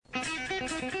Hey,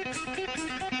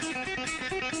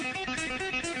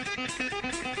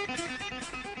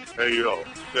 yo,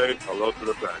 say hello to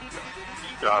the band.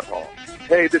 Scott Hall.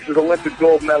 Hey, this is Olympic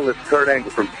gold medalist Kurt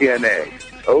Angle from TNA.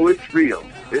 Oh, it's real.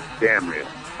 It's damn real.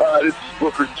 Hi, this is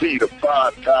Booker T, the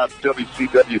 5-time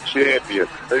WCW champion,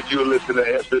 and you're listening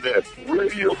to SNS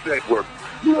Radio Network.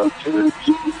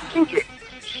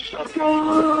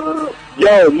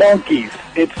 Yo, monkeys,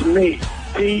 it's me,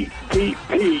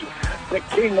 TPP, the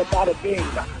king of bada bing,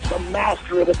 the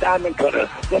master of the diamond cutter,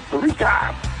 the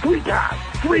three-time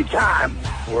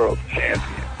world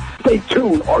champion. Stay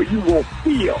tuned or you will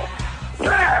feel.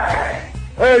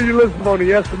 Hey, you listen on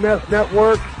the SNS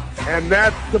network, and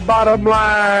that's the bottom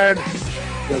line.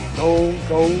 The Stone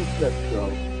Cold Set Show.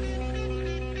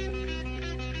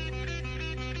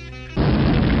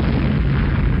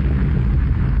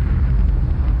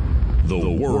 The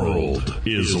world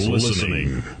is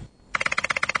listening.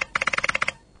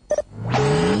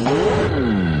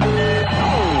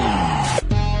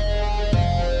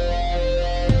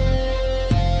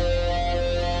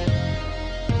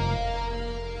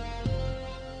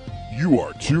 You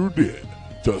are tuned in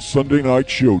to Sunday Night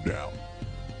Showdown,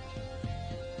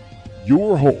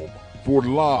 your home for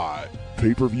live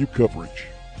pay-per-view coverage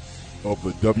of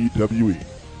the WWE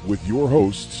with your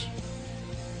hosts,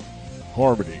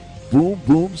 Harmony Boom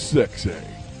Boom Sexy,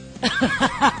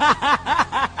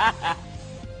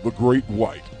 the Great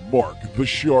White Mark the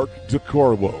Shark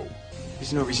DiCarlo.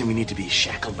 There's no reason we need to be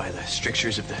shackled by the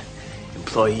strictures of the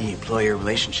employee-employer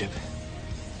relationship.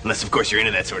 Unless, of course, you're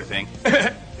into that sort of thing.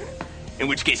 In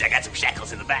which case, I got some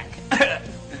shackles in the back.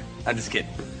 I'm just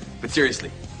kidding. But seriously,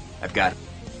 I've got it.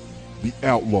 The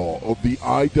outlaw of the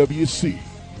IWC,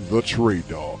 the Trade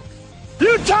Dog.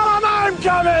 You tell him I'm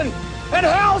coming, and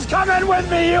hell's coming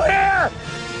with me, you hear?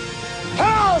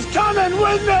 Hell's coming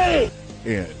with me!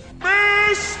 And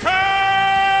Mr.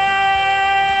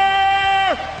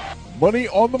 Money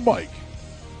on the Mic,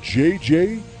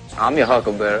 JJ. I'm your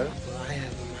huckleberry. Well, I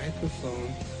have a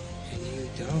microphone, and you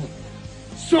don't.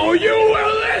 So you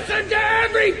will listen to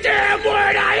every damn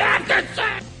word I have to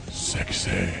say!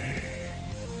 Sexy.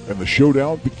 And the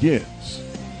showdown begins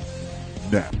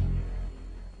now.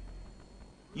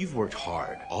 You've worked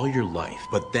hard all your life,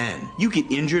 but then you get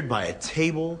injured by a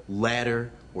table,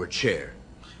 ladder, or chair.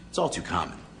 It's all too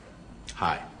common.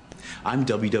 Hi, I'm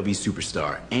WWE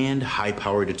superstar and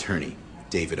high-powered attorney,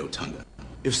 David Otunga.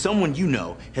 If someone you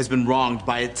know has been wronged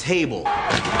by a table,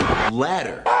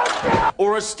 ladder,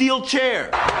 or a steel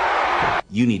chair,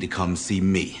 you need to come see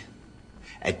me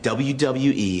at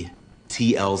WWE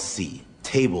TLC.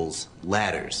 Tables,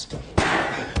 ladders,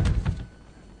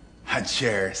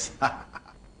 chairs.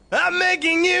 I'm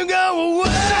making you go away.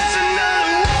 Just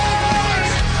another war,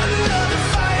 another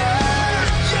fire.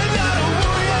 You're not a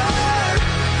warrior,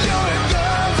 you're a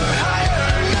gun for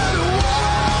hire. Another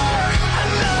war,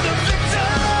 another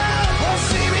victim. Won't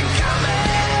see me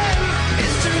coming.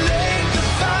 It's too late to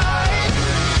fight.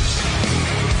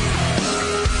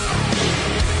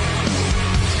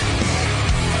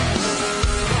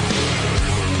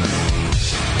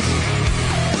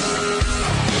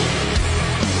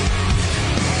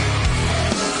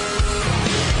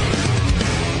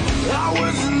 I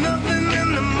was nothing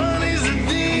and the money's a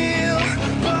deal.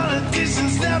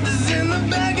 Politicians stabbed us in the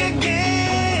back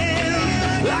again.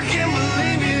 I can't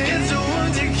believe you, it's a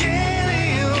word you can't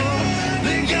heal.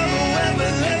 Think of a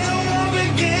weapon, let the war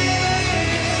begin.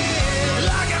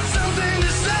 I got something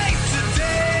to say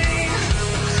today.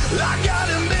 I got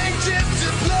a big chip to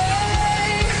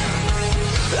play.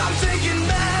 I'm taking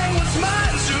back what's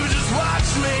mine, so just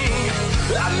watch me.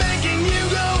 I'm making you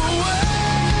go away.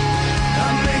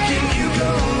 I'm making you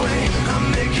go away.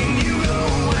 I'm making you go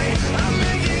away. I'm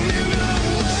making you go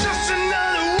away. Just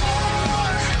another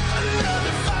war,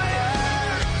 another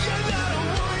fire. You're not a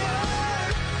warrior.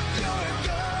 You're a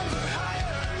gun for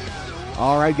hire.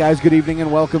 All right, guys, good evening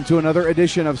and welcome to another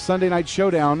edition of Sunday Night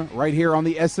Showdown right here on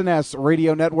the SNS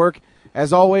Radio Network.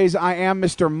 As always, I am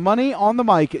Mr. Money on the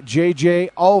Mic, JJ,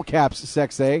 all caps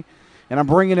Sexay, and I'm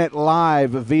bringing it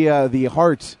live via the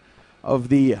heart of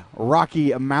the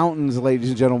Rocky Mountains, ladies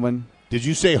and gentlemen. Did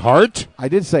you say heart? I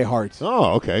did say heart.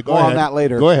 Oh, okay. Go More ahead. on that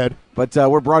later. Go ahead. But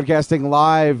we're broadcasting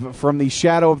live from the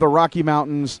shadow of the Rocky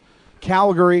Mountains,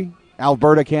 Calgary,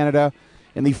 Alberta, Canada,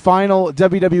 in the final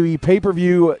WWE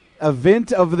pay-per-view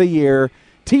event of the year,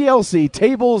 TLC,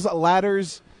 Tables,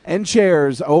 Ladders, and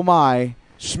Chairs, oh my.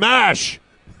 Smash!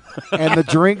 And the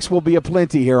drinks will be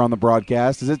aplenty here on the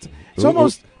broadcast. It's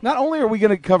almost, not only are we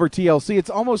going to cover TLC, it's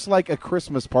almost like a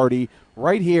Christmas party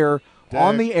right here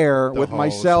on the air with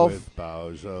myself. With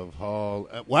boughs of hall.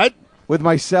 What? With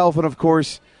myself and, of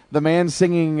course, the man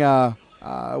singing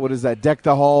what is that? Deck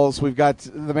the halls. We've got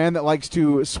the man that likes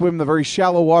to swim the very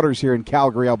shallow waters here in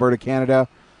Calgary, Alberta, Canada.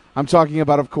 I'm talking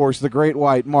about, of course, the Great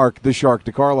White, Mark the Shark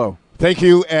DiCarlo. Thank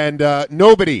you. And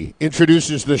nobody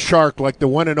introduces the Shark like the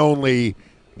one and only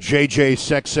JJ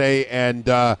Sexay. And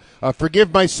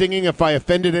forgive my singing if I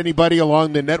offended anybody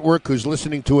along the network who's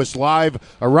listening to us live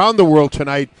around the world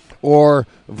tonight or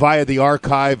via the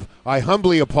archive. I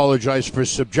humbly apologize for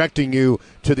subjecting you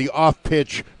to the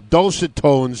off-pitch dulcet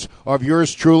tones of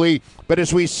yours truly. But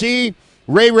as we see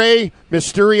Ray,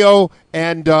 Mysterio,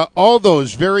 and all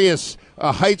those various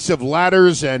heights of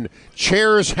ladders and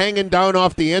chairs hanging down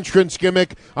off the entrance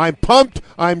gimmick, I'm pumped,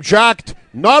 I'm jacked,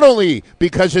 not only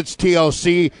because it's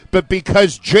TLC, but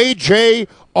because JJ,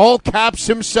 all caps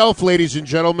himself, ladies and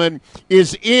gentlemen,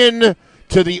 is in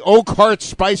to the Oak Heart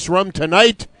Spice Rum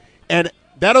tonight. And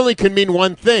that only can mean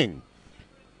one thing,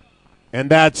 and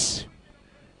that's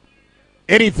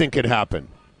anything can happen.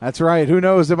 That's right. Who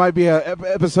knows? There might be an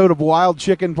episode of Wild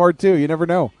Chicken Part 2. You never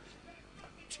know.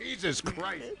 Jesus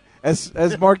Christ.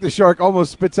 As Mark the Shark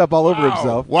almost spits up all over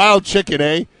himself. Wild chicken,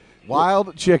 eh?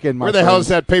 Wild chicken, my Where the friend. hell's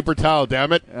that paper towel,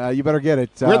 damn it? You better get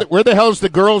it. Where the hell's the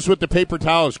girls with the paper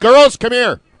towels? Girls, come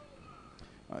here.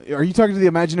 Are you talking to the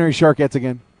imaginary Sharkettes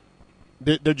again?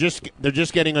 They're just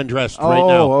getting undressed right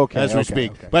now as we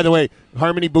speak. Okay. By the way,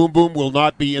 Harmony Boom Boom will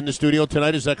not be in the studio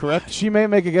tonight. Is that correct? She may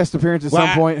make a guest appearance at some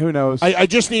point. Who knows? I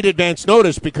just need advance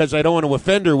notice because I don't want to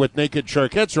offend her with naked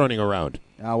Sharkettes running around.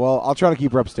 Well, I'll try to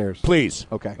keep her upstairs. Please.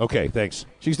 Okay. Okay, thanks.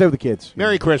 She can stay with the kids.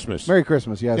 Merry Christmas. Merry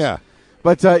Christmas, yes. Yeah.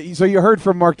 But so you heard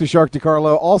from Mark the Shark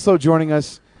DiCarlo. Also joining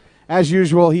us, as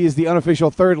usual, he is the unofficial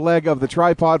third leg of the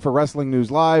tripod for Wrestling News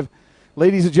Live.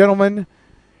 Ladies and gentlemen,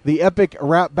 the epic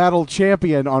rap battle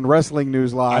champion on Wrestling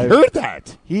News Live. I heard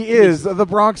that. He is the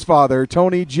Bronx Father,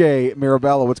 Tony J.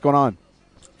 Mirabella. What's going on?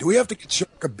 Do we have to get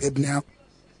Shark a bib now?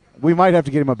 We might have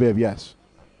to get him a bib, yes.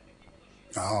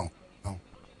 Oh.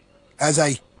 As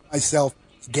I myself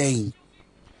gain.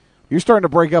 You're starting to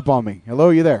break up on me.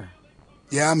 Hello, you there?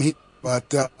 Yeah, I'm here,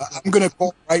 but I'm going to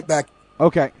call right back.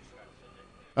 Okay.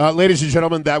 Ladies and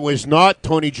gentlemen, that was not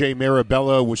Tony J.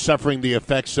 Mirabella, was suffering the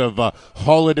effects of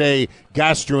holiday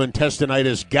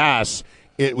gastrointestinitis gas.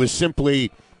 It was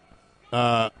simply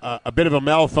a bit of a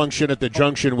malfunction at the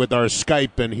junction with our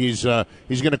Skype, and he's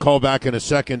going to call back in a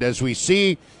second. As we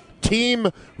see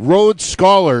Team Rhodes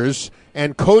Scholars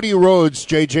and Cody Rhodes,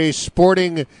 JJ,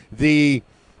 sporting the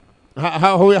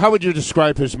how would you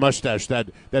describe his mustache?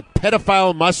 That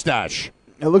pedophile mustache.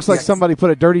 It looks like somebody put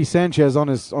a Dirty Sanchez on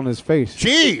his face.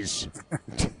 Jeez.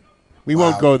 We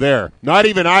won't go there. Not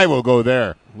even I will go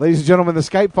there. Ladies and gentlemen, the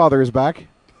Skype father is back.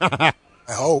 I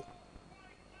hope.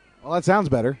 Well, that sounds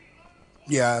better.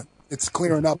 Yeah, it's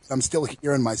clearing up. I'm still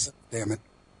hearing myself, damn it.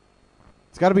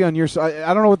 It's got to be on your side.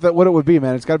 I don't know what it would be,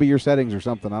 man. It's got to be your settings or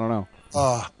something. I don't know.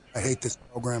 I hate this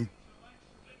program.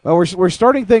 Well, we're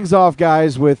starting things off,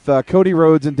 guys, with Cody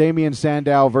Rhodes and Damian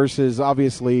Sandow versus,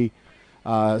 obviously,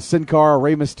 Sin Cara,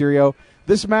 Rey Mysterio.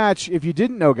 This match, if you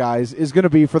didn't know, guys, is going to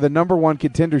be for the number one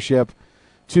contendership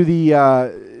to the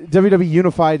WWE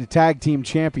Unified Tag Team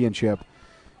Championship.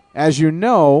 As you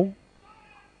know,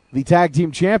 the Tag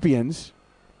Team Champions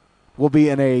will be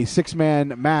in a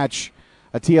six-man match,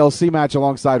 a TLC match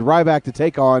alongside Ryback to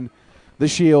take on The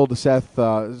Shield, Seth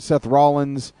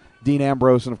Rollins, Dean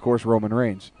Ambrose, and, of course, Roman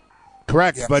Reigns.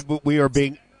 Correct, yes. But we are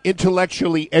being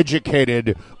intellectually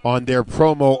educated on their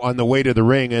promo on the way to the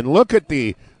ring. And look at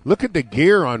the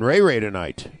gear on Ray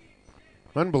tonight.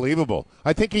 Unbelievable.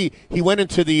 I think he went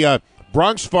into the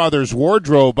Bronx Father's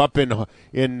wardrobe up in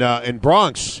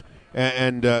Bronx.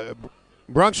 And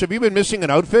Bronx, have you been missing an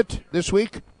outfit this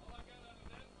week?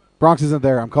 Bronx isn't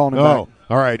there. I'm calling him back.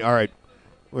 All right.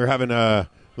 We're having a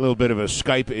little bit of a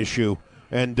Skype issue.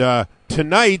 And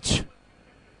tonight,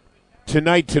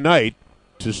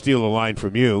 to steal a line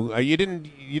from you, you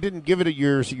didn't give it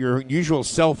your usual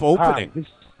self-opening. Hi, this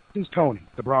is Tony,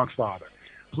 the Bronx Father.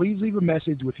 Please leave a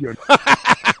message with your...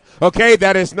 Okay,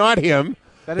 that is not him.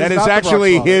 That is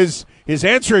actually his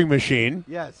answering machine.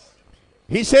 Yes.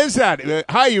 He says that.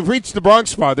 Hi, you've reached the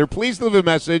Bronx Father. Please leave a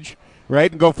message, right,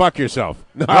 and go fuck yourself.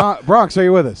 Bronx, are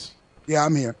you with us? Yeah,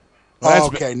 I'm here. Well,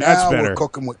 okay, that's now better. We're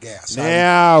cooking with gas.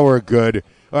 Now we're good.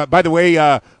 By the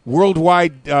way,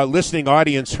 worldwide listening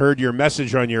audience heard your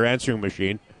message on your answering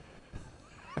machine.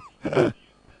 Huh?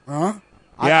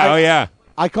 Yeah,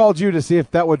 I called you to see if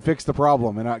that would fix the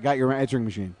problem, and I got your answering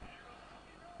machine.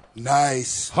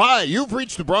 Nice. Hi, you've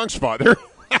reached the Bronx Father.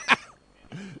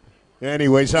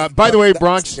 Anyways, by the way,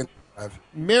 Bronx,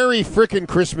 Merry frickin'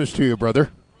 Christmas to you, brother.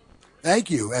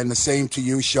 Thank you, and the same to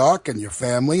you, Shark, and your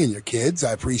family and your kids.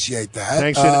 I appreciate that.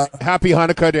 Thanks, and happy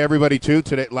Hanukkah to everybody too.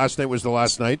 Last night was the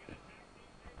last night.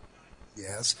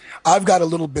 Yes. I've got a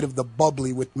little bit of the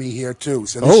bubbly with me here, too,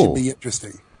 so this should be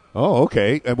interesting. Oh,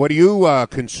 okay. And what are you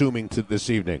consuming this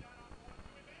evening?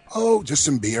 Oh, just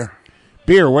some beer.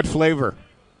 Beer, what flavor?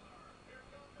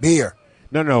 Beer.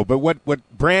 No, but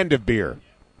what brand of beer?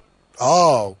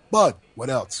 Oh, Bud. What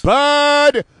else?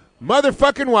 Bud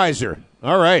motherfucking Weiser.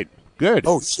 All right, good.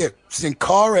 Oh, shit. Sin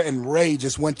Cara and Ray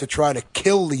just went to try to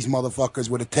kill these motherfuckers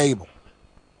with a table.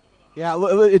 Yeah,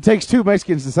 it takes two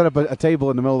Mexicans to set up a table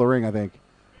in the middle of the ring, I think.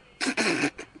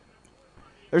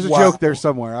 There's a joke there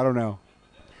somewhere. I don't know.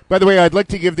 By the way, I'd like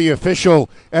to give the official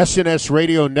SNS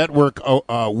Radio Network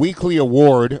weekly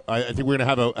award. I think we're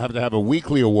going to have to have a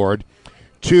weekly award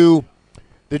to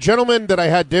the gentleman that I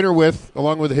had dinner with,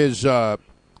 along with his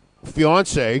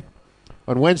fiance,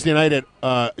 on Wednesday night at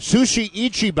Sushi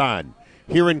Ichiban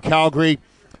here in Calgary,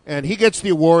 and he gets the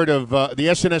award of the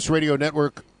SNS Radio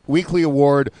Network weekly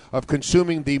award of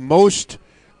consuming the most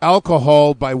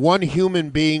alcohol by one human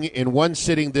being in one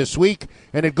sitting this week,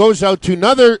 and it goes out to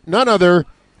none other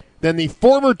than the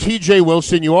former TJ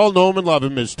Wilson. You all know him and love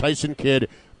him as Tyson Kidd.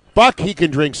 Fuck, he can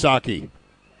drink sake.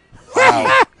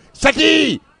 Wow.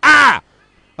 Sake! Ah!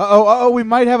 We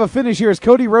might have a finish here as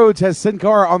Cody Rhodes has Sin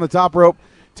Cara on the top rope.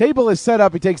 Table is set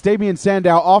up. He takes Damian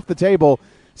Sandow off the table.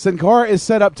 Sin Cara is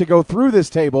set up to go through this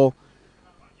table.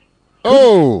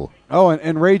 Oh,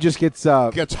 and Ray just gets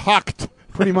hucked.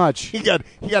 Pretty much. he got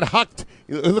hucked.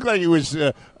 It looked like he was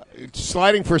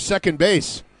sliding for second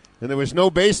base, and there was no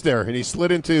base there, and he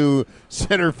slid into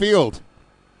center field.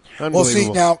 Well, see,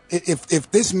 now,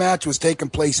 if this match was taking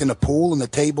place in a pool and the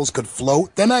tables could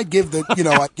float, then I'd give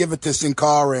I'd give it to Sin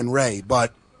Cara and Ray,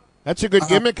 but that's a good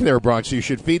gimmick there, Bronx. You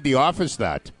should feed the office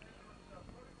that.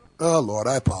 Oh, Lord,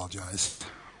 I apologize.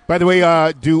 By the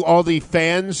way, do all the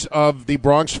fans of the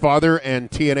Bronx Father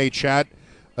and TNA Chat,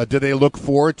 do they look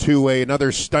forward to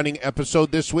another stunning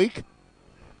episode this week?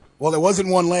 Well, there wasn't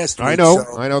one last week. I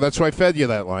know. That's why I fed you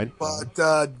that line. But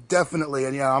definitely,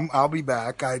 and I'll be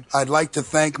back. I'd like to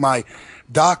thank my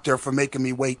doctor for making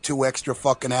me wait 2 extra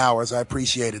fucking hours. I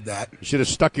appreciated that. You should have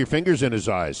stuck your fingers in his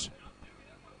eyes.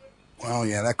 Well,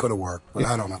 yeah, that could have worked, but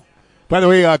I don't know. By the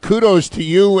way, kudos to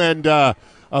you and a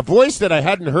voice that I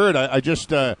hadn't heard. I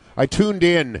just tuned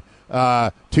in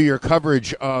to your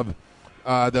coverage of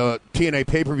the TNA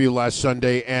pay-per-view last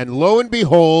Sunday, and lo and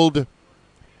behold,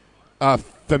 a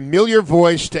familiar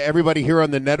voice to everybody here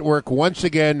on the network once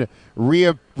again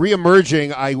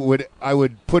re-emerging. I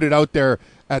would put it out there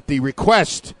at the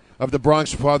request of the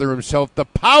Bronx Father himself. The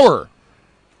Power,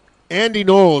 Andy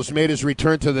Knowles, made his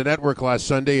return to the network last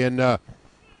Sunday, and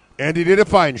Andy did a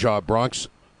fine job, Bronx.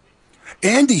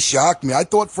 Andy shocked me. I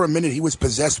thought for a minute he was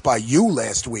possessed by you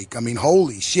last week. I mean,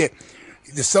 holy shit.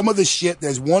 Some of the shit,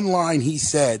 there's one line he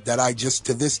said that I just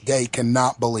to this day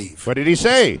cannot believe. What did he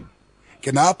say?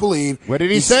 Cannot believe. What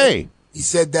did he say? He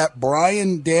said that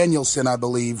Bryan Danielson, I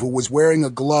believe, who was wearing a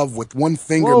glove with one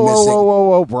finger missing.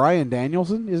 Whoa. Bryan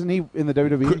Danielson? Isn't he in the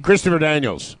WWE? Christopher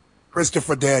Daniels.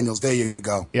 Christopher Daniels. There you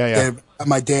go. Yeah.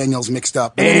 My Daniels mixed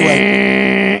up. But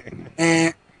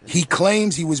anyway, he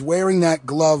claims he was wearing that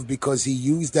glove because he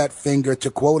used that finger to,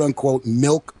 quote-unquote,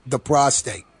 milk the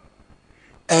prostate.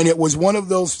 And it was one of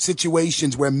those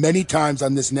situations where many times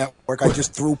on this network I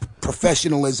just threw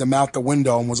professionalism out the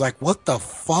window and was like, what the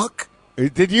fuck?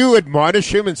 Did you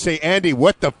admonish him and say, Andy,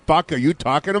 what the fuck are you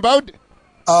talking about?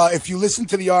 If you listen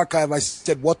to the archive, I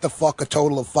said, what the fuck, a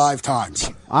total of 5 times.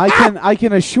 I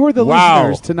can assure the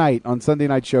listeners tonight on Sunday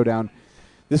Night Showdown,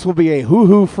 this will be a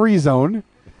hoo-hoo free zone,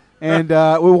 and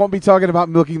we won't be talking about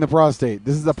milking the prostate.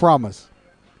 This is a promise.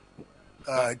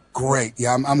 Great.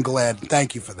 Yeah, I'm glad.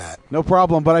 Thank you for that. No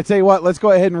problem. But I tell you what, let's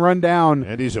go ahead and run down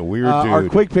Andy's a weird dude. Our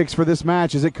quick picks for this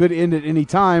match, as it could end at any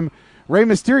time. Rey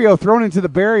Mysterio thrown into the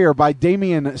barrier by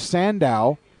Damian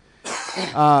Sandow.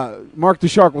 Mark the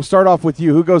Shark, we'll start off with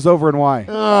you. Who goes over and why?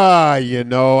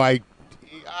 I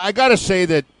got to say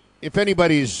that if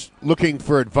anybody's looking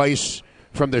for advice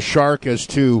from the Shark as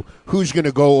to who's going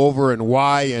to go over and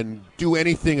why and do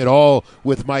anything at all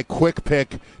with my quick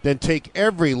pick, then take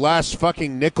every last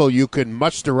fucking nickel you can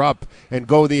muster up and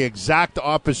go the exact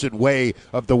opposite way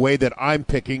of the way that I'm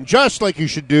picking, just like you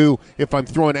should do if I'm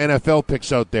throwing NFL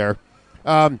picks out there.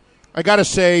 I got to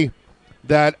say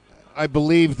that I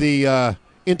believe the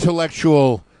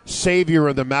intellectual savior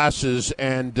of the masses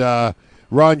and Cody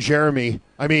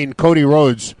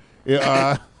Rhodes,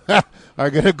 are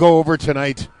going to go over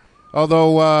tonight.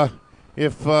 Although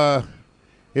if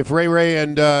Ray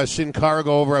and Sin Cara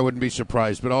go over, I wouldn't be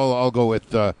surprised. But I'll go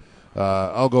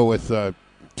with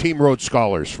Team Rhodes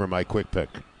Scholars for my quick pick.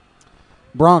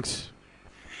 Bronx.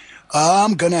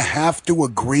 I'm gonna have to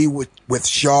agree with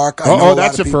Shark.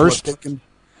 That's a first.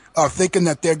 are thinking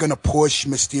that they're going to push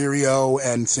Mysterio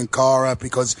and Sin Cara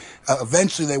because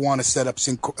eventually they want to set up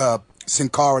Sin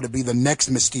Cara to be the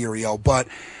next Mysterio. But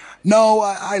no,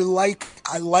 I like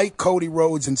Cody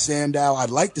Rhodes and Sandow. I'd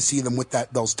like to see them with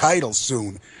those titles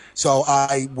soon. So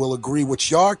I will agree with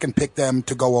Shark and pick them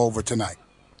to go over tonight.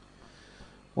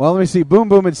 Well, let me see. Boom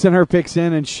Boom had sent her picks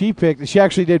in, and she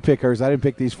actually did pick hers. I didn't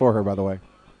pick these for her, by the way.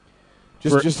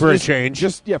 For a change.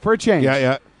 For a change.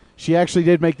 Yeah. She actually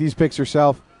did make these picks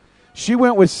herself. She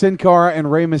went with Sin Cara and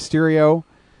Rey Mysterio,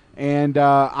 and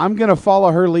I'm going to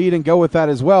follow her lead and go with that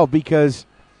as well because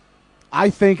I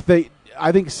think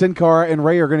Sin Cara and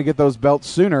Rey are going to get those belts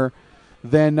sooner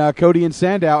than Cody and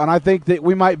Sandow, and I think that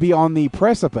we might be on the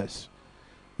precipice.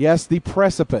 Yes, the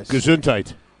precipice.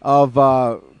 Gesundheit. Of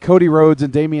Cody Rhodes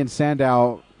and Damian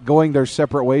Sandow going their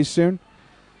separate ways soon.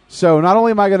 So not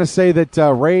only am I going to say that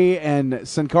Rey and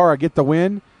Sin Cara get the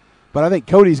win, but I think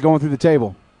Cody's going through the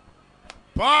table.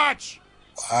 Botch!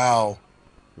 Wow.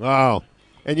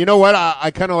 And you know what?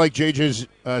 I kind of like JJ's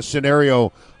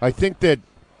scenario. I think that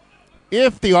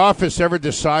if the office ever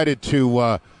decided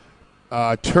to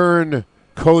turn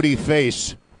Cody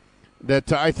face,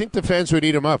 that I think the fans would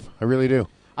eat him up. I really do.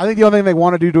 I think the only thing they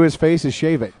want to do to his face is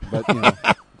shave it. But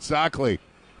Exactly.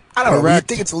 I don't know. I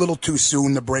think it's a little too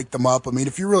soon to break them up. I mean,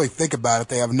 if you really think about it,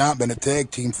 they have not been a tag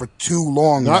team for too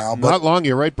long now. But, not long.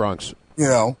 You're right, Bronx.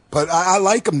 But I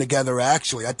like them together,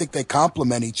 actually. I think they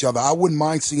complement each other. I wouldn't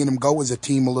mind seeing them go as a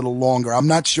team a little longer. I'm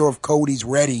not sure if Cody's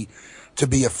ready to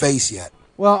be a face yet.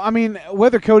 Well, I mean,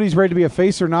 whether Cody's ready to be a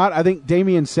face or not, I think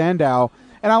Damian Sandow,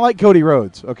 and I like Cody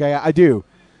Rhodes, okay? I do.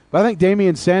 But I think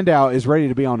Damian Sandow is ready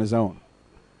to be on his own.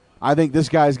 I think this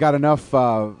guy's got enough.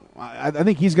 I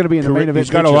think he's going to be in the main event. He's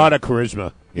got a lot of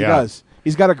charisma. He does.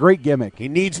 He's got a great gimmick. He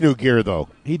needs new gear, though.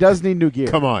 He does need new gear.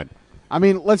 Come on. I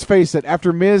mean, let's face it.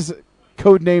 After Miz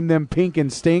codenamed them Pink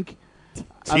and Stink,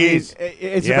 I mean,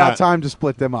 it's about time to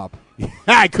split them up.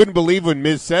 I couldn't believe when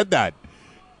Miz said that.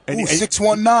 And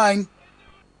 619.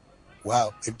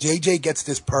 Wow. If JJ gets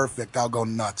this perfect, I'll go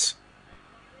nuts.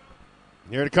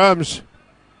 Here it comes.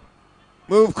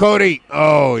 Move, Cody.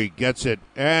 Oh, he gets it.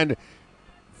 And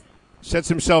sets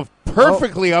himself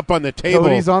perfectly up on the table.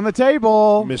 Cody's on the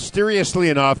table. Mysteriously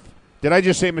enough. Did I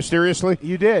just say mysteriously?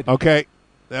 You did. Okay.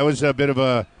 That was a bit of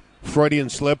a Freudian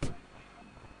slip.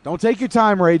 Don't take your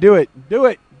time, Ray. Do it. Do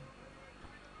it.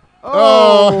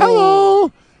 Oh,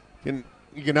 hello.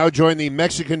 You can now join the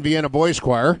Mexican Vienna Boys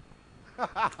Choir.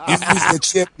 This is the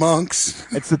Chipmunks.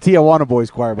 It's the Tijuana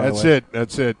Boys Choir, by the way.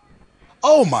 That's it.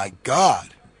 Oh, my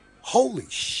God. Holy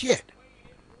shit.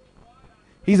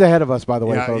 He's ahead of us, by the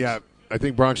way, folks. Yeah. I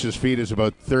think Bronx's feed is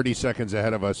about 30 seconds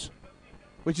ahead of us.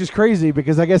 Which is crazy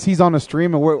because I guess he's on a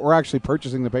stream and we're actually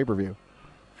purchasing the pay-per-view.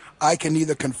 I can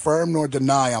neither confirm nor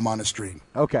deny I'm on a stream.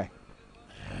 Okay.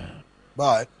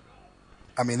 But,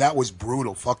 I mean, that was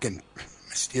brutal. Fucking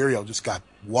Mysterio just got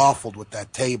waffled with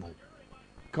that table.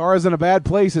 Cara's in a bad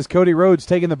place as Cody Rhodes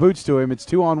taking the boots to him. It's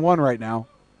 2-on-1 right now.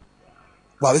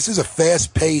 Wow, this is a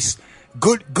fast-paced,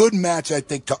 good match, I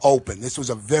think, to open. This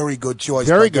was a very good choice.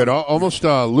 Very good. Almost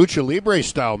a Lucha Libre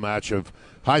style match of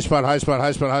high spot, high spot,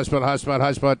 high spot, high spot, high spot,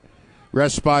 high spot,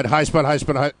 rest spot, high spot, high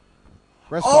spot, high.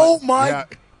 Rest oh, spot. my. Yeah.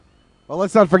 Well,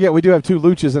 let's not forget we do have two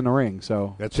luchas in the ring,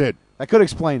 so. That's it. That could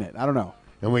explain it. I don't know.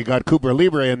 And we got Cooper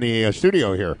Libre in the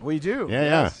studio here. We do.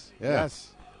 Yes.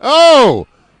 Yes. Oh,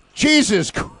 Jesus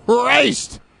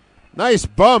Christ. Nice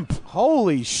bump.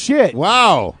 Holy shit.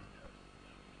 Wow.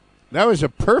 That was a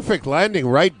perfect landing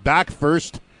right back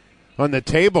first on the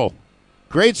table.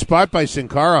 Great spot by Sin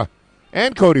Cara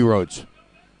and Cody Rhodes.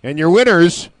 And your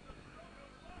winners,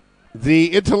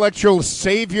 the intellectual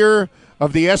savior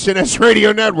of the SNS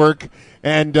Radio Network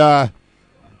and the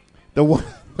one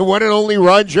and only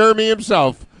Ron Jeremy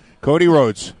himself, Cody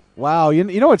Rhodes. Wow. You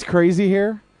know what's crazy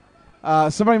here?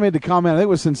 Somebody made the comment, I think it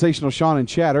was Sensational Sean in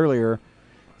chat earlier,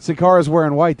 Sin Cara's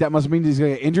wearing white. That must mean he's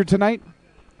going to get injured tonight?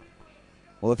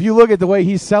 Well, if you look at the way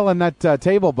he's selling that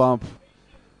table bump,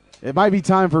 it might be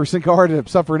time for Sin Cara to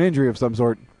suffer an injury of some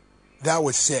sort. That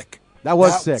was sick. That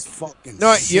was sick. Fucking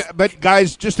no, sick. Yeah, but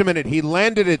guys, just a minute. He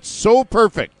landed it so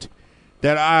perfect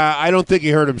that I don't think he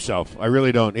hurt himself. I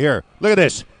really don't. Here, look at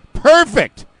this.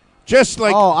 Perfect. Just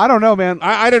like I don't know, man.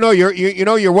 I don't know.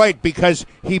 You're white because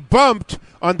he bumped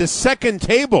on the second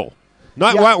table.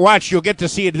 Watch, you'll get to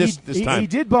see it this time. He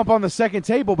did bump on the second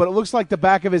table, but it looks like the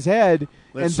back of his head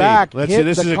back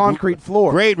hit the concrete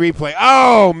floor. Great replay.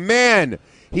 Oh, man.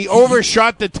 He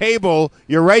overshot the table.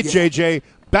 You're right, JJ.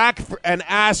 Back and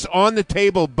ass on the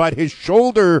table, but his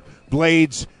shoulder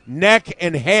blades, neck,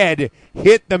 and head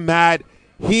hit the mat.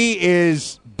 He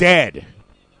is dead.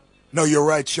 No, you're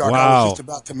right, Shark. Wow. I was just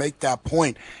about to make that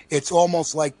point. It's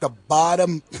almost like the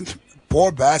bottom,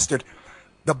 poor bastard,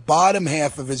 the bottom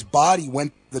half of his body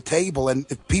went to the table, and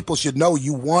people should know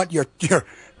you want your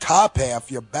top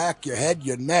half, your back, your head,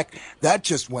 your neck, that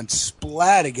just went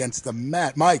splat against the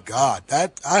mat. My God,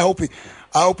 I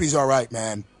hope he's all right,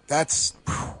 man.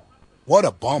 What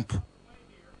a bump.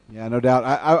 Yeah, no doubt.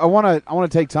 I want to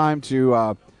take time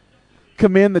to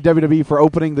commend the WWE for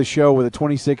opening the show with a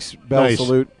 26 bell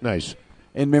salute. Nice.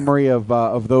 In memory of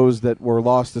those that were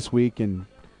lost this week and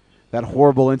that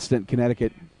horrible incident in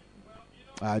Connecticut.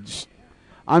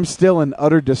 I'm still in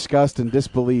utter disgust and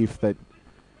disbelief that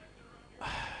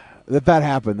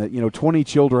happened, that 20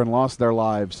 children lost their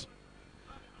lives.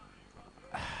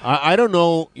 I don't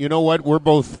know. You know what? We're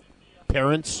both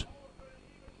parents,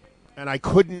 and I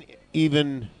couldn't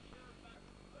even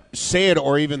say it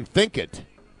or even think it.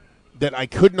 That I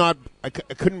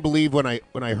couldn't believe when I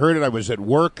heard it. I was at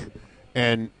work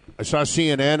and I saw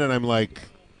CNN, and I'm like,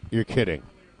 "You're kidding."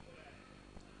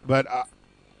 But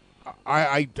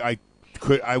I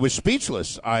was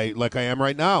speechless. Like I am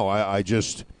right now. I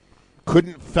just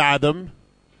couldn't fathom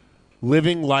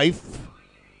living life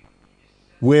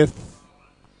with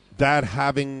that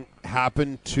having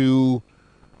happened to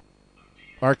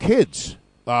our kids.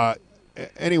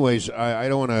 Anyways, I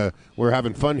don't want to. We're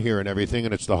having fun here and everything,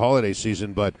 and it's the holiday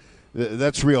season, but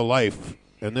that's real life,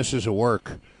 and this is a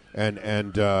work.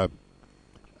 And to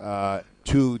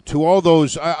all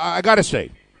those, I got to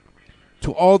say,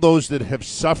 to all those that have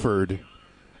suffered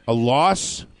a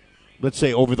loss, let's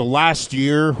say over the last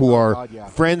year, who are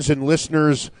friends and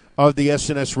listeners of the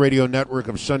SNS Radio Network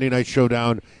of Sunday Night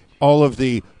Showdown, all of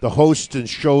the hosts and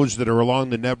shows that are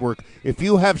along the network, if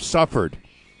you have suffered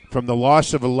from the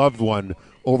loss of a loved one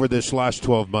over this last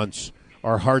 12 months,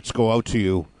 our hearts go out to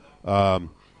you.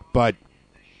 But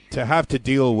to have to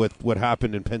deal with what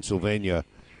happened in Pennsylvania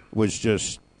was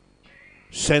just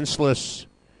senseless,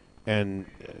 and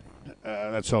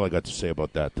that's all I got to say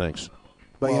about that. Thanks.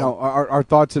 But, our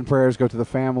thoughts and prayers go to the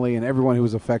family and everyone who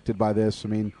was affected by this. I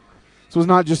mean, this was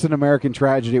not just an American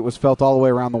tragedy. It was felt all the way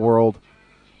around the world.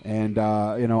 And,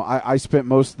 I spent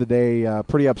most of the day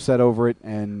pretty upset over it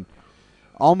and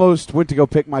almost went to go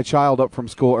pick my child up from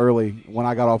school early when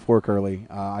I got off work early.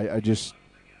 It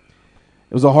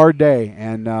was a hard day.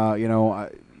 And,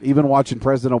 even watching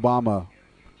President Obama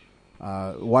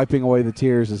wiping away the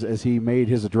tears as he made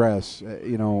his address,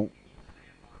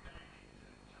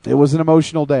 it was an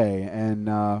emotional day, and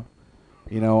we're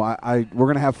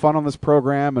going to have fun on this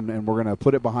program, and we're going to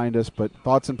put it behind us. But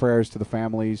thoughts and prayers to the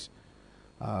families.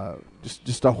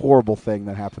 Just a horrible thing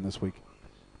that happened this week.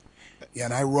 Yeah,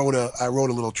 and I wrote a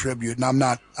little tribute, and I'm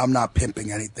not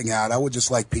pimping anything out. I would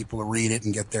just like people to read it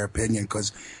and get their opinion,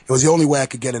 because it was the only way I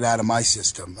could get it out of my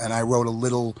system. And I wrote a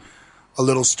little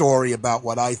story about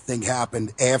what I think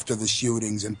happened after the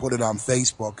shootings and put it on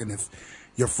Facebook. And if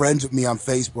you're friends with me on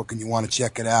Facebook and you want to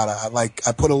check it out,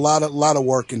 I put a lot of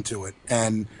work into it.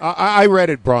 And I read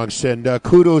it, Bronx, and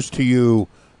kudos to you,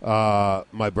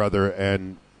 my brother.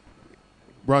 And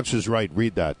Bronx is right.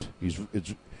 Read that.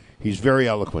 He's very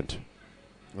eloquent.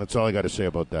 That's all I got to say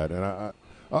about that.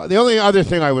 And the only other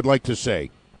thing I would like to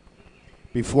say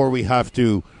before we have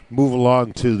to move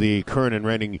along to the current and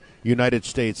reigning United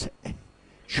States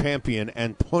champion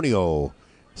Antonio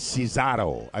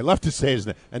Cesaro. I love to say his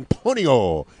name,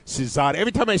 Antonio Cesaro.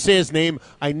 Every time I say his name,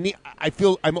 I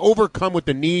feel I'm overcome with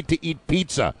the need to eat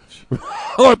pizza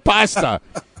or pasta.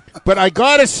 But I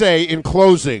gotta say, in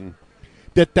closing,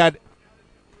 that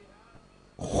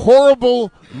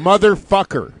horrible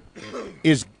motherfucker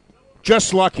is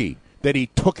just lucky that he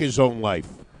took his own life.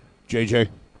 JJ?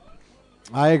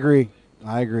 I agree.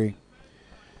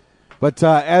 But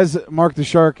as Mark the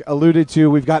Shark alluded to,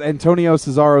 we've got Antonio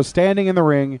Cesaro standing in the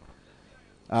ring,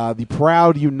 the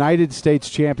proud United States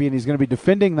champion. He's going to be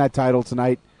defending that title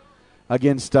tonight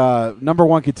against number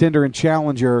one contender and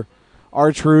challenger,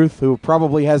 R-Truth, who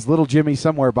probably has little Jimmy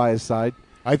somewhere by his side.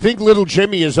 I think little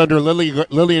Jimmy is under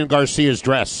Lillian Garcia's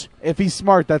dress. If he's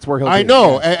smart, that's where he'll be. I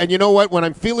know, and you know what? When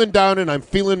I'm feeling down and I'm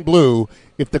feeling blue,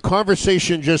 if the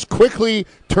conversation just quickly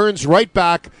turns right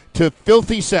back to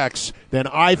filthy sex, then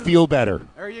I feel better.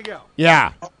 There you go.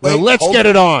 Yeah. Well, let's get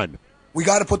it on. We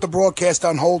got to put the broadcast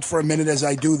on hold for a minute as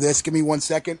I do this. Give me 1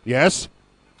 second. Yes?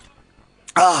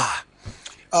 I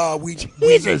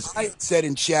had said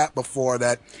in chat before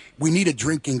that we need a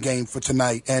drinking game for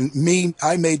tonight. And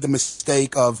I made the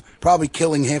mistake of probably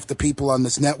killing half the people on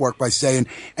this network by saying,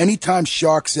 anytime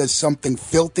Shark says something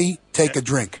filthy, take a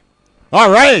drink. All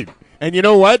right. And you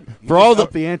know what? For all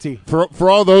the ante. For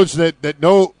all those that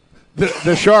know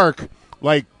the Shark,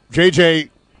 like JJ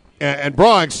and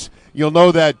Bronx, you'll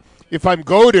know that if I'm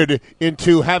goaded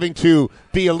into having to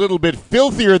be a little bit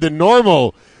filthier than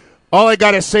normal, all I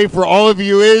got to say for all of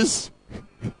you is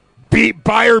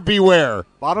buyer beware.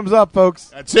 Bottoms up, folks.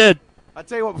 That's it. I'll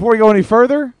tell you what, before we go any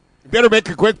further, better make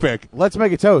a quick pick. Let's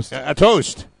make a toast. A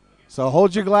toast. So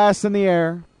hold your glass in the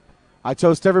air. I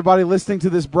toast everybody listening to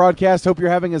this broadcast. Hope you're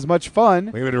having as much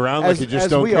fun. Wave it around like you just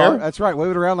don't we care. Are. That's right. Wave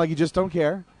it around like you just don't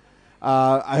care.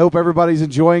 I hope everybody's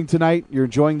enjoying tonight. You're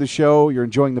enjoying the show. You're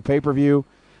enjoying the pay-per-view.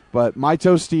 But my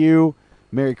toast to you,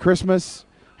 Merry Christmas,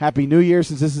 Happy New Year,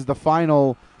 since this is the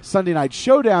final Sunday night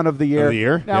showdown of the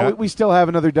year. Now, we still have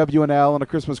another WNL and a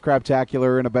Christmas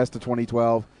Craptacular and a Best of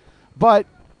 2012. But,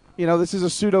 this is a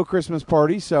pseudo-Christmas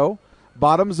party, so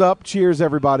bottoms up. Cheers,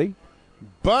 everybody.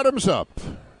 Bottoms up.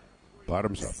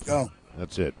 Bottoms up. Go.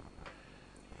 That's it.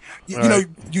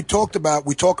 We talk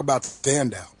about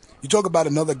Sandow. You talk about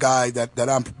another guy that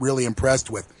I'm really impressed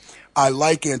with. I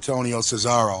like Antonio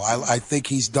Cesaro. I think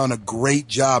he's done a great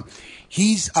job.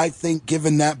 He's, I think,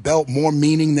 given that belt more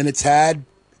meaning than it's had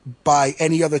by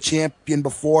any other champion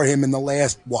before him in the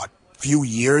last, few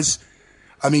years.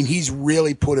 I mean, he's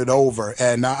really put it over.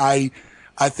 And I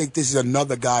think this is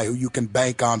another guy who you can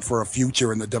bank on for a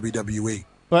future in the WWE.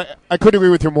 But I couldn't agree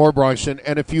with you more, Bronson.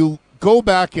 And if you go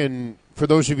back and, for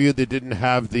those of you that didn't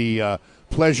have the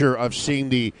pleasure of seeing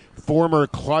the former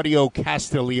Claudio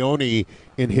Castiglione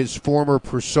in his former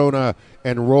persona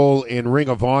and role in Ring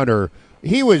of Honor,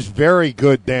 he was very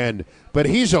good then, but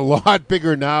he's a lot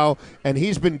bigger now, and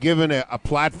he's been given a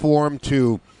platform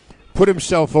to put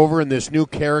himself over in this new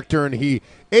character, and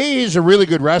he's a really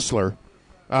good wrestler,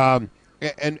 and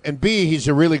B, he's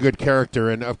a really good character.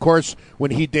 And, of course,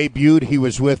 when he debuted, he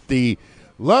was with the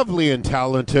lovely and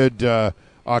talented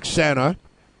Oksana.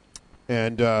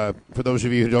 And for those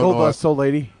of you who don't know... Goldust Soul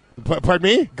Lady. Pardon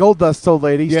me? Goldust Soul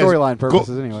Lady, yes, storyline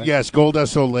purposes anyway. Yes, Goldust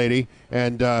Soul Lady.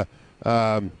 And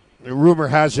rumor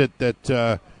has it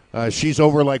that she's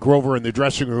over like Rover in the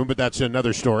dressing room, but that's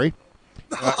another story.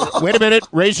 Wait a minute.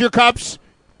 Raise your cups.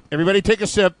 Everybody take a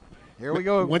sip. Here we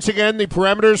go. Once again, the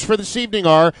parameters for this evening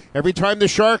are every time the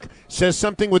Shark says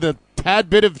something with a tad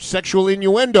bit of sexual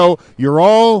innuendo, you're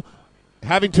all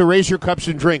having to raise your cups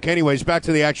and drink. Anyways, back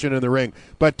to the action in the ring.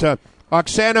 But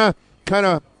Oksana kind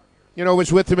of,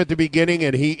 was with him at the beginning,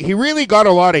 and he really got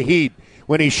a lot of heat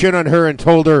when he shit on her and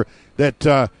told her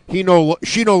that she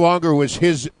no longer was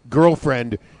his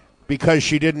girlfriend because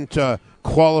she didn't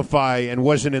qualify and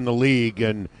wasn't in the league,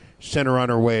 and sent her on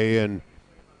her way. And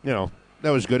that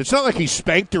was good. It's not like he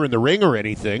spanked her in the ring or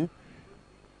anything.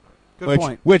 Good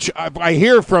point. Which I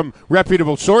hear from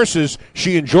reputable sources,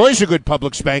 she enjoys a good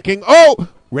public spanking. Oh,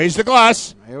 raise the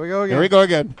glass. Here we go again. Here we go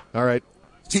again. All right.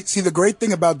 See, the great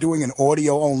thing about doing an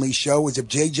audio-only show is if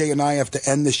JJ and I have to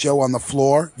end the show on the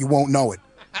floor, you won't know it.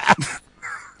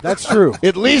 That's true.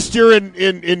 At least you're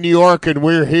in New York and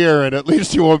we're here, and at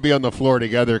least you won't be on the floor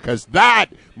together, because that,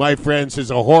 my friends, is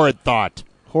a horrid thought.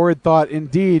 Horrid thought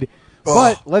indeed.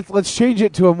 But let's change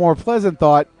it to a more pleasant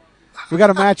thought. We got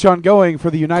a match ongoing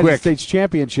for the United States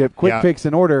Championship. Quick picks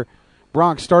in order.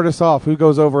 Bronx, start us off. Who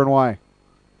goes over and why?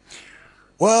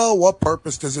 Well, what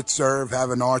purpose does it serve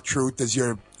having R-Truth as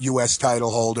your U.S.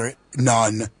 title holder?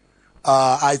 None.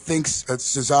 I think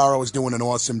Cesaro is doing an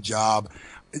awesome job.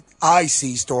 I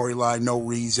see storyline, no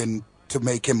reason to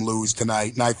make him lose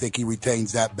tonight, and I think he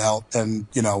retains that belt. And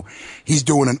he's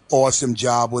doing an awesome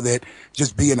job with it,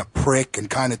 just being a prick and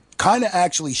kind of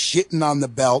actually shitting on the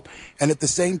belt, and at the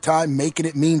same time making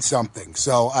it mean something.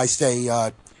 So I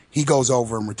say he goes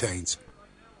over and retains.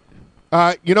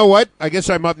 You know what? I guess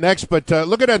I'm up next, but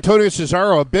look at Antonio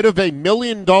Cesaro, a bit of a $1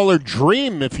 million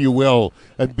dream, if you will,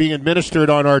 and being administered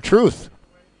on R-Truth.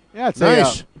 Yeah, it's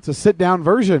nice. It's a sit-down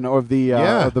version of the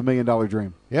 $1 million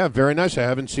dream. Yeah, very nice. I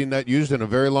haven't seen that used in a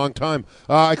very long time.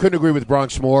 I couldn't agree with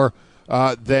Bronx more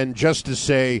than just to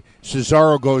say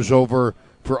Cesaro goes over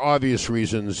for obvious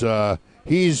reasons.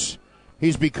 He's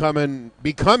becoming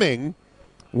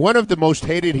one of the most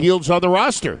hated heels on the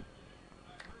roster.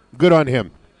 Good on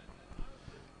him.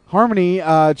 Harmony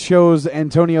chose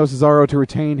Antonio Cesaro to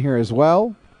retain here as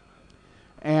well.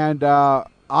 And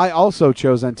I also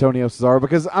chose Antonio Cesaro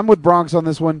because I'm with Bronx on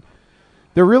this one.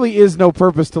 There really is no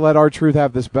purpose to let R-Truth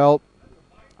have this belt.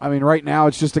 I mean, right now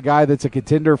it's just a guy that's a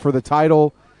contender for the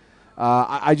title.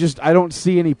 I don't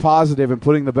see any positive in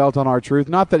putting the belt on R-Truth.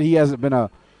 Not that he hasn't been a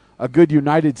good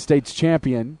United States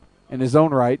champion in his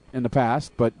own right in the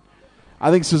past, but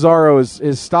I think Cesaro,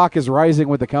 his stock is rising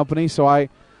with the company, so I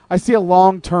see a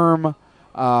long-term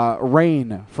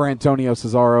reign for Antonio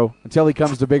Cesaro until he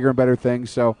comes to bigger and better things.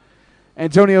 So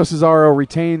Antonio Cesaro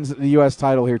retains the U.S.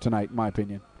 title here tonight, in my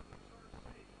opinion.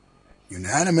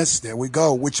 Unanimous. There we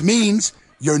go. Which means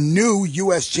your new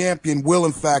U.S. champion will,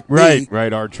 in fact, be.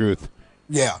 Right, R-Truth.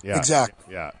 Yeah,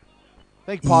 exactly. Yeah.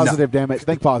 Think positive, damn it.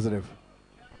 Think positive.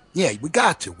 Yeah, we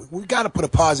got to. We got to put a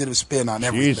positive spin on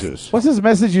everything. Jesus. What's this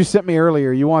message you sent me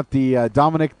earlier? You want the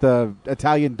Dominic the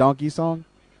Italian donkey song?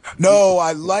 No,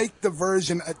 I like the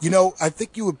version. I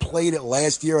think you had played it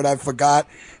last year, and I forgot.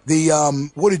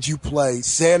 What did you play?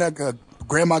 Santa,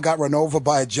 Grandma got run over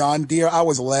by a John Deere. I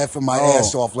was laughing my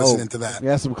ass off listening to that.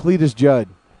 Yeah, some Cletus Judd.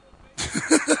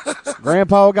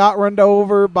 Grandpa got run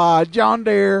over by John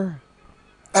Deere.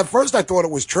 At first, I thought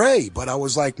it was Trey, but I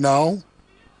was like, no.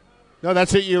 No,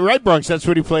 that's it. You're right, Bronx. That's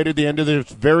what he played at the end of this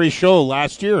very show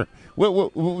last year.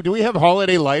 Do we have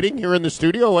holiday lighting here in the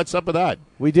studio? What's up with that?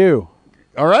 We do.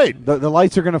 All right. The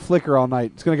lights are going to flicker all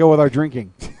night. It's going to go with our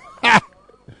drinking.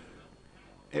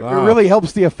 It really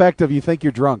helps the effect of you think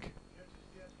you're drunk.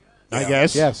 I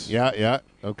guess. Yes. Yeah.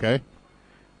 Okay.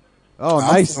 Oh,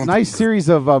 nice series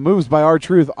of moves by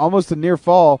R-Truth. Almost a near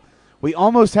fall. We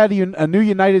almost had a new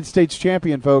United States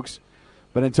champion, folks.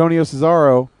 But Antonio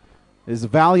Cesaro is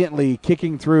valiantly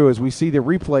kicking through as we see the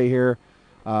replay here.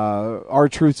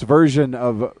 R-Truth's version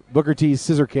of Booker T's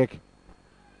scissor kick,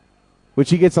 which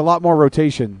he gets a lot more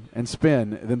rotation and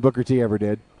spin than Booker T ever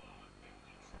did.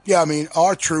 Yeah, I mean,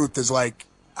 R-Truth is like,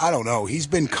 I don't know. He's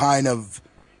been kind of,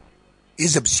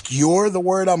 is obscure the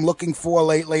word I'm looking for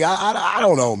lately? I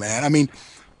don't know, man. I mean,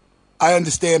 I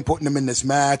understand putting him in this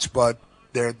match, but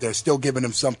they're still giving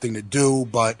him something to do,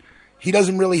 but he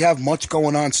doesn't really have much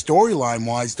going on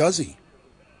storyline-wise, does he?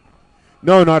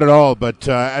 No, not at all. But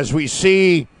as we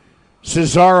see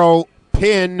Cesaro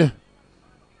pin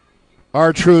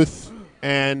R-Truth,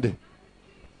 and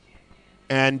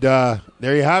there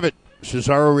you have it.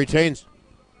 Cesaro retains.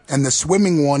 And the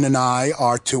swimming one and I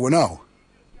are 2-0.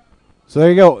 So there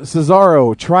you go.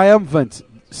 Cesaro, triumphant,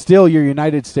 still your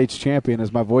United States champion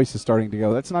as my voice is starting to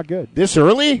go. That's not good. This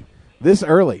early? This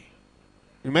early.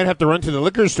 You might have to run to the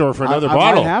liquor store for another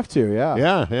bottle. I might have to,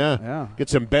 yeah. Yeah. Get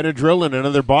some Benadryl and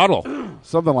another bottle.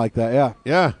 Something like that, yeah.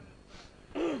 Yeah.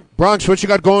 Bronx, what you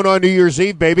got going on New Year's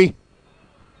Eve, baby?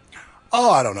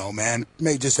 Oh, I don't know, man.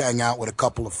 May just hang out with a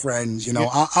couple of friends.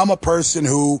 I'm a person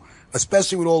who,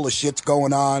 especially with all the shit's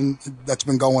going on, that's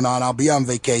been going on, I'll be on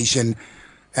vacation,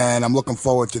 and I'm looking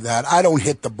forward to that. I don't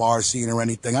hit the bar scene or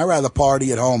anything. I'd rather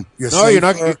party at home. You're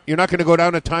not going to go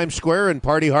down to Times Square and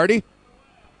party hardy?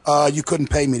 You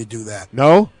couldn't pay me to do that.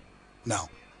 No? No.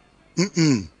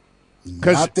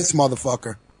 Not this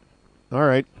motherfucker. All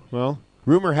right. Well,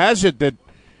 rumor has it that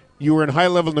you were in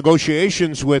high-level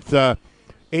negotiations with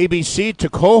ABC to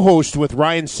co-host with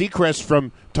Ryan Seacrest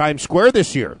from Times Square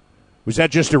this year. Was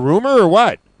that just a rumor or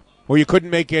what? Or you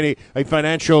couldn't make a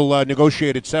financial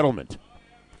negotiated settlement?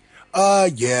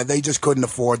 Yeah, they just couldn't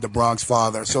afford the Bronx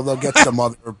Father, so they'll get some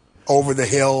other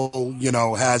over-the-hill,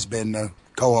 has-been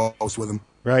co-host with him.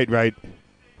 Right.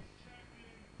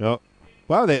 No.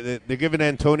 Wow, they're giving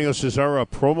Antonio Cesaro a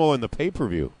promo in the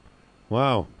pay-per-view.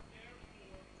 Wow.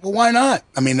 Well, why not?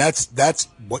 I mean, that's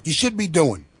what you should be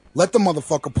doing. Let the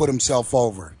motherfucker put himself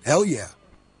over. Hell yeah.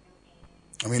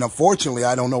 I mean, unfortunately,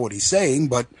 I don't know what he's saying,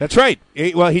 but... That's right.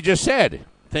 Well, he just said,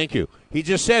 thank you. He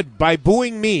just said, by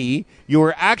booing me, you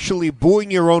are actually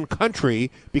booing your own country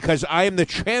because I am the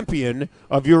champion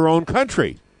of your own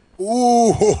country.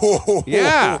 Ooh.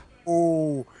 Yeah.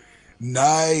 Ooh.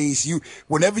 Nice.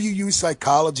 Whenever you use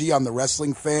psychology on the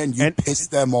wrestling fan, you piss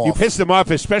them off. You piss them off,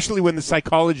 especially when the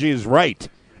psychology is right.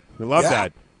 I love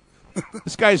that.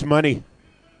 This guy's money.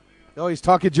 Oh, he's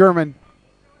talking German.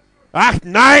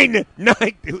 Nine. Nine.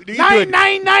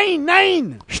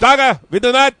 Steiger, we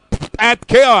do not add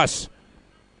chaos.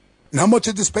 And how much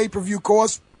did this pay-per-view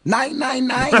cost?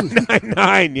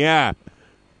 $9.99. Yeah.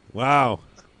 Wow.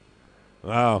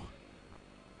 I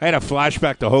had a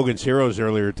flashback to Hogan's Heroes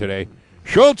earlier today.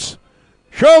 Schultz.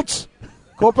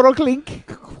 Corporal Klink.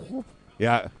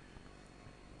 Yeah.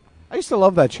 I used to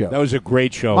love that show. That was a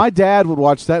great show. My dad would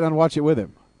watch that, and I'd watch it with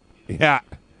him. Yeah.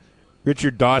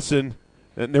 Richard Dawson.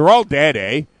 And they're all dead,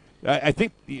 eh? I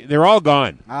think they're all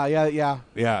gone. Yeah.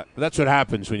 Yeah. That's what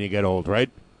happens when you get old, right?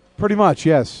 Pretty much,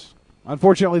 yes.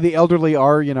 Unfortunately, the elderly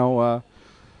are,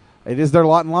 it is their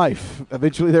lot in life.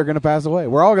 Eventually, they're going to pass away.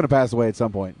 We're all going to pass away at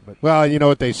some point. But. Well, you know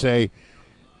what they say.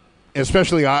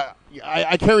 Especially, I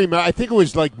can't remember. I think it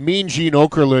was like Mean Gene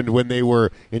Okerlund when they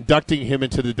were inducting him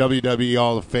into the WWE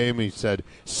Hall of Fame. He said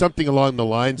something along the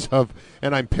lines of,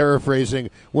 and I'm paraphrasing,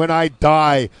 when I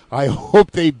die, I hope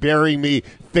they bury me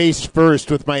face first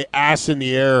with my ass in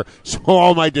the air so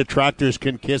all my detractors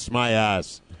can kiss my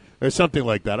ass. Or something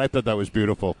like that. I thought that was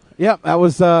beautiful. Yeah, that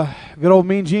was good old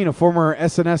Mean Gene, a former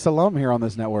SNS alum here on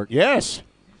this network. Yes.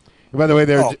 And by the way,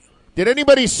 Did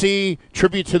anybody see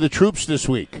Tribute to the Troops this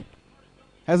week?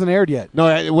 Hasn't aired yet.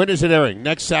 No, when is it airing?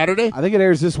 Next Saturday? I think it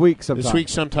airs this week sometime. This week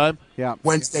sometime? Yeah.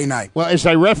 Wednesday night. Well, as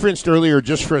I referenced earlier,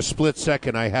 just for a split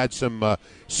second, I had some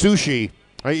sushi.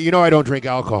 You know I don't drink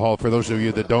alcohol, for those of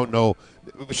you that don't know.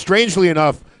 Strangely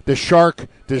enough, the Shark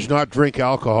does not drink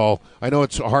alcohol. I know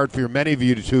it's hard for many of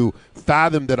you to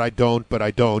fathom that I don't, but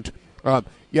I don't.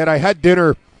 Yet I had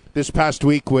dinner this past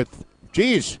week with,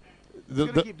 geez,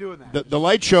 the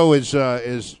light show is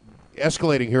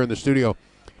escalating here in the studio.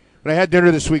 But I had dinner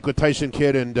this week with Tyson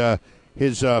Kidd and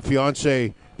his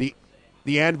fiance,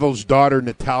 the Anvil's daughter,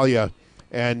 Natalia,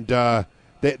 and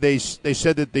they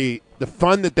said that the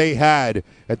fun that they had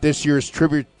at this year's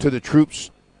Tribute to the Troops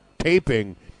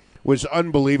taping was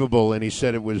unbelievable, and he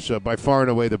said it was by far and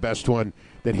away the best one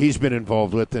that he's been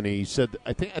involved with. And he said,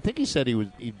 I think he said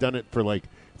he'd done it for like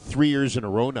 3 years in a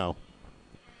row now.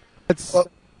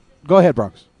 Go ahead,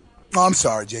 Bronx. No, I'm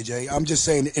sorry, JJ. I'm just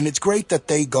saying, and it's great that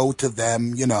they go to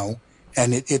them,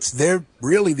 and they're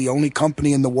really the only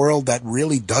company in the world that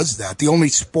really does that. The only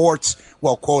sports,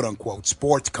 well, quote unquote,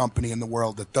 sports company in the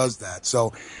world that does that.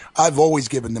 So I've always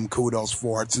given them kudos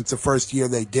for it since the first year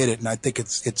they did it, and I think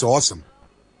it's awesome.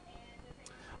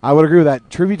 I would agree with that.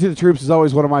 Tribute to the Troops is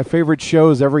always one of my favorite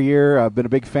shows every year. I've been a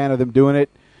big fan of them doing it.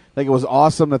 I think it was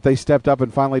awesome that they stepped up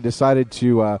and finally decided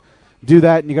to do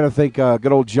that. And you got to thank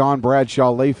good old John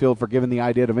Bradshaw Layfield for giving the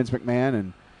idea to Vince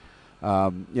McMahon.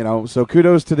 And, so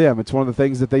kudos to them. It's one of the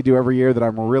things that they do every year that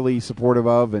I'm really supportive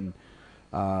of. And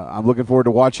I'm looking forward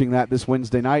to watching that this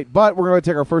Wednesday night. But we're going to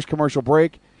take our first commercial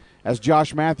break as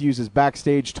Josh Matthews is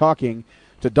backstage talking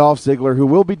to Dolph Ziggler, who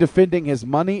will be defending his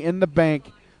Money in the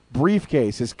Bank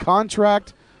briefcase. His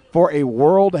contract for a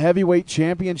World Heavyweight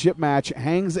Championship match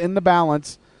hangs in the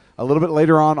balance a little bit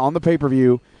later on the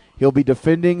pay-per-view. He'll be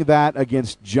defending that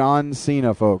against John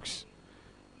Cena, folks.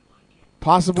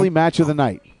 Possibly match of the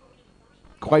night.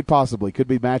 Quite possibly. Could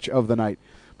be match of the night.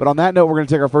 But on that note, we're going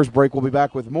to take our first break. We'll be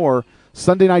back with more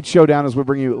Sunday Night Showdown as we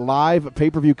bring you live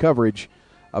pay-per-view coverage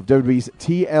of WWE's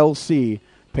TLC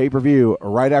pay-per-view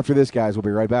right after this, guys. We'll be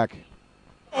right back.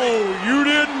 Oh, you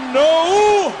didn't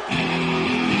know?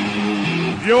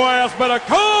 Your ass better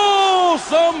call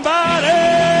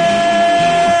somebody!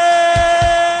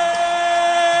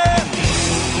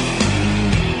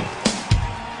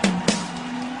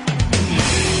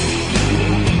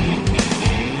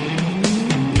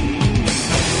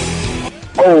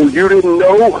 Oh, you didn't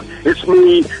know? It's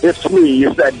me. It's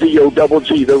that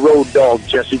D-O-double-G, the road dog,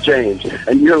 Jesse James.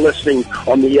 And you're listening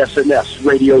on the SNS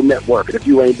radio network. And if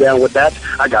you ain't down with that,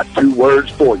 I got 2 words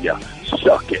for you.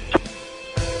 Suck it.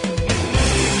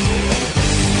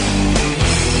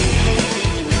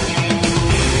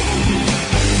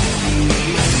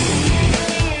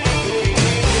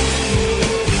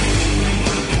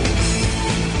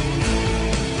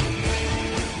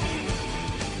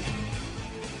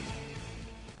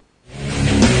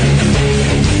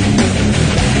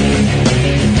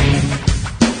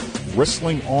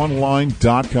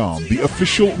 WrestlingOnline.com, the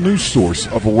official news source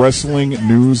of Wrestling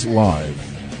News Live.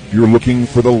 You're looking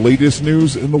for the latest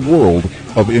news in the world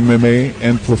of MMA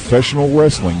and professional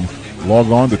wrestling.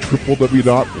 Log on to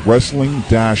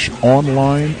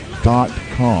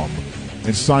www.wrestling-online.com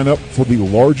and sign up for the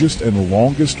largest and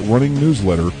longest running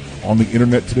newsletter on the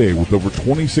internet today with over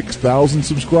 26,000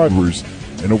 subscribers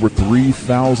and over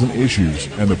 3,000 issues.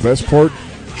 And the best part,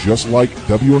 just like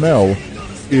WNL,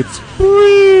 it's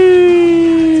free.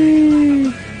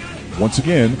 Once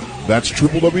again, that's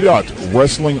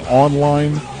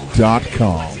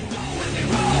www.wrestlingonline.com.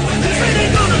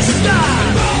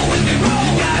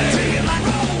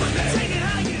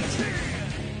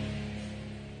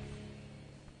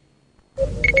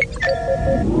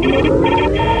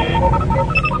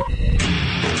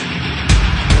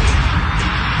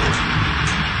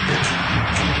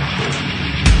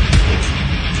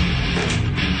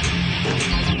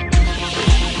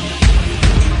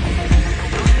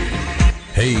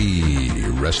 Hey,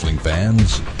 wrestling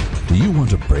fans, do you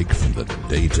want a break from the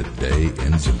day-to-day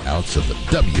ins and outs of the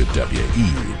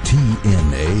WWE,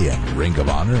 TNA, and Ring of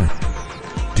Honor?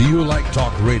 Do you like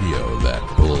talk radio that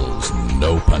pulls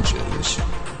no punches?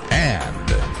 And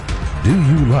do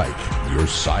you like your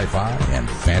sci-fi and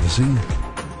fantasy?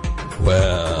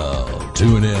 Well,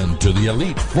 tune in to the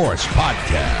Elite Force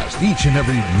podcast each and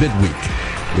every midweek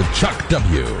with Chuck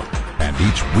W. and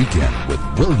each weekend with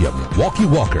William Walkie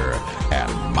Walker and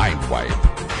Mindwipe,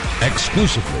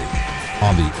 exclusively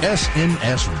on the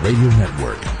SNS Radio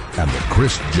Network and the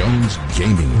Chris Jones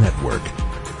Gaming Network.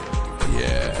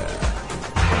 Yeah.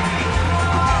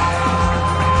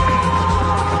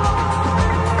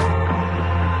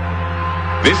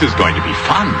 This is going to be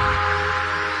fun.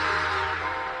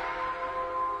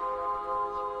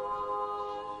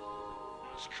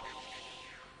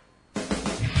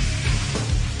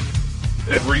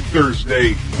 Every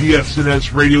Thursday, the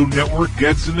SNS Radio Network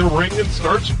gets in the ring and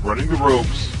starts running the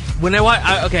ropes. When I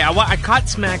caught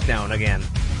SmackDown again.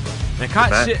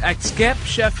 I skipped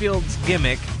Sheffield's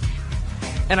gimmick,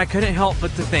 and I couldn't help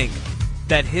but to think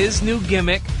that his new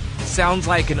gimmick sounds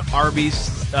like an Arby's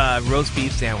roast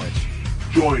beef sandwich.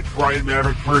 Join Brian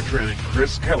Maverick Bertrand and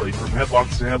Chris Kelly from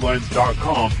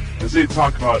HeadlocksandHeadlines.com as they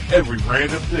talk about every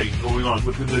random thing going on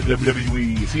within the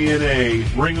WWE,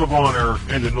 TNA, Ring of Honor,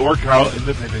 and the NorCal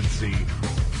independent scene.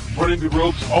 Running the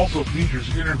Ropes also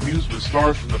features interviews with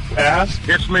stars from the past.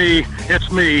 It's me. It's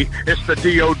the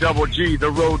D-O-double-G, the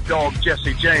road dog,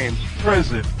 Jesse James.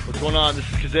 Present. What's going on? This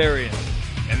is Kazarian.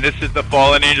 And this is the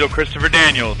fallen angel, Christopher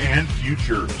Daniels. And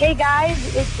future. Hey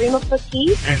guys, it's Rima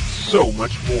Fatih. And so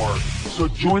much more. So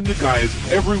join the guys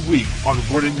every week on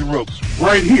Running the Ropes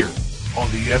right here on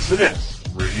the SNS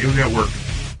Radio Network.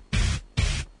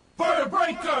 Fire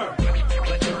Breaker!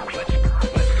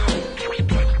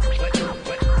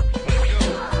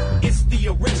 It's the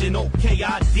original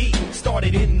KID.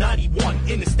 Started in 91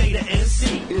 in the state of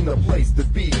NC. In the place to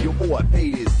be, your boy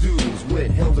paid his dues.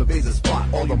 With helms of a spot,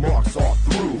 all the marks are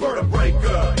through.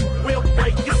 Vertebraker, we'll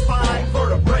break your spine.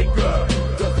 Vertebraker,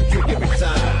 doesn't kick every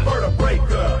time.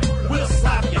 Vertebraker, we'll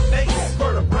slap your face.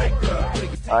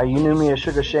 Vertebraker. You knew me as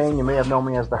Sugar Shane. You may have known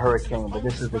me as the Hurricane, but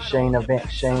this is the Shane event,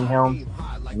 Shane Helms,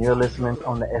 and you're listening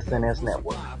on the SNS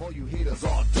Network.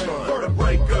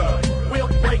 Vertebraker, we'll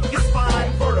break your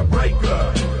spine.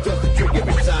 Vertebraker, doesn't kick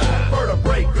every time.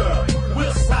 Vertebraker,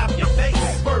 we'll slap your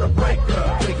face.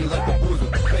 Vertebraker, take you like the booze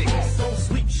with the face. So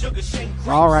sweet, Sugar Shane.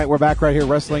 All right, we're back right here,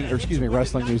 Wrestling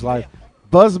News Live.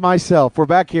 Buzz myself. We're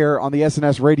back here on the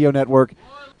SNS Radio Network.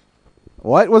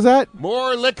 What was that?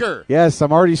 More liquor. Yes,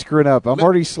 I'm already screwing up. I'm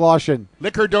already sloshing.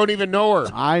 Liquor don't even know her.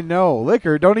 I know.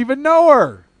 Liquor don't even know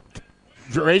her.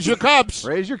 Raise your cups.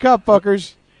 Raise your cup,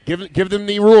 fuckers. Give them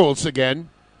the rules again.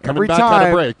 Coming back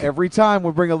on a break. Every time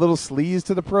we bring a little sleaze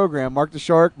to the program, Mark the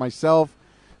Shark, myself,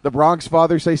 the Bronx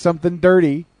Father say something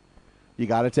dirty, you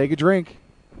got to take a drink.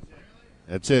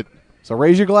 That's it. So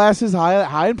raise your glasses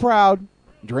high and proud.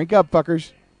 Drink up,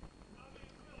 fuckers.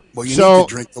 Well, you need to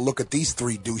drink to look at these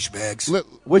three douchebags.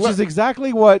 Which is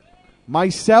exactly what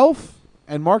myself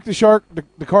and Mark the Shark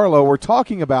DiCarlo were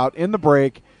talking about in the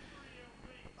break.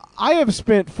 I have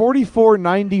spent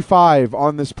 $44.95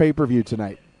 on this pay-per-view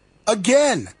tonight.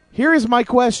 Again. Here is my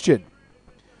question.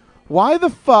 Why the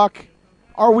fuck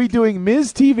are we doing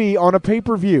Miz TV on a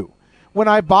pay-per-view? When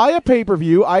I buy a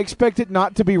pay-per-view, I expect it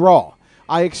not to be Raw.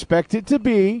 I expect it to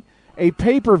be a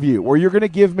pay-per-view where you're going to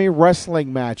give me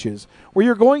wrestling matches, where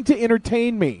you're going to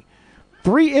entertain me.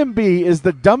 3MB is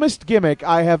the dumbest gimmick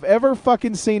I have ever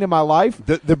fucking seen in my life.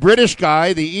 The British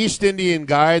guy, the East Indian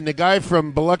guy, and the guy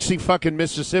from Biloxi fucking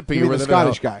Mississippi. You mean the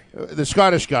Scottish guy. The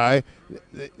Scottish guy,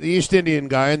 the East Indian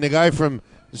guy, and the guy from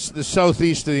the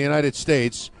southeast of the United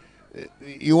States.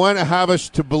 You want to have us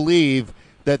to believe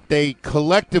that they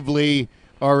collectively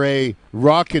are a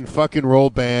rock and fucking roll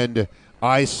band.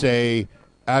 I say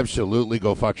absolutely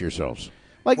go fuck yourselves.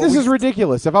 This is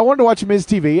ridiculous. If I wanted to watch Miz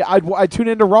TV, I'd tune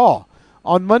into Raw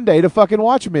on Monday to fucking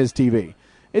watch Miz TV.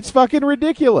 It's fucking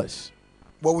ridiculous.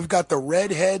 Well, we've got the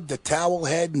red head, the towel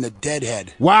head, and the dead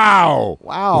head. Wow.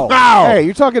 Hey,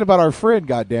 you're talking about our friend,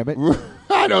 goddammit.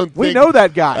 I don't think... We know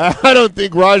that guy. I don't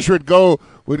think Raj would go...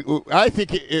 I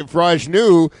think if Raj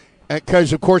knew,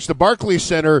 because, of course, the Barclays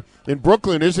Center in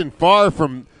Brooklyn isn't far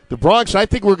from the Bronx, I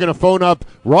think we're going to phone up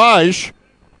Raj...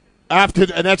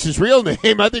 and that's his real name.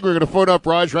 I think we're going to phone up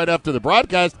Raj right after the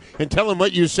broadcast and tell him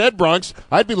what you said, Bronx.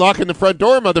 I'd be locking the front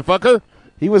door, motherfucker.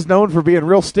 He was known for being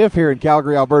real stiff here in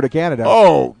Calgary, Alberta, Canada.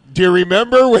 Oh, do you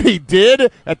remember what he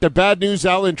did at the Bad News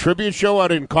Allen tribute show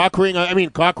out in Cochrane,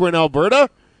 Alberta?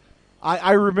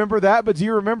 I remember that, but do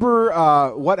you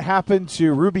remember what happened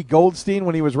to Ruby Goldstein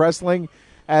when he was wrestling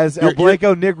as El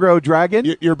Blanco Negro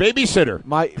Dragon? Your babysitter.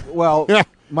 My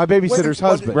babysitter's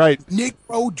husband. Right.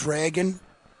 Negro Dragon.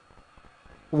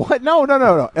 What? No.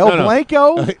 El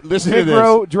Blanco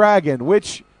Negro Dragon,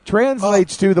 which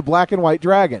translates to the black and white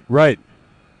dragon. Right.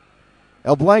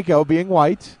 El Blanco being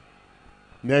white.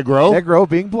 Negro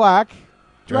being black.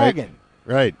 Dragon.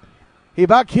 Right. He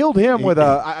about killed him with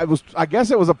I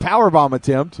guess it was a powerbomb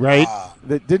attempt. Right.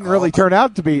 That didn't really turn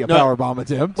out to be a powerbomb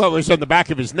attempt. Well, it was on the back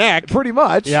of his neck. Pretty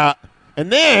much. Yeah.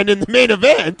 And then in the main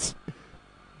event,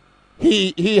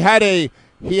 he had a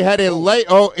light.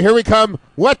 Oh, here we come.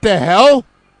 What the hell?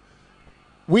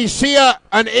 We see an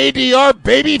ADR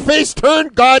babyface turn.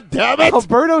 God damn it!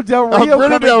 Alberto Del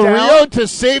Rio to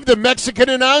save the Mexican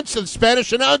the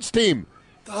Spanish announce team.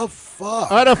 The fuck?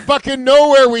 Out of fucking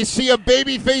nowhere, we see a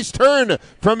babyface turn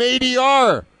from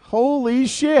ADR. Holy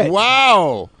shit!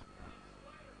 Wow.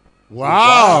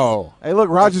 Wow. Hey, look,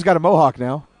 Roger's got a mohawk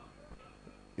now.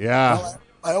 Yeah. Well,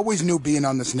 I always knew being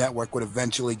on this network would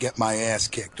eventually get my ass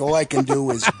kicked. All I can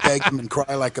do is beg him and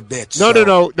cry like a bitch.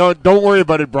 No. Don't worry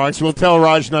about it, Bronx. We'll tell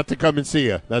Raj not to come and see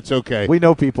you. That's okay. We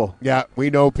know people. Yeah, we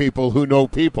know people who know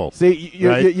people. See,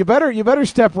 you better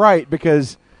step right,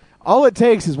 because all it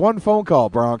takes is one phone call,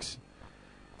 Bronx,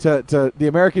 to the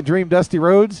American Dream, Dusty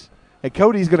Rhodes, and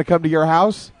Cody's going to come to your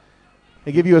house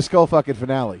and give you a skull fucking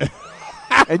finale.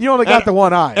 And you only got the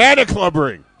one eye. And a club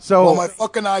ring. So, well, my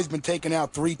fucking eye's been taken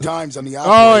out 3 times on the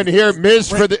Oh, and here, Miz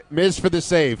for the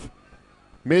save.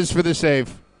 Miz for the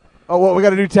save. Oh, what, we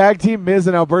got a new tag team, Miz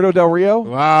and Alberto Del Rio?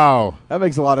 Wow. That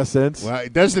makes a lot of sense. Well,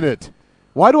 doesn't it?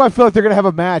 Why do I feel like they're going to have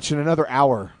a match in another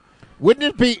hour?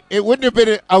 It wouldn't have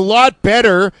been a lot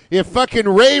better if fucking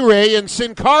Ray and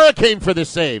Sin Cara came for the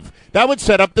save. That would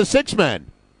set up the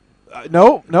 6-man.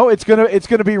 No, it's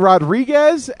gonna be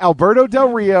Rodriguez, Alberto Del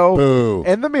Rio, Boo.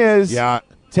 and The Miz. Yeah.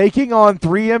 Taking on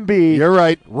 3MB. You're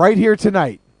right. Right here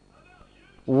tonight.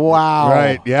 Wow.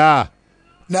 Right, yeah.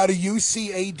 Now, do you see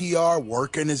ADR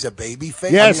working as a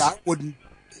babyface? Yes. I mean,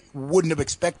 I wouldn't have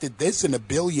expected this in a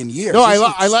billion years. No, I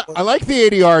like the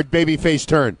ADR babyface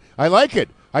turn. I like it.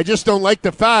 I just don't like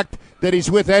the fact that he's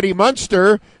with Eddie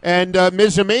Munster and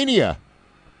Mizomania.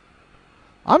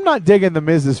 I'm not digging the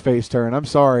Miz's face turn. I'm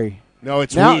sorry. No,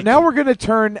 it's now. weak. Now we're going to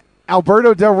turn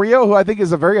Alberto Del Rio, who I think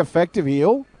is a very effective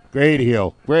heel. Great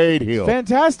heel.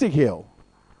 Fantastic heel.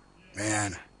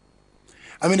 Man.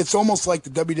 I mean, it's almost like the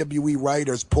WWE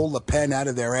writers pull the pen out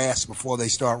of their ass before they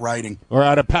start writing. Or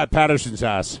out of Pat Patterson's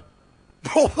ass.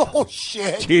 Oh,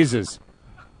 shit. Jesus.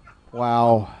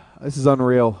 Wow. This is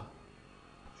unreal.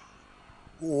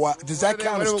 What, does that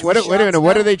count as 2 wait a minute. shots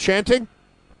What now? are they chanting?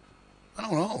 I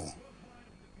don't know.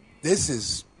 This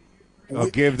is... I'll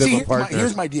give them a partner.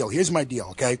 Here's my deal,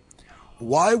 okay?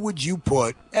 Why would you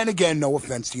put, and again, no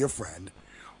offense to your friend,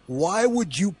 why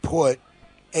would you put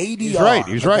ADR,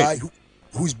 He's a right. guy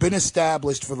who's been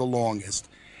established for the longest,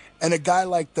 and a guy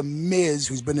like The Miz,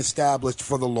 who's been established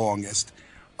for the longest,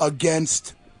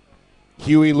 against...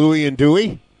 Huey, Louie, and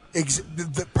Dewey?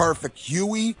 The perfect.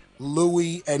 Huey,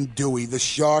 Louie, and Dewey. The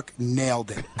Shark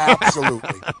nailed it.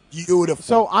 Absolutely. Beautiful.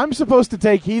 So I'm supposed to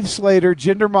take Heath Slater,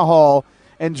 Jinder Mahal,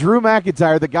 and Drew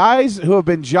McIntyre, the guys who have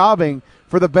been jobbing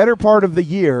for the better part of the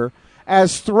year,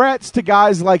 as threats to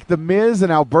guys like The Miz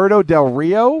and Alberto Del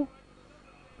Rio?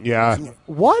 Yeah.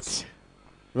 What?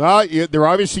 Well, they're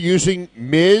obviously using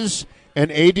Miz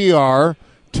and ADR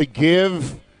to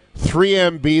give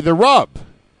 3MB the rub.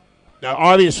 Now,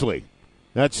 obviously,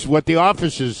 that's what the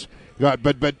office has got.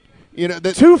 But you know,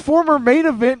 2 former main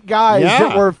event guys Yeah.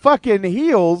 that were fucking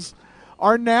heels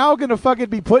are now going to fucking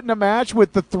be put in a match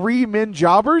with the 3 men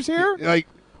jobbers here? Like,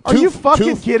 Are you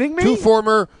fucking kidding me? 2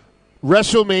 former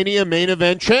WrestleMania main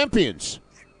event champions.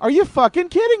 Are you fucking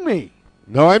kidding me?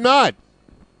 No, I'm not.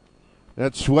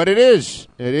 That's what it is.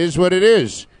 It is what it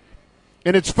is.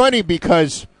 And it's funny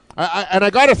because, I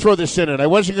got to throw this in, and I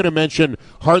wasn't going to mention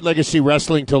Hart Legacy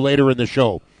Wrestling till later in the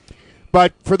show.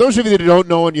 But for those of you that don't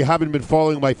know and you haven't been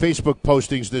following my Facebook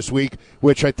postings this week,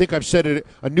 which I think I've set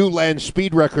a new land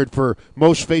speed record for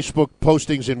most Facebook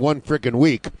postings in one frickin'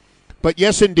 week. But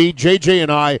yes, indeed, JJ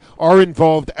and I are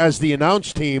involved as the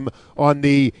announce team on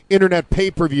the internet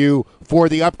pay-per-view for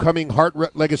the upcoming Hart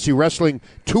Legacy Wrestling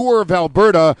Tour of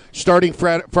Alberta starting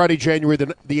Friday, January the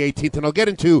 18th. And I'll get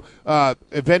into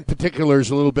event particulars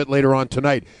a little bit later on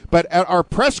tonight. But at our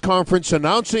press conference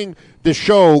announcing the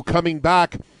show coming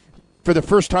back for the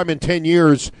first time in 10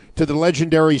 years to the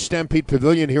legendary Stampede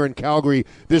Pavilion here in Calgary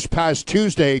this past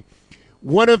Tuesday,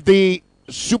 one of the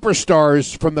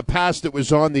superstars from the past that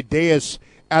was on the dais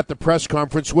at the press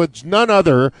conference was none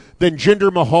other than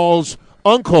Jinder Mahal's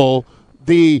uncle,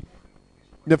 the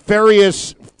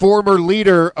nefarious former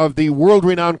leader of the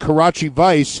world-renowned Karachi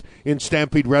Vice in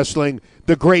Stampede Wrestling,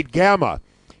 the Great Gamma.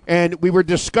 And we were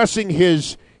discussing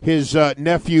his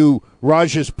nephew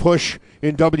Raj's push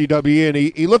in WWE, and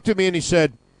he looked at me and he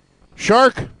said,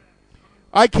 "Shark,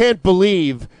 I can't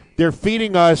believe they're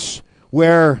feeding us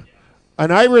where an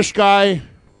Irish guy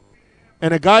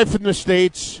and a guy from the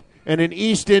States and an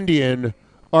East Indian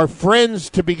are friends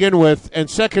to begin with, and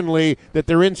secondly, that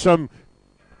they're in some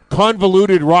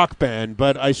convoluted rock band."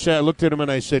 But I looked at him and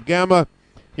I said, "Gamma,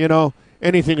 you know,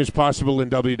 anything is possible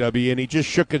in WWE," and he just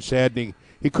shook his head and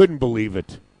he couldn't believe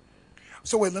it.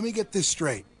 So wait, let me get this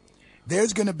straight.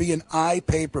 There's going to be an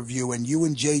pay-per-view, and you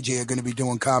and JJ are going to be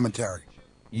doing commentary.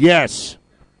 Yes.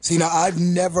 See, now, I've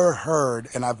never heard,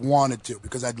 and I've wanted to,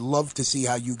 because I'd love to see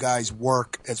how you guys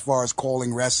work as far as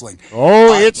calling wrestling.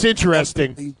 Oh, it's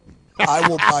interesting. I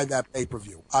will buy that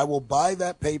pay-per-view. I will buy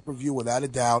that pay-per-view without a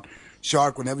doubt.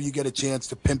 Shark, whenever you get a chance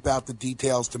to pimp out the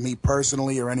details to me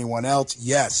personally or anyone else,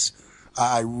 yes,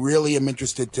 I really am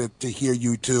interested to hear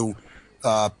you two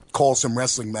call some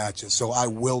wrestling matches. So I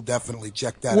will definitely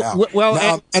check that out. Well,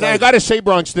 Now, and I got to say,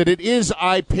 Bronx, that it is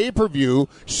pay-per-view,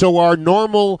 so our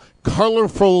normal,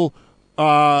 colorful,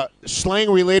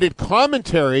 slang-related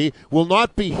commentary will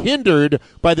not be hindered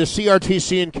by the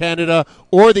CRTC in Canada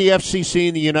or the FCC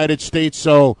in the United States,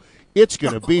 so it's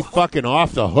going to be fucking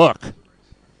off the hook.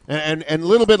 And a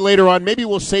little bit later on, maybe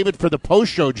we'll save it for the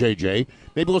post-show, JJ.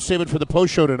 Maybe we'll save it for the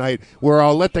post-show tonight, where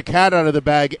I'll let the cat out of the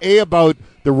bag, about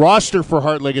the roster for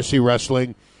Heart Legacy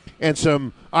Wrestling and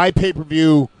some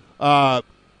pay-per-view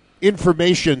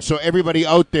information so everybody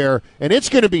out there, and it's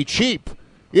going to be cheap.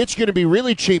 It's going to be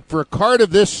really cheap for a card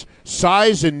of this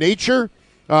size and nature.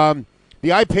 The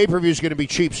pay-per-view is going to be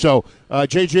cheap. So,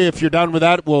 JJ, if you're down with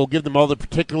that, we'll give them all the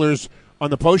particulars on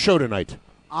the post-show tonight.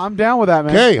 I'm down with that,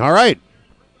 man. Okay, all right.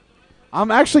 I'm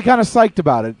actually kind of psyched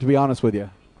about it, to be honest with you.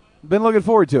 Been looking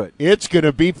forward to it. It's going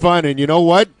to be fun, and you know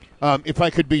what? If I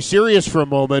could be serious for a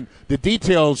moment, the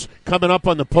details coming up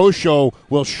on the post-show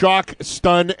will shock,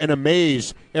 stun, and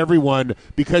amaze everyone,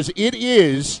 because it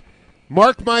is,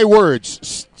 mark my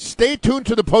words, stay tuned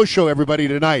to the post-show, everybody,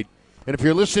 tonight. And if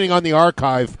you're listening on the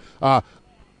archive,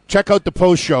 check out the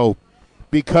post-show,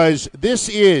 because this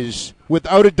is,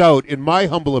 without a doubt, in my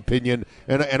humble opinion,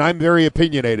 and I'm very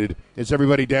opinionated, as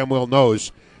everybody damn well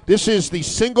knows, this is the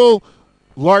single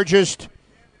largest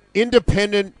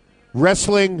independent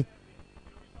wrestling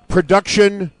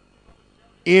production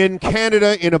in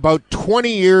Canada in about 20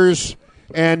 years,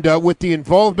 and with the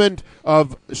involvement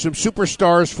of some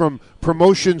superstars from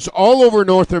promotions all over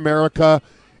North America,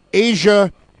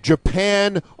 Asia,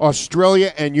 Japan,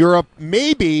 Australia, and Europe.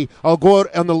 Maybe I'll go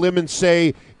out on the limb and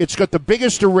say it's got the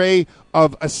biggest array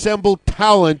of assembled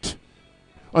talent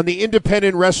on the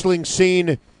independent wrestling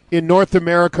scene in North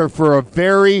America for a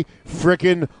very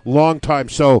frickin' long time.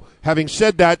 So, having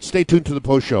said that, stay tuned to the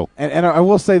post show. And I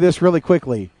will say this really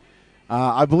quickly.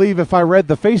 I believe if I read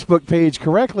the Facebook page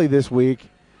correctly this week,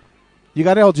 you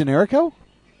got El Generico?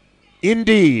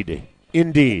 Indeed.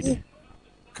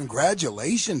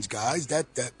 Congratulations, guys.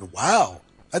 Wow.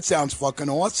 That sounds fucking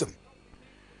awesome.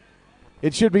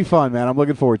 It should be fun, man. I'm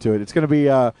looking forward to it. It's going to be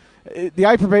the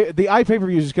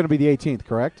iPay-per-view is going to be the 18th,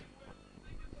 correct?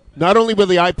 Not only will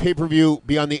the iPay-per-view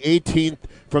be on the 18th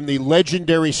from the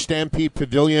legendary Stampede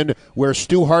Pavilion, where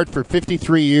Stu Hart for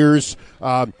 53 years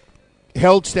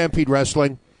held Stampede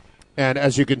Wrestling, and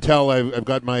as you can tell, I've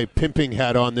got my pimping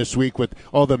hat on this week with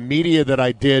all the media that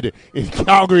I did in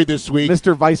Calgary this week.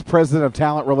 Mr. Vice President of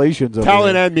Talent Relations.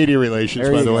 Talent and Media Relations,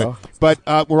 by the way.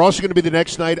 But we're also going to be the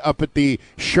next night up at the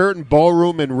Sheraton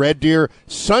Ballroom in Red Deer.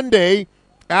 Sunday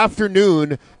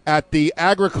afternoon at the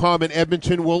Agricom in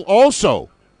Edmonton will also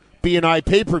be an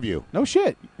iPay-per-view. No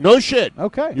shit.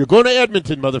 Okay. You're going to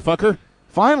Edmonton, motherfucker.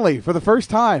 Finally, for the first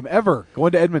time ever,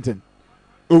 going to Edmonton.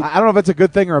 I don't know if that's a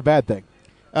good thing or a bad thing.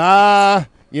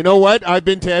 You know what? I've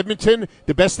been to Edmonton.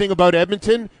 The best thing about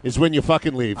Edmonton is when you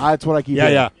fucking leave. That's what I keep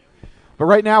hearing. Yeah. But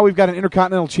right now we've got an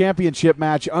Intercontinental Championship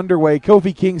match underway.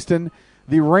 Kofi Kingston,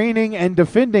 the reigning and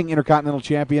defending Intercontinental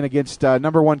Champion, against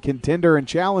number one contender and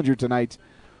challenger tonight,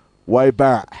 Wade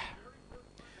Barrett.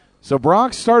 So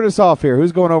Bronx, start us off here.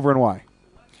 Who's going over and why?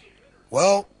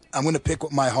 Well, I'm going to pick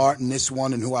with my heart in this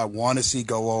one and who I want to see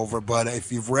go over. But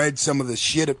if you've read some of the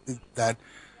shit that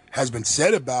has been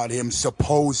said about him,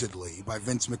 supposedly, by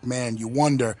Vince McMahon, you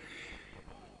wonder,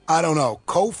 I don't know.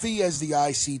 Kofi as the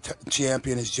IC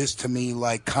champion is just, to me,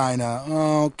 like kind of,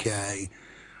 okay.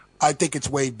 I think it's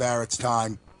Wade Barrett's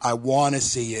time. I want to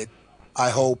see it. I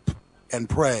hope and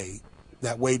pray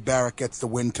that Wade Barrett gets the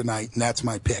win tonight, and that's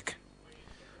my pick.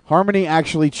 Harmony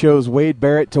actually chose Wade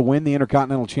Barrett to win the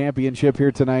Intercontinental Championship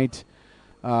here tonight.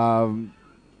 Mark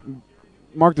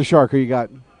the Shark, who you got?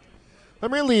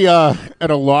 I'm really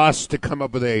at a loss to come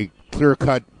up with a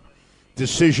clear-cut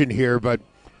decision here, but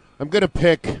I'm going to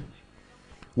pick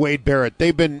Wade Barrett.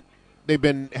 They've been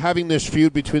having this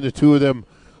feud between the two of them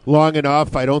long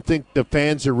enough. I don't think the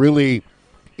fans are really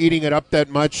eating it up that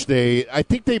much. I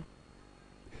think the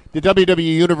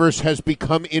WWE Universe has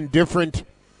become indifferent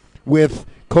with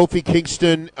Kofi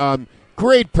Kingston.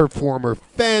 Great performer,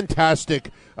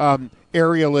 fantastic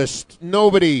aerialist.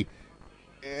 Nobody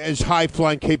has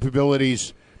high-flying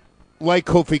capabilities like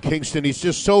Kofi Kingston. He's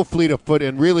just so fleet of foot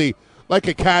and really like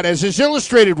a cat, as is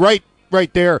illustrated right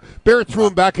there. Barrett threw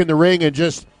him back in the ring and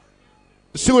just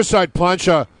suicide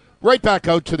plancha right back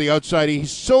out to the outside.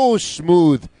 He's so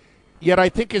smooth, yet I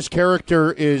think his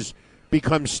character is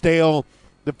become stale.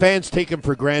 The fans take him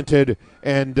for granted,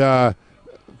 and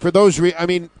for those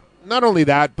not only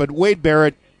that, but Wade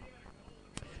Barrett,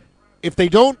 if they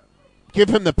don't give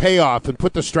him the payoff and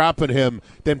put the strap on him,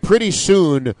 then pretty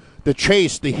soon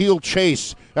the heel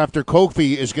chase after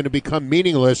Kofi is going to become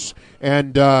meaningless,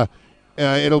 and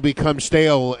it'll become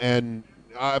stale. And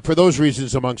for those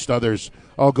reasons, amongst others,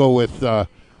 I'll go with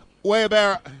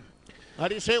Weber. How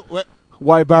do you say it?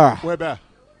 Weber. Weber.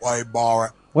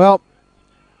 Well,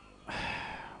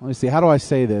 let me see. How do I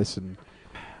say this? And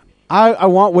I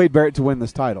want Wade Barrett to win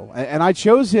this title, and I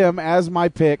chose him as my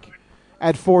pick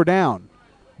at 4 down.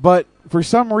 But for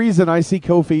some reason, I see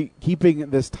Kofi keeping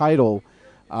this title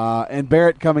and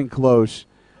Barrett coming close.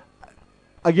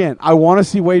 Again, I want to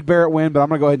see Wade Barrett win, but I'm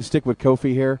going to go ahead and stick with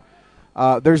Kofi here.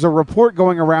 There's a report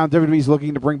going around. WWE's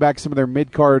looking to bring back some of their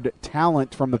mid-card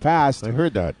talent from the past. I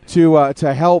heard that.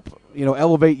 To help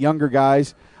elevate younger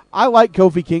guys. I like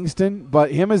Kofi Kingston,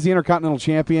 but him as the Intercontinental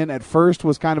Champion at first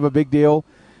was kind of a big deal.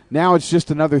 Now it's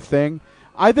just another thing.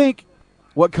 I think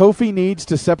what Kofi needs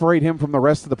to separate him from the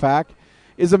rest of the pack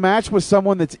is a match with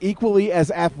someone that's equally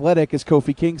as athletic as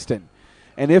Kofi Kingston.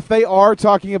 And if they are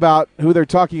talking about who they're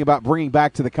talking about bringing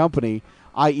back to the company,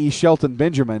 i.e. Shelton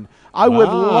Benjamin, I would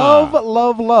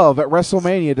love at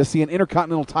WrestleMania to see an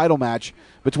Intercontinental title match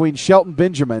between Shelton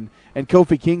Benjamin and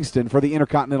Kofi Kingston for the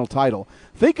Intercontinental title.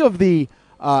 Think of the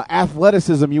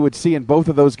athleticism you would see in both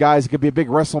of those guys. It could be a big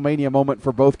WrestleMania moment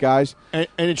for both guys.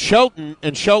 And Shelton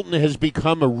has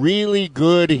become a really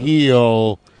good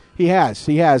heel. He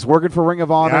has. Working for Ring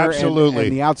of Honor Absolutely.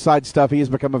 And the outside stuff, he has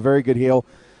become a very good heel.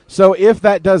 So if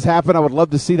that does happen, I would love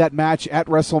to see that match at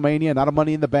WrestleMania, not a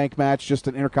Money in the Bank match, just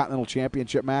an Intercontinental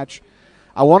Championship match.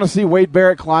 I want to see Wade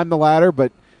Barrett climb the ladder,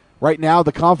 but right now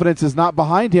the confidence is not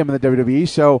behind him in the WWE,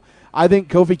 so I think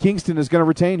Kofi Kingston is going to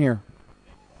retain here.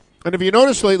 And if you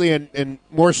notice lately, and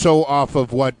more so off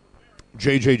of what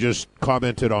JJ just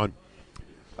commented on,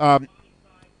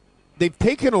 they've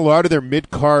taken a lot of their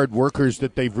mid-card workers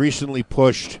that they've recently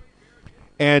pushed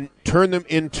and turned them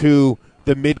into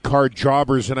the mid-card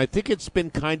jobbers, and I think it's been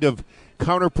kind of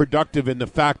counterproductive in the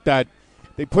fact that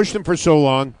they pushed them for so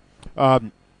long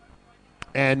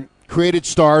and created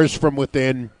stars from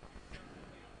within,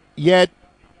 yet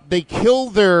they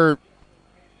kill their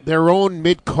own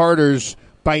mid-carders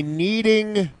by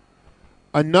needing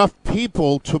enough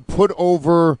people to put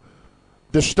over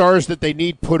the stars that they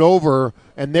need put over,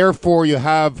 and therefore you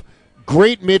have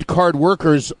great mid-card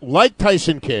workers like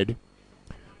Tyson Kidd,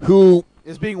 who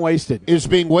is being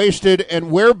wasted,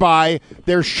 and whereby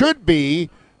there should be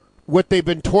what they've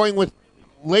been toying with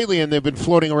lately, and they've been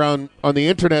floating around on the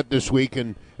internet this week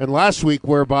and last week,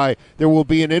 whereby there will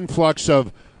be an influx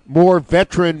of more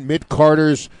veteran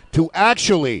mid-carders to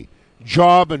actually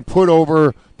job and put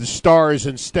over the stars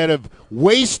instead of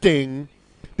wasting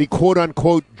the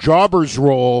quote-unquote jobber's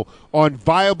role on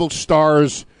viable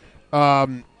stars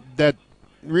that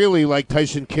really, like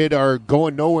Tyson Kidd, are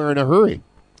going nowhere in a hurry.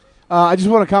 I just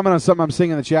want to comment on something I'm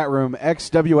seeing in the chat room.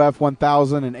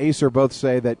 XWF1000 and Acer both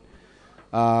say that,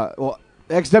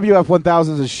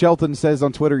 XWF1000, as Shelton says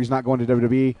on Twitter, he's not going to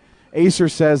WWE. Acer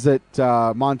says that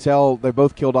Montel, they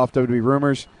both killed off WWE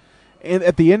rumors. And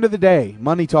at the end of the day,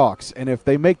 money talks. And if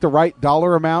they make the right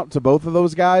dollar amount to both of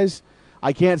those guys,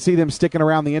 I can't see them sticking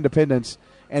around the independents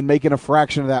and making a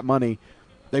fraction of that money.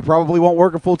 They probably won't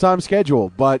work a full-time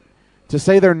schedule. But to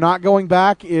say they're not going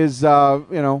back is,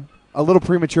 a little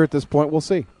premature at this point. We'll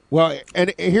see. Well,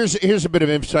 and here's a bit of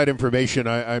inside information.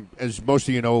 I as most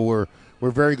of you know, we're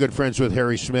very good friends with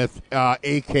Harry Smith,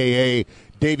 a.k.a.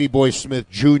 Davey Boy Smith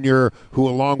Jr., who,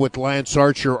 along with Lance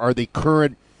Archer, are the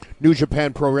current New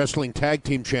Japan Pro Wrestling Tag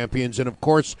Team Champions. And, of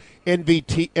course,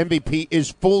 MVP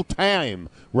is full-time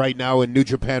right now in New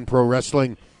Japan Pro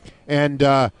Wrestling. And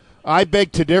I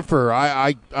beg to differ.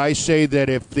 I say that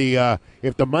if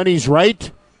the money's right,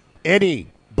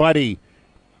 anybody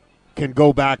can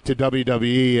go back to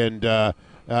WWE, and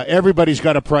everybody's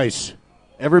got a price.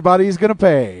 Everybody's going to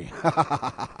pay.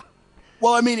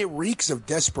 Well, I mean, it reeks of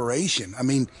desperation. I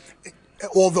mean,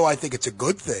 although I think it's a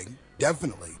good thing,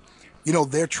 definitely.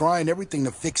 They're trying everything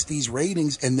to fix these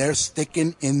ratings, and they're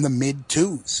sticking in the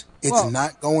mid-2s. It's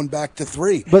not going back to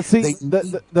 3. But see,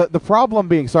 the problem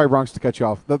being, sorry, Bronx, to cut you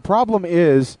off. The problem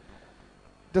is,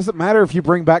 doesn't matter if you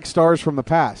bring back stars from the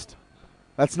past.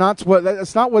 That's not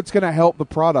what's going to help the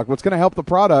product. What's going to help the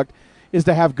product is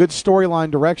to have good storyline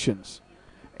directions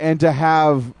and to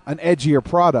have an edgier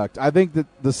product. I think that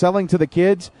the selling to the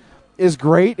kids is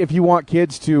great if you want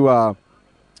kids to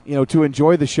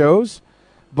enjoy the shows.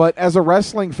 But as a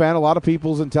wrestling fan, a lot of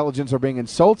people's intelligence are being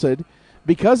insulted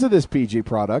because of this PG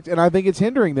product, and I think it's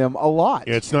hindering them a lot.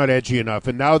 Yeah, it's not edgy enough.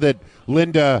 And now that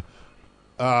Linda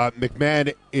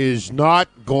McMahon is not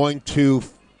going to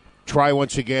try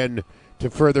once again to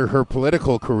further her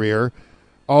political career,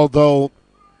 Although,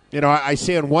 I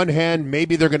say on one hand,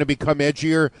 maybe they're going to become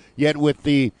edgier, yet with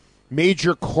the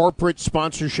major corporate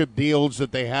sponsorship deals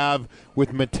that they have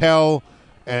with Mattel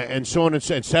and so on and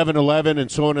 7-Eleven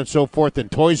and so on and so forth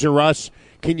and Toys R Us,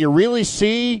 can you really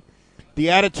see the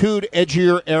Attitude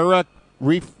Edgier era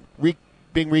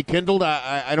being rekindled?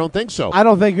 I don't think so. I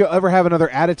don't think you'll ever have another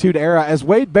Attitude Era, as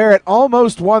Wade Barrett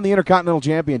almost won the Intercontinental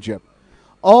Championship.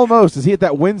 Almost, as he hit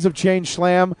that Winds of Change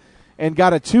slam and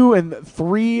got a 2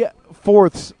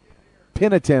 3/4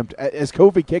 pin attempt as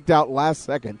Kofi kicked out last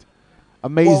second.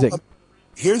 Amazing. Well,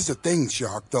 here's the thing,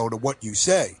 Shark, though, to what you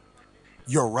say.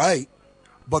 You're right,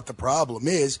 but the problem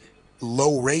is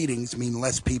low ratings mean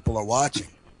less people are watching.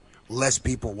 Less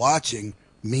people watching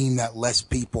mean that less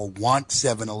people want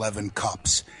 7-Eleven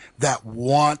cups, that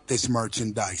want this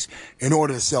merchandise. In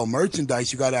order to sell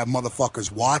merchandise, you got to have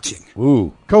motherfuckers watching.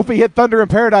 Ooh. Kofi hit Thunder in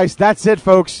Paradise. That's it,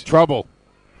 folks. Trouble.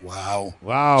 Wow.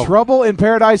 Trouble in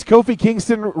Paradise. Kofi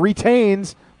Kingston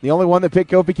retains. The only one that picked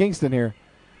Kofi Kingston here.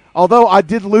 Although I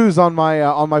did lose on my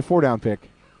 4-down pick.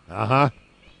 Uh-huh.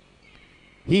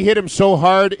 He hit him so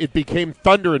hard, it became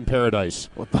Thunder in Paradise.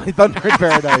 Thunder in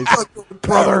Paradise.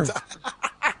 Brother.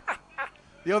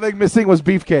 The only thing missing was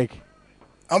Beefcake.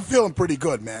 I'm feeling pretty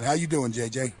good, man. How you doing,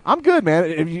 JJ? I'm good, man.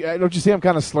 Don't you see I'm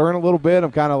kind of slurring a little bit?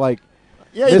 I'm kind of like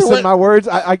missing my words.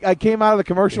 I came out of the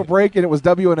commercial break, and it was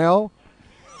W&L.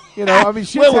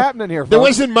 Shit's happening here, folks. There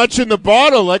wasn't much in the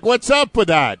bottle. Like, what's up with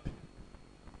that?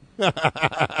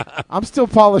 I'm still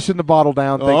polishing the bottle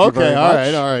down. Thank you very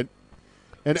much. All right.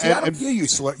 I don't hear you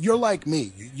slur. You're like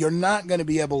me. You're not going to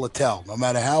be able to tell, no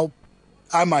matter how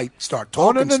I might start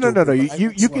talking. No.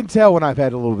 You can tell when I've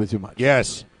had a little bit too much.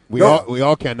 Yes, we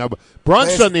all can. Now,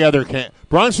 Bronx on the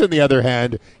other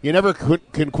hand, you never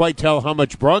can quite tell how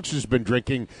much Bronx has been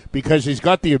drinking because he's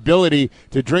got the ability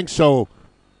to drink so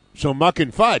muck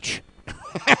and fudge.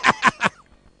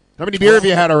 How many beer have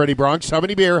you had already, Bronx? How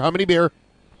many beer?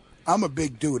 I'm a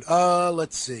big dude.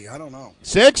 Let's see. I don't know.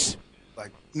 6?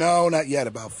 No, not yet.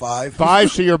 About 5.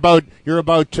 5. So you're about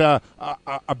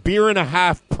a beer and a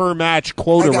half per match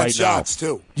quota I got right shots now.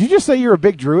 too. Did you just say you're a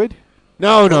big druid?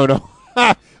 No.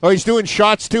 Oh, he's doing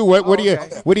shots too.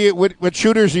 What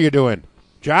shooters are you doing,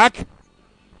 Jack?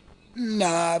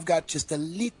 Nah, I've got just a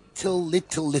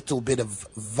little bit of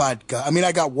vodka. I mean,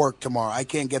 I got work tomorrow. I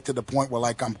can't get to the point where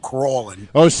I'm crawling.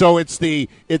 Oh, so it's the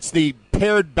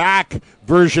pared back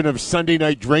version of Sunday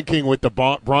night drinking with the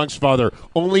Bronx Father.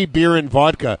 Only beer and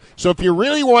vodka. So if you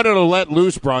really wanted to let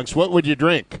loose, Bronx, what would you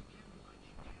drink?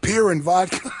 Beer and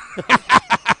vodka.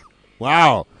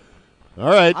 Wow. All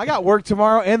right. I got work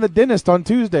tomorrow and the dentist on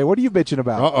Tuesday. What are you bitching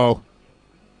about? Uh-oh.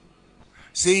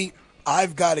 See,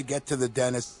 I've got to get to the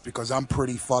dentist because I'm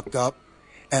pretty fucked up.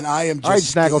 And I am just all right,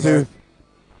 Snaggletooth. Scared.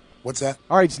 What's that?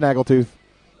 All right, Snaggletooth.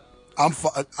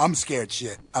 I'm scared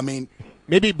shit. I mean,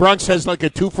 maybe Bronx has like a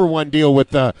 2-for-1 deal with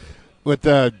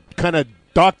the kind of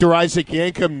Dr. Isaac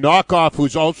Yankem knockoff,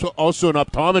 who's also an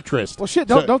optometrist. Well, shit,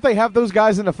 don't they have those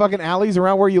guys in the fucking alleys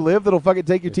around where you live that'll fucking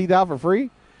take your teeth out for free?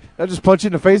 They'll just punch you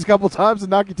in the face a couple times and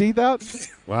knock your teeth out?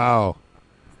 Wow.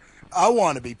 I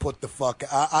want to be put the fuck.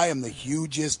 I am the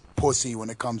hugest pussy when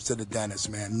it comes to the dentist,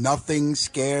 man. Nothing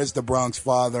scares the Bronx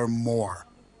Father more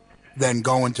than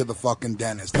going to the fucking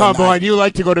dentist. Come on, you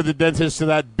like to go to the dentist to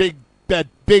that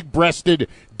big-breasted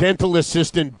dental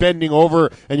assistant bending over,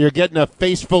 and you're getting a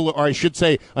face full, or I should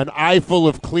say, an eye full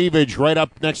of cleavage right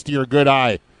up next to your good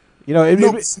eye.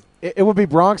 It would be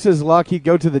Bronx's luck. He'd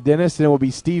go to the dentist, and it would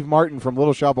be Steve Martin from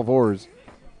Little Shop of Horrors.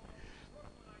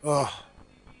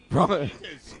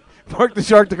 Mark the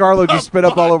Shark DiCarlo just spit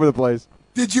up all over the place.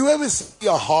 Did you ever see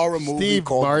a horror movie Steve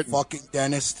called Martin. The Fucking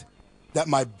Dentist that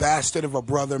my bastard of a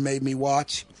brother made me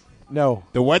watch? No.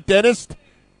 The what dentist?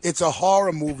 It's a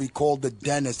horror movie called The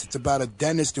Dentist. It's about a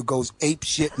dentist who goes ape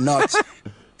shit nuts.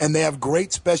 And they have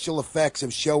great special effects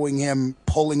of showing him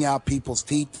pulling out people's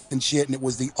teeth and shit. And it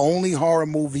was the only horror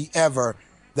movie ever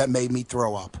that made me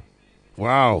throw up.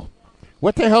 Wow.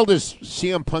 What the hell does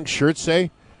CM Punk's shirt say?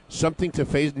 Something to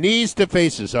face, knees to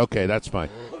faces. Okay, that's fine.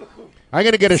 I'm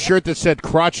going to get a shirt that said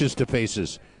crotches to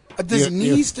faces. Does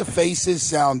knees to faces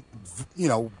sound,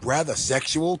 rather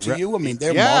sexual to you? I mean,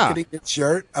 they're marketing that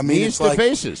shirt. I mean, knees it's to like,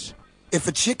 faces. If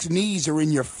a chick's knees are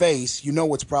in your face, you know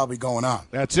what's probably going on.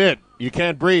 That's it. You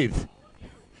can't breathe.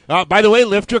 By the way,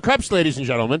 lift your cups, ladies and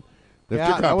gentlemen. Lift your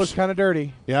cups. That was kind of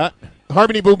dirty. Yeah.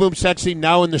 Harmony Boom Boom Sexy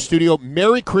now in the studio.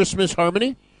 Merry Christmas,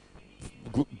 Harmony.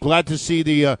 Glad to see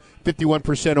the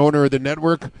 51% owner of the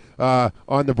network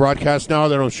on the broadcast now. I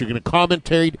don't know if she's going to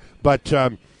commentate, but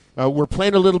we're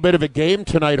playing a little bit of a game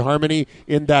tonight, Harmony,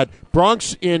 in that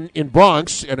Bronx in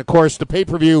Bronx, and of course the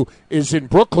pay-per-view is in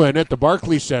Brooklyn at the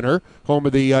Barclays Center, home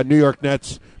of the New York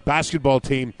Nets basketball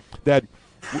team, that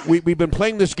we've been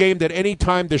playing this game that any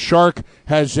time the Shark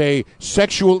has a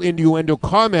sexual innuendo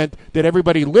comment, that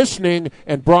everybody listening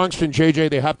and Bronx and JJ,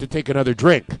 they have to take another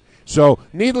drink. So,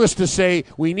 needless to say,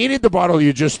 we needed the bottle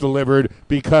you just delivered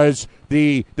because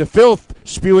the filth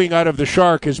spewing out of the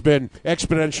Shark has been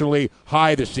exponentially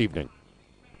high this evening.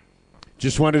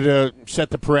 Just wanted to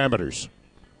set the parameters.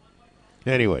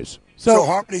 Anyways. So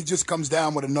Harmony just comes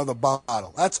down with another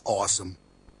bottle. That's awesome.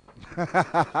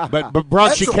 But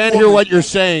Bronx, she can't hear what you're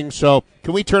saying, so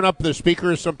can we turn up the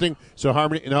speaker or something so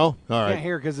Harmony... No? All right. Can't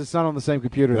hear because it's not on the same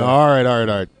computer. Though. All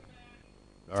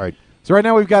right. So right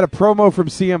now we've got a promo from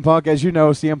CM Punk. As you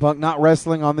know, CM Punk not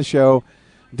wrestling on the show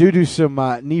due to some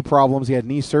knee problems. He had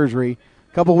knee surgery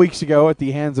a couple weeks ago at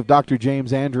the hands of Dr.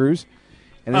 James Andrews.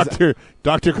 And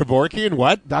Dr. Kevorkian,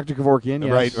 what? Dr. Kevorkian,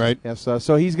 yes. Right. Yes,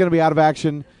 so he's going to be out of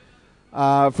action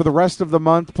for the rest of the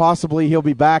month. Possibly he'll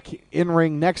be back in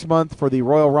ring next month for the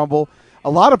Royal Rumble. A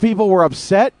lot of people were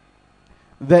upset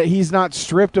that he's not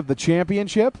stripped of the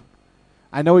championship.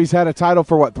 I know he's had a title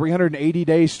for, 380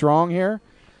 days strong here?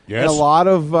 Yes. And a lot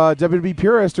of WWE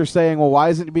purists are saying, well, why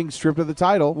isn't he being stripped of the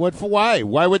title? Why?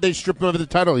 Why would they strip him of the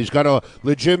title? He's got a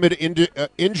legitimate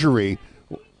injury.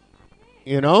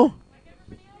 You know?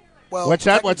 Well, What's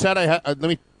that? Let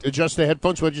me adjust the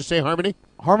headphones. What did you say, Harmony?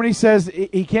 Harmony says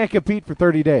he can't compete for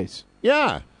 30 days.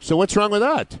 Yeah. So what's wrong with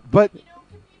that? But,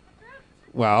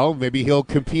 well, maybe he'll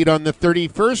compete on the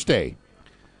 31st day.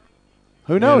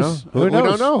 Who knows? Who knows? We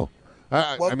don't know.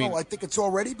 No, I think it's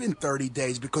already been 30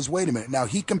 days because, wait a minute, now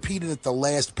he competed at the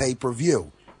last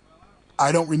pay-per-view.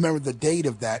 I don't remember the date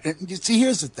of that. And you see,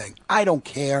 here's the thing. I don't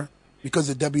care because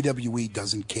the WWE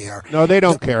doesn't care. No, they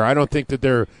don't care. I don't think that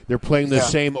they're playing the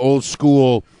same old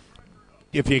school,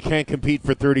 if you can't compete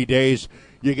for 30 days,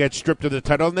 you get stripped of the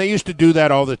title. And they used to do that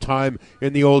all the time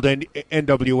in the old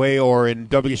NWA or in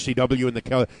WCW in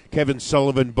the Kevin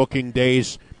Sullivan booking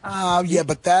days. Yeah,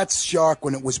 but that's Shark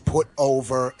when it was put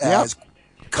over as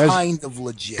kind of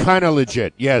legit. Kind of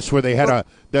legit, yes, where they had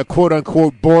the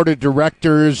quote-unquote board of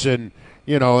directors and,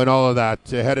 and all of that,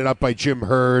 headed up by Jim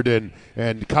Herd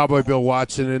and Cowboy Bill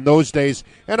Watson in those days.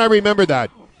 And I remember that.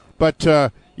 But,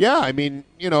 in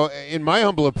my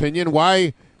humble opinion,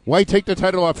 why take the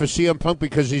title off of CM Punk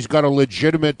because he's got a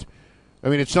legitimate... I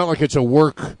mean, it's not like it's a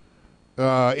work...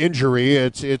 injury.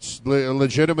 It's a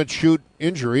legitimate shoot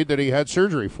injury that he had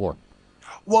surgery for.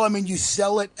 Well, I mean, you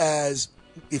sell it as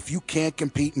if you can't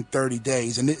compete in 30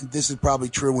 days, and this is probably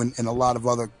true in a lot of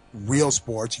other real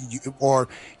sports, or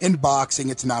in boxing,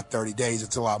 it's not 30 days,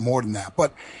 it's a lot more than that.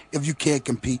 But if you can't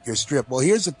compete, you're stripped. Well,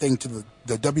 here's the thing to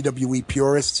the WWE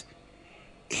purists.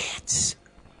 It's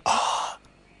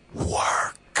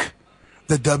work.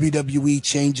 The WWE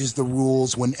changes the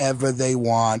rules whenever they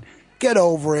want. Get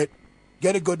over it.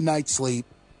 Get a good night's sleep.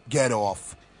 Get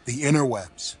off the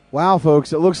interwebs. Wow,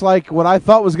 folks, it looks like what I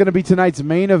thought was going to be tonight's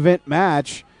main event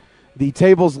match, the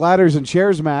tables, ladders, and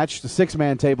chairs match, the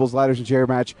six-man tables, ladders, and chair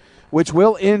match, which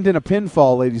will end in a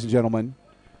pinfall, ladies and gentlemen,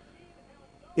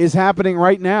 is happening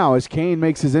right now as Kane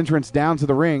makes his entrance down to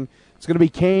the ring. It's going to be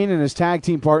Kane and his tag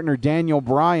team partner, Daniel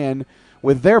Bryan,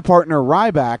 with their partner,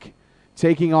 Ryback,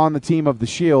 taking on the team of The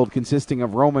Shield, consisting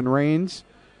of Roman Reigns,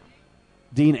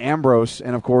 Dean Ambrose,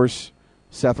 and, of course,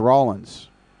 Seth Rollins.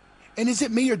 And is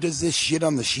it me or does this shit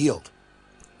on the Shield?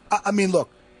 I mean, look,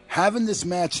 having this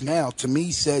match now to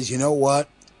me says, you know what?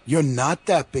 You're not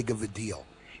that big of a deal.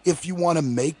 If you want to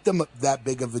make them that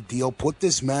big of a deal, put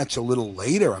this match a little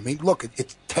later. I mean, look,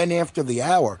 it's 10 after the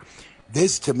hour.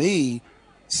 This, to me,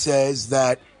 says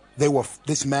that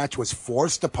this match was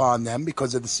forced upon them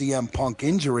because of the CM Punk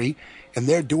injury, and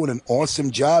they're doing an awesome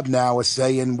job now of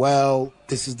saying, well,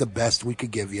 this is the best we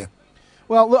could give you.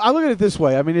 Well, I look at it this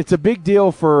way. I mean, it's a big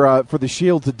deal for the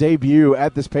Shield to debut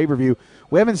at this pay-per-view.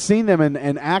 We haven't seen them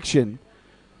in action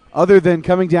other than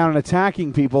coming down and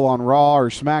attacking people on Raw or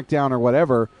SmackDown or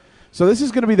whatever. So this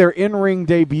is going to be their in-ring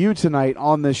debut tonight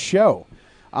on this show.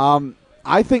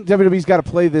 I think WWE's got to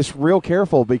play this real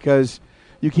careful because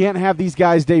you can't have these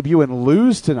guys debut and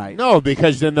lose tonight. No,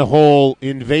 because then the whole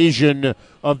invasion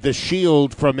of the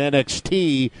Shield from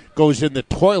NXT goes in the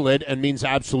toilet and means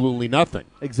absolutely nothing.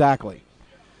 Exactly.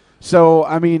 So,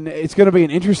 I mean, it's going to be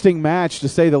an interesting match, to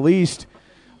say the least.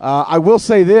 I will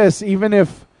say this, even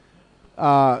if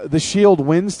the Shield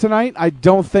wins tonight, I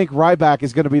don't think Ryback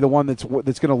is going to be the one that's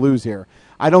going to lose here.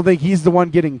 I don't think he's the one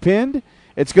getting pinned.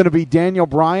 It's going to be Daniel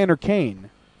Bryan or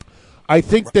Kane. I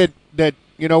think that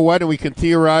you know what, and we can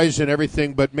theorize and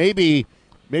everything, but maybe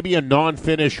maybe a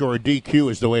non-finish or a DQ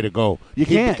is the way to go. You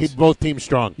can't. Keep both teams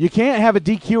strong. You can't have a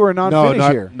DQ or a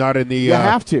non-finish here. Not in the... You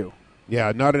have to.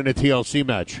 Yeah, not in a TLC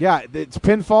match. Yeah, it's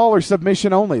pinfall or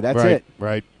submission only. That's it.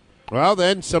 Right. Well,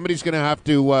 then somebody's going to have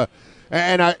to...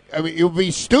 I mean, it would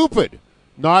be stupid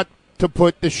not to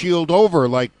put the Shield over.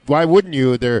 Like, why wouldn't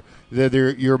you? They're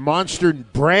your monster,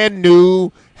 brand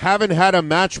new, haven't had a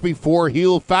match before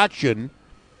heel faction.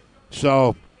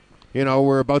 So,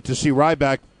 we're about to see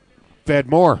Ryback fed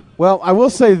more. Well, I will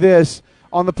say this.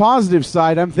 On the positive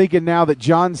side, I'm thinking now that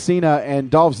John Cena and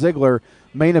Dolph Ziggler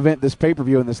main event this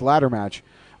pay-per-view in this ladder match,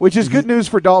 which is good news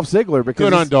for Dolph Ziggler. Because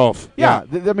good on Dolph. Yeah.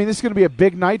 I mean, this is going to be a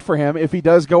big night for him if he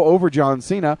does go over John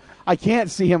Cena. I can't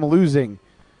see him losing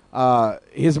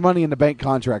his Money in the Bank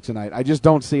contract tonight. I just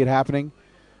don't see it happening.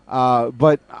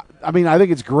 But, I mean, I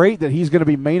think it's great that he's going to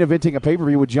be main eventing a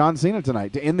pay-per-view with John Cena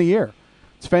tonight to end the year.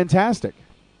 It's fantastic.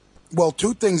 Well,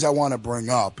 two things I want to bring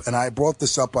up, and I brought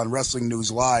this up on Wrestling News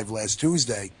Live last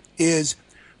Tuesday, is,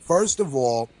 first of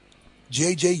all,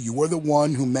 JJ, you were the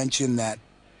one who mentioned that,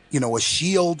 a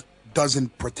shield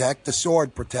doesn't protect, the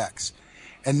sword protects.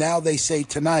 And now they say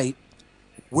tonight,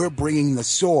 we're bringing the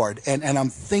sword. And I'm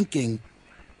thinking,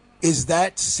 is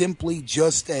that simply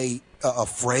just a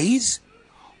phrase?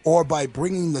 Or by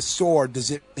bringing the sword,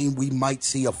 does it mean we might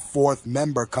see a fourth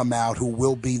member come out who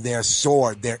will be their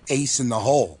sword, their ace in the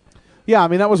hole? Yeah, I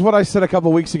mean, that was what I said a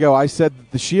couple weeks ago. I said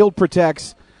the shield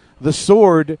protects, the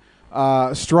sword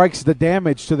strikes the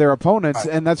damage to their opponents,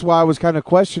 and that's why I was kind of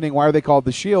questioning why are they called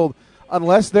the Shield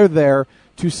unless they're there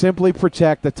to simply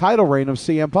protect the title reign of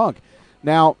CM Punk.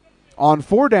 Now, on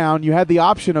 4 Down, you had the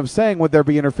option of saying would there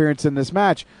be interference in this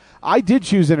match. I did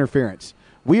choose interference.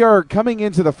 We are coming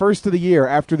into the first of the year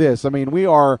after this. I mean, we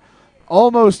are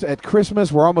almost at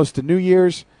Christmas. We're almost to New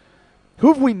Year's. Who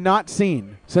have we not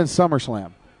seen since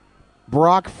SummerSlam?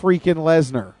 Brock freaking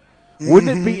Lesnar.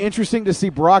 Wouldn't it be interesting to see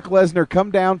Brock Lesnar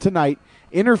come down tonight,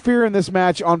 interfere in this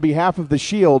match on behalf of the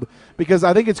Shield, because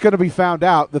I think it's going to be found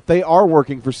out that they are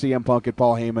working for CM Punk and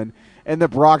Paul Heyman, and that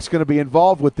Brock's going to be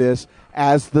involved with this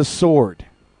as the sword.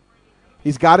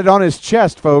 He's got it on his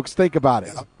chest, folks. Think about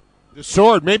it. The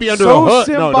sword, maybe under a hood.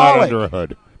 Symbolic. No, not under a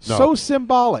hood. No. So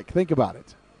symbolic. Think about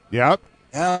it. Yep.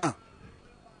 Yeah.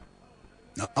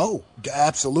 Oh,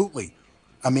 absolutely.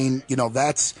 I mean,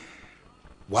 that's...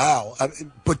 Wow,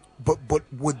 but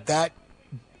would that,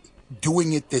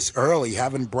 doing it this early,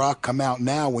 having Brock come out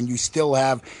now when you still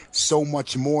have so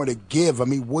much more to give, I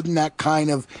mean, wouldn't that kind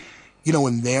of,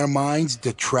 in their minds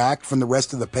detract from the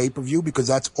rest of the pay-per-view because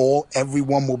that's all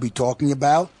everyone will be talking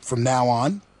about from now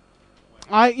on?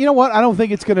 You know what? I don't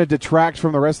think it's going to detract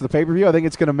from the rest of the pay-per-view. I think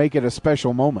it's going to make it a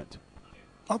special moment.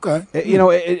 Okay.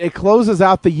 It closes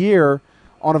out the year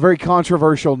on a very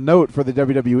controversial note for the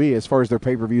WWE as far as their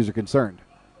pay-per-views are concerned.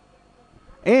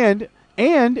 And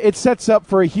it sets up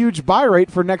for a huge buy rate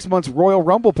for next month's Royal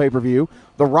Rumble pay-per-view.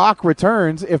 The Rock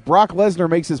returns. If Brock Lesnar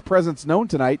makes his presence known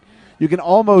tonight, you can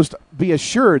almost be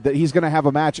assured that he's going to have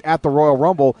a match at the Royal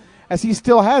Rumble, as he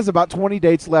still has about 20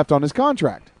 dates left on his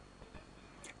contract.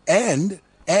 And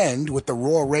with the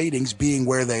Raw ratings being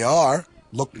where they are,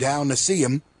 look down to see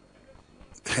him.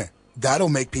 That'll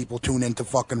make people tune into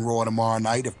fucking Raw tomorrow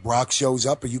night if Brock shows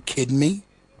up. Are you kidding me?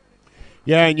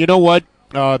 Yeah, and you know what?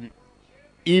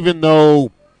 Even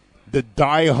though the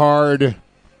diehard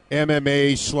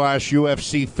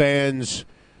MMA/UFC fans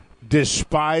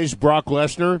despise Brock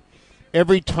Lesnar,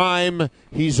 every time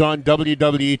he's on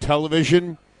WWE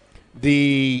television,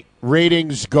 the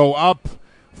ratings go up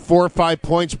 4 or 5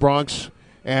 points, Bronx.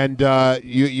 And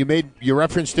you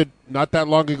referenced it not that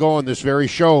long ago on this very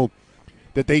show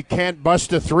that they can't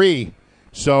bust a 3.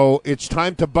 So it's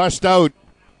time to bust out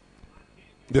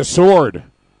the sword.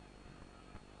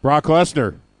 Brock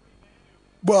Lesnar.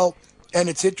 Well, and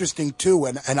it's interesting, too,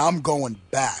 and I'm going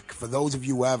back, for those of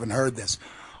you who haven't heard this,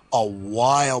 a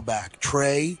while back,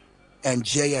 Trey and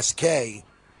JSK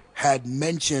had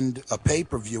mentioned a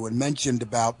pay-per-view and mentioned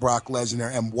about Brock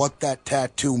Lesnar and what that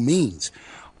tattoo means.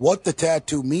 What the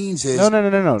tattoo means is...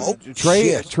 No. Oh,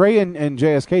 Trey and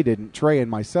JSK didn't. Trey and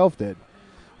myself did.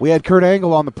 We had Kurt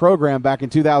Angle on the program back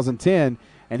in 2010,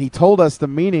 and he told us the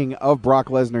meaning of Brock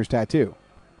Lesnar's tattoo.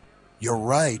 You're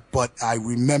right, but I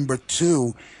remember,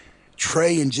 too,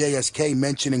 Trey and JSK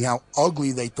mentioning how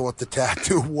ugly they thought the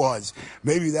tattoo was.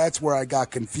 Maybe that's where I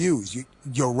got confused.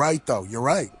 You're right, though. You're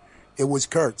right. It was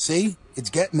Kurt. See?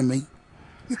 It's getting to me.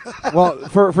 Well,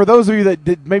 for those of you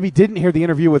that maybe didn't hear the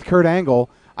interview with Kurt Angle,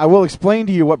 I will explain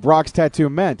to you what Brock's tattoo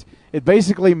meant. It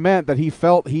basically meant that he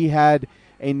felt he had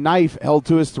a knife held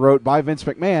to his throat by Vince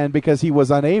McMahon because he was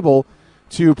unable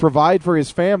to provide for his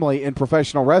family in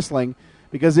professional wrestling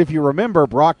Because if you remember,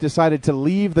 Brock decided to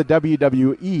leave the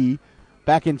WWE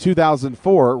back in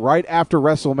 2004, right after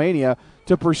WrestleMania,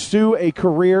 to pursue a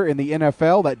career in the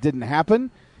NFL. That didn't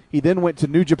happen. He then went to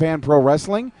New Japan Pro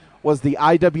Wrestling, was the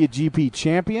IWGP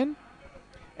champion,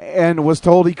 and was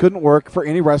told he couldn't work for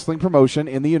any wrestling promotion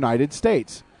in the United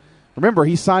States. Remember,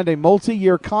 he signed a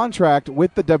multi-year contract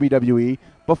with the WWE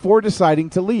before deciding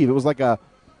to leave. It was like I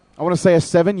want to say a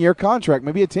 7-year contract,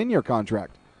 maybe a 10-year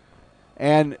contract.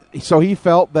 And so he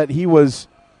felt that he was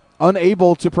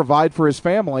unable to provide for his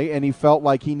family, and he felt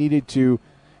like he needed to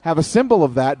have a symbol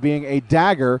of that being a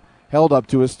dagger held up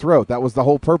to his throat. That was the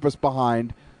whole purpose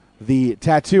behind the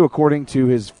tattoo, according to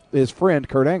his friend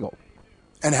Kurt Angle.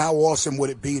 And how awesome would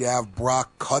it be to have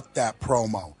Brock cut that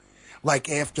promo?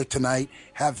 Like after tonight,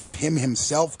 have him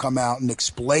himself come out and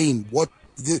explain what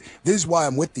this is why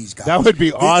I'm with these guys. That would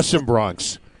be awesome,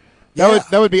 Bronx.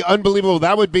 That would be unbelievable.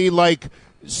 That would be like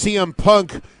CM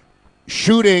Punk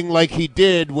shooting like he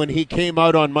did when he came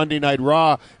out on Monday Night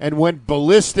Raw and went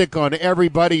ballistic on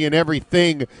everybody and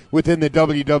everything within the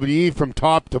WWE from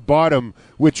top to bottom,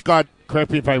 which got,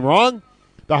 correct me if I'm wrong,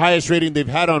 the highest rating they've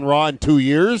had on Raw in 2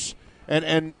 years.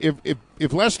 And if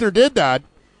Lesnar did that,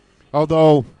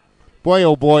 although, boy,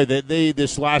 oh boy, they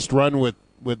this last run with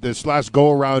this last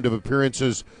go-around of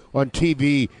appearances on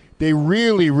TV, they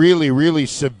really, really, really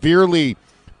severely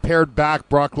pared back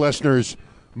Brock Lesnar's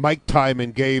mic time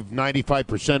and gave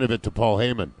 95% of it to Paul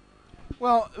Heyman.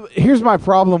 Well, here's my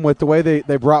problem with the way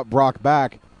they brought Brock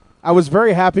back. I was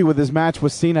very happy with his match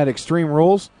with Cena at Extreme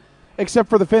Rules, except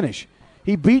for the finish.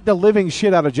 He beat the living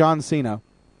shit out of John Cena.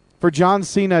 For John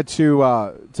Cena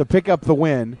to pick up the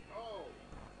win,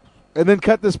 and then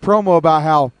cut this promo about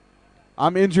how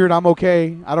I'm injured, I'm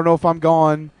okay, I don't know if I'm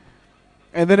gone,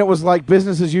 and then it was like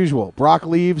business as usual. Brock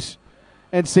leaves,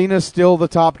 and Cena's still the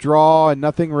top draw, and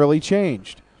nothing really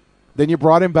changed. Then you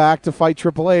brought him back to fight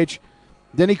Triple H.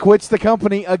 Then he quits the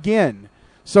company again.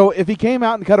 So if he came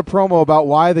out and cut a promo about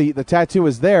why the tattoo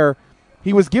is there,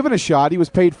 he was given a shot. He was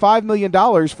paid $5 million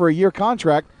for a year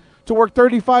contract to work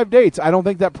 35 dates. I don't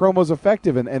think that promo's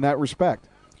effective in that respect.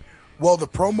 Well, the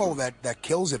promo that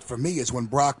kills it for me is when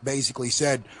Brock basically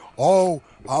said, "Oh,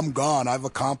 I'm gone. I've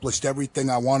accomplished everything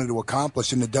I wanted to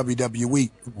accomplish in the WWE."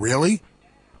 Really?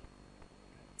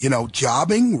 You know,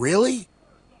 jobbing? Really?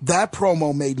 That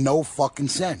promo made no fucking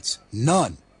sense.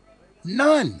 None.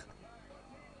 You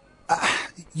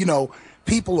know,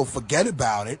 people will forget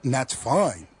about it, and that's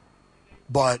fine.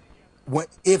 But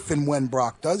if and when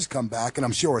Brock does come back, and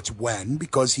I'm sure it's when,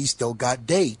 because he's still got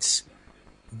dates,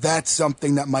 that's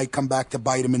something that might come back to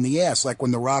bite him in the ass, like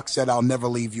when The Rock said, "I'll never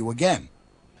leave you again."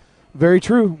 Very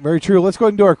true, very true. Let's go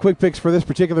ahead and do our quick picks for this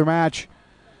particular match.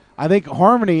 I think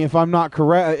Harmony, if I'm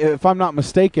not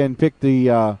mistaken, picked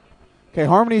the.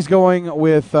 Harmony's going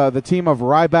with the team of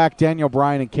Ryback, Daniel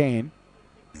Bryan, and Kane,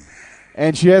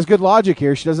 and she has good logic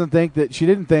here. She didn't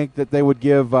think that they would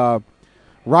give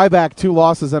Ryback 2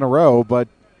 losses in a row, but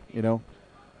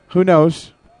who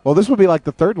knows? Well, this would be like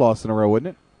the 3rd loss in a row,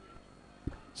 wouldn't it?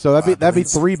 So that'd be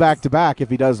 3 back to back if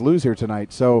he does lose here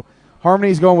tonight. So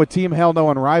Harmony's going with Team Hell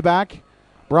No and Ryback.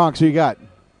 Bronx, who you got?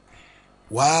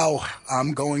 Wow,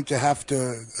 I'm going to have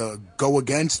to go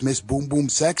against Miss Boom Boom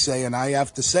Sexay, and I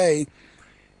have to say,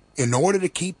 in order to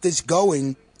keep this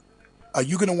going, are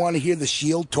you going to want to hear the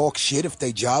Shield talk shit if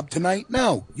they job tonight?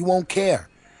 No, you won't care.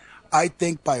 I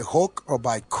think by hook or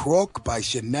by crook, by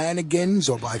shenanigans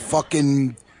or by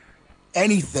fucking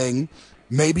anything,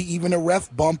 maybe even a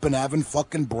ref bump and having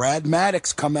fucking Brad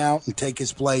Maddox come out and take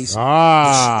his place.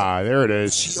 There it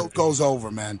is. The Shield goes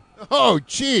over, man. Oh,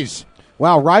 jeez.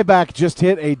 Wow, Ryback just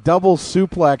hit a double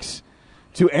suplex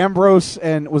to Ambrose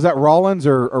and, was that Rollins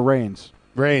or Reigns?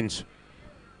 Reigns.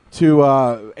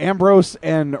 To Ambrose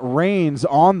and Reigns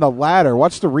on the ladder.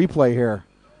 Watch the replay here.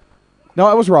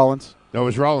 No, it was Rollins. No, it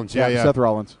was Rollins. Yeah. Seth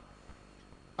Rollins.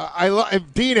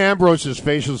 Dean Ambrose's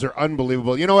facials are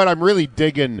unbelievable. You know what? I'm really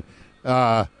digging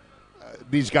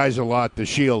these guys a lot, the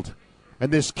Shield.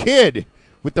 And this kid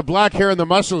with the black hair and the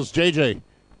muscles, JJ.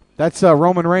 That's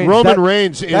Roman Reigns.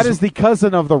 Reigns that is the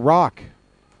cousin of The Rock.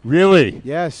 Really?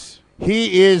 Yes.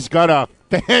 He is got a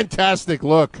fantastic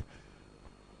look.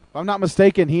 If I'm not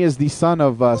mistaken, he is the son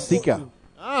of Sika.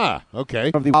 Ah, okay.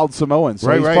 Of the Wild Samoans. So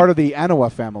right, he's part of the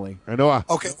Anoa family. Anoa.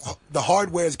 Okay, the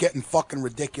hardware is getting fucking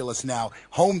ridiculous now.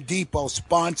 Home Depot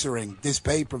sponsoring this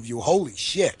pay-per-view. Holy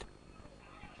shit.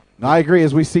 No, I agree.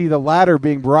 As we see the ladder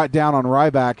being brought down on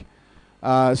Ryback.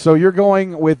 So you're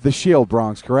going with the Shield,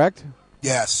 Bronx, correct?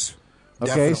 Yes. Okay,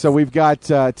 Definitely. so we've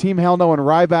got Team Hell No and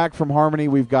Ryback from Harmony.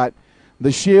 We've got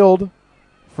the Shield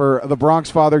for the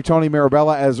Bronx father, Tony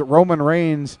Mirabella, as Roman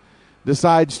Reigns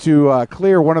decides to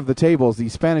clear one of the tables, the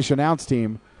Spanish announce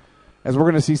team, as we're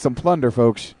going to see some plunder,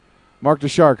 folks. Mark the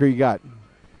Shark, who you got?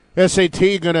 SAT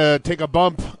going to take a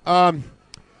bump. I'm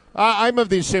of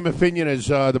the same opinion as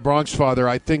the Bronx Father.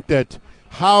 I think that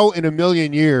how in a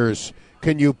million years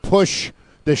can you push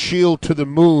the Shield to the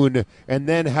moon and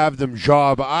then have them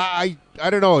job? I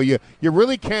don't know. You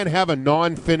really can't have a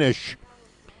non-finish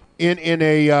in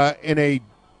a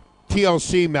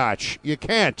TLC match. You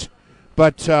can't.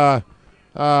 But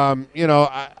I'm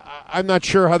not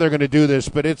sure how they're going to do this.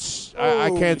 But I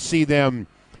can't see them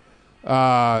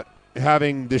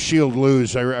having the Shield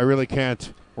lose. I really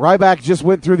can't. Ryback just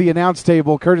went through the announce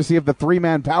table, courtesy of the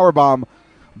 3-man powerbomb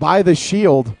by the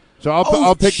Shield. So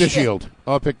I'll pick the Shield.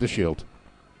 I'll pick the Shield.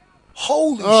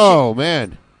 Holy shit. Oh,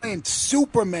 man. And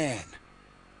Superman.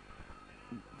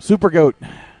 Super Goat.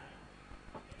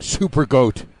 Super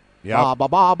Goat. Yeah. Ba,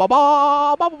 ba, ba, ba,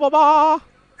 ba, ba, ba, ba.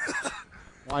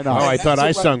 Why not? Oh, I thought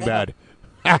I sung bad.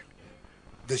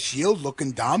 The Shield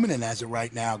looking dominant as of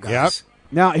right now, guys. Yep.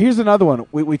 Now, here's another one.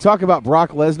 We talk about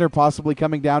Brock Lesnar possibly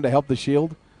coming down to help the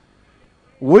Shield.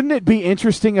 Wouldn't it be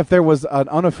interesting if there was an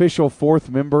unofficial fourth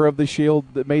member of the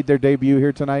Shield that made their debut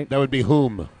here tonight? That would be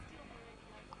whom?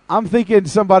 I'm thinking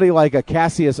somebody like a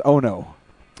Cassius Ono.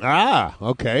 Ah,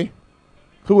 okay.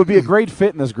 Who would be a great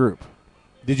fit in this group.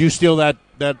 Did you steal that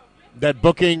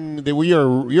booking? You're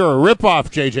a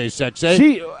ripoff, JJ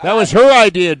Sexay. That was her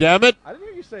idea, damn it. I didn't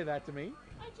hear you say that to me.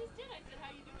 I just did. I said, how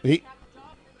you doing?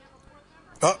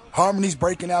 Harmony's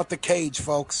breaking out the cage,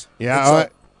 folks. Yeah.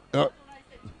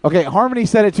 Okay, Harmony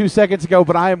said it 2 seconds ago,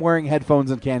 but I am wearing headphones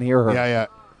and can't hear her. Yeah.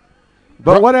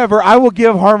 But whatever, I will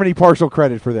give Harmony partial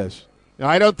credit for this.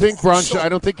 I don't think Bronx. I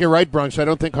don't think you're right, Bronx. I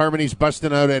don't think Harmony's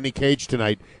busting out any cage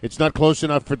tonight. It's not close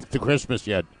enough to Christmas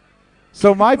yet.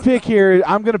 So my pick here,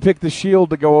 I'm going to pick the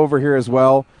Shield to go over here as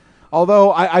well.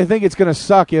 Although I think it's going to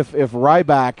suck if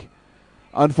Ryback,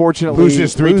 unfortunately,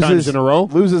 loses three times in a row,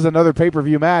 loses another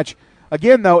pay-per-view match.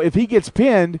 Again, though, if he gets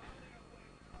pinned,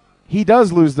 he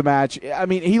does lose the match. I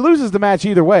mean, he loses the match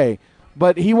either way,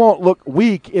 but he won't look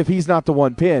weak if he's not the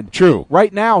one pinned. True.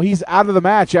 Right now, he's out of the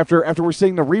match after we're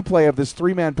seeing the replay of this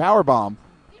 3-man powerbomb.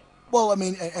 Well, I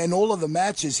mean, and all of the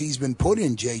matches he's been put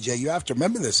in, JJ, you have to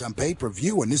remember this on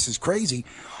pay-per-view, and this is crazy,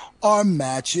 are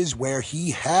matches where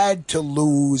he had to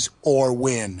lose or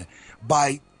win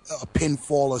by a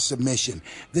pinfall or submission.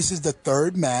 This is the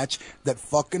third match that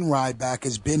fucking Ryback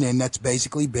has been in that's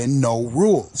basically been no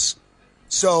rules.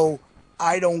 So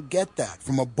I don't get that.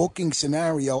 From a booking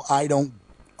scenario, I don't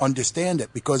understand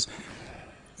it because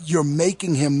you're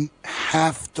making him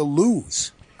have to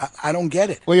lose. I don't get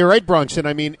it. Well, you're right, Bronson.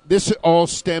 I mean, this all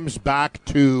stems back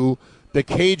to the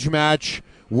cage match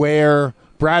where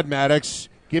Brad Maddox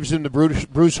gives him the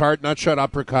Bruce Hart nutshot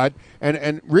uppercut.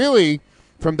 And really,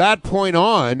 from that point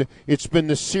on, it's been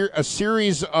a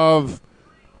series of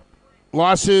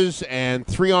losses and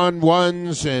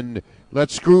 3-on-1s and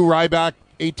let's screw Ryback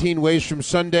 18 ways from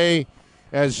Sunday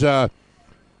as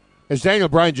Daniel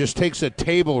Bryan just takes a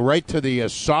table right to the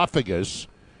esophagus,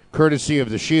 courtesy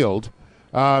of the Shield.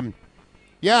 And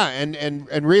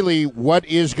really, what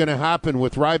is going to happen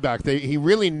with Ryback? He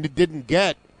really didn't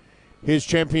get his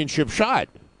championship shot.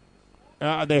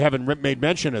 They haven't made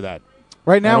mention of that.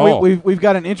 Right now, we've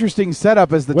got an interesting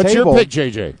setup as the What's table. What's your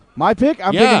pick, JJ? My pick?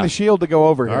 I'm picking the Shield to go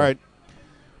over here. All right.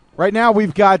 Right now,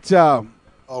 we've got...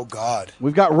 oh, God.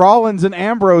 We've got Rollins and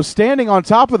Ambrose standing on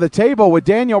top of the table with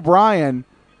Daniel Bryan.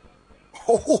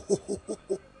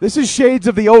 This is shades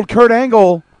of the old Kurt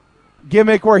Angle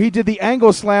gimmick where he did the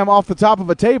angle slam off the top of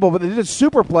a table, but they did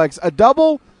a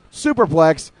double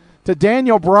superplex to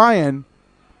Daniel Bryan,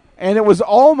 and it was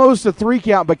almost a 3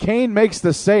 count, but Kane makes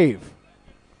the save.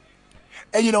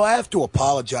 And, you know, I have to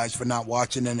apologize for not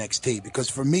watching NXT because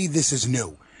for me, this is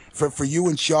new. For you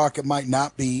and Shark, it might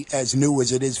not be as new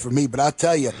as it is for me, but I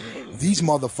tell you, these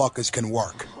motherfuckers can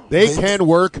work. They can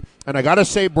work, and I got to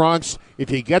say, Bronx, if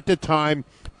you get the time,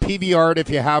 PVR it if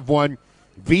you have one,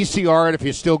 VCR it if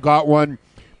you still got one,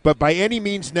 but by any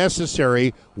means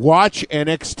necessary, watch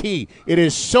NXT. It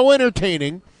is so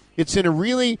entertaining. It's in a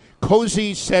really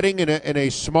cozy setting in a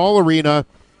small arena.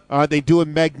 They do a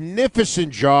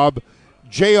magnificent job.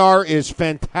 JR is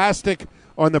fantastic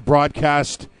on the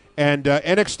broadcast, and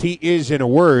NXT is, in a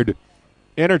word,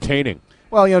 entertaining.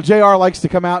 Well, you know, JR likes to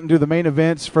come out and do the main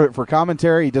events for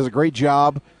commentary. He does a great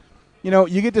job. You know,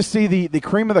 you get to see the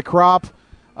cream of the crop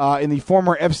in the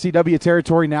former FCW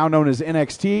territory, now known as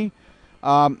NXT.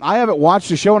 I haven't watched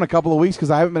the show in a couple of weeks because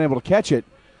I haven't been able to catch it.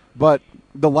 But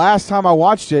the last time I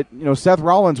watched it, you know, Seth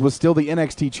Rollins was still the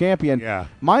NXT champion. Yeah.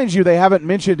 Mind you, they haven't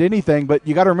mentioned anything, but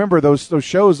you got to remember those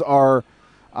shows are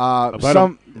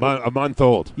About a month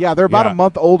old. Yeah, they're about a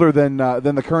month older than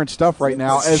the current stuff right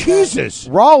now. As Jesus!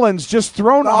 Rollins just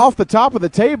thrown off the top of the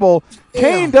table.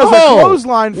 Kane does a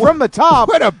clothesline from the top.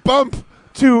 What a bump!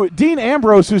 To Dean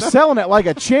Ambrose, who's selling it like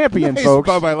a champion, Nice folks.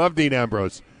 bump. I love Dean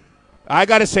Ambrose. I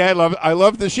got to say, I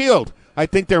love the Shield. I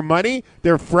think they're money.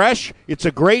 They're fresh. It's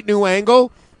a great new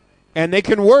angle, and they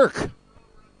can work.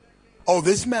 Oh,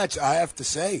 this match, I have to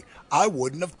say, I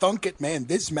wouldn't have thunk it, man.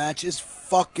 This match is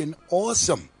fucking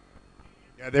awesome.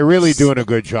 Yeah, they're really doing a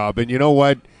good job. And you know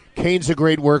what? Kane's a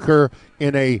great worker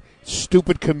in a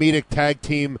stupid comedic tag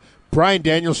team. Bryan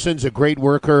Danielson's a great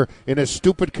worker in a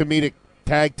stupid comedic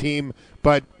tag team.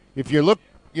 But if you look,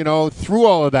 through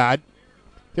all of that,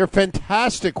 they're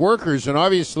fantastic workers, and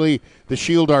obviously the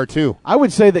Shield are too. I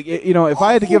would say that, if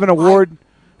I had to give an award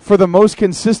for the most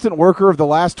consistent worker of the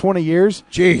last 20 years,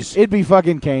 it'd be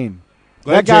fucking Kane.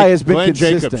 That guy has been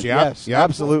consistent. Jacobs, yes,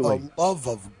 absolutely. For the love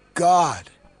of God.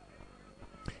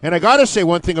 And I got to say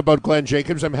one thing about Glenn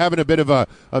Jacobs. I'm having a bit of a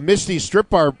Misty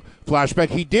Strip Bar flashback.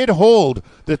 He did hold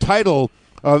the title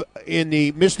in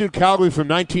the Miss Nude Calgary from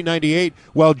 1998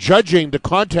 while judging the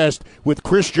contest with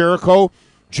Chris Jericho,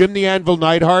 Jim the Anvil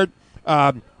Neidhart,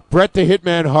 Bret the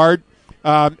Hitman Hart,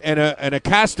 and a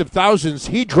cast of thousands.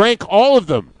 He drank all of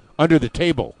them under the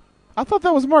table. I thought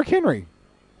that was Mark Henry.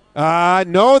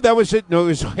 No, that was it. No, it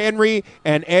was Henry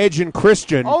and Edge and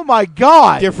Christian. Oh, my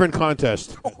God. Different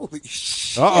contest. Holy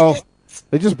shit. Uh-oh.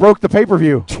 They just broke the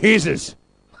pay-per-view. Jesus.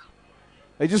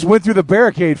 They just went through the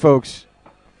barricade, folks.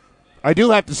 I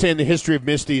do have to say in the history of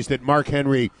Misty's that Mark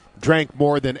Henry drank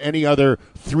more than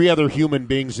three other human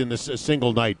beings in a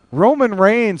single night. Roman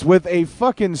Reigns with a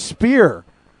fucking spear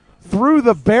through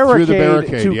the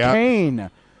barricade, to yeah.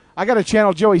 Kane. I got to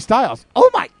channel Joey Styles. Oh,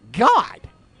 my God.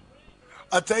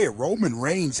 I'll tell you, Roman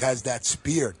Reigns has that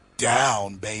spear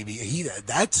down, baby.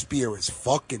 That spear is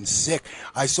fucking sick.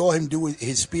 I saw him do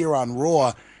his spear on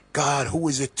Raw. God, who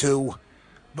is it to?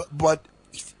 But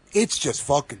it's just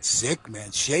fucking sick,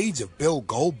 man. Shades of Bill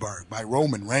Goldberg by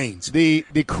Roman Reigns. The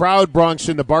crowd Bronx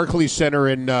in the Barclays Center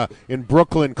in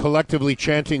Brooklyn collectively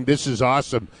chanting, "This is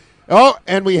awesome." Oh,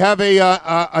 and we have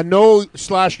a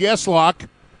no/yes lock.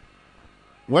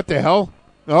 What the hell?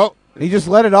 Oh, he just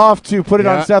let it off to put it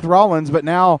on Seth Rollins, but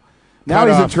now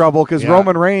he's in trouble because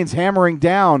Roman Reigns hammering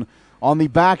down on the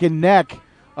back and neck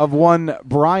of one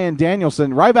Bryan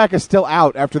Danielson. Ryback is still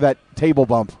out after that table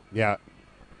bump. Yeah.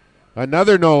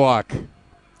 Another no lock.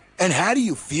 And how do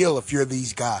you feel if you're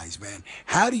these guys, man?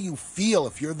 How do you feel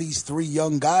if you're these three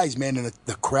young guys, man, and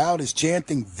the crowd is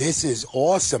chanting, "This is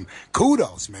awesome"?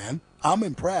 Kudos, man. I'm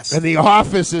impressed. And the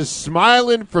office is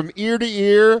smiling from ear to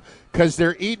ear because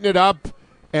they're eating it up,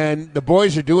 and the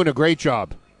boys are doing a great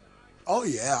job. Oh,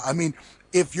 yeah. I mean,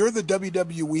 if you're the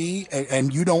WWE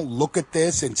and you don't look at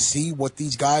this and see what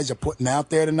these guys are putting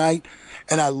out there tonight,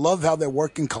 and I love how they're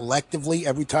working collectively.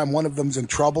 Every time one of them's in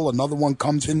trouble, another one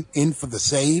comes in for the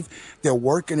save. They're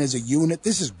working as a unit.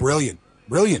 This is brilliant.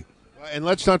 Brilliant. And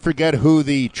let's not forget who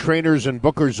the trainers and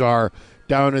bookers are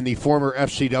down in the former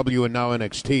FCW and now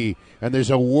NXT. And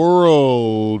there's a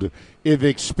world of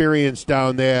experience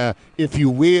down there, if you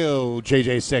will,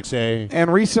 JJ Sexay.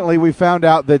 And recently we found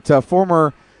out that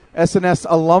former SNS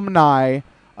alumni,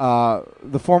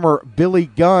 the former Billy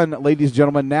Gunn, ladies and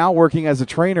gentlemen, now working as a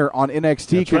trainer on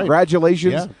NXT. That's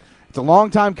Congratulations. right. Yeah. It's a long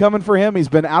time coming for him. He's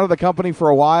been out of the company for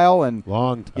a while. And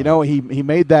long time. You know, he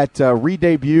made that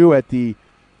re-debut at the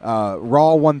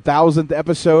Raw 1000th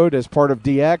episode as part of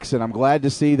DX, and I'm glad to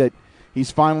see that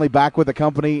he's finally back with the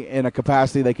company in a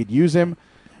capacity they could use him.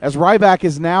 As Ryback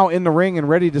is now in the ring and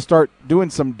ready to start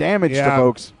doing some damage to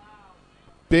folks.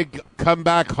 Big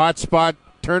comeback, hotspot,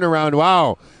 turnaround.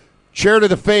 Wow. Chair to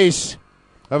the face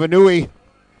of a newie.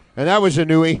 And that was a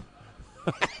newie.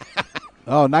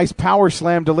 Oh, nice power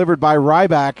slam delivered by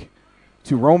Ryback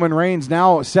to Roman Reigns.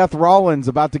 Now Seth Rollins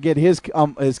about to get his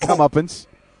comeuppance.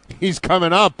 He's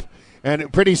coming up.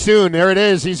 And pretty soon, there it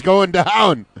is. He's going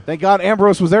down. Thank God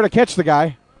Ambrose was there to catch the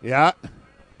guy. Yeah.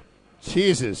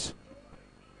 Jesus.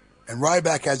 And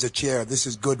Ryback has a chair. This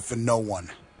is good for no one.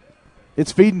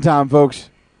 It's feeding time, folks.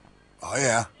 Oh,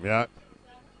 yeah. Yeah.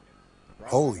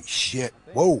 Holy shit.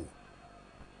 Whoa.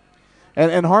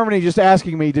 And Harmony just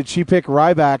asking me, did she pick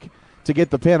Ryback to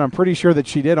get the pin? I'm pretty sure that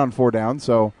she did on 4 Down.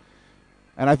 So,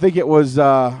 and I think it was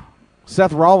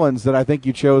Seth Rollins that I think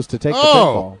you chose to take the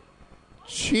pinfall.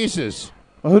 Jesus.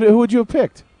 Well, who would you have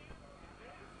picked?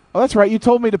 Oh, that's right. You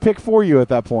told me to pick for you at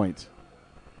that point.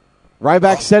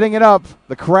 Ryback setting it up.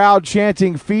 The crowd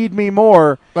chanting, "Feed me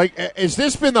more." Like, has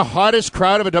this been the hottest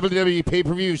crowd of a WWE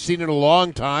pay-per-view you've seen in a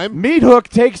long time? Meat Hook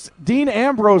takes Dean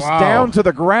Ambrose down to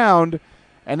the ground,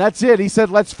 and that's it. He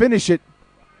said, "Let's finish it."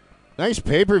 Nice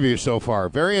pay-per-view so far.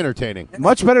 Very entertaining.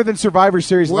 Much better than Survivor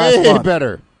Series last Way month.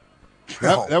 better.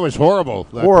 That was horrible.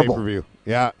 That Horrible. pay-per-view.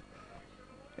 Yeah.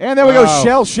 And there we go.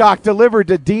 Shell Shock delivered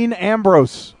to Dean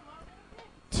Ambrose.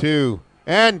 2.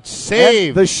 And save.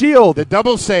 And the Shield. The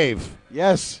double save.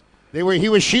 Yes. He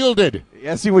was shielded.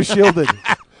 Yes, he was shielded.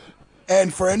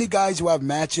 And for any guys who have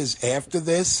matches after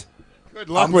this, good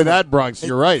luck with that, Bronx.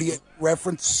 You're right. The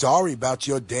reference, sorry about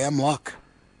your damn luck.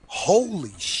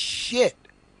 Holy shit.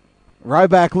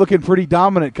 Ryback looking pretty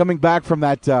dominant, coming back from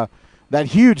that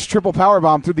huge triple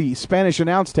powerbomb through the Spanish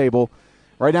announce table.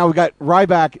 Right now we got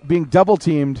Ryback being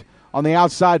double-teamed on the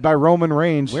outside by Roman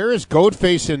Reigns. Where is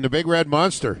Goatface and the Big Red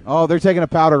Monster? Oh, they're taking a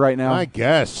powder right now. I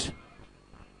guess.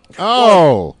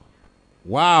 Oh,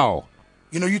 wow.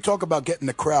 You know, you talk about getting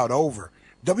the crowd over.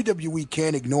 WWE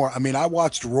can't ignore. I mean, I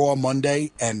watched Raw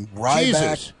Monday, and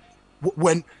Ryback,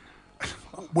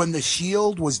 when the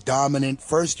Shield was dominant,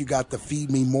 first you got the Feed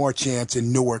Me More chants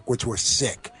in Newark, which were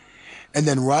sick. And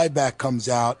then Ryback comes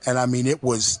out, and I mean, it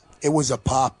was a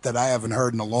pop that I haven't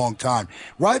heard in a long time.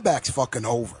 Ryback's fucking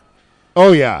over.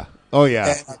 Oh, yeah. Oh, yeah.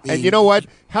 And, I mean, and you know what?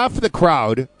 Half of the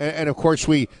crowd, and of course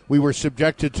we were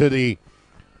subjected to the,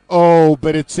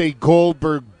 but it's a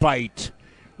Goldberg bite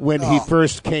when he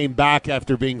first came back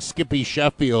after being Skippy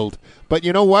Sheffield. But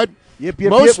you know what? Yep.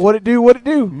 What it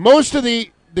do? Most of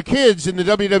the kids in the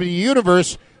WWE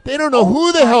universe, they don't know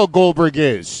who the hell Goldberg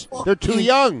is. They're too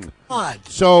young. God.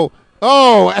 So,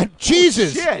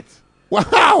 Jesus. Shit.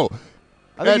 Wow.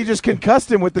 I think you just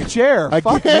concussed him with the chair.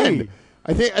 Fuck me.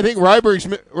 I think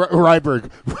Ryberg.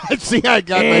 See, I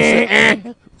got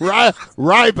myself.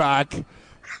 Ryback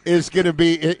is going to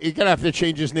be. You're going to have to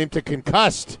change his name to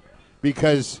Concussed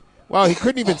because he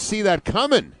couldn't even see that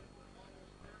coming.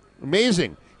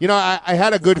 Amazing. You know, I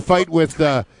had a good fight with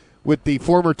the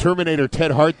former Terminator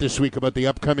Ted Hart this week about the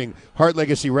upcoming Hart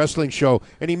Legacy Wrestling show,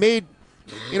 and he made.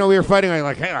 You know, we were fighting. I'm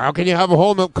like, hey, how can you have a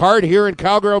whole card here in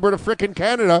Calgary, Alberta, frickin'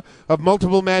 Canada of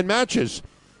multiple man matches?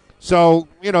 So,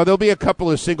 you know, there'll be a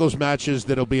couple of singles matches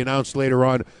that'll be announced later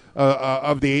on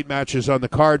of the 8 matches on the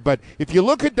card. But if you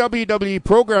look at WWE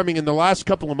programming in the last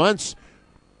couple of months,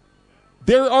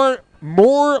 there are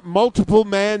more multiple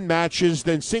man matches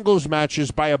than singles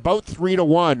matches by about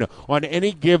 3-1 on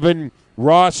any given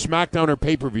Raw, SmackDown, or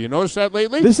pay-per-view. You notice that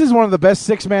lately? This is one of the best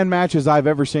 6-man matches I've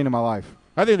ever seen in my life.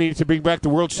 I think they need to bring back the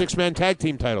World 6-Man Tag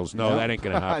Team titles. No, that ain't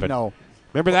going to happen. No.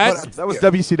 Remember that? That was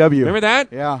WCW. Remember that?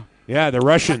 Yeah. Yeah, the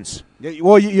Russians. Yeah,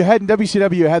 well, you had in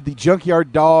WCW, you had the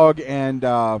Junkyard Dog and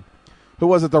who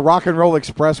was it? The Rock and Roll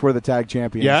Express were the tag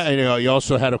champions. Yeah, and you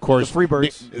also had, of course, the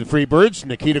Freebirds. The Freebirds,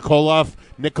 Nikita Koloff,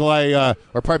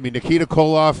 Nikita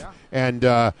Koloff, and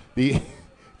the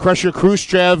Crusher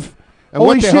Khrushchev. And Holy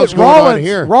what the shit, hell's going on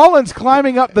here? Rollins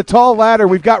climbing up the tall ladder.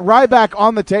 We've got Ryback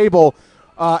on the table.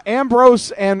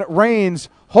 Ambrose and Reigns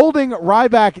holding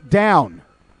Ryback down.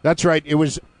 That's right. It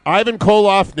was Ivan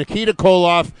Koloff, Nikita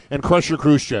Koloff, and Crusher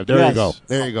Khrushchev. There you go.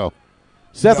 There you go.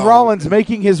 Seth Rollins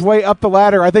making his way up the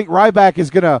ladder. I think Ryback is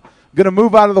gonna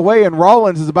move out of the way, and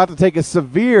Rollins is about to take a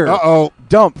severe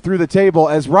dump through the table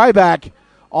as Ryback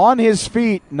on his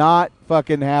feet, not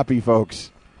fucking happy,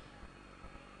 folks.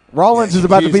 Rollins is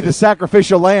about to be the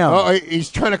sacrificial lamb. Oh,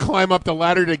 he's trying to climb up the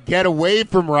ladder to get away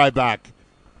from Ryback.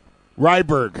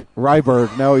 Ryberg.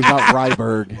 No, he's not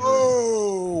Ryberg.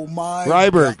 Oh, my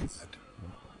Ryberg. God.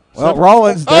 Well,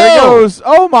 Rollins, there he goes.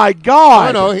 Oh, my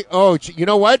God. You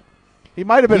know what? He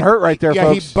might have been hurt right there,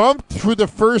 folks. He bumped through the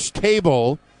first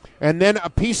table, and then a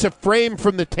piece of frame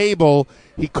from the table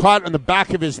he caught on the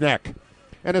back of his neck.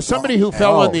 And as somebody who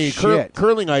fell on the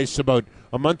curling ice about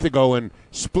a month ago and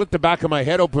split the back of my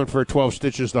head open for 12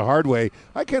 stitches the hard way,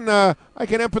 I can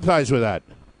empathize with that.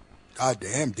 God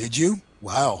damn, did you?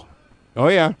 Wow. Oh,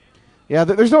 yeah. Yeah,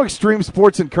 there's no extreme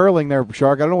sports in curling there,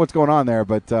 Shark. I don't know what's going on there,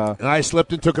 but... and I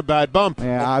slipped and took a bad bump.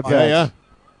 Yeah, I bet. Yeah.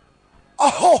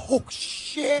 Oh,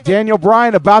 shit. Daniel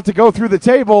Bryan about to go through the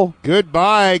table.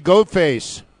 Goodbye,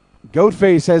 Goatface.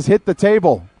 Goatface has hit the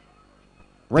table.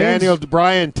 Daniel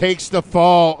Bryan takes the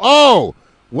fall. Oh,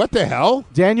 what the hell?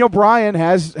 Daniel Bryan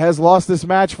has lost this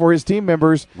match for his team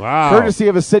members. Wow. Courtesy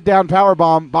of a sit-down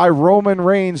powerbomb by Roman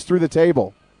Reigns through the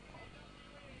table.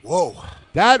 Whoa.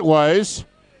 That was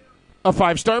a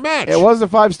 5-star match. It was a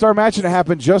 5-star match, and it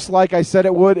happened just like I said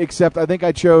it would, except I think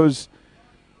I chose...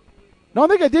 No, I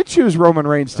think I did choose Roman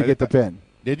Reigns to get the pin.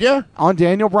 Did you? On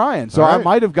Daniel Bryan. So I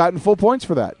might have gotten full points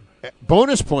for that.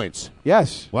 Bonus points?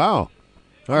 Yes. Wow.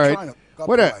 All right.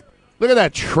 Look at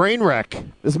that train wreck.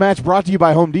 This match brought to you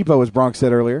by Home Depot, as Bronx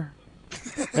said earlier.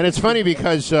 And it's funny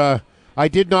because I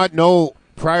did not know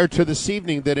prior to this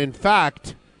evening that, in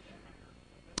fact,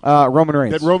 Roman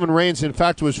Reigns. That Roman Reigns, in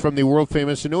fact, was from the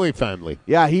world-famous Inoue family.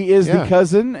 Yeah, he is the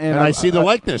cousin. And I see the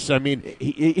likeness. I mean,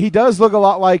 he does look a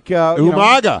lot like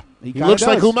Umaga. He looks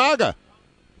like Umaga.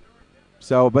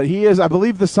 So, but he is, I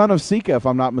believe, the son of Sika, if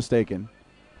I'm not mistaken.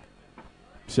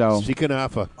 So Sika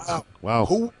Nafa. Wow.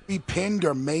 Who will be pinned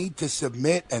or made to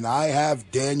submit? And I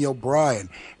have Daniel Bryan.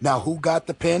 Now, who got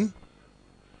the pin?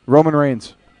 Roman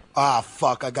Reigns. Ah,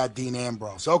 fuck, I got Dean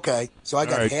Ambrose. Okay, so I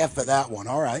got half of that one.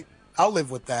 All right, I'll live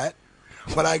with that.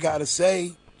 But I got to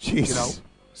say,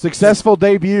 successful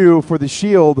debut for the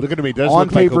Shield. Look at him, he does on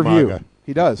look like pay-per-view. Umaga.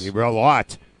 He does. A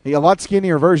lot. A lot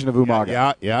skinnier version of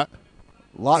Umaga. Yeah.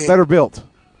 A lot better built.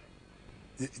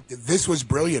 This was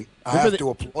brilliant. I have to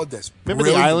applaud this. Remember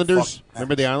Brilliant the Islanders? fucking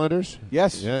Remember the Islanders?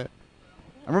 Yes. Yeah.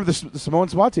 I remember the Samoan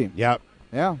SWAT team. Yeah.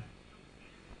 Yeah.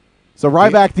 So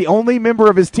Ryback, the only member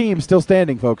of his team still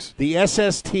standing, folks. The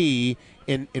SST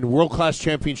in World-Class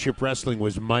Championship Wrestling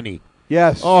was money.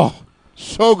 Yes. Oh,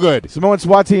 so good. Samoan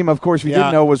SWAT team, of course, we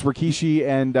didn't know was Rikishi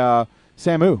and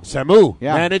Samu. Samu.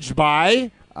 Yeah. Managed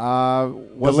by the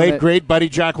wasn't late, it- great Buddy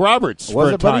Jack Roberts. Was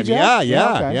for it a Buddy time. Jack?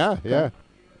 Yeah. Okay.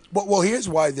 Well, here's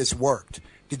why this worked.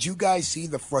 Did you guys see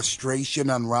the frustration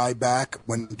on Ryback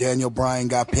when Daniel Bryan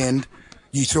got pinned?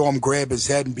 You saw him grab his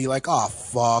head and be like, "Oh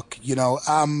fuck,"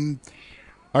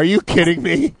 Are you kidding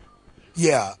me?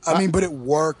 Yeah, I mean, but it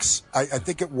works. I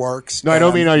think it works. No, I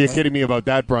don't mean are you kidding me about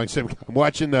that, Bronx. I'm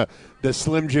watching the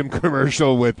Slim Jim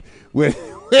commercial with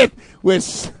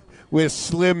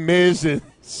Slim Miz and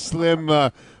Slim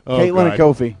Caitlyn and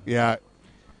Kofi. Yeah.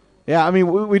 Yeah, I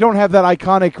mean, we don't have that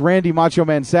iconic Randy Macho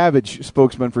Man Savage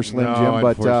spokesman for Slim No, Jim,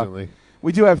 but unfortunately.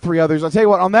 we do have three others. I'll tell you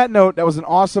what, on that note, that was an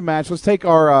awesome match. Let's take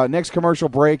our next commercial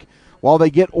break while they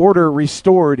get order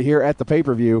restored here at the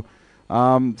pay-per-view.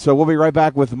 So we'll be right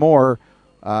back with more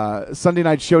Sunday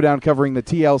Night Showdown covering the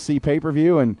TLC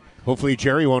pay-per-view. And hopefully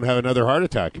Jerry won't have another heart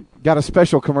attack. Got a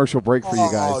special commercial break for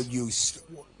you guys.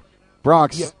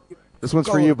 Bronx, this one's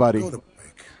for you, buddy.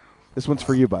 This one's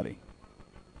for you, buddy.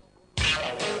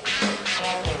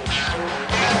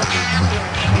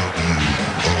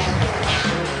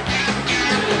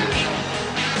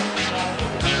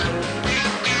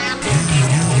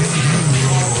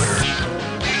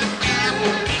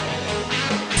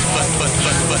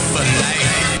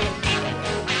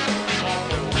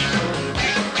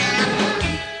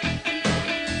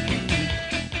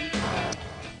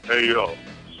 Hey, yo,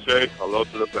 say hello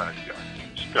to the bad guy,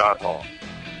 Scott Hall.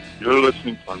 You're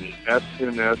listening on the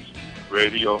SNS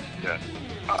Radio Net.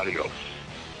 Adios.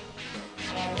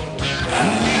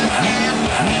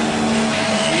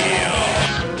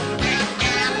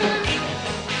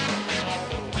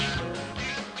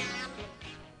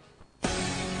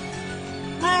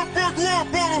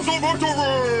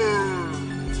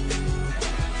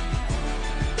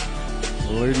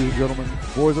 Ladies and gentlemen,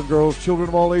 boys and girls, children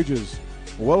of all ages,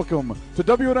 welcome to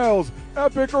WNL's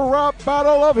Epic Rap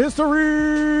Battle of History!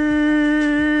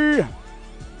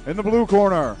 In the blue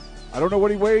corner, I don't know what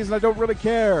he weighs and I don't really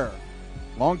care.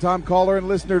 Longtime caller and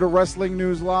listener to Wrestling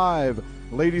News Live.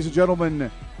 Ladies and gentlemen,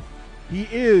 he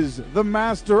is the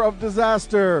master of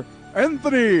disaster,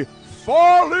 Anthony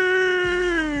Farley!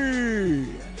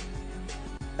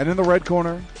 And in the red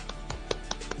corner,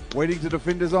 waiting to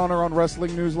defend his honor on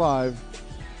Wrestling News Live,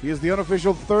 he is the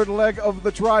unofficial third leg of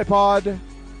the tripod.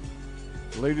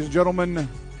 Ladies and gentlemen,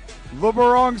 the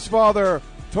Bronx Father,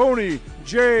 Tony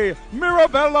J.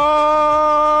 Mirabella!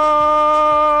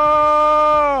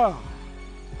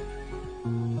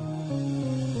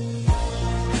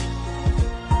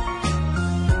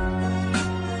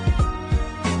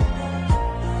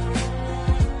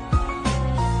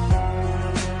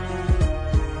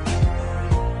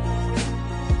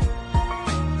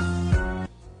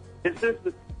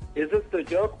 Is this the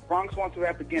joke? Bronx wants to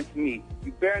rap against me.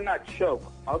 You better not choke.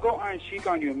 I'll go Iron Sheik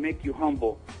on you and make you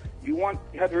humble. You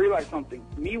have to realize something.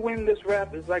 Me winning this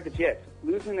rap is like a jet.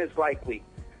 Losing is likely.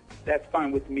 That's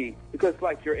fine with me. Because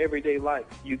like your everyday life,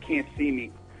 you can't see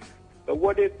me. But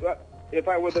what if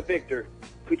I were the victor?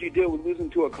 Could you deal with losing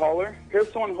to a caller?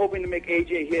 Here's someone hoping to make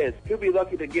AJ his. He'll be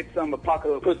lucky to get some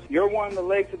apocalypse. You're one of the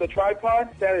legs of the tripod.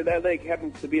 Sadly, that leg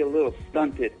happens to be a little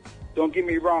stunted. Don't get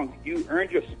me wrong. You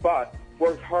earned your spot.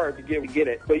 Worked hard to get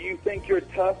it. But you think you're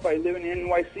tough by living in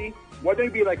NYC? Why don't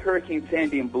you be like Hurricane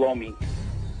Sandy and blow me?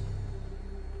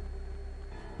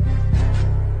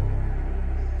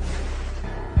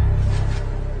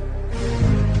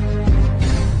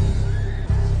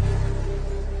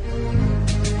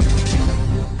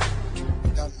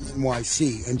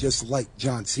 NYC, and just like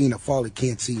John Cena, Farley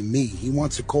can't see me. He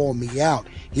wants to call me out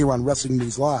here on Wrestling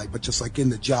News Live, but just like in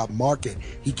the job market,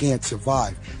 he can't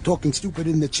survive. Talking stupid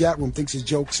in the chat room, thinks his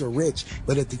jokes are rich,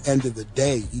 but at the end of the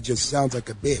day, he just sounds like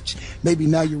a bitch. Maybe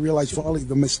now you realize, Farley,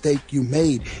 the mistake you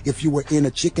made. If you were in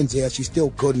a chicken's ass, you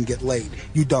still couldn't get laid.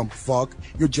 You dumb fuck.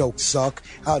 Your jokes suck.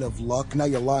 Out of luck. Now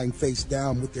you're lying face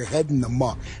down with your head in the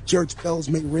muck. Church bells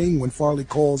may ring when Farley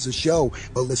calls a show,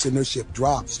 but listenership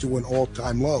drops to an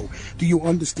all-time low. Do you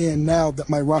understand now that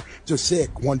my rhymes are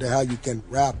sick? Wonder how you can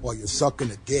rap while you're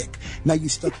sucking a dick. Now you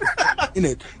stuck in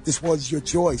it. This was your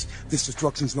choice. This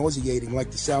destruction's nauseating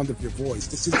like the sound of your voice.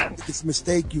 This is the biggest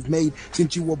mistake you've made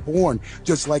since you were born.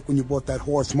 Just like when you bought that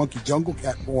horse, monkey, jungle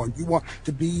cat born. You want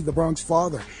to be the Bronx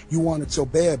father. You want it so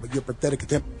bad, but your pathetic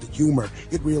attempt at humor,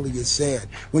 it really is sad.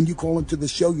 When you call into the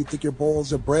show, you think your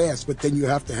balls are brass, but then you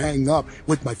have to hang up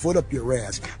with my foot up your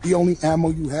ass. The only ammo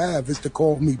you have is to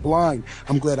call me blind.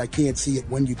 I'm glad I can't see it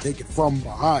when you take it from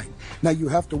behind. Now you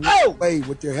have to walk away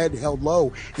with your head held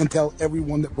low and tell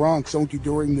everyone that Bronx owned you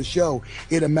during the show.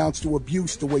 It amounts to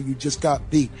abuse the way you just got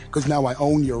beat, because now I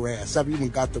own your ass. I've even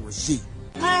got the receipt.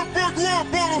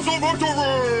 Grab bottles of victory!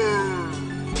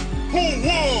 Who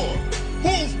won?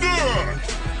 Who's good?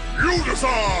 You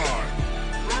decide!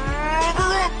 Grab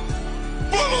up!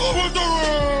 Bottle of victory!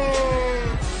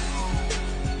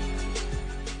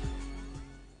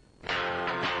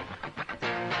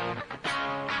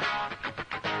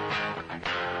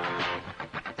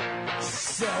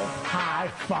 Self-high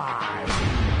five.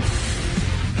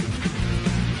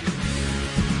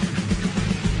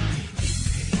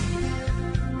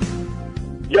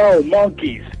 Yo,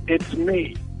 monkeys, it's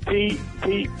me,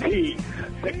 TTP,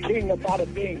 the king of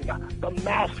bada bing, the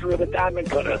master of the diamond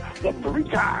cutter, the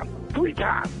three-time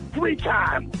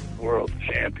world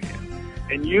champion.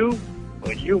 And you,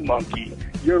 well, you monkey,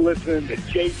 you're listening to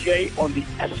JJ on the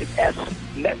SNS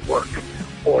network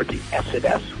or the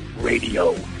SNS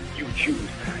radio. You choose.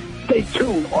 Stay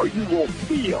tuned or you will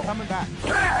feel. Coming back.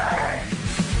 Bang!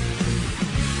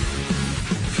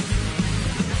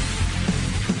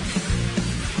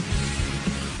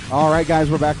 All right, guys,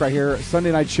 we're back right here.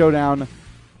 Sunday Night Showdown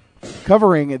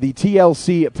covering the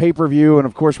TLC pay-per-view. And,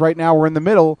 of course, right now we're in the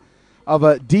middle of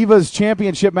a Divas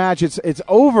Championship match. It's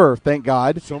over, thank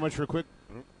God. So much for quick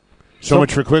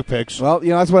picks. Well,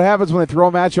 that's what happens when they throw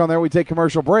a match on there. We take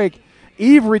commercial break.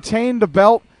 Eve retained the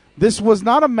belt. This was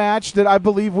not a match that I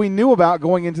believe we knew about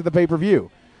going into the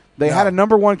pay-per-view. They had a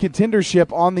number one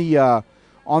contendership on the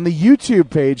YouTube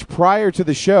page prior to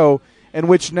the show in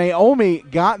which Naomi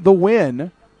got the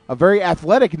win. A very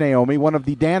athletic Naomi, one of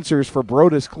the dancers for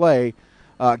Brodus Clay,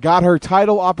 got her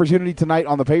title opportunity tonight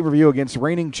on the pay-per-view against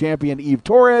reigning champion Eve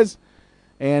Torres.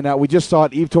 And we just saw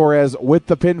Eve Torres with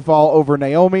the pinfall over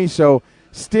Naomi. So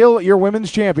still your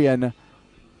women's champion,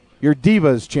 your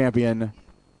Divas champion,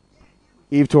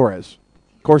 Eve Torres.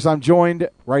 Of course, I'm joined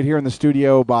right here in the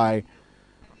studio by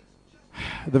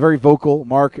the very vocal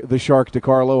Mark the Shark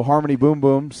DiCarlo, Harmony Boom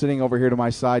Boom, sitting over here to my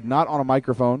side, not on a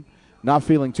microphone. Not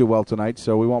feeling too well tonight,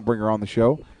 so we won't bring her on the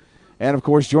show. And, of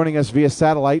course, joining us via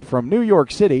satellite from New York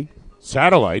City.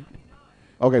 Satellite?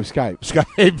 Okay, Skype.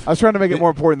 Skype. I was trying to make it more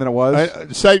important than it was.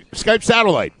 Skype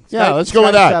satellite. Let's go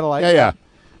with that. Satellite. Yeah.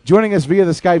 Joining us via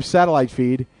the Skype satellite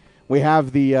feed, we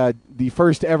have the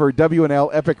first ever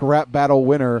WNL Epic Rap Battle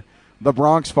winner, the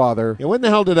Bronx Father. Yeah, when the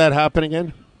hell did that happen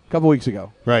again? A couple weeks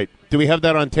ago. Right. Do we have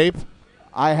that on tape?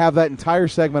 I have that entire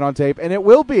segment on tape, and it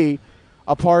will be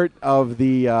a part of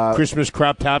the Christmas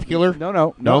Craptacular?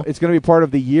 No. It's going to be part of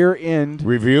the year-end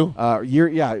review.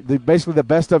 Basically the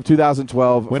best of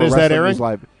 2012. When is that airing?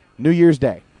 Live. New Year's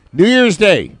Day. New Year's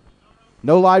Day.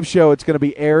 No live show. It's going to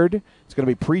be aired. It's going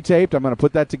to be pre-taped. I'm going to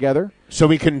put that together. So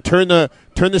we can turn the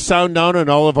sound down on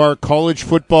all of our college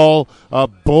football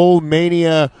bowl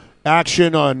mania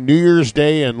action on New Year's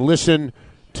Day and listen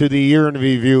to the year-end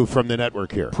review from the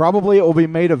network here. Probably it will be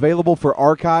made available for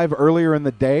archive earlier in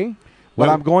the day. But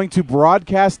I'm going to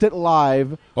broadcast it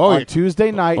live on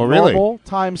Tuesday night, normal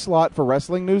time slot for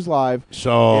Wrestling News Live.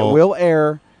 So it will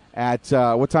air at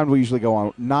what time do we usually go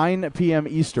on? 9 p.m.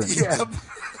 Eastern. Yeah.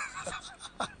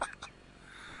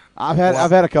 I've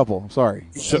had a couple. Sorry.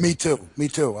 Me too.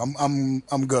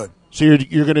 I'm good. So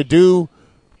you're gonna do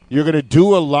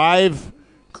a live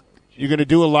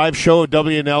show at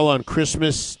WNL on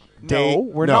Christmas Day? No,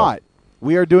 we're not.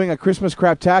 We are doing a Christmas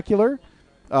Craptacular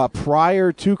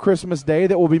prior to Christmas Day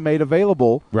that will be made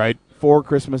available for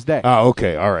Christmas Day. Oh,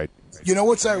 okay. All right. You know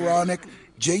what's ironic?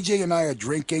 JJ and I are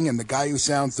drinking, and the guy who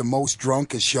sounds the most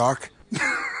drunk is Shark.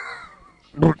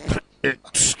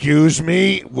 Excuse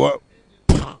me? What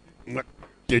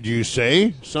did you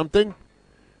say? Something?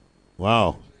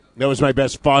 Wow. That was my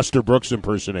best Foster Brooks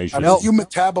impersonation. Are you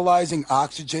metabolizing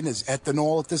oxygen as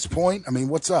ethanol at this point? I mean,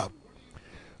 what's up?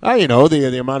 You know,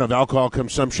 the amount of alcohol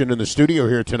consumption in the studio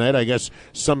here tonight, I guess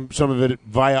some of it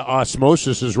via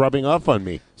osmosis is rubbing off on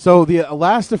me. So the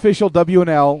last official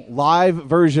WNL live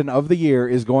version of the year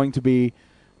is going to be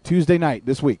Tuesday night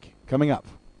this week, coming up.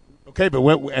 Okay, but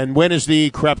when is the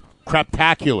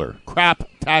Craptacular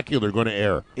going to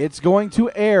air? It's going to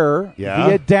air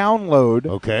via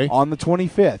download on the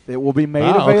 25th. It will be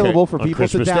made available for on people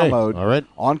Christmas to download Day. All right.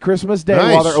 on Christmas Day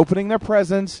Nice. while they're opening their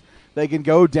presents. They can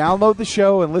go download the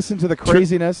show and listen to the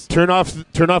craziness. Turn off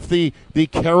the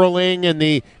caroling and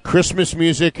the Christmas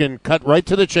music and cut right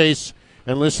to the chase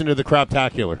and listen to the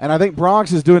Craptacular. And I think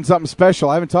Bronx is doing something special.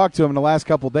 I haven't talked to him in the last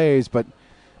couple days, but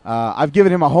I've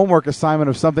given him a homework assignment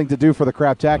of something to do for the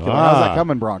Craptacular. How's that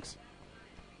coming, Bronx?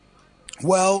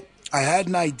 Well, I had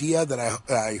an idea that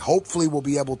I hopefully will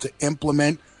be able to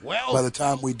implement by the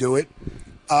time we do it.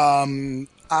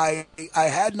 I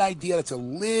had an idea that's a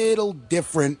little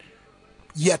different,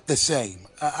 yet the same.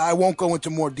 I won't go into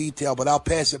more detail, but I'll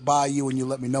pass it by you and you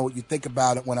let me know what you think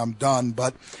about it when I'm done.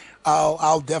 But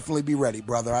I'll definitely be ready,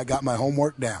 brother. I got my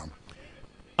homework down.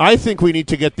 I think we need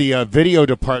to get the video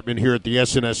department here at the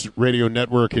SNS Radio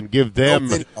Network and give them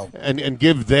and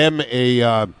give them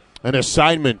an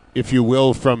assignment, if you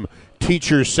will, from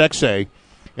Teacher Sexay.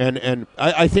 And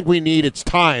I think it's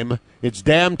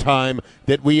damn time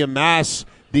that we amass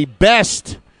the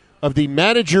best of the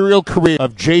managerial career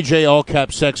of JJ Allcap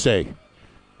Sexay.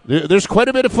 There's quite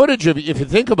a bit of footage if you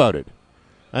think about it.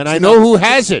 And I know who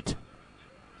has it.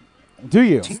 Do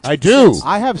you? I do.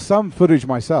 I have some footage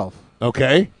myself.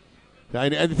 Okay.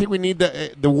 I think we need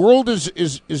the world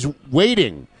is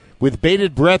waiting with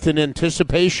bated breath in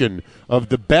anticipation of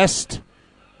the best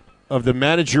of the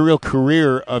managerial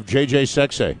career of JJ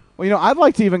Sexay. Well, I'd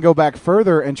like to even go back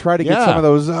further and try to get some of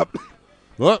those up.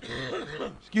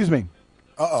 Excuse me.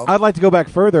 Uh-oh. I'd like to go back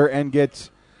further and get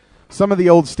some of the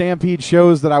old Stampede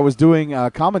shows that I was doing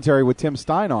commentary with Tim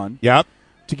Stein on. Yep.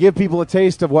 To give people a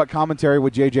taste of what commentary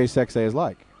with JJ Sexay is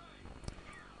like.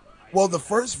 Well, the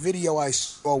first video I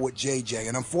saw with JJ,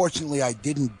 and unfortunately I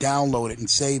didn't download it and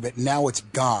save it, now it's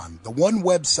gone. The one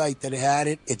website that had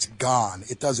it, it's gone.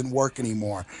 It doesn't work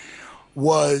anymore.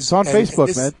 It's on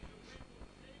Facebook, man.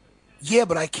 Yeah,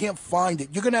 but I can't find it.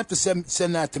 You're going to have to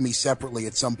send that to me separately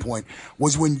at some point.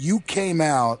 Was when you came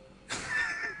out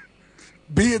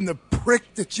being the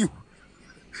prick that you...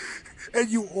 And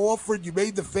you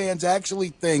made the fans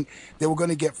actually think they were going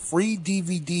to get free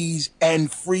DVDs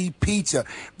and free pizza.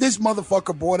 This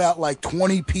motherfucker brought out like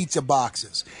 20 pizza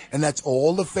boxes, and that's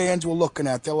all the fans were looking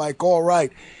at. They're like, all right.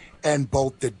 And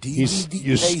both the DVD...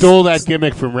 You stole that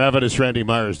gimmick from Ravenous Randy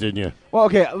Myers, didn't you? Well,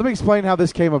 okay, let me explain how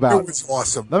this came about. It was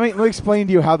awesome. Let me explain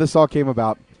to you how this all came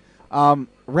about.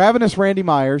 Ravenous Randy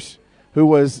Myers, who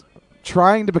was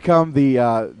trying to become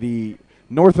the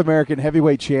North American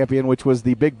Heavyweight Champion, which was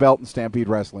the big belt in Stampede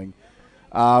Wrestling.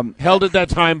 Held at that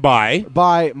time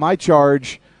by my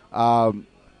charge,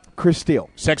 Chris Steele.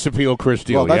 Sex Appeal Chris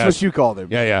Steele, Well, that's what you called him.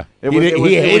 Yeah.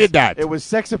 He hated that. It was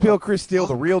Sex Appeal Chris Steele,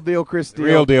 the real deal Chris Steele.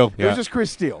 Real deal, It was just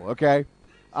Chris Steele, okay?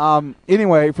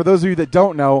 Anyway, for those of you that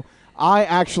don't know, I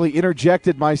actually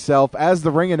interjected myself as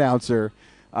the ring announcer.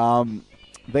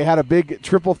 They had a big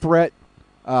triple threat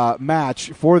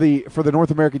match for the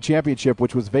North American Championship,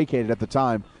 which was vacated at the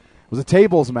time. It was a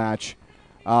tables match,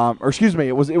 it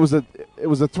was a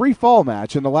 3-fall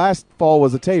match, and the last fall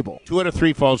was a table. 2 out of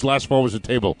 3 falls. Last fall was a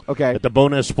table. Okay, at the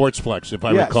Bonus Sportsplex, if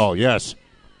I recall. Yes.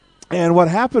 And what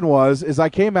happened was I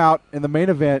came out in the main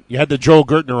event. You had the Joel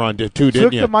Gertner on too, didn't you?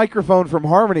 Took the microphone from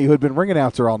Harmony, who had been ring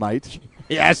announcer all night.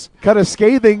 Yes. Cut a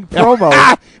scathing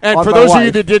promo. And for those of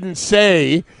you that didn't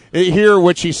hear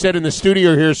what she said in the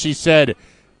studio here, she said,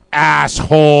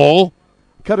 asshole.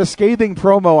 Cut a scathing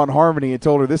promo on Harmony and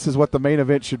told her this is what the main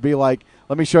event should be like.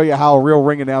 Let me show you how real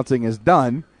ring announcing is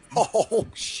done. Oh,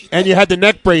 shit. And you had the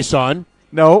neck brace on.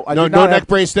 No, I did not. No neck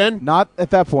brace then? Not at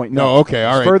that point, no. No, okay,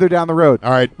 all right. Further down the road.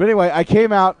 All right. But anyway, I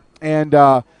came out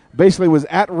and basically was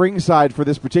at ringside for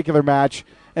this particular match.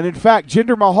 And in fact,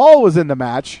 Jinder Mahal was in the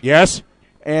match. Yes.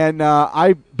 And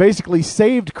I basically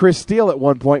saved Chris Steele at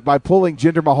one point by pulling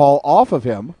Jinder Mahal off of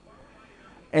him.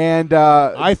 And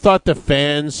I thought the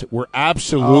fans were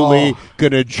absolutely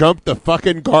going to jump the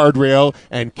fucking guardrail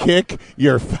and kick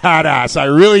your fat ass. I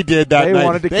really did that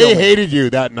night. They hated you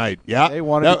that night. Yeah, they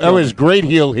wanted that was great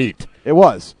heel heat. It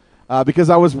was because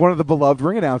I was one of the beloved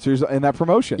ring announcers in that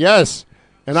promotion. Yes.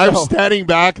 And I'm standing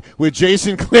back with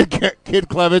Jason Kid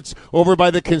Klevitz over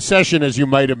by the concession, as you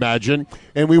might imagine,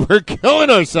 and we were killing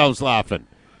ourselves laughing.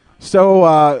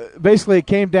 So basically it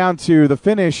came down to the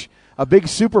finish a big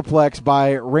superplex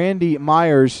by Randy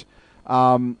Myers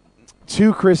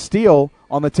to Chris Steele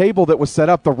on the table that was set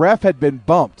up. The ref had been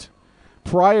bumped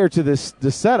prior to the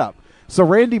setup. So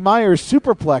Randy Myers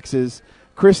superplexes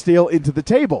Chris Steele into the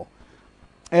table.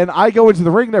 And I go into the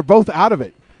ring. They're both out of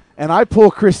it. And I pull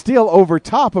Chris Steele over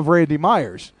top of Randy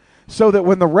Myers so that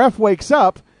when the ref wakes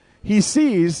up, he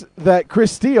sees that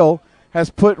Chris Steele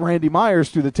has put Randy Myers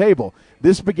through the table.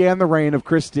 This began the reign of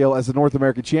Chris Steele as the North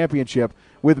American Championship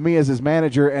with me as his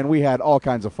manager, and we had all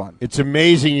kinds of fun. It's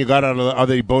amazing you got out of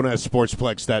the Bonus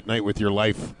Sportsplex that night with your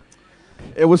life.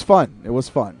 It was fun. It was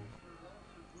fun.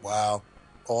 Wow.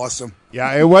 Awesome.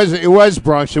 Yeah, it was,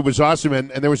 Bronx. It was awesome, and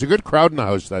there was a good crowd in the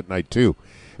house that night, too.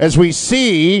 As we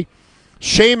see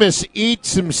Sheamus eat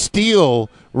some steel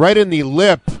right in the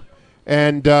lip,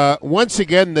 and once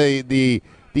again, the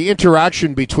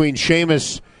interaction between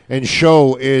Sheamus and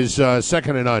Show is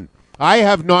second to none. I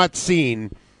have not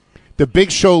seen the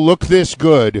Big Show look this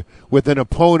good with an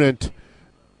opponent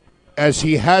as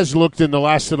he has looked in the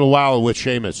last little while with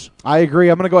Sheamus. I agree.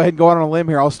 I'm going to go ahead and go out on a limb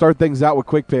here. I'll start things out with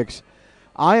quick picks.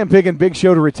 I am picking Big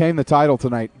Show to retain the title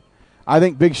tonight. I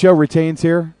think Big Show retains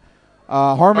here.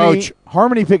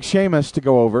 Harmony picks Sheamus to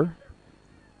go over.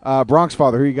 Bronx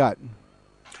Father, who you got?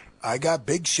 I got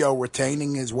Big Show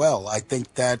retaining as well. I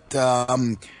think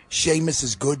that Sheamus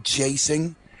is good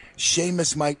chasing.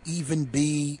 Sheamus might even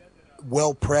be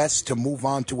well pressed to move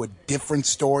on to a different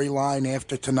storyline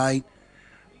after tonight.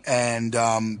 And,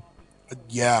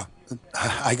 yeah,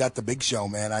 I got the Big Show,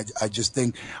 man. I just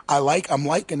think I'm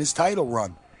liking his title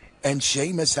run. And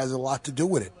Sheamus has a lot to do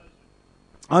with it.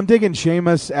 I'm digging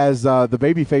Sheamus as the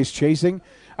babyface chasing.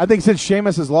 I think since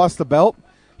Sheamus has lost the belt,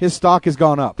 his stock has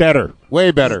gone up. Better.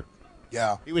 Way better.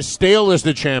 Yeah. He was stale as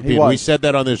the champion. We said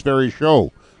that on this very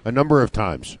show a number of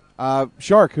times.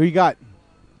 Shark, who you got?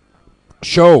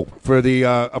 Show for the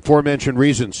aforementioned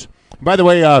reasons. By the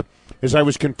way, as I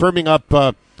was confirming up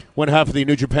one half of the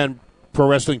New Japan Pro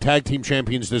Wrestling Tag Team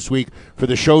Champions this week for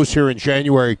the shows here in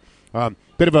January,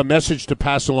 bit of a message to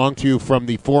pass along to you from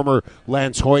the former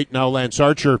Lance Hoyt, now Lance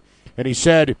Archer, and he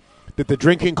said that the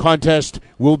drinking contest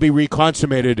will be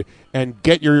reconsummated, and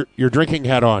get your drinking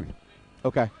hat on.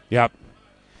 Okay. Yep.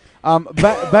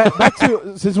 Back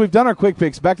to, since we've done our quick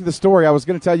picks, back to the story. I was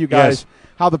going to tell you guys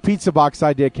how the pizza box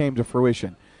idea came to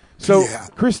fruition. So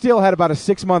Chris Steele had about a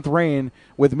 6-month reign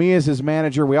with me as his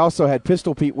manager. We also had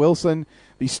Pistol Pete Wilson,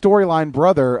 the storyline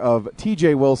brother of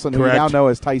TJ Wilson, who we now know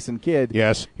as Tyson Kidd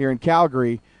here in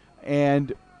Calgary.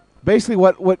 And basically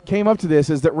what came up to this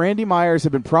is that Randy Myers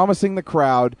had been promising the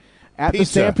crowd at the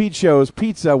Stampede shows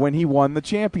pizza when he won the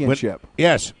championship.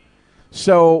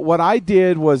 So what I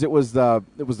did was it was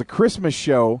the Christmas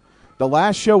show, the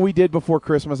last show we did before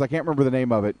Christmas. I can't remember the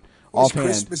name of it. It was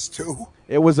Christmas too.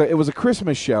 It was a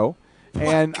Christmas show,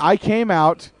 and I came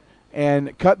out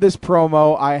and cut this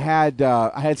promo. I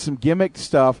had some gimmick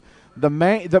stuff. The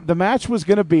match was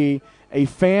going to be a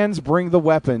fans bring the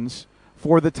weapons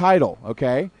for the title.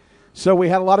 Okay, so we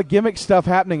had a lot of gimmick stuff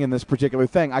happening in this particular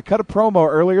thing. I cut a promo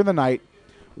earlier in the night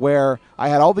where I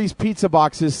had all these pizza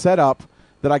boxes set up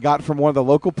that I got from one of the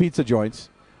local pizza joints.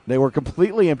 They were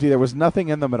completely empty. There was nothing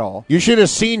in them at all. You should have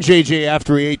seen JJ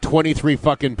after he ate 23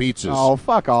 fucking pizzas. Oh,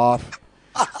 fuck off.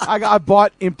 I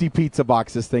bought empty pizza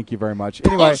boxes. Thank you very much.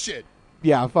 Anyway, bullshit.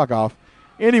 Yeah, fuck off.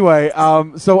 Anyway,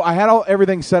 so I had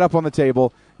everything set up on the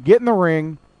table, get in the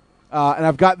ring, and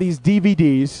I've got these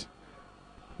DVDs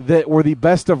that were the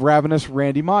best of Ravenous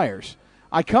Randy Myers.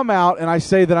 I come out and I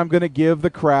say that I'm going to give the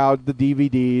crowd the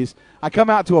DVDs. I come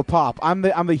out to a pop. I'm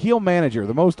the heel manager,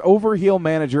 the most over heel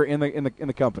manager in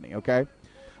the company. Okay,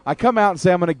 I come out and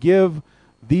say I'm going to give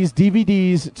these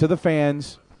DVDs to the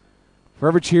fans.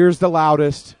 Whoever cheers the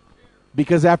loudest,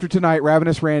 because after tonight,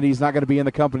 Ravenous Randy's not going to be in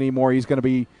the company anymore. It's going to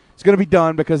be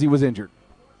done because he was injured.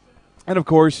 And of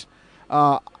course,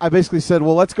 I basically said,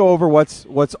 well, let's go over what's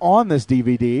on this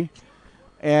DVD,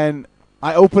 and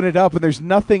I open it up, and there's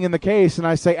nothing in the case, and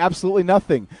I say absolutely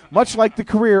nothing, much like the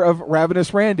career of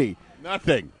Ravenous Randy.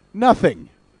 Nothing.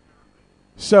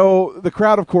 So the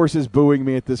crowd, of course, is booing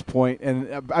me at this point,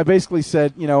 and I basically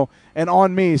said, and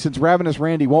on me, since Ravenous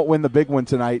Randy won't win the big one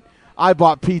tonight, I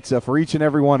bought pizza for each and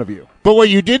every one of you. But what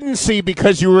you didn't see,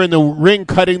 because you were in the ring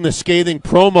cutting the scathing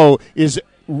promo, is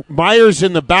Myers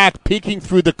in the back peeking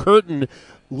through the curtain,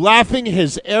 laughing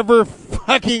his ever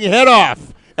fucking head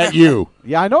off at you.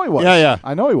 Yeah, I know he was. Yeah.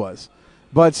 I know he was.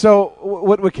 But so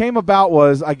what came about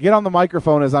was I get on the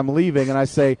microphone as I'm leaving, and I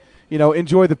say,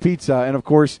 enjoy the pizza. And, of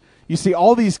course, you see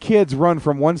all these kids run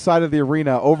from one side of the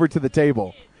arena over to the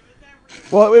table.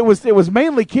 Well, it was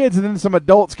mainly kids, and then some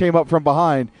adults came up from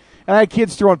behind. And I had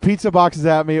kids throwing pizza boxes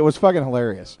at me. It was fucking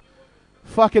hilarious.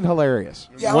 Fucking hilarious.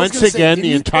 Yeah, I was Once gonna say, again, didn't the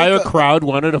you entire take a- crowd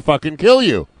wanted to fucking kill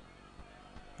you.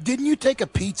 Didn't you take a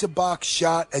pizza box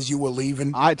shot as you were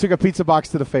leaving? I took a pizza box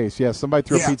to the face. Yes, somebody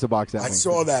threw a pizza box at me. I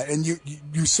saw that, and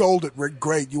you sold it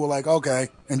great. You were like, okay,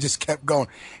 and just kept going.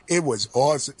 It was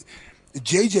awesome.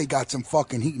 JJ got some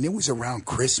fucking heat, and it was around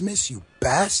Christmas, you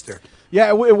bastard. Yeah,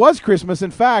 it was Christmas.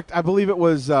 In fact, I believe it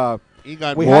was. He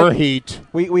got more heat.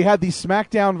 We had the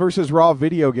SmackDown versus Raw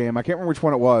video game. I can't remember which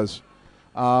one it was.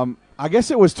 I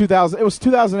guess it was 2000. It was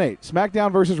 2008.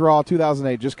 SmackDown versus Raw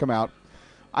 2008 just come out.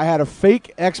 I had a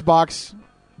fake Xbox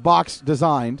box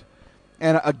designed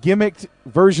and a gimmicked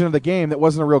version of the game that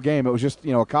wasn't a real game. It was just,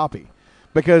 a copy.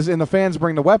 Because in the Fans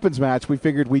Bring the Weapons match, we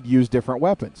figured we'd use different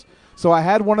weapons. So I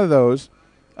had one of those.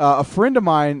 A friend of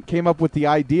mine came up with the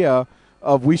idea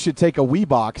of we should take a Wii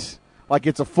box, like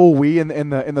it's a full Wii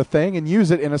in the thing, and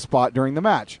use it in a spot during the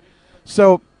match.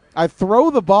 So I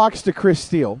throw the box to Chris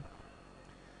Steele,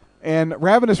 and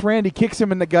Ravenous Randy kicks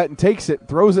him in the gut and takes it,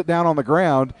 throws it down on the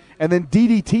ground, and then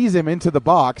DDTs him into the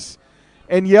box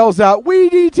and yells out,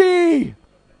 "We DT!" It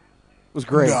was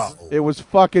great. No. It was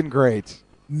fucking great.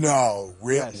 No,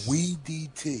 Yes. We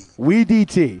DT. We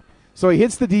DT. So he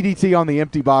hits the DDT on the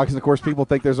empty box, and of course people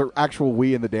think there's an actual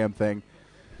Wii in the damn thing.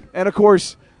 And of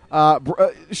course,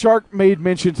 Shark made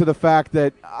mention to the fact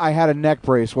that I had a neck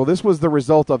brace. Well, this was the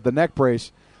result of the neck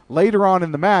brace. Later on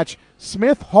in the match,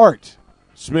 Smith Hart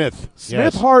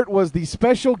yes. Hart was the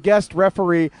special guest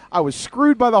referee. I was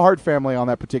screwed by the Hart family on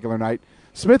that particular night.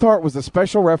 Smith Hart was the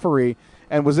special referee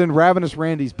and was in Ravenous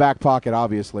Randy's back pocket,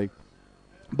 obviously.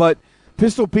 But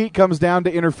Pistol Pete comes down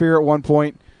to interfere at one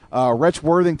point. Wretch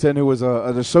Worthington, who was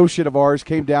an associate of ours,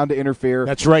 came down to interfere.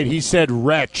 That's right. He said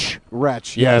wretch.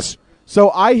 Wretch. Yes. So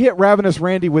I hit Ravenous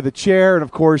Randy with a chair, and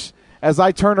of course, as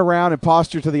I turn around and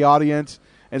posture to the audience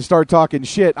and start talking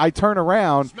shit, I turn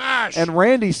around, and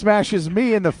Randy smashes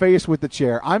me in the face with the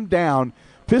chair. I'm down.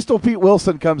 Pistol Pete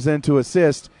Wilson comes in to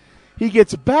assist. He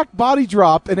gets back body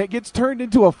drop, and it gets turned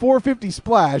into a 450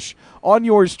 splash on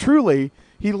yours truly.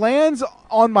 He lands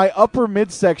on my upper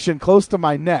midsection close to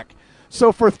my neck.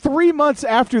 So for 3 months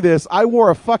after this, I wore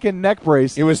a fucking neck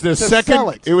brace. It was the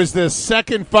second. It was the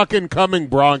second fucking coming,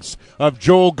 Bronx, of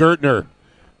Joel Gertner.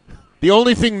 The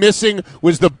only thing missing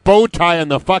was the bow tie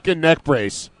and the fucking neck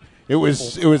brace. It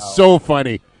was so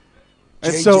funny.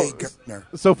 And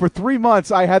so for 3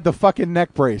 months, I had the fucking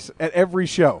neck brace at every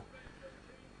show.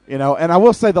 And I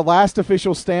will say the last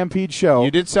official Stampede show.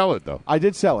 You did sell it, though. I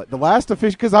did sell it. The last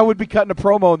official, because I would be cutting a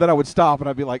promo and then I would stop and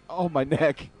I'd be like, oh, my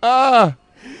neck.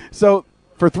 So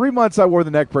for 3 months, I wore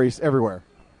the neck brace everywhere.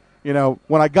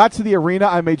 When I got to the arena,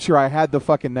 I made sure I had the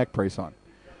fucking neck brace on.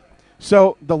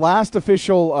 So the last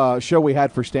official show we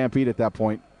had for Stampede at that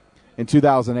point in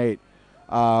 2008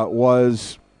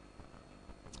 was,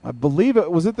 I believe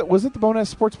was it the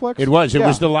Bonus Sportsplex? It was. It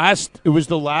was the last. It was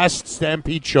the last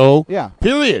Stampede show. Yeah.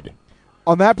 Period.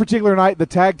 On that particular night, the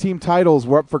tag team titles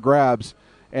were up for grabs,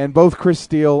 and both Chris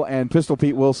Steele and Pistol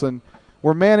Pete Wilson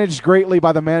were managed greatly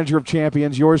by the manager of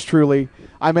champions, yours truly.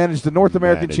 I managed the North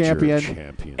American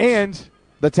champion and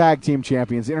the tag team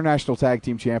champions, the international tag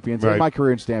team champions, in my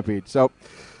career in Stampede. So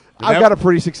I've got a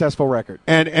pretty successful record.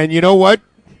 And you know what?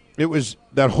 It was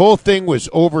that whole thing was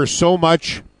over so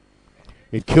much,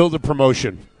 it killed the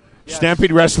promotion. Yes.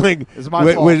 Stampede Wrestling it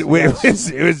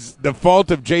was the fault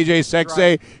of JJ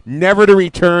Sexay, never to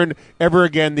return ever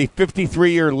again. The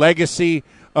 53-year legacy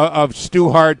of Stu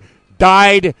Hart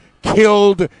died,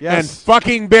 killed, and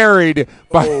fucking buried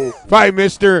by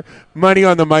Mr. Money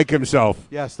on the Mic himself.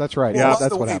 Yes, that's right. Well,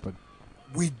 that's what happened.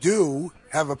 We do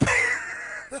have a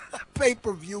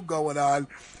pay-per-view going on.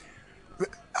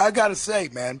 I got to say,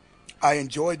 man, I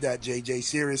enjoyed that, JJ.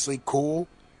 Seriously, cool.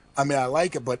 I mean, I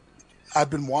like it, but I've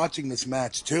been watching this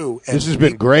match, too. And this has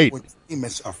been great.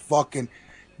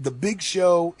 The Big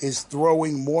Show is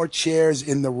throwing more chairs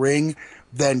in the ring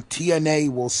than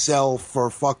TNA will sell for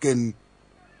fucking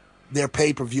their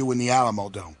pay-per-view in the Alamo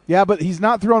Dome. Yeah, but he's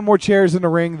not throwing more chairs in the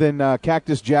ring than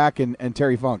Cactus Jack and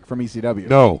Terry Funk from ECW.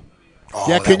 No.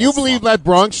 Can you believe that,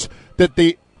 Bronx, that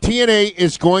the TNA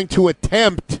is going to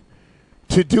attempt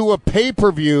to do a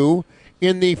pay-per-view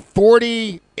in the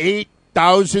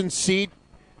 48,000-seat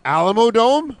Alamo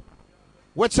Dome?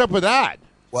 What's up with that?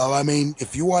 Well, I mean,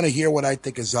 if you want to hear what I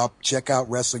think is up, check out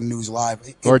Wrestling News Live.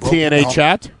 Or TNA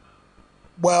Chat?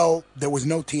 Well, there was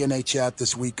no TNA Chat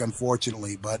this week,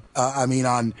 unfortunately. But, I mean,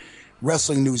 on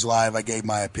Wrestling News Live, I gave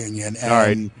my opinion. And all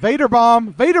right. Vader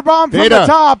bomb from the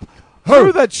top,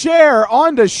 through the chair,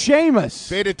 onto Sheamus.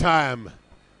 Vader time.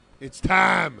 It's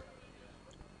time.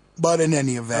 But in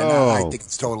any event, I think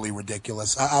it's totally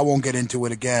ridiculous. I won't get into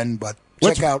it again, but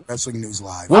Check out Wrestling News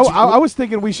Live. I was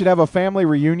thinking we should have a family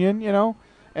reunion,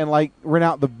 and like rent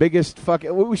out the biggest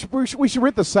fucking. We should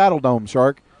rent the Saddle Dome,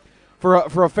 Shark, for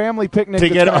a family picnic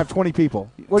that's gonna have 20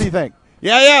 people. What do you think?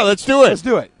 Yeah, let's do it. Let's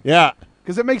do it. Yeah,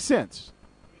 because it makes sense.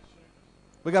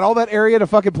 We got all that area to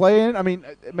fucking play in. I mean,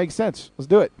 it makes sense. Let's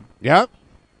do it. Yeah,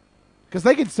 because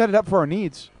they can set it up for our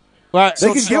needs. Well,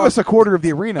 they can give us a quarter of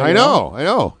the arena. I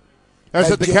know. That's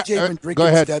what go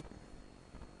ahead.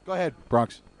 Go ahead,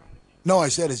 Bronx. No, I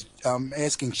said,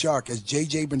 asking Shark, has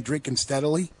JJ been drinking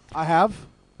steadily? I have.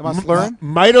 Am I slurring?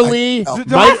 Mightily.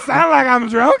 Do I sound like I'm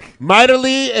drunk?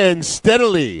 Mightily and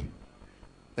steadily.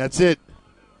 That's it.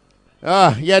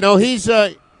 He's...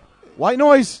 White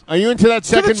noise. Are you into that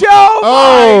second... To the show!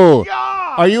 Oh! My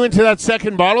God! Are you into that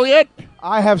second bottle yet?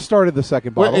 I have started the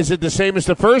second bottle. Is it the same as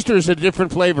the first, or is it a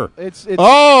different flavor?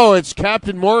 It's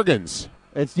Captain Morgan's.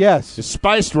 It's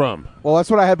spiced rum. Well, that's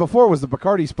what I had before was the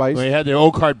Bacardi Spice. Well, you had the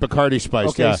Oakard Bacardi Spice.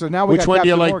 Okay, so now we Which got one do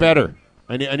you Captain like Morgan.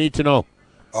 better? I need to know.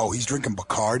 Oh, he's drinking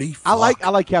Bacardi? I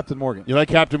like Captain Morgan. You like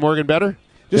Captain Morgan better?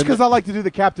 Just because I like to do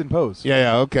the captain pose.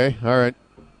 Yeah, okay. All right.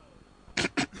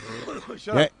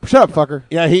 Shut up, fucker.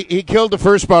 Yeah, he killed the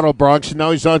first bottle, Bronx, and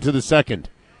now he's on to the second.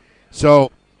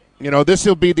 So, this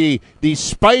will be the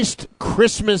spiced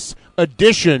Christmas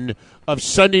edition of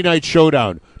Sunday Night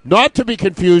Showdown. Not to be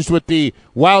confused with the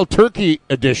Wild Turkey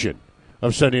edition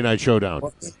of Sunday Night Showdown.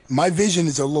 My vision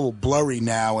is a little blurry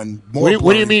now and more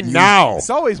What do you mean now?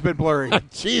 It's always been blurry.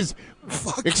 Jeez.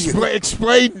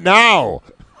 Explain now.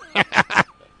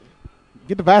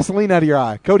 Get the Vaseline out of your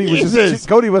eye. Cody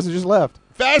wasn't just left.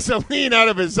 Vaseline out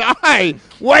of his eye?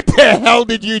 What the hell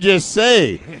did you just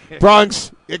say?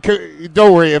 Bronx,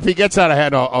 don't worry. If he gets out of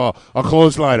hand, I'll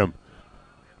clothesline him.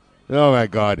 Oh, my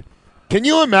God. Can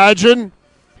you imagine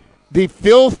the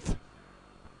filth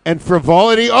and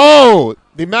frivolity? Oh,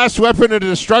 the mass weapon of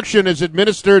destruction is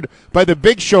administered by the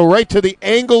Big Show right to the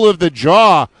angle of the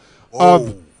jaw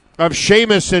of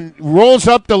Sheamus and rolls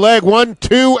up the leg. 1,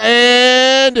 2,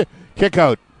 and kick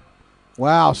out.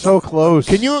 Wow, so close.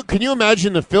 Can you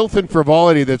imagine the filth and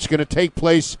frivolity that's going to take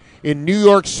place in New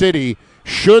York City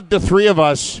should the three of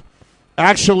us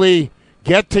actually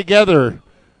get together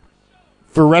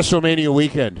for WrestleMania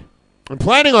weekend? I'm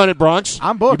planning on it, Bronx.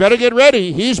 I'm booked. You better get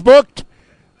ready. He's booked.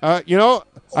 Well,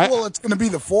 it's going to be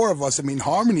the four of us. I mean,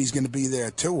 Harmony's going to be there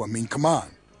too. I mean, come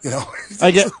on.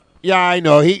 I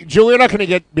know. We're not going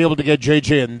to be able to get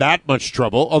JJ in that much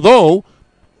trouble. Although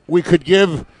we could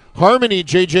give Harmony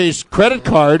JJ's credit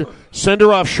card, send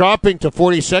her off shopping to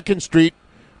 42nd Street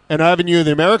and Avenue of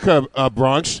the America,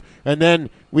 Bronx, and then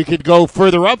we could go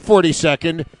further up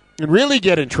 42nd and really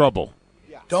get in trouble.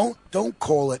 Don't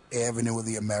call it Avenue of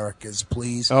the Americas,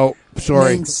 please. Oh,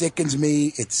 sorry. The name sickens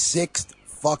me. It's 6th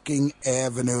fucking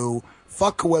Avenue.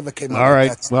 Fuck whoever came up All with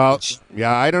right. that. Well,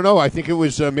 yeah, I don't know. I think it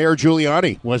was Mayor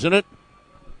Giuliani, wasn't it?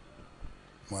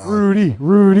 Wow.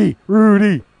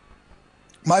 Rudy.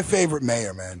 My favorite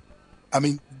mayor, man. I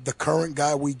mean, the current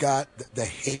guy we got, the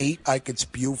hate I could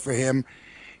spew for him.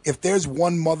 If there's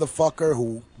one motherfucker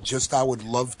who I would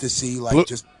love to see,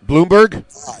 Bloomberg?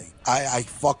 I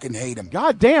fucking hate him.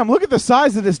 God damn, look at the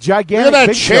size of this gigantic Look at that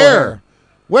Big Show chair. here.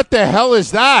 What the hell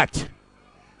is that?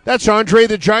 That's Andre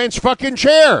the Giant's fucking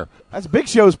chair. That's Big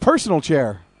Show's personal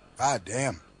chair. God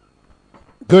damn.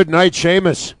 Good night,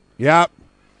 Sheamus. Yeah.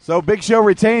 So Big Show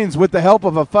retains with the help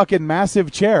of a fucking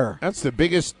massive chair. That's the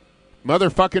biggest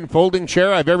motherfucking folding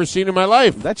chair I've ever seen in my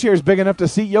life. That chair's big enough to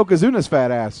seat Yokozuna's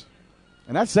fat ass.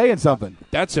 And that's saying something.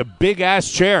 That's a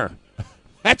big-ass chair.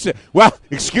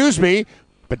 Excuse me,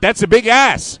 but that's a big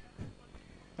ass.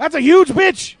 That's a huge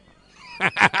bitch.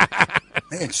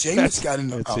 Man, Sheamus got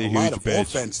in a lot of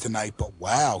offense tonight, but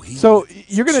wow. So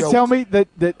you're going to tell me that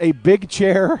a big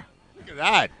chair, look at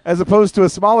that, as opposed to a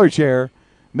smaller chair,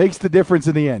 makes the difference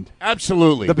in the end?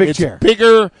 Absolutely. The big it's chair.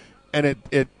 Bigger, and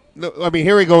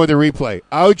here we go with the replay.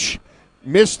 Ouch.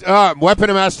 Missed weapon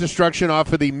of mass destruction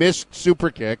off of the missed super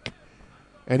kick.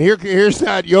 And here's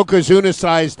that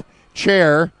Yokozuna-sized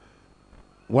chair.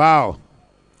 Wow.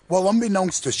 Well,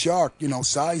 unbeknownst to Shark,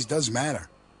 size does matter.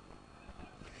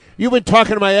 You've been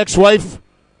talking to my ex-wife?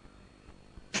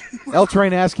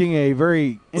 L-Train asking a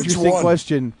very interesting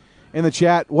question in the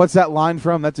chat. What's that line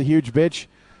from? That's a huge bitch.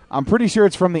 I'm pretty sure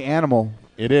it's from The Animal.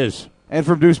 It is. And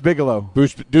from Deuce Bigelow.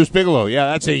 Deuce Bigelow, yeah,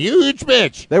 that's a huge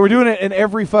bitch. They were doing it in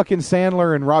every fucking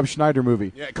Sandler and Rob Schneider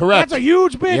movie. Yeah, correct. That's a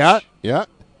huge bitch. Yeah.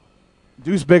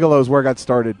 Deuce Bigelow's where it got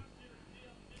started.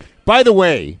 By the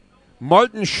way,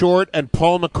 Martin Short and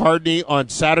Paul McCartney on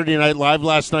Saturday Night Live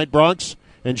last night, Bronx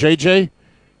and JJ.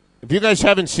 If you guys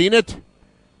haven't seen it,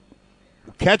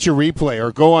 catch a replay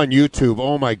or go on YouTube.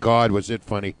 Oh, my God, was it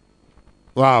funny.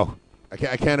 Wow.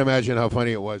 I can't imagine how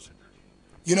funny it was.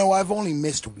 You know, I've only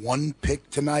missed one pick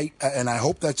tonight, and I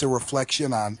hope that's a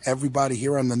reflection on everybody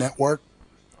here on the network.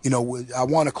 You know, I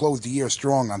want to close the year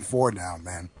strong on 4 down,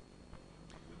 man.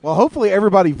 Well, hopefully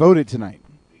everybody voted tonight,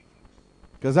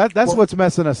 because that's what's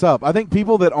messing us up. I think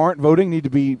people that aren't voting need to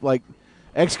be, like,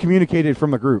 excommunicated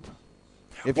from the group.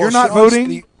 If you're not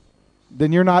voting,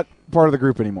 then you're not part of the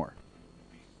group anymore.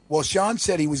 Well, Sean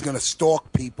said he was going to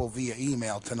stalk people via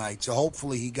email tonight, so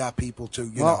hopefully he got people to,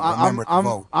 remember to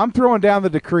vote. I'm throwing down the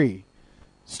decree.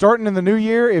 Starting in the new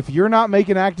year, if you're not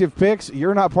making active picks,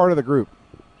 you're not part of the group.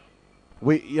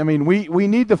 We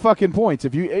need the fucking points.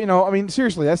 If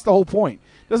seriously, that's the whole point.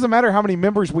 Doesn't matter how many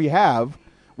members we have.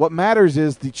 What matters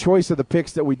is the choice of the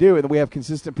picks that we do, and that we have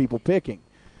consistent people picking.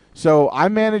 So I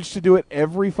managed to do it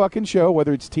every fucking show,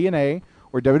 whether it's TNA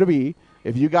or WWE.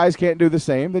 If you guys can't do the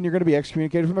same, then you're going to be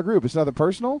excommunicated from the group. It's nothing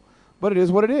personal, but it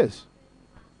is what it is.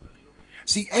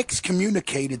 See,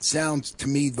 excommunicated sounds to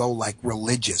me, though, like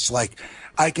religious. Like,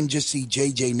 I can just see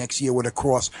JJ next year with a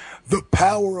cross. The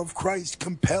power of Christ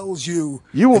compels you.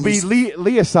 You will be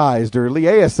liaisized or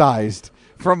liaisized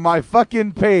from my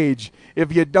fucking page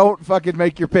if you don't fucking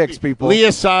make your picks, people.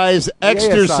 Liaisized,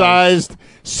 exercised,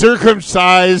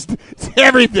 circumcised,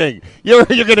 everything. You're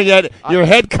going to get your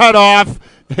head cut off,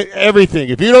 everything.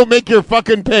 If you don't make your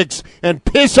fucking picks and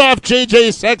piss off JJ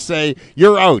Sexay,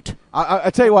 you're out. I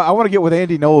tell you what, I want to get with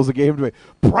Andy Knowles and get him to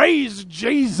be, praise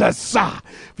Jesus.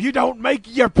 If you don't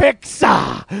make your picks,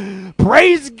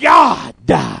 praise God.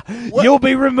 You'll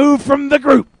be removed from the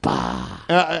group.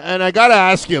 And I got to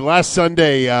ask you, last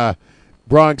Sunday,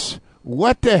 Bronx,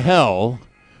 what the hell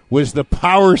was the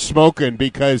power smoking?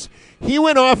 Because he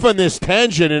went off on this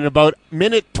tangent in about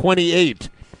minute 28.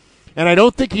 And I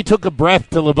don't think he took a breath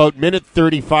till about minute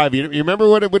 35. You remember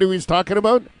what he was talking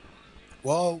about?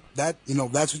 Well, that's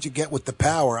what you get with the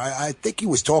power. I think he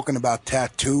was talking about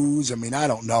tattoos. I mean, I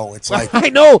don't know. It's like I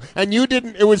know, and you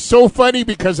didn't. It was so funny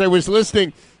because I was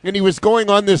listening, and he was going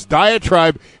on this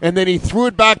diatribe, and then he threw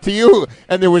it back to you,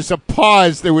 and there was a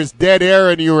pause. There was dead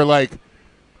air, and you were like,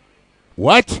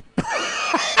 "What?" I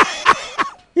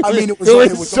mean, it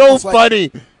was so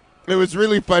funny. It was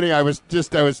really funny. I was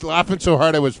laughing so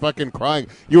hard I was fucking crying.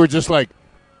 You were just like,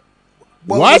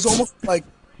 "What?" It was almost like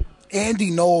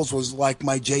Andy Knowles was like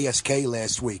my JSK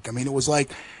last week. I mean, it was like,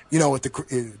 at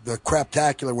the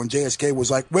Craptacular when JSK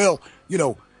was like, well,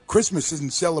 Christmas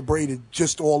isn't celebrated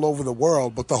just all over the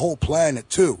world, but the whole planet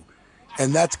too.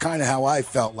 And that's kind of how I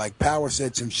felt. Like Power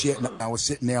said some shit, and I was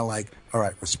sitting there like, all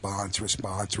right, response.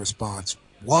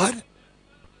 What?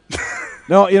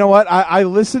 No, you know what? I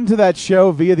listened to that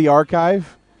show via the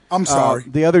archive. I'm sorry.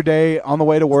 The other day on the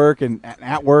way to work and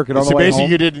at work and on the way home. So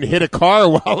basically you didn't hit a car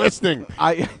while listening.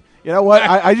 You know what?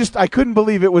 I couldn't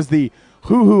believe it was the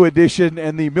hoo-hoo edition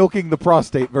and the milking the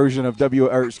prostate version of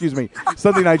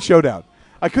Sunday Night Showdown.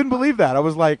 I couldn't believe that. I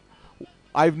was like,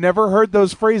 I've never heard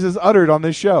those phrases uttered on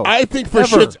this show. I think for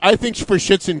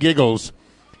shits and giggles,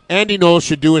 Andy Knowles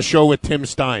should do a show with Tim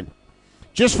Stein.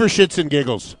 Just for shits and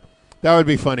giggles. That would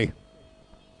be funny.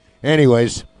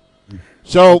 Anyways,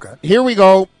 so Here we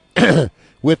go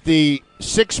with the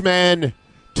 6-man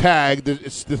tag.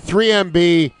 It's the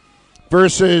 3MB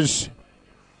versus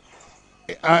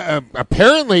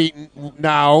apparently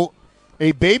now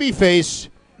a babyface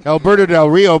Alberto Del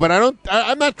Rio, but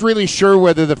I'm not really sure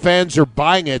whether the fans are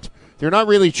buying it. They're not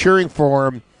really cheering for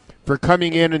him for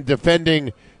coming in and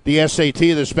defending the SAT,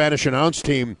 the Spanish announce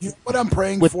team. What I'm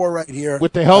praying for right here,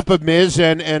 with the help of Miz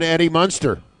and Eddie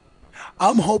Munster.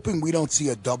 I'm hoping we don't see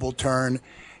a double turn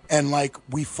and like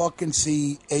we fucking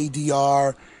see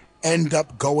ADR end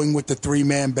up going with the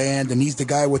 3-man band, and he's the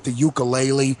guy with the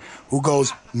ukulele who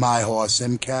goes, my horse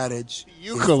and carriage.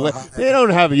 They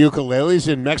don't have ukuleles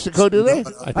in Mexico, do they?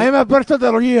 I am Alberto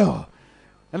Del Rio,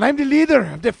 and I'm the leader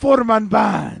of the 4-man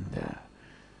band.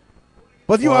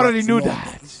 But you already knew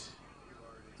that.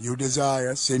 You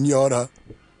desire, senora.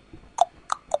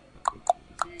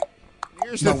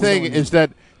 Here's the thing, is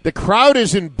that the crowd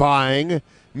isn't buying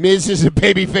Miz as a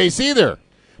babyface either.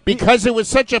 Because it was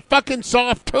such a fucking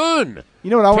soft turn.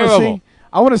 You know what I want to see?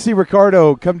 I want to see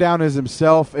Ricardo come down as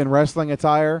himself in wrestling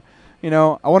attire. I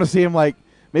want to see him like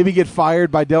maybe get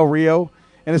fired by Del Rio,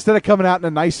 and instead of coming out in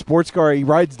a nice sports car, he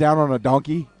rides down on a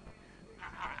donkey.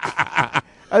 I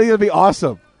think it'd be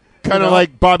awesome. Kind of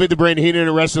like Bobby the Brain Heenan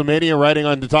at WrestleMania riding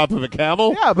on the top of a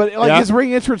camel. Yeah, but his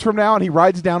ring entrance from now on, he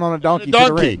rides down on a donkey. To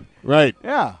the ring. Right?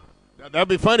 Yeah, that'd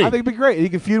be funny. I think it'd be great. He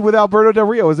could feud with Alberto Del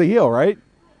Rio as a heel, right?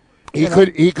 He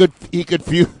could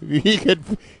feud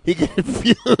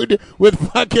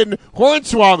with fucking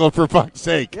Hornswoggle, for fuck's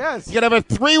sake. Yes. You could have a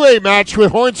 3-way match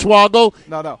with Hornswoggle.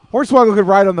 No. Hornswoggle could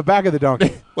ride on the back of the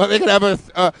donkey. Well, they could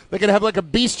have like a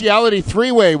bestiality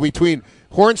 3-way between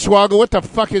Hornswoggle. What the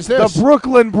fuck is this? The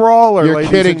Brooklyn Brawler. You're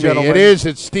ladies kidding and me. gentlemen. It is.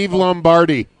 It's Steve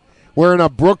Lombardi wearing a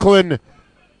Brooklyn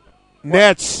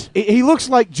Nets. He looks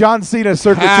like John Cena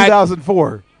circa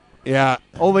 2004. Yeah.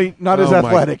 Only not as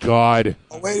athletic. Oh, my God.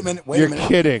 Oh, wait a minute. You're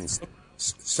kidding.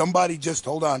 Somebody just,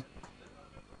 hold on,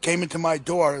 came into my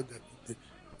door.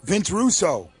 Vince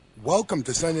Russo, welcome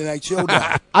to Sunday Night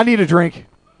Showdown. I need a drink.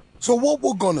 So what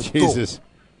we're going to do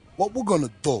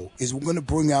is we're going to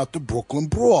bring out the Brooklyn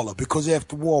Brawler, because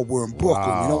after all, we're in Brooklyn.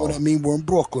 Wow. You know what I mean? We're in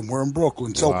Brooklyn.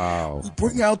 So we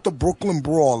bring out the Brooklyn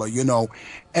Brawler,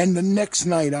 and the next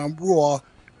night on Raw,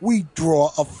 we draw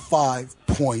a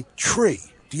 5-point tree.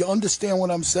 Do you understand what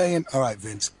I'm saying? All right,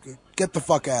 Vince, get the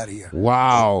fuck out of here.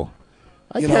 Wow.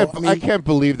 I can't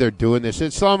believe they're doing this.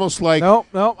 It's almost like... No,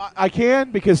 I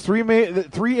can, because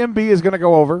 3MB is going to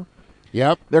go over.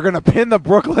 Yep. They're going to pin the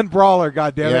Brooklyn Brawler,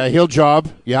 goddammit. Yeah, he'll job.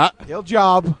 Yeah. He'll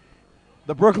job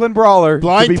the Brooklyn Brawler.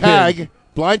 Blind tag.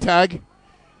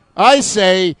 I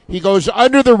say he goes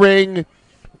under the ring,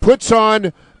 puts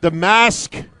on the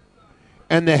mask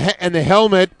and the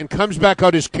helmet, and comes back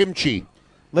out as kimchi.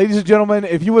 Ladies and gentlemen,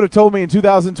 if you would have told me in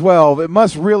 2012, it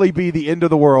must really be the end of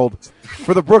the world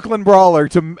for the Brooklyn Brawler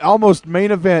to almost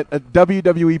main event a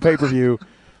WWE pay-per-view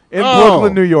in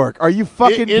Brooklyn, New York. Are you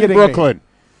fucking kidding me? In Brooklyn.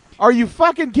 Are you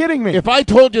fucking kidding me? If I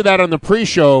told you that on the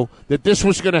pre-show, that this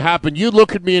was going to happen, you'd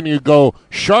look at me and you'd go,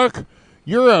 Shark,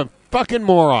 you're a fucking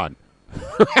moron.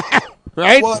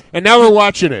 Right? Well, and now we're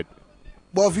watching it.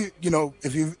 Well,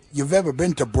 if you've ever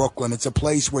been to Brooklyn, it's a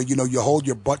place where, you hold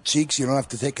your butt cheeks. You don't have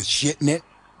to take a shit in it.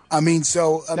 Thanks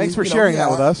for sharing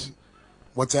that with us.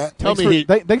 What's that?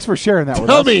 Thanks for sharing that with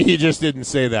us. Tell me he just didn't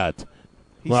say that.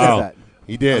 He said that.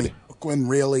 He did. Brooklyn,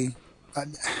 really?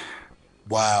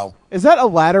 Wow. Is that a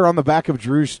ladder on the back of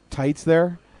Drew's tights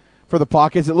there for the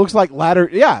pockets? It looks like ladder.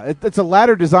 Yeah, it's a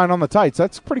ladder design on the tights.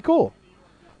 That's pretty cool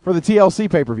for the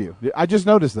TLC pay-per-view. I just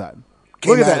noticed that.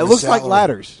 Look at that. It looks like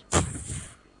ladders.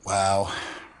 Wow.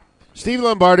 Steve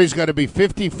Lombardi's got to be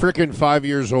 55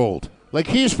 years old. Like,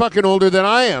 he's fucking older than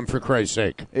I am, for Christ's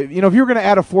sake. If you were going to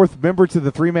add a fourth member to the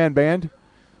three-man band,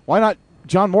 why not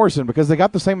John Morrison? Because they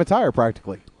got the same attire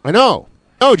practically. I know.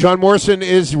 No, John Morrison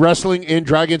is wrestling in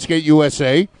Dragon's Gate,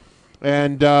 USA,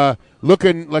 and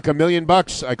looking like $1 million.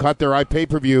 I caught their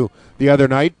iPay-per-view the other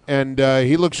night, and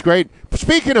he looks great.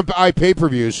 Speaking of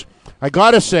iPay-per-views, I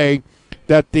got to say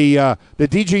that the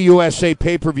DG USA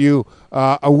pay-per-view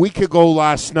a week ago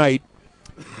last night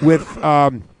with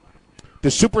the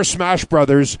Super Smash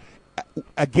Brothers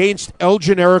against El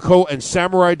Generico and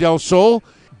Samurai Del Sol,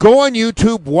 go on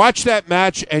YouTube, watch that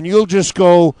match, and you'll just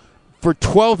go... For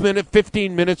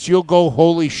 15 minutes, you'll go,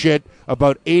 holy shit,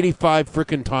 about 85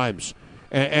 frickin' times.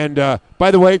 And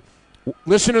by the way,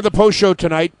 listen to the post show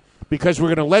tonight, because we're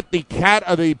going to let the cat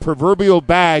of the proverbial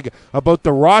bag about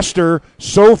the roster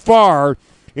so far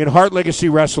in Hart Legacy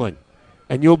Wrestling.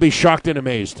 And you'll be shocked and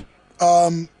amazed.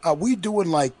 Are we doing,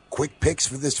 like, quick picks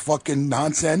for this fucking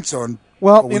nonsense?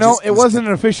 Well, it wasn't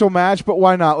an official match, but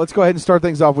why not? Let's go ahead and start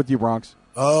things off with you, Bronx.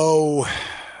 Oh,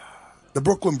 the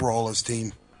Brooklyn Brawlers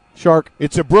team. Shark.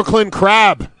 It's a Brooklyn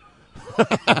Crab.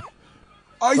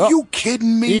 Are you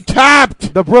kidding me? He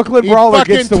tapped. The Brooklyn Brawler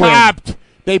gets the tapped. win.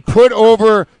 They put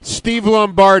over Steve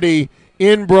Lombardi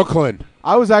in Brooklyn.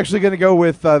 I was actually going to go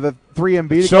with the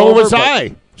 3MB. So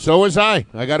was I.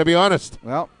 I got to be honest.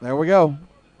 Well, there we go.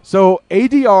 So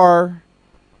ADR,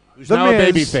 who's the now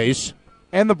Miz, a babyface,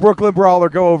 and the Brooklyn Brawler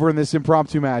go over in this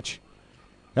impromptu match.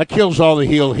 That kills all the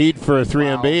heel heat for a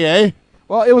 3MB, eh?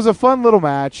 Well, it was a fun little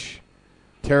match.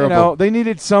 Terrible. They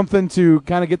needed something to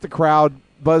kind of get the crowd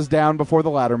buzzed down before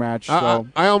the ladder match. So.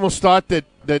 I almost thought that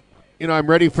I'm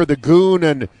ready for the Goon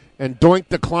and Doink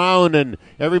the Clown and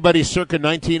everybody circa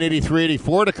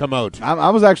 1983-84 to come out. I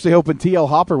was actually hoping TL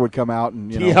Hopper would come out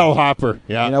and TL Hopper,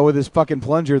 yeah, with his fucking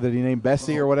plunger that he named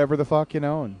Bessie or whatever the fuck, And I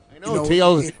know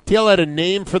TL had a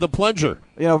name for the plunger.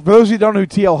 For those of you who don't know who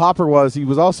TL Hopper was, he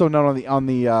was also known on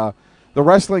the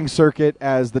wrestling circuit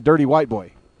as the Dirty White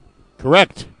Boy.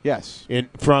 Correct. Yes.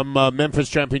 From Memphis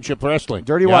Championship Wrestling.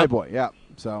 Dirty White Boy, yeah.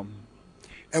 So,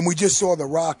 and we just saw The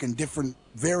Rock in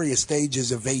various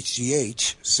stages of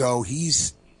HGH, so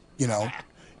he's, going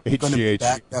to be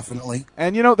back definitely.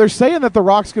 And, they're saying that The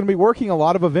Rock's going to be working a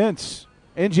lot of events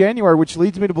in January, which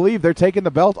leads me to believe they're taking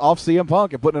the belt off CM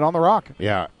Punk and putting it on The Rock.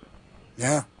 Yeah.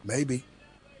 Yeah, maybe.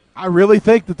 I really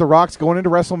think that The Rock's going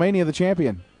into WrestleMania the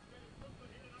champion.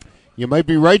 You might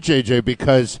be right, JJ,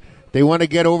 because They want to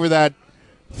get over that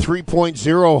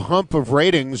 3.0 hump of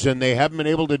ratings, and they haven't been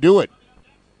able to do it.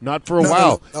 Not for a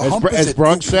while. As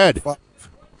Bronx said.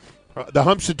 The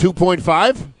hump's at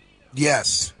 2.5?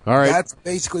 Yes. All right. That's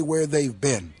basically where they've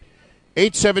been.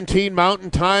 8:17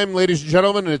 Mountain Time, ladies and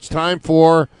gentlemen, and it's time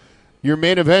for your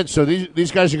main event. So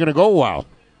these guys are going to go a while.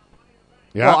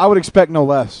 Yeah. Well, I would expect no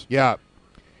less. Yeah.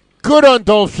 Good on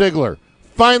Dolph Ziggler.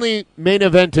 Finally main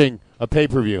eventing a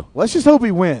pay-per-view. Let's just hope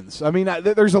he wins. I mean,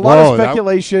 there's a lot of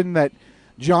speculation that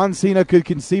John Cena could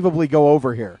conceivably go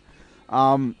over here.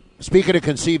 Speaking of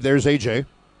conceive, there's AJ.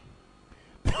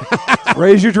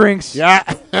 Raise your drinks. Yeah.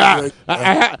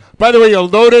 By the way, you'll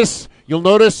notice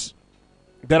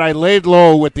that I laid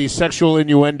low with the sexual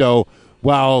innuendo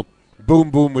while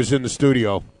Boom Boom was in the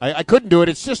studio. I couldn't do it.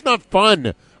 It's just not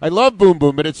fun. I love Boom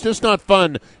Boom, but it's just not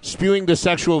fun spewing the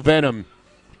sexual venom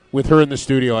with her in the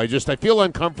studio. I feel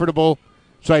uncomfortable,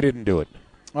 so I didn't do it.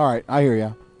 All right, I hear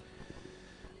you.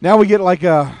 Now we get like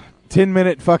a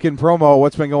 10-minute fucking promo of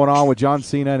what's been going on with John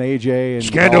Cena and AJ. And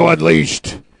Scandal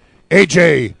Unleashed.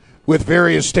 AJ with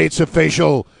various states of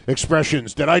facial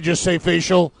expressions. Did I just say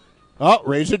facial? Oh,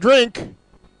 raise a drink.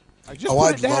 I just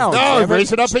put it down. No,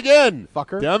 raise it up again.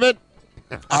 Fucker. Damn it.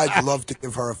 I'd love to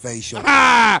give her a facial.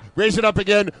 Raise it up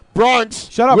again. Bronx.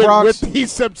 Shut up, Bronx. With the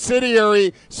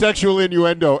subsidiary sexual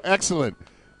innuendo. Excellent.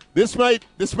 This might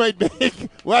make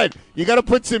what? You got to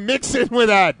put some mix in with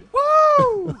that.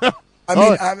 Woo!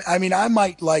 I mean, I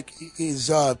might like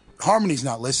is Harmony's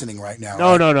not listening right now.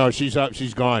 No, right? She's up.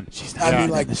 She's gone. She's not in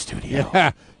the studio.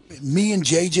 Yeah. Me and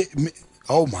JJ.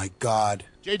 Oh my God.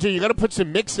 JJ, you got to put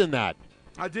some mix in that.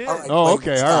 I did. All right,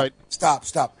 okay. Stop, all right.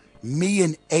 Stop. Me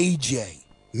and AJ.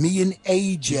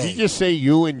 Did you just say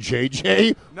you and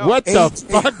JJ? No. What the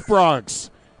fuck, Bronx?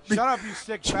 Shut up, you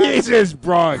sick bastard. Jesus,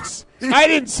 Bronx. I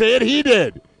didn't say it. He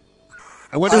did.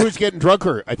 I wonder who's getting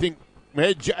drunker. I think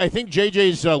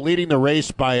JJ's leading the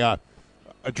race by a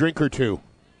drink or two.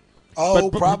 Oh,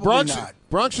 but probably not.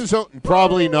 Bronx is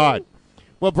probably not.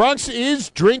 Well, Bronx is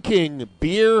drinking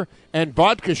beer and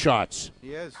vodka shots.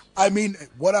 He is. I mean,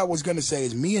 what I was going to say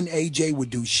is me and AJ would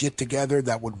do shit together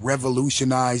that would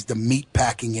revolutionize the meat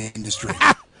packing industry.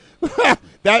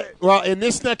 Well, in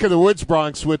this neck of the woods,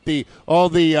 Bronx, with all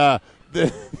the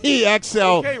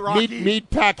XL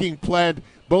meat packing plant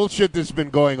bullshit that's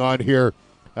been going on here,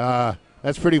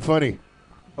 that's pretty funny.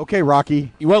 Okay,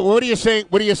 Rocky. What are you saying?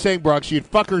 What are you saying, Bronx? You'd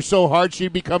fuck her so hard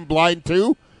she'd become blind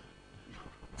too?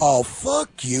 Oh,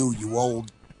 fuck you, you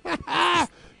old. That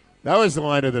was the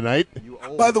line of the night.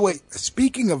 By the way,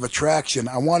 speaking of attraction,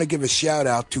 I want to give a shout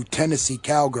out to Tennessee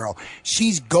Cowgirl.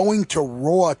 She's going to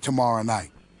Raw tomorrow night.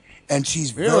 And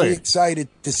she's very excited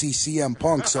to see CM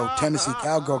Punk. So, Tennessee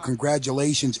Cowgirl,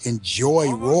 congratulations.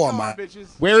 Enjoy Raw, man.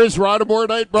 Where is Raw tomorrow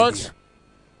night, Bronx?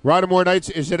 Raw tomorrow nights,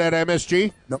 is it at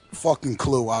MSG? No fucking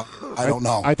clue. I don't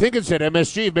know. I think it's at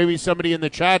MSG. Maybe somebody in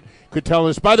the chat could tell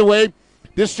us. By the way,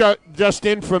 this just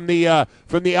in from the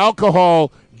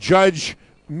alcohol judge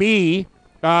me.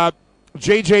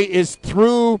 JJ is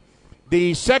through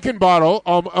the second bottle,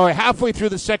 or halfway through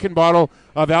the second bottle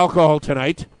of alcohol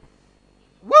tonight.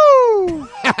 Woo!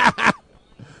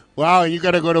 Wow, you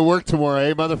got to go to work tomorrow,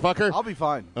 eh, motherfucker? I'll be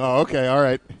fine. Oh, okay, all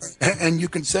right. And you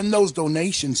can send those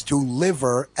donations to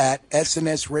liver at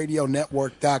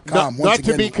snsradionetwork.com. Not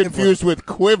to be confused with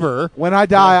quiver. When I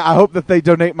die, I hope that they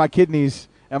donate my kidneys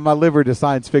and my liver to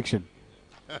science fiction.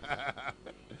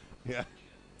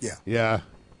 Yeah.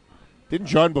 Didn't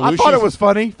John Belushi? I thought it was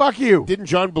funny. Fuck you. Didn't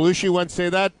John Belushi once say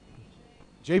that?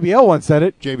 JBL once said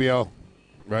it. JBL,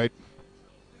 right.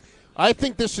 I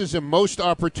think this is a most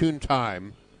opportune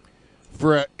time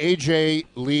for a AJ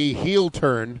Lee heel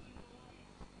turn.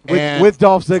 With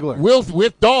Dolph Ziggler.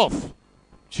 With Dolph.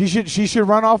 She should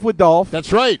run off with Dolph.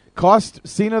 That's right. Cost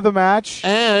Cena the match.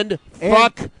 And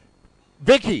fuck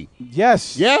Vicky.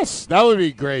 Yes. Yes, that would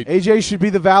be great. AJ should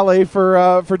be the valet for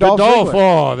Dolph Ziggler.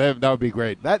 Oh, that would be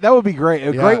great. That would be great.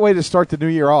 A great way to start the new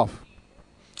year off.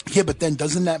 Yeah, but then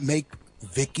doesn't that make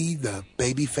Vicky the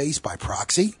baby face by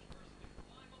proxy?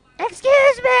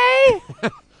 Excuse me.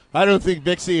 I don't think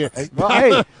Vixie. Well,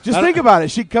 hey, just think about it.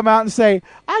 She'd come out and say,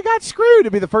 "I got screwed."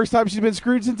 It'd be the first time she's been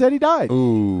screwed since Eddie died.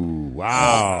 Ooh,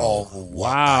 wow.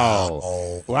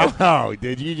 Wow.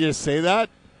 Did you just say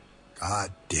that?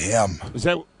 God damn. Was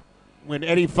that when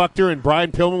Eddie fucked her and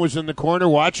Brian Pillman was in the corner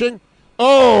watching?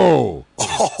 Oh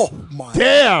my.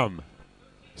 Damn.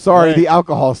 Sorry, the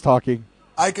alcohol's talking.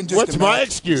 I can just What's my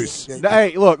excuse?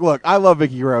 Hey, look, I love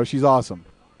Vicky Guerrero. She's awesome.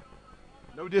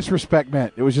 No disrespect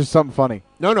meant. It was just something funny.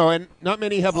 No, and not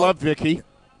many have loved Vicky.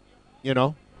 You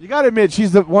know. You got to admit,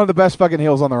 she's one of the best fucking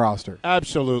heels on the roster.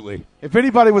 Absolutely. If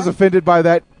anybody was offended by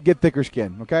that, get thicker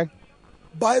skin, okay?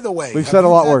 By the way, We've said a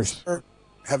lot worse.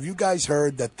 Have you guys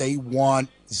heard that they want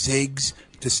Ziggs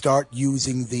to start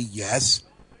using the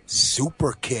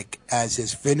super kick as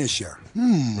his finisher?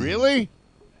 Really?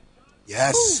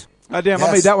 Yes. God damn, Yes.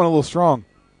 I made that one a little strong.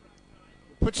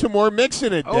 Put some more mix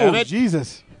in it, damn it.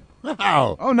 Jesus.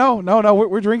 Wow. Oh, no.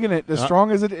 We're drinking it. As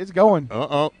strong as it's going.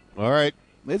 Uh-oh. All right.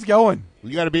 It's going.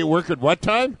 You got to be at work at what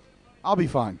time? I'll be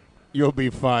fine. You'll be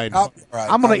fine.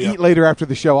 I'm going to eat later after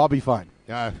the show. I'll be fine.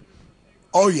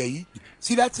 Oh, yeah.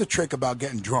 See, that's the trick about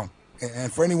getting drunk.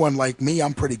 And for anyone like me,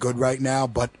 I'm pretty good right now.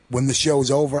 But when the show's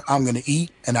over, I'm going to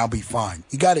eat, and I'll be fine.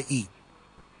 You got to eat.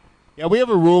 Yeah, we have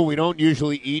a rule. We don't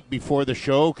usually eat before the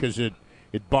show because it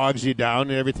bogs you down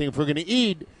and everything. If we're going to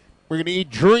eat, we're going to eat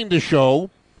during the show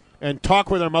and talk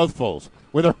with our mouths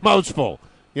full,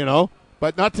 you know.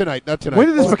 But not tonight, When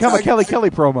did this become a Kelly Kelly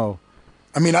promo?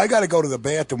 I mean, I got to go to the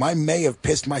bathroom. I may have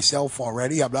pissed myself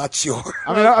already. I'm not sure.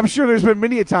 I mean, I'm sure there's been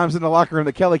many a times in the locker room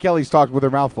that Kelly Kelly's talked with her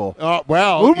mouth full.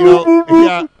 Well, you know,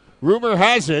 yeah, rumor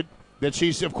has it that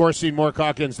she's, of course, seen more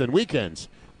cock-ins than weekends.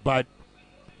 But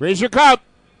raise your cup.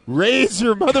 Raise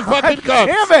your motherfucking cup.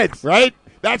 Damn it. Right?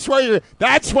 That's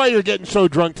why you're getting so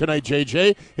drunk tonight,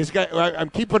 JJ. I'm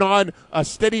keeping on a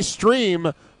steady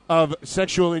stream of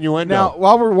sexual innuendo. Now,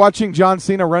 while we're watching John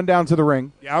Cena run down to the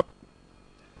ring. Yep.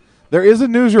 There is a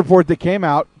news report that came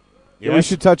out that we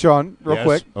should touch on real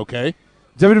quick. Okay.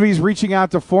 WWE's reaching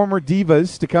out to former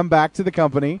divas to come back to the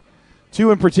company.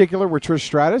 Two in particular were Trish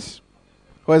Stratus,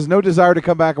 who has no desire to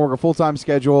come back and work a full-time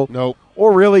schedule. No.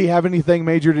 Or really have anything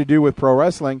major to do with pro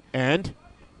wrestling. And?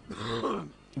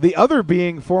 The other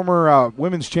being former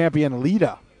women's champion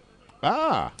Lita.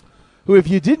 Who, if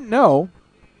you didn't know,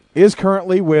 is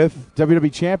currently with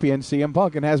WWE champion CM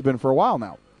Punk and has been for a while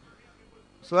now.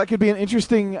 So that could be an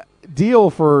interesting deal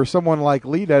for someone like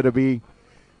Lita to be.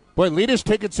 Boy, Lita's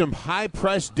taken some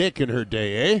high-priced dick in her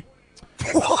day,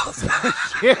 eh?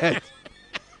 Shit.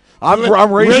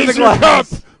 I'm raising the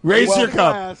glass. Raise your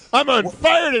cup. I'm on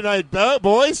fire tonight,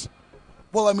 boys.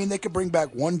 Well, I mean, they could bring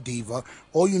back one diva.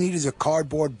 All you need is a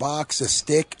cardboard box, a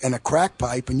stick, and a crack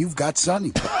pipe, and you've got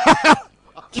Sunny.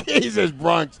 Jesus,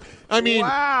 Bronx. I mean,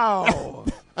 wow.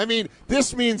 I mean,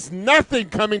 this means nothing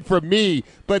coming from me,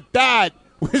 but that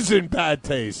was in bad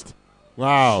taste.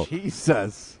 Wow.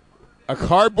 Jesus. A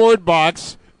cardboard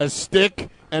box, a stick,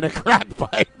 and a crack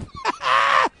pipe.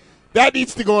 That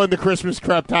needs to go in the Christmas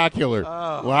craptacular.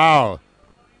 Oh. Wow.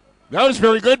 That was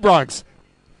very good, Bronx.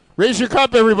 Raise your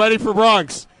cup, everybody, for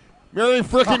Bronx. Merry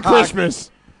frickin'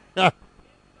 Christmas.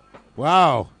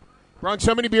 Wow. Bronx,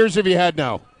 how many beers have you had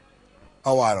now?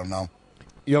 Oh, I don't know.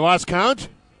 You lost count?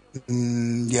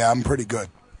 Yeah, I'm pretty good.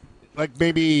 Like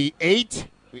maybe 8?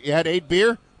 You had 8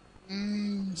 beer?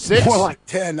 6? More like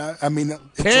 10. I mean,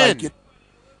 it's 10. like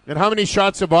And how many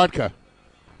shots of vodka?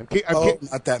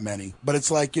 not that many. But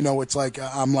it's like,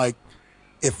 I'm like,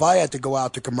 if I had to go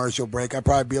out to commercial break, I'd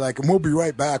probably be like, and we'll be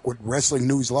right back with Wrestling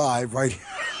News Live right here.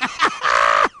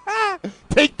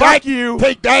 Take that, you.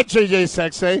 Take that, JJ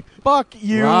Sexay. Fuck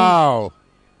you. Wow.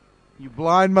 You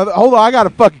blind mother. Hold on, I got a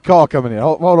fucking call coming in.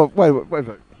 Hold on. Wait.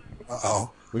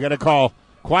 Uh-oh. We got a call.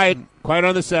 Quiet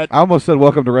on the set. I almost said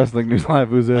welcome to Wrestling News Live.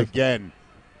 Who's this? Again.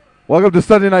 Welcome to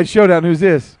Sunday Night Showdown. Who's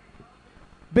this?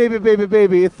 Baby.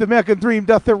 It's the American Dream,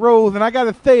 Dustin Rose. And I got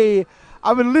to say,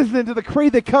 I've been listening to the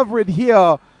crazy coverage here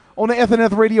on the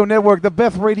SNS Radio Network, the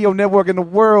best radio network in the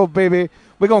world, baby.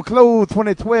 We're going to close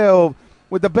 2012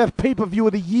 with the best pay-per-view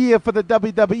of the year for the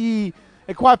WWE.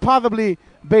 And quite possibly,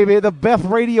 baby, the best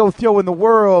radio show in the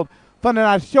world, Sunday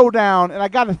Night Showdown. And I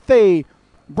got to say,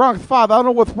 Bronx Father, I don't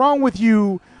know what's wrong with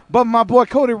you, but my boy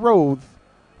Cody Rhodes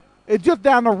is just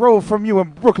down the road from you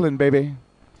in Brooklyn, baby.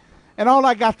 And all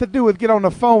I got to do is get on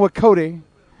the phone with Cody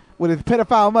with his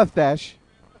pedophile mustache.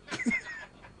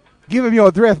 Give him your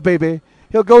address, baby.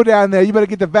 He'll go down there. You better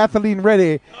get the Vaseline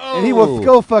ready. And he will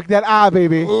skull fuck that eye,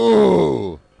 baby.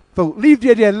 Ooh. So leave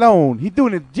JJ alone. He's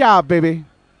doing his job, baby.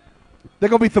 There's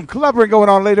going to be some clubbering going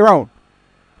on later on.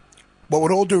 But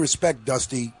with all due respect,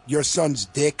 Dusty, your son's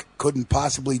dick couldn't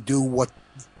possibly do what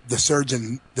the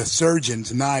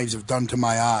surgeon's knives have done to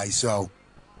my eye. So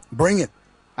bring it.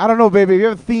 I don't know, baby. Have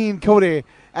you ever seen Cody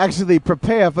actually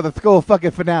prepare for the skull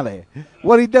fucking finale?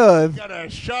 What he does. Got a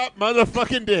sharp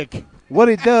motherfucking dick. What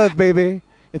he does, baby,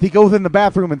 is he goes in the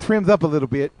bathroom and trims up a little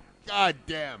bit. God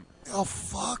damn. Oh,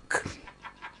 fuck.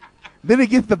 Then he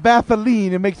gets the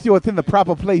Vaseline and makes sure it's in the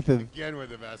proper places. Again with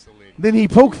the Vaseline. Then he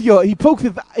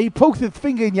pokes his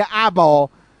finger in your eyeball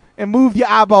and moves your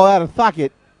eyeball out of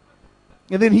socket.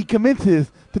 And then he commences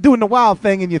to doing the wild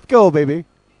thing in your skull, baby.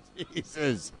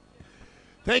 Jesus.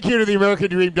 Thank you to the American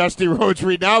Dream, Dusty Rhodes.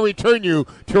 We now return you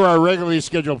to our regularly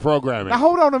scheduled programming. Now,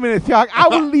 hold on a minute, Chuck. I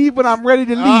will leave when I'm ready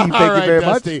to leave. Thank you very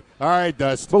Dusty. much. All right,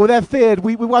 Dusty. But with that said,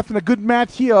 we're watching a good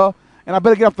match here, and I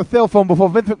better get off the cell phone before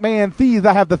Vince McMahon sees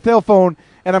I have the cell phone,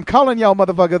 and I'm calling y'all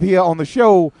motherfuckers here on the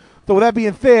show. So with that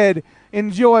being said,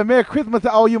 enjoy. Merry Christmas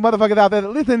to all you motherfuckers out there that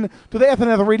listen to the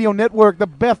SNS Radio Network, the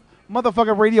best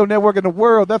motherfucking radio network in the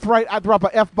world. That's right, I drop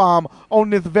a F-bomb on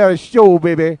this very show,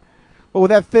 baby. But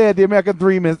with that said, the American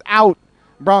Dream is out.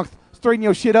 Bronx, straighten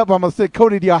your shit up. I'm going to send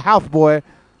Cody to your house, boy.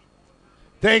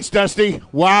 Thanks, Dusty.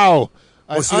 Wow.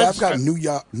 Well, see, I've got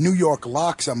New York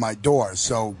locks on my door,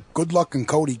 so good luck in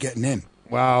Cody getting in.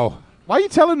 Wow. Why are you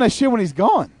telling him that shit when he's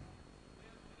gone?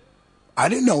 I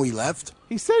didn't know he left.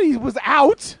 He said he was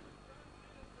out.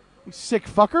 You sick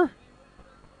fucker.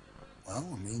 Well,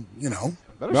 I mean, you know.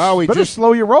 Better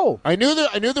slow your roll. I knew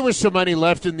there was some money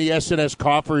left in the SNS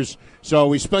coffers, so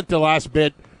we spent the last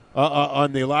bit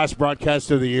on the last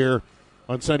broadcast of the year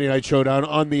on Sunday Night Showdown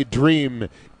on the Dream,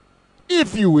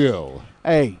 if you will.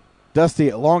 Hey, Dusty,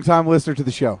 a long-time listener to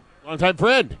the show. Long-time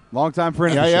friend. Long-time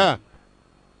friend Yeah, of the yeah. show.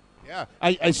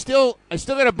 Yeah. I still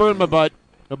got to burn my butt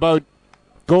about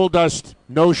Goldust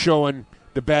no-showing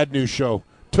the Bad News Show.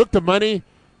 Took the money,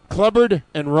 clubbered,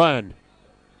 and run.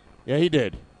 Yeah, he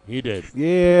did. He did.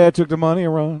 Yeah, took the money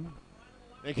and run.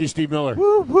 Thank you, Steve Miller.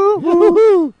 Woo, woo, woo,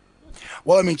 woo.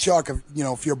 Well, I mean, Chuck,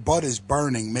 if your butt is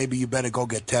burning, maybe you better go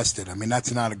get tested. I mean,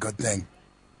 that's not a good thing.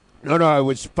 No, I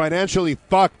was financially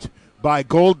fucked by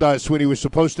Goldust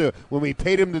when we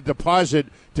paid him the deposit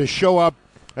to show up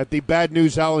at the Bad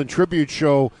News Allen tribute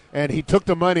show, and he took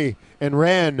the money and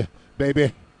ran,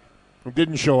 baby.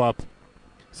 Didn't show up.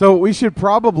 So we should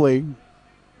probably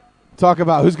talk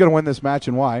about who's going to win this match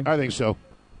and why. I think so.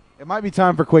 It might be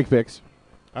time for quick picks.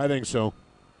 I think so.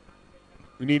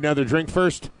 You need another drink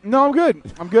first? No, I'm good.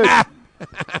 I'm good.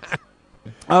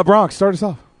 Bronx, start us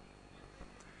off.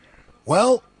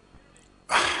 Well,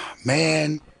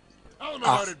 man, Tell him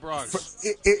about it, Bronx.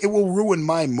 it will ruin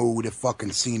my mood if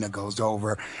fucking Cena goes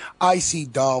over. I see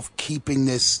Dolph keeping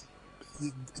this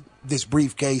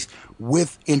briefcase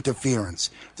with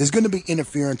interference. There's going to be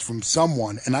interference from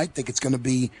someone, and I think it's going to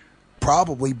be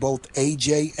probably both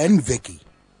AJ and Vicky.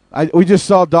 We just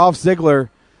saw Dolph Ziggler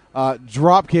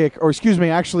drop kick, or excuse me,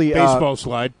 actually baseball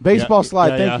slide. Baseball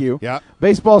slide. Thank you. Yeah.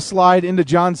 Baseball slide into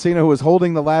John Cena, who was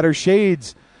holding the ladder.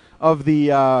 Shades of the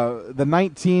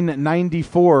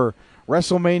 1994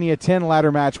 WrestleMania 10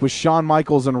 ladder match with Shawn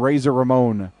Michaels and Razor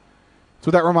Ramon. That's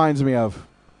what that reminds me of.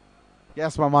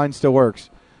 Yes, my mind still works.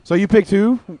 So you picked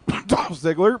who? Dolph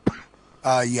Ziggler.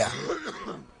 Yeah.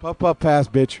 Puff pass,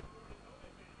 bitch.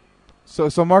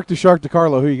 So Mark the Shark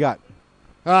DiCarlo, who you got?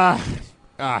 Fuck.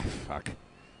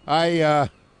 I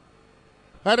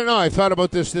don't know. I thought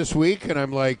about this week, and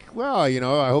I'm like, well,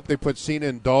 I hope they put Cena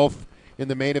and Dolph in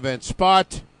the main event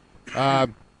spot.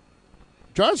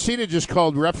 John Cena just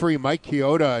called referee Mike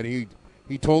Chioda, and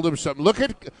he told him something.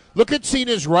 Look at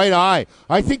Cena's right eye.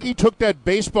 I think he took that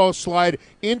baseball slide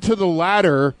into the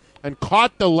ladder and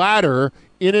caught the ladder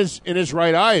in his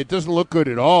right eye. It doesn't look good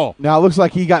at all. Now it looks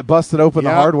like he got busted open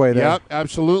the hard way there. Yeah,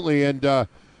 absolutely. And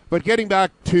but getting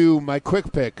back to my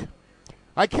quick pick,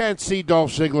 I can't see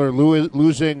Dolph Ziggler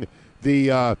losing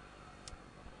the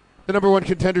number one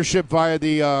contendership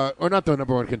via or not the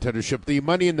number one contendership, the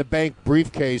Money in the Bank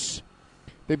briefcase.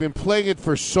 They've been playing it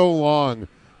for so long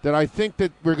that I think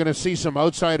that we're going to see some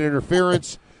outside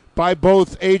interference by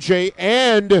both AJ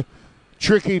and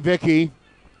Tricky Vicky.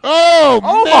 Oh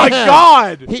my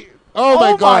God!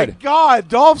 My my God!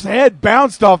 Dolph's head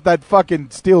bounced off that fucking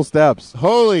steel steps.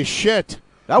 Holy shit!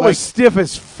 That was stiff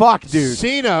as fuck, dude.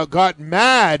 Cena got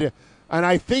mad, and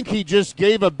I think he just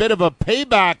gave a bit of a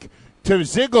payback to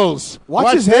Ziggles.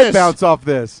 Watch his head bounce off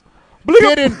this.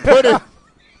 Didn't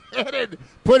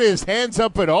put his hands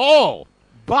up at all.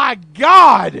 By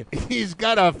God! He's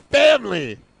got a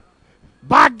family.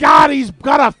 By God, he's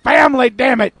got a family,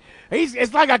 damn it.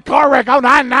 It's like a car wreck on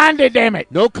I-90, damn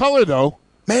it. No color, though.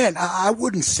 Man, I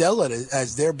wouldn't sell it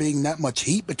as there being that much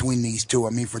heat between these two.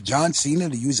 I mean, for John Cena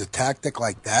to use a tactic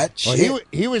like that, well,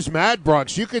 he was mad,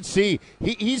 Bronx. You could see.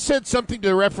 He said something to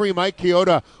the referee, Mike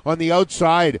Chioda, on the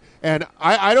outside, and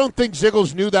I don't think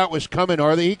Ziggles knew that was coming,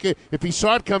 or if he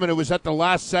saw it coming, it was at the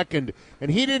last second,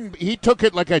 and he didn't. He took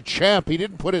it like a champ. He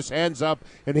didn't put his hands up,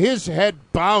 and his head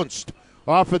bounced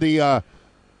off of the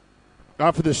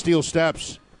steel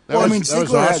steps.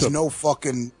 Ziggler has no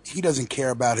fucking. He doesn't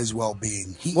care about his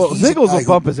well-being. Ziggles will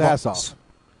bump his ass off.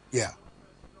 Yeah,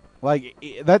 like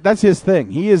that's his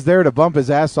thing. He is there to bump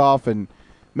his ass off and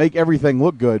make everything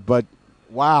look good. But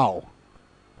wow,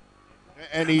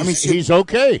 and he's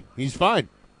okay. He's fine.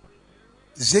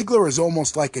 Ziggler is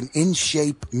almost like an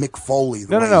in-shape Mick Foley.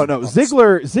 No.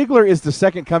 Ziggler is the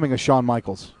second coming of Shawn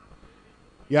Michaels.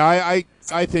 Yeah,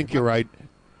 I think you're right.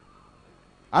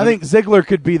 I think Ziggler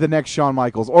could be the next Shawn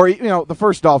Michaels, or the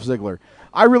first Dolph Ziggler.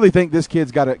 I really think this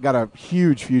kid's got a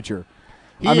huge future.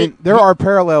 There are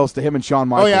parallels to him and Shawn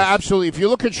Michaels. Oh yeah, absolutely. If you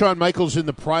look at Shawn Michaels in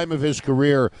the prime of his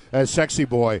career as Sexy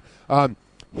Boy,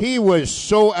 he was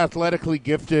so athletically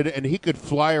gifted, and he could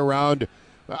fly around.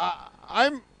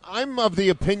 I'm of the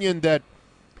opinion that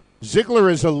Ziggler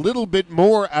is a little bit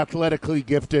more athletically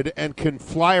gifted and can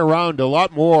fly around a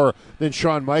lot more than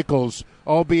Shawn Michaels,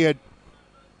 albeit,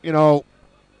 I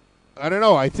don't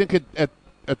know. I think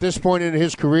at this point in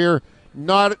his career,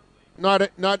 not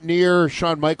near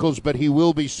Shawn Michaels, but he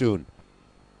will be soon.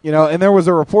 And there was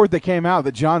a report that came out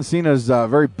that John Cena's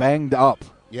very banged up.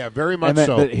 Yeah, very much and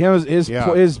so. That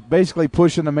his basically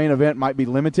push in the main event might be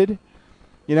limited.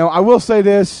 I will say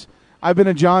this: I've been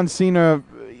a John Cena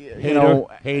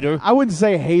hater. I wouldn't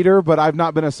say hater, but I've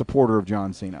not been a supporter of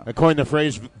John Cena. I coined the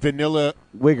phrase vanilla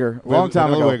wigger a long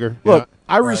time ago. Wigger. Look,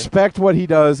 I respect what he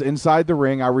does inside the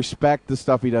ring. I respect the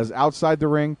stuff he does outside the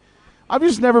ring. I've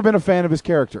just never been a fan of his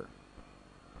character.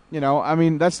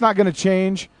 That's not going to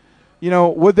change.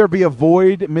 Would there be a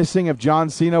void missing if John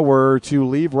Cena were to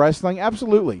leave wrestling?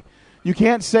 Absolutely. You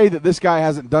can't say that this guy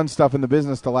hasn't done stuff in the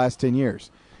business the last 10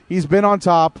 years. He's been on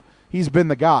top. He's been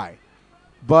the guy.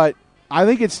 But I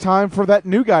think it's time for that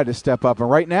new guy to step up. And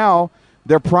right now,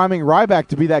 they're priming Ryback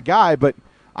to be that guy. But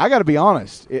I got to be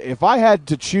honest. If I had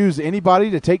to choose anybody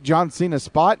to take John Cena's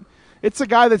spot, it's the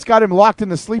guy that's got him locked in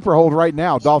the sleeper hold right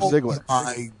now, Dolph Ziggler.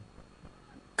 My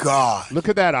God. Look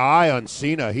at that eye on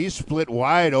Cena. He's split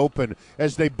wide open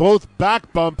as they both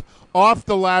back bump off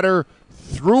the ladder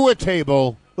through a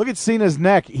table. Look at Cena's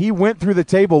neck. He went through the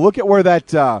table. Look at where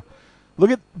that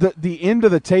look at the end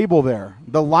of the table there.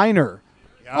 The liner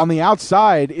on the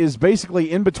outside is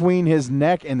basically in between his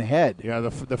neck and head. Yeah,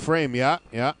 the frame, yeah.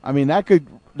 That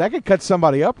could cut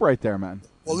somebody up right there, man.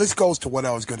 Well, this goes to what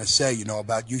I was going to say,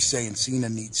 about you saying Cena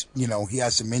needs, he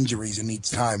has some injuries and needs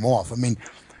time off.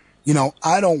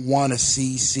 I don't want to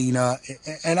see Cena,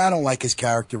 and I don't like his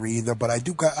character either, but I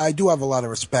do have a lot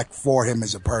of respect for him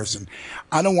as a person.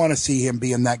 I don't want to see him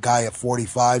being that guy at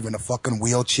 45 in a fucking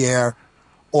wheelchair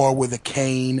or with a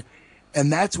cane,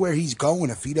 and that's where he's going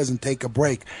if he doesn't take a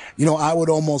break. I would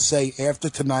almost say after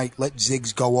tonight, let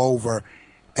Ziggs go over,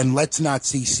 and let's not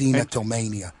see Cena till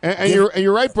Mania. And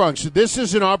you're right, Bronx. This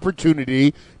is an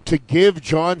opportunity to give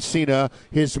John Cena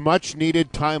his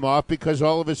much-needed time off because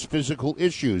all of his physical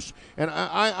issues. And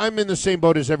I'm in the same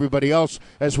boat as everybody else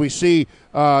as we see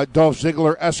Dolph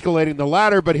Ziggler escalating the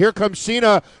ladder. But here comes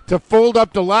Cena to fold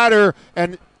up the ladder,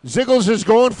 and Ziggles is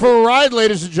going for a ride,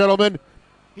 ladies and gentlemen.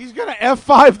 He's going to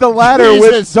F5 the ladder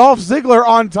with Dolph Ziggler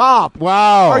on top.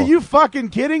 Wow. Are you fucking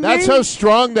kidding me? That's how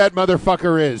strong that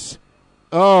motherfucker is.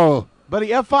 Oh. But he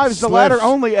F5s the ladder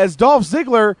only as Dolph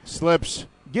Ziggler slips.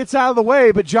 Gets out of the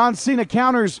way, but John Cena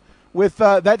counters with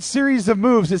that series of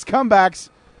moves, his comebacks.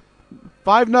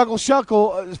 Five knuckle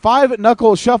shuffle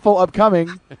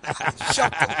upcoming.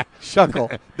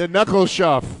 Shuckle. The knuckle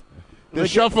shuff. The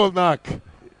shuffle knuck.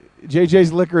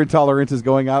 JJ's liquor intolerance is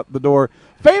going out the door.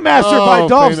 Faymaster by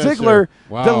Dolph Ziggler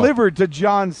delivered to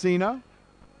John Cena.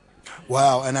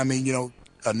 Wow, and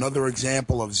another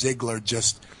example of Ziggler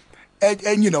just,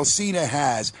 and Cena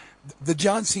has the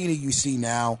John Cena you see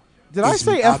now. Did I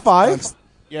say F5?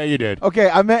 Yeah, you did. Okay,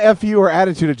 I meant FU or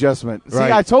attitude adjustment. See,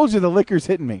 right. I told you the liquor's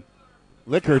hitting me.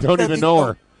 Liquor, don't even know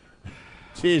her.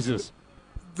 Jesus.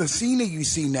 The Cena you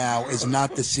see now is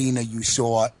not the Cena you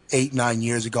saw 8-9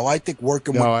 years ago. I think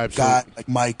working with a guy like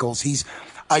Michaels,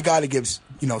 I got to give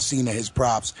Cena his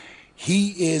props.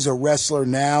 He is a wrestler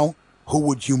now who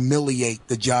would humiliate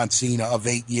the John Cena of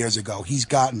 8 years ago. He's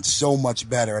gotten so much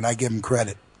better, and I give him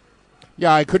credit.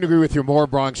 Yeah, I couldn't agree with you more,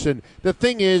 Bronx. And the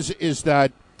thing is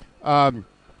that, I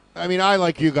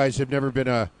like you guys, have never been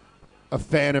a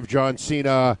fan of John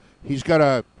Cena. He's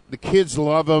got the kids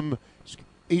love him.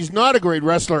 He's not a great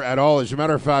wrestler at all. As a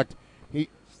matter of fact,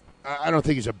 I don't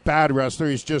think he's a bad wrestler.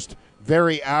 He's just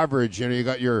very average. You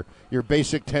got your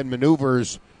basic 10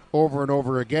 maneuvers over and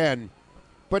over again.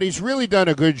 But he's really done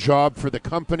a good job for the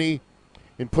company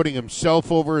in putting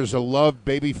himself over as a loved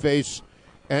babyface.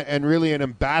 And really an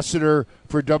ambassador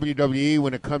for WWE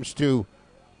when it comes to,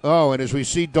 and as we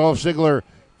see Dolph Ziggler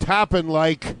tapping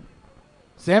like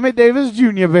Sammy Davis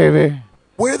Jr., baby.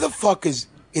 Where the fuck is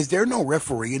there no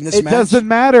referee in this match? It doesn't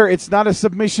matter. It's not a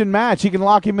submission match. He can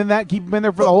lock him in that, keep him in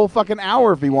there for the whole fucking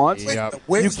hour if he wants. Yep.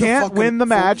 You can't win the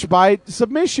match by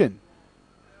submission.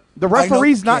 The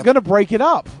referee's not going to break it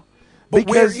up. But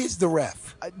where is the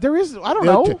ref? There is, I don't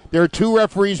know. There are two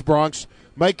referees, Bronx.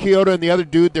 Mike Chioda and the other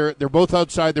dude, they're both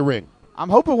outside the ring. I'm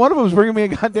hoping one of them is bringing me a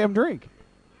goddamn drink.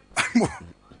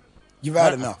 You've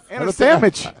had enough. And a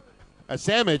sandwich. A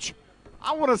sandwich?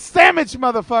 I want a sandwich,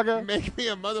 motherfucker. Make me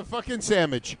a motherfucking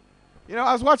sandwich. You know,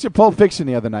 I was watching Pulp Fiction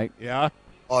the other night. Yeah?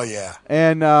 Oh, yeah.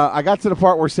 And I got to the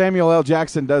part where Samuel L.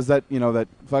 Jackson does that, that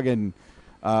fucking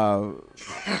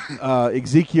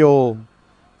Ezekiel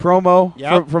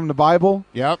promo from the Bible.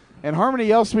 Yep. And Harmony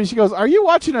yells to me, she goes, "Are you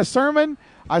watching a sermon?"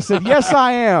 I said, "Yes,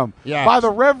 I am." Yeah. By the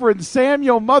Reverend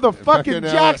Samuel motherfucking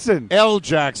Jackson. L.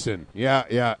 Jackson.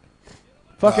 Yeah.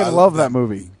 Fucking love that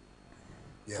movie.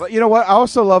 Yeah. But you know what? I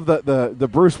also love the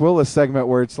Bruce Willis segment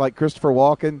where it's like Christopher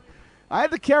Walken. I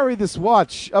had to carry this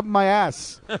watch up my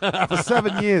ass for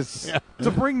 7 years to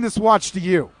bring this watch to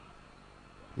you.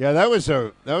 Yeah, that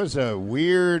was a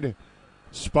weird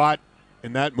spot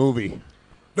in that movie.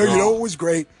 No, you know what was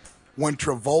great? When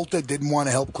Travolta didn't want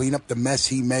to help clean up the mess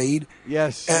he made.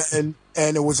 Yes. And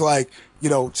it was like,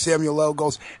 Samuel L.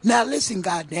 goes, "Now listen,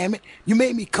 goddammit, you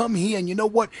made me come here, and you know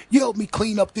what? You helped me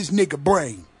clean up this nigga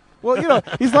brain." Well,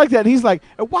 he's like that. He's like,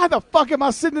 "Why the fuck am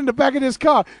I sitting in the back of this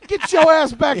car? Get your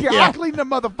ass back here. Yeah. I clean the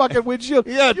motherfucking windshield.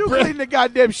 Yeah, you clean the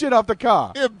goddamn shit off the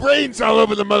car." Yeah, brains all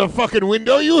over the motherfucking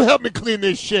window. You help me clean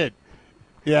this shit.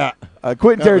 Yeah.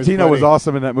 Quentin That was Tarantino was funny.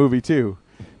 awesome in that movie, too.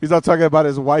 He's all talking about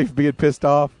his wife being pissed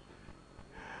off.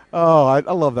 Oh, I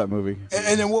love that movie.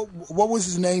 And then what was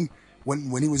his name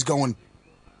when he was going,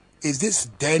 "Is this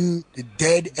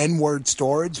dead N-word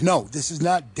storage?" No, this is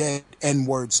not dead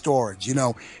N-word storage,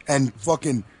 And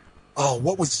fucking,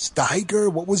 what was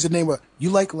Steiger? What was the name of, you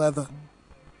like leather?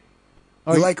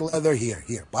 You like leather? Here,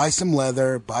 buy some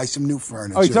leather, buy some new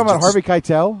furniture. Oh, you talking about Harvey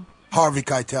Keitel? Harvey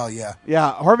Keitel, yeah.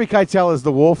 Yeah, Harvey Keitel as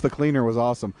the Wolf, the cleaner, was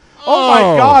awesome. Oh my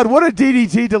God, what a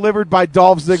DDT delivered by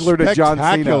Dolph Ziggler to John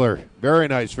Cena. Spectacular. Very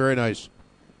nice, very nice.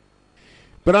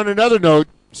 But on another note,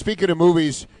 speaking of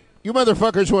movies, you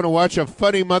motherfuckers want to watch a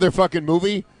funny motherfucking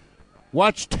movie?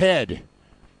 Watch Ted.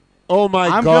 Oh my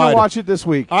God. I'm going to watch it this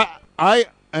week. I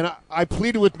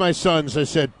pleaded with my sons. I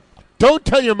said, "Don't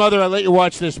tell your mother I let you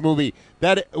watch this movie."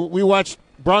 We watched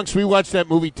that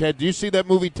movie Ted. Do you see that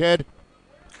movie Ted?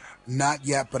 Not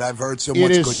yet, but I've heard so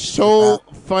much It good is shit so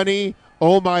about it. funny.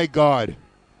 Oh my God.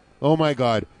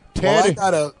 Ted. Well, I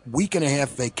got a week and a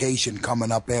half vacation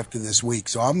coming up after this week,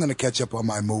 so I'm going to catch up on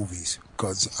my movies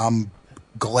because I'm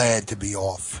glad to be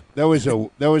off. That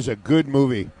was a good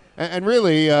movie, and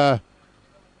really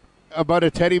about a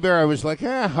teddy bear. I was like,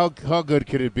 how good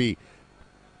could it be?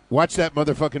 Watch that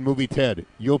motherfucking movie, Ted.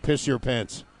 You'll piss your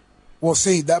pants. Well,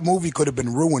 see, that movie could have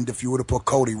been ruined if you would have put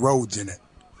Cody Rhodes in it.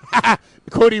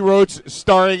 Cody Rhodes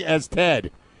starring as Ted.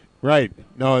 Right.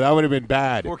 No, that would have been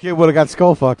bad. Poor kid would have got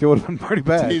skull fucked. It would have been pretty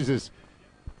bad. Jesus.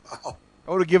 I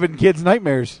would have given kids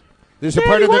nightmares. There's a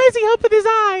part of why is he helping his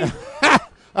eye?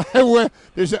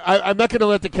 I'm not going to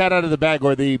let the cat out of the bag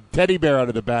or the teddy bear out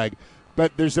of the bag,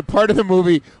 but there's a part of the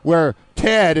movie where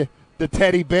Ted, the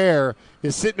teddy bear,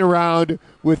 is sitting around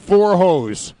with 4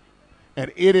 hoes,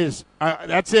 and it is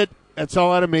that's it. That's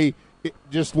all out of me.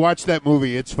 Just watch that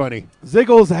movie. It's funny.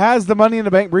 Ziggles has the Money in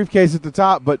the Bank briefcase at the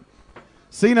top, but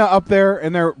Cena up there,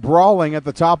 and they're brawling at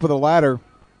the top of the ladder.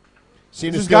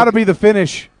 This has got to be the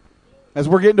finish, as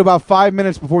we're getting to about 5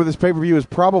 minutes before this pay-per-view is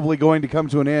probably going to come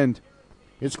to an end.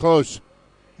 It's close.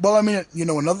 Well, I mean,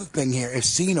 another thing here, if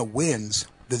Cena wins,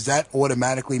 does that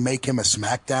automatically make him a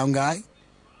SmackDown guy?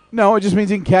 No, it just means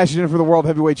he can cash it in for the World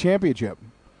Heavyweight Championship.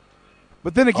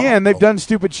 But then again, they've done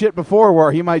stupid shit before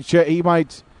where he might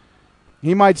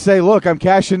say, "Look, I'm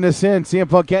cashing this in. CM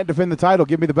Punk can't defend the title.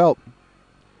 Give me the belt."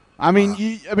 I mean,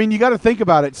 you got to think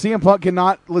about it. CM Punk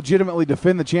cannot legitimately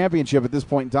defend the championship at this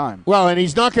point in time. Well, and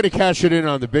he's not going to cash it in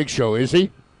on the Big Show, is he?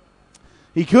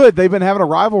 He could. They've been having a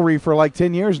rivalry for like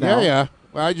 10 years now. Yeah.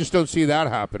 Well, I just don't see that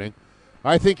happening.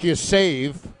 I think you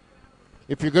save.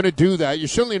 If you're going to do that, you're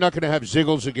certainly not going to have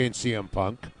Ziggles against CM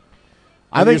Punk.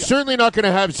 You're certainly not going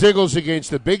to have Ziggles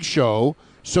against the Big Show.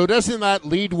 So doesn't that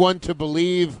lead one to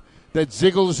believe that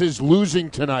Ziggles is losing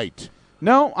tonight?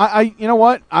 No, you know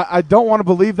what? I don't want to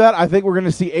believe that. I think we're going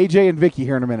to see AJ and Vicky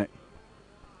here in a minute.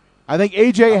 I think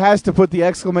AJ has to put the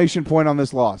exclamation point on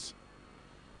this loss.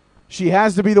 She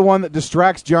has to be the one that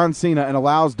distracts John Cena and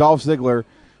allows Dolph Ziggler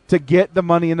to get the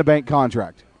Money in the Bank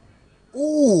contract.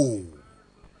 Ooh.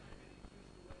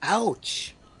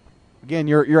 Ouch. Again,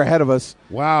 you're ahead of us.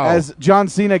 Wow. As John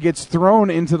Cena gets thrown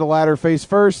into the ladder face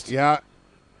first. Yeah.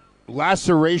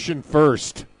 Laceration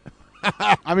first.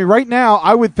 I mean, right now,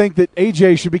 I would think that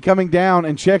AJ should be coming down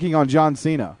and checking on John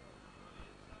Cena.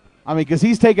 I mean, because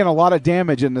he's taken a lot of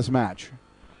damage in this match.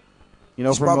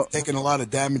 He's probably taking a lot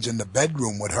of damage in the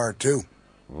bedroom with her, too.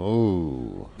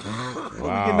 Oh. We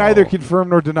can neither confirm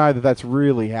nor deny that that's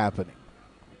really happening.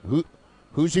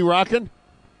 Who's he rocking?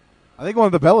 I think one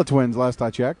of the Bella twins, last I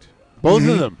checked. Both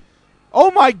of them.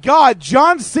 Oh, my God.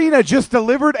 John Cena just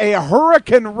delivered a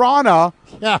Hurricane Rana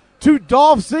to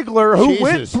Dolph Ziggler, who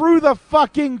went through the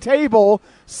fucking table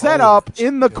set up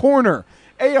in the corner.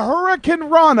 A Hurricane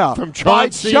Rana from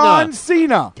John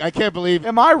Cena. I can't believe.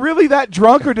 Am I really that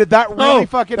drunk, or did that really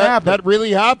fucking happen? That really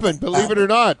happened, believe it or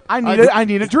not. I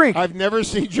need a drink. I've never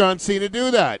seen John Cena do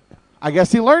that. I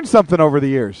guess he learned something over the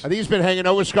years. I think he's been hanging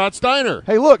out with Scott Steiner.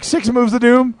 Hey, look, 6 moves of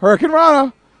doom, Hurricane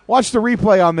Rana. Watch the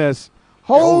replay on this.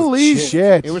 Holy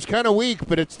shit. It was kind of weak,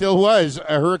 but it still was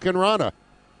a Hurricane Rana.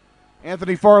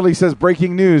 Anthony Farley says,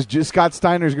 breaking news, Scott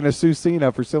Steiner's going to sue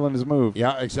Cena for stealing his move.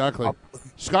 Yeah, exactly.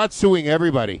 Scott's suing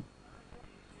everybody.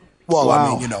 Well,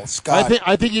 I mean, Scott.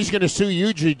 I think he's going to sue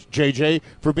you, JJ,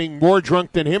 for being more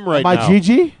drunk than him right now. Am I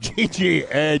Gigi? Gigi.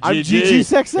 Hey, Gigi. I'm Gigi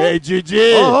Sexy? Hey,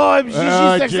 Gigi. Oh, I'm Gigi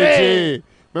Sexy. Gigi.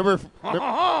 Remember?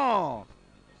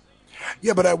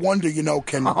 Yeah, but I wonder,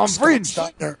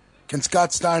 can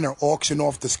Scott Steiner auction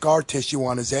off the scar tissue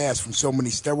on his ass from so many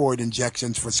steroid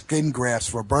injections for skin grafts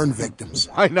for burn victims?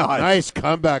 Why not? Nice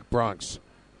comeback, Bronx.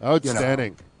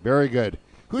 Outstanding. Very good.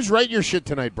 Who's writing your shit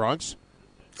tonight, Bronx?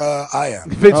 I am.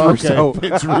 Vince Russo.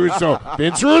 Vince Russo.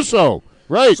 Vince Russo.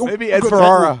 Right. So maybe Ed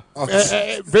Ferrara.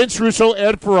 Vince Russo,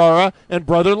 Ed Ferrara, and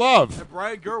Brother Love. And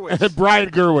Brian Gerwitz. And Brian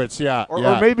Gerwitz, yeah.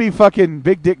 Or maybe fucking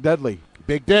Big Dick Dudley.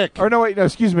 Big Dick. Or no, wait, no,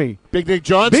 excuse me. Big Dick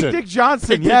Johnson. Big Dick Johnson,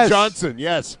 Big Dick Johnson,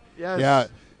 yes. Yes. Yeah.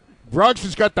 Bronx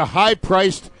has got the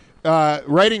high-priced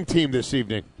writing team this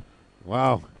evening.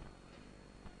 Wow.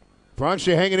 Bronx,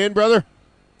 you hanging in, brother?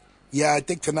 Yeah, I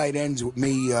think tonight ends with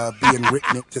me being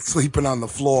written into sleeping on the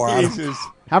floor. Jesus.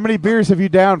 How many beers have you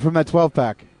downed from that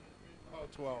 12-pack?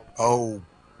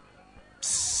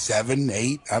 7,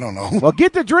 8, I don't know. Well,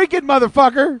 get to drinking,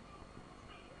 motherfucker.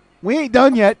 We ain't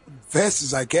done yet. Fast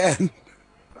as I can.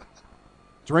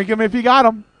 Drink them if you got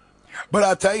them. But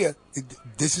I'll tell you,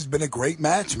 this has been a great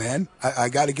match, man. I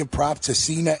got to give props to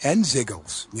Cena and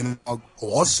Ziggles.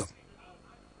 Awesome.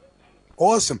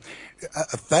 Awesome.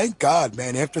 Thank God,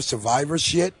 man, after Survivor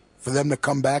shit, for them to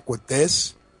come back with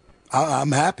this,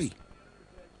 I'm happy.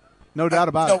 No doubt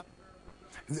about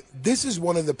it. This is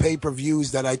one of the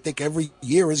pay-per-views that I think every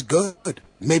year is good.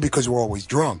 Maybe because we're always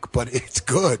drunk, but it's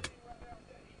good.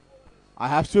 I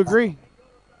have to agree.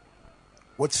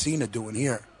 What's Cena doing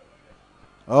here?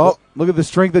 Oh, look at the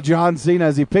strength of John Cena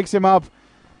as he picks him up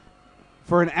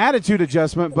for an attitude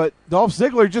adjustment, but Dolph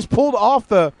Ziggler just pulled off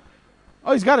the...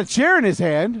 Oh, he's got a chair in his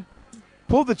hand.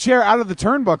 Pulled the chair out of the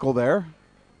turnbuckle there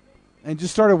and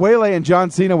just started waylaying John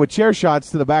Cena with chair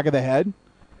shots to the back of the head.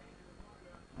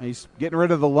 And he's getting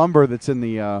rid of the lumber that's in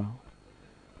the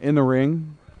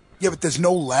ring. Yeah, but there's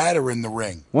no ladder in the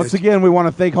ring. Once again, we want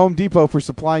to thank Home Depot for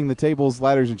supplying the tables,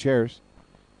 ladders, and chairs.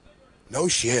 No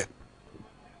shit.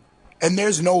 And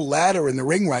there's no ladder in the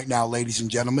ring right now, ladies and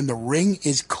gentlemen. The ring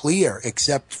is clear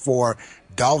except for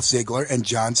Dolph Ziggler and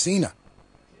John Cena.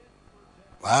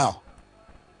 Wow.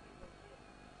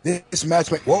 This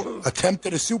match,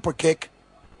 attempted a super kick.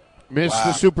 Missed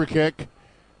the super kick.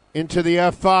 Into the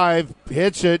F5.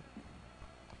 Hits it.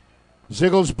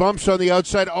 Ziggles bumps on the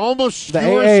outside. Almost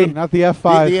skewers the AA, not the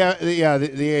F5.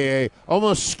 The AA.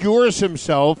 Almost skewers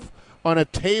himself on a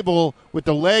table with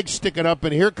the legs sticking up.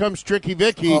 And here comes Tricky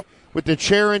Vicky with the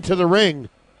chair into the ring.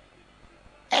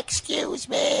 Excuse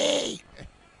me.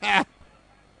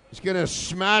 He's going to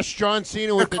smash John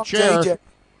Cena with the chair. AJ.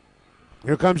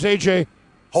 Here comes AJ.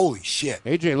 Holy shit.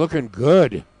 AJ looking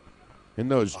good in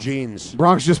those jeans.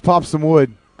 Bronx just popped some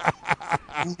wood.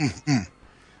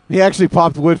 He actually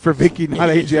popped wood for Vicky, not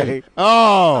AJ.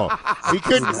 Oh, he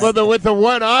couldn't with the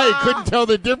one eye. He couldn't tell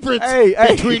the difference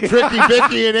between Tricky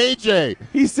Vicky and AJ.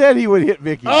 He said he would hit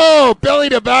Vicky. Oh, belly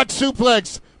to back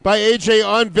suplex by AJ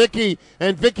on Vicky,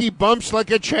 and Vicky bumps like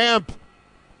a champ.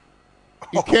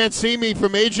 You can't see me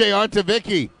from AJ onto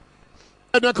Vicky.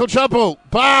 Knuckle Chumpo,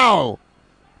 bow.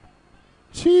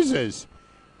 Jesus.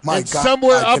 My God.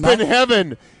 Somewhere up in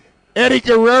heaven, Eddie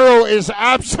Guerrero is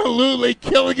absolutely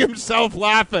killing himself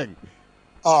laughing.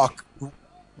 Oh.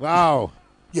 Wow.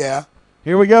 Yeah.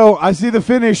 Here we go. I see the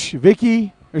finish.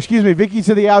 Vicky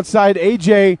to the outside.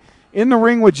 AJ in the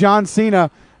ring with John Cena.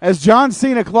 As John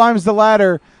Cena climbs the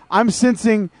ladder, I'm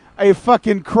sensing a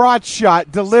fucking crotch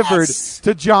shot delivered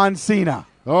to John Cena.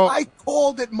 Oh. I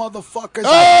called it, motherfuckers.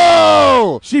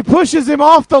 Oh! She pushes him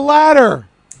off the ladder.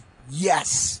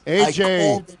 Yes.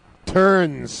 AJ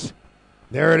turns.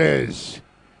 There it is.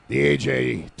 The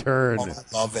AJ turn. Oh, I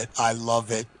love it. I love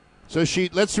it. So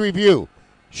let's review.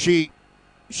 She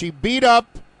beat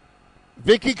up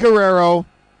Vicky Guerrero.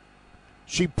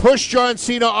 She pushed John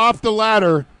Cena off the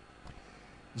ladder.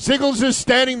 Ziggles is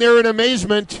standing there in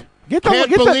amazement. Can't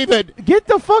believe it. Get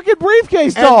the fucking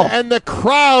briefcase, Dolph. And the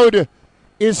crowd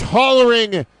is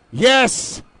hollering,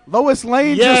 yes. Lois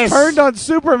Lane just turned on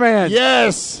Superman.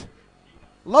 Yes.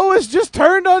 Lois just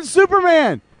turned on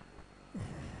Superman.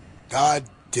 God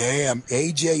damn.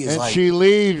 AJ is and she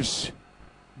leaves.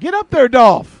 Get up there,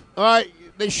 Dolph. All right.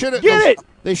 They should have. Get it.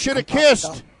 They should have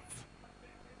kissed.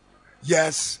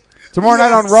 Yes. Tomorrow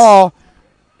night on Raw,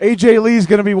 AJ Lee's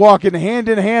going to be walking hand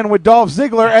in hand with Dolph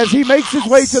Ziggler as he makes his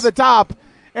way to the top,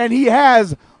 and he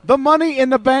has the Money in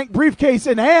the Bank briefcase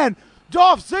in hand.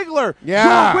 Dolph Ziggler,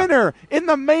 your winner in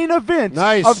the main event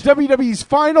of WWE's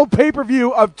final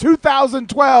pay-per-view of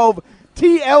 2012,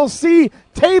 TLC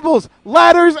tables,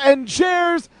 ladders, and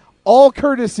chairs, all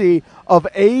courtesy of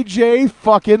AJ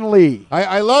fucking Lee.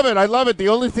 I love it. I love it. The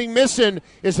only thing missing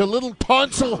is a little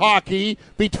tonsil hockey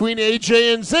between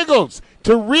AJ and Ziggles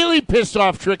to really piss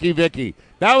off Tricky Vicky.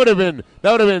 That would have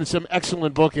been some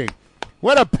excellent booking.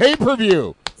 What a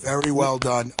pay-per-view. Very well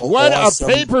done. What awesome.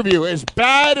 a pay-per-view. As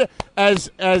bad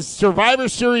as Survivor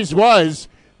Series was,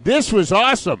 this was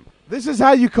awesome. This is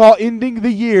how you call ending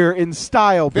the year in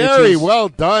style, bitches. Very well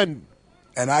done.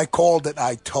 And I called it.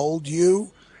 I told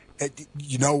you.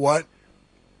 You know what?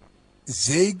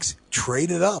 Ziggs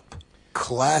traded up.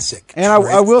 Classic. And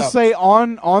I will say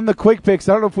on the quick picks,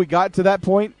 I don't know if we got to that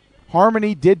point,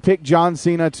 Harmony did pick John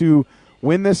Cena to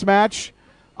win this match.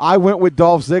 I went with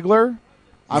Dolph Ziggler.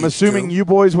 I'm assuming you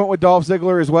boys went with Dolph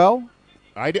Ziggler as well?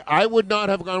 I would not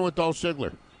have gone with Dolph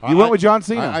Ziggler. You went with John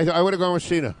Cena? I would have gone with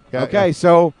Cena. Yeah, okay,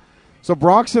 yeah. So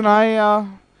Bronx and I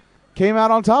came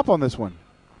out on top on this one.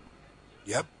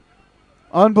 Yep.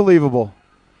 Unbelievable.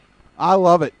 I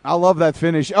love it. I love that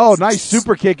finish. Oh, nice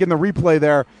super kick in the replay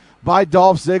there by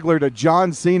Dolph Ziggler to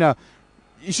John Cena.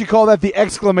 You should call that the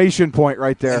exclamation point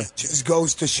right there. And it just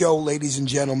goes to show, ladies and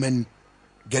gentlemen,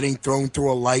 getting thrown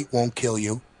through a light won't kill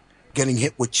you. Getting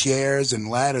hit with chairs and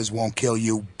ladders won't kill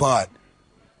you, but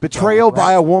betrayal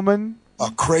by a woman, a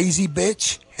crazy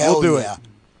bitch, hell we'll do yeah. it.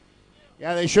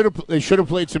 Yeah, they should have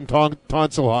played some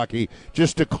tonsil hockey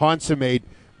just to consummate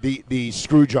the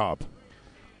screw job.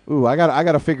 Ooh, I got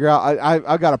to figure out.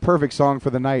 I got a perfect song for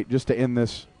the night just to end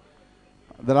this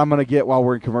that I'm gonna get while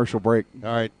we're in commercial break.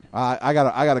 All right, I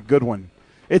got a good one.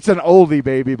 It's an oldie,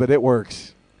 baby, but it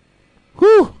works.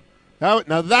 Whew! Now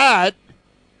that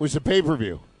was a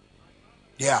pay-per-view.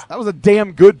 Yeah, that was a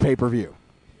damn good pay-per-view.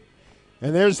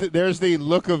 And there's the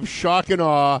look of shock and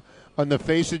awe on the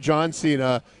face of John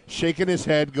Cena, shaking his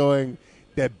head, going,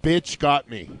 "That bitch got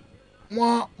me."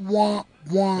 Wah, wah,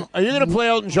 wah. Are you going to play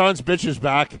Elton John's "Bitches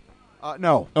Back"?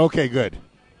 No. Okay, good.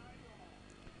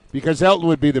 Because Elton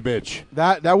would be the bitch.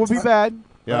 That would be bad.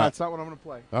 Yeah, but that's not what I'm going to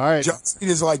play. All right. John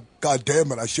Cena's like, God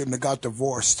damn it, I shouldn't have got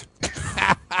divorced.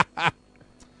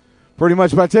 Pretty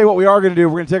much. But I tell you what we are going to do.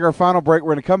 We're going to take our final break.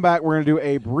 We're going to come back. We're going to do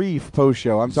a brief post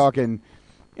show. I'm talking,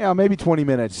 maybe 20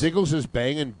 minutes. Ziggles is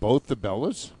banging both the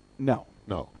Bellas? No.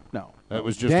 That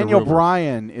was just Daniel a rumor.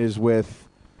 Bryan is with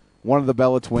one of the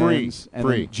Bella twins, and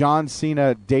then John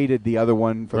Cena dated the other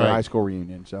one for their high school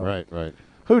reunion. So right.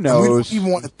 Who knows? We don't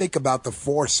even want to think about the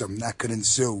foursome that could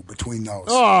ensue between those.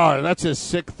 Oh, that's a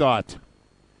sick thought.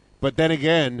 But then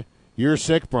again, you're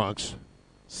sick, Bronx.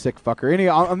 Sick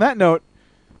fucker. On that note,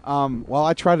 while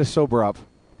I try to sober up,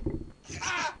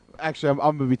 actually, I'm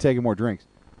going to be taking more drinks.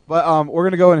 But we're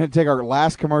going to go ahead and take our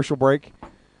last commercial break,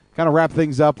 kind of wrap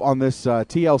things up on this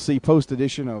TLC post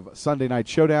edition of Sunday Night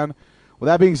Showdown. With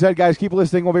that being said, guys, keep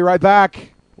listening. We'll be right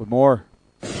back with more.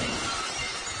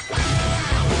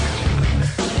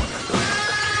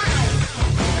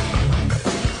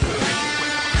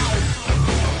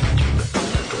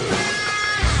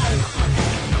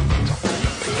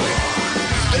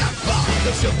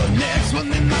 To the next one,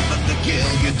 then I'm about to kill.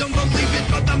 You don't believe it,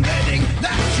 but I'm betting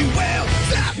that you will.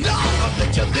 Stop, no, I'll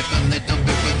let you live a little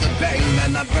bit with the pain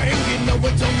that I bring. You know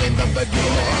it's only the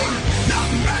beginning.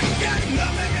 I'm breaking the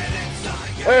limit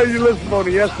inside you. Hey, you listen on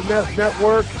the SNS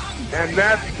Network, and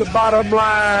that's the bottom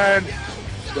line.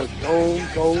 The Stone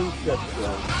Cold Step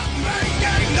Show.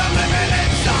 Breaking the limit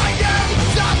inside you.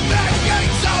 Stop making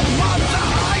someone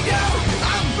behind you.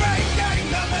 I'm breaking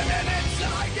the limit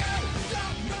inside you.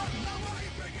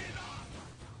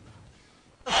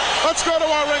 Let's go to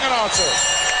our ring announcer.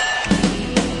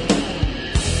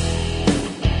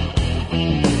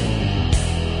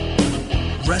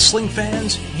 Wrestling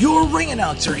fans, your ring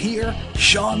announcer here,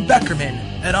 Sean Beckerman,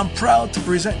 and I'm proud to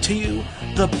present to you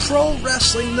the Pro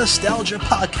Wrestling Nostalgia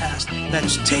Podcast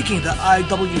that's taking the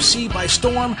IWC by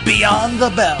storm beyond the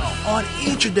bell. On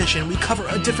each edition, we cover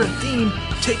a different theme,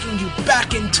 taking you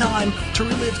back in time to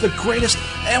relive the greatest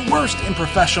and worst in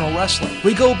professional wrestling.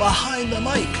 We go behind the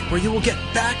mic, where you will get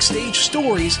backstage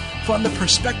stories from the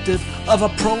perspective of a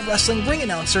pro wrestling ring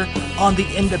announcer on the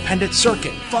independent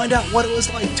circuit. Find out what it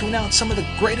was like to announce some of the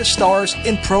greatest stars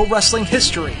in pro wrestling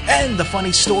history and the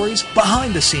funny stories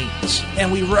behind the scenes. And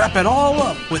we wrap it all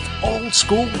up with old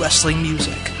school wrestling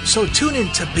music. So tune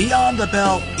in to Beyond the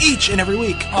Bell each and every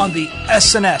week on the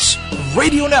SNS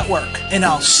Radio Network, and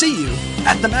I'll see you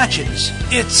at the matches.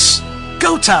 It's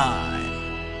go time!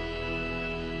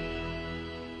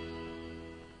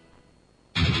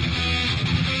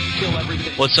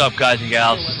 What's up, guys and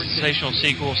gals? Sensational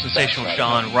Sequel, Sensational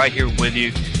Sean, right here with you.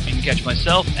 You can catch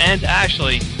myself and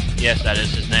Ashley, yes, that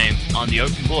is his name, on the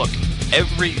Open Book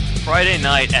every Friday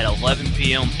night at 11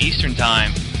 p.m. Eastern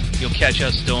Time. You'll catch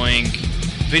us doing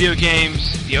video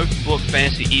games, the Open Book,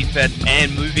 Fantasy eFed,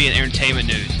 and movie and entertainment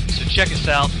news. So check us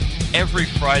out every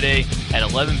Friday at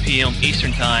 11 p.m.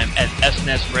 Eastern Time at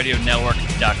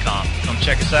SNSRadioNetwork.com. Come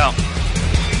check us out.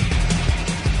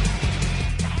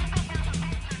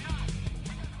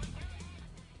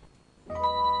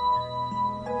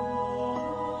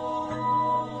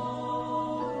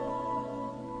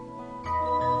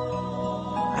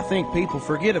 I think people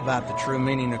forget about the true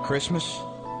meaning of Christmas.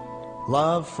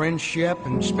 Love, friendship,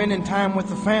 and spending time with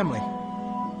the family.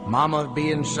 Mama would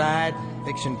be inside,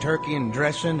 fixing turkey and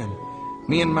dressing, and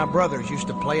me and my brothers used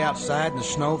to play outside in the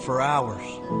snow for hours,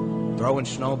 throwing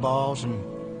snowballs, and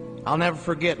I'll never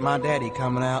forget my daddy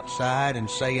coming outside and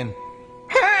saying,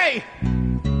 "Hey!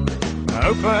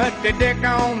 Who put the dick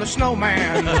on the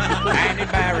snowman and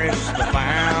embarrassed the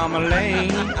family?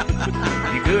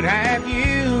 You could have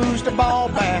used a ball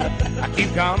bat, a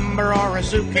cucumber, or a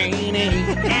zucchini,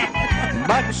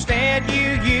 but instead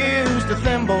you used a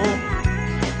thimble,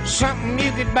 something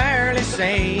you could barely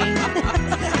see.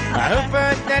 Who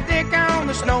put the dick on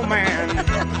the snowman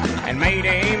and made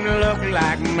him look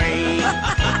like me?"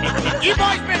 You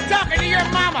boys been talking to your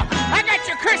mama. I got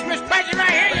your Christmas present right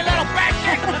here, you little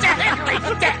bastard. It's a hickory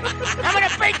stick. I'm gonna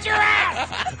beat your ass.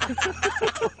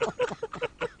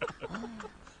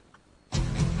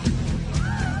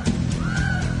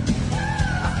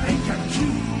 I think I'm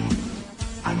cute.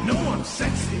 I know I'm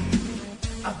sexy.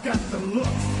 I've got the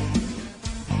look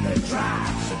that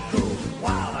drives a girl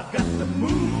wild. I've got the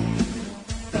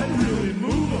move that really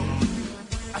move 'em.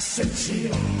 I said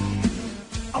chill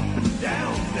up and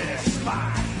down their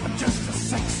spine. I'm just a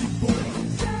sexy boy.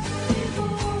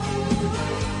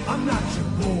 I'm not your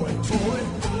boy toy.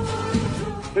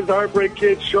 This is Heartbreak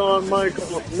Kid Shawn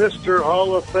Michaels, Mr.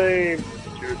 Hall of Fame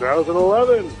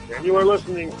 2011, and you are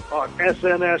listening on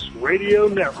SNS Radio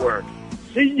Network.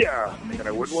 See ya, and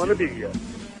I wouldn't want to be ya.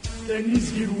 Their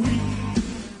knees get weak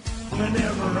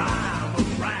whenever I'm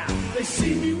around. They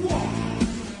see me walk,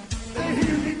 they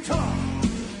hear me talk.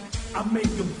 I make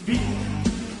them feel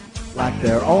like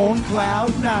their own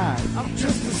cloud nine. I'm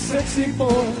just a sexy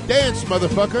boy. Dance,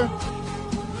 motherfucker.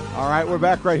 All right, we're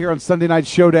back right here on Sunday Night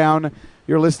Showdown.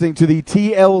 You're listening to the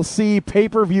TLC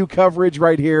pay-per-view coverage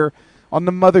right here on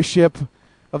the mothership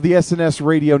of the SNS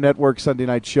Radio Network, Sunday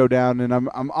Night Showdown, and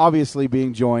I'm obviously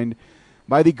being joined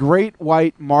by the great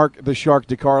white Mark the Shark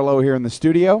DiCarlo here in the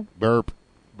studio. Burp.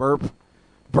 Burp.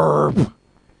 Burp.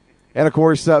 And, of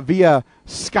course, via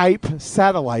Skype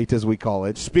satellite, as we call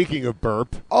it. Speaking of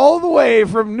burp. All the way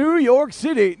from New York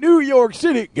City. New York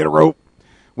City. Get a rope.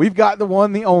 We've got the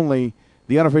one, the only,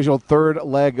 the unofficial third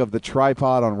leg of the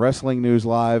tripod on Wrestling News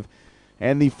Live,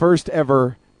 and the first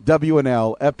ever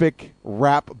WNL Epic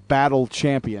Rap Battle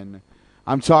Champion.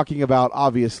 I'm talking about,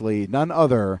 obviously, none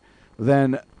other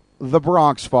than the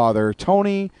Bronx Father,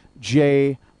 Tony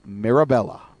J.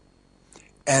 Mirabella.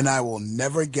 And I will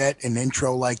never get an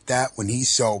intro like that when he's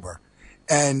sober.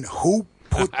 And who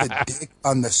put the dick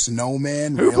on the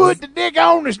snowman? Who really? put the dick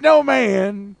on the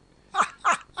snowman?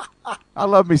 I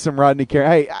love me some Rodney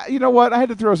Carey. Hey, you know what? I had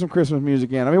to throw some Christmas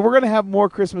music in. I mean, we're going to have more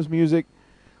Christmas music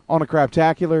on a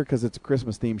Craptacular because it's a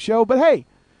Christmas-themed show. But, hey,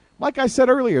 like I said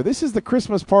earlier, this is the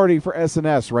Christmas party for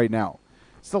SNS right now.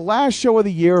 It's the last show of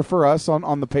the year for us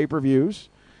on the pay-per-views.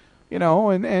 You know,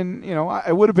 and you know,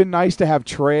 it would have been nice to have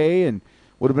Trey, and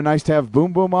would have been nice to have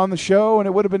Boom Boom on the show, and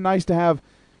it would have been nice to have,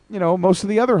 you know, most of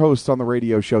the other hosts on the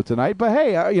radio show tonight. But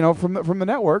hey, you know, from the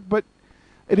network. But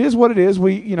it is what it is.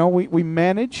 We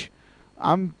manage.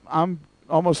 I'm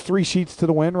almost 3 sheets to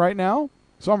the wind right now,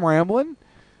 so I'm rambling.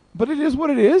 But it is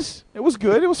what it is. It was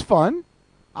good. It was fun.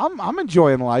 I'm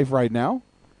enjoying life right now.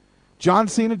 John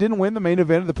Cena didn't win the main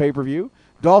event of the pay-per-view.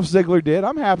 Dolph Ziggler did.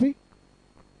 I'm happy.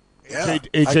 Yeah,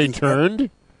 AJ turned.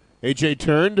 AJ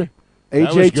turned.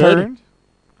 That was AJ good. turned.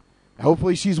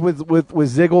 Hopefully she's with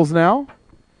Ziggles now.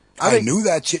 I knew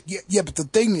that shit. Yeah, but the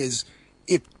thing is,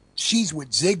 if she's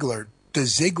with Ziggler,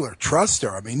 does Ziggler trust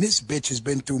her? I mean, this bitch has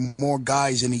been through more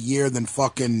guys in a year than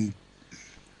fucking.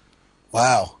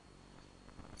 Wow.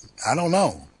 I don't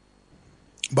know.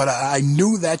 But I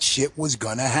knew that shit was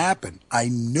gonna happen. I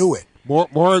knew it.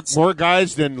 More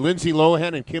guys than Lindsay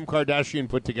Lohan and Kim Kardashian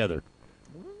put together.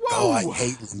 Oh, I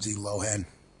hate Lindsay Lohan.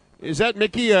 Is that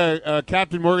Mickey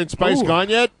Captain Morgan Spice Ooh. gone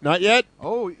yet? Not yet?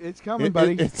 Oh, it's coming,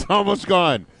 buddy. It's almost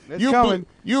gone. It's coming.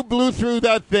 You blew through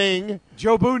that thing.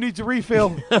 Joe Boo needs a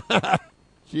refill.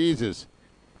 Jesus.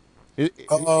 We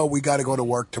got to go to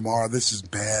work tomorrow. This is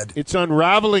bad. It's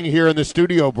unraveling here in the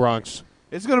studio, Bronx.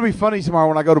 It's going to be funny tomorrow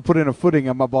when I go to put in a footing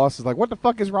and my boss is like, what the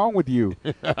fuck is wrong with you?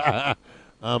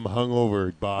 I'm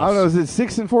hungover, boss. I don't know, is it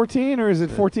 6 and 14 or is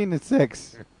it 14 and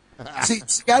 6? See,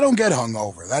 I don't get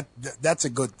hungover. That's a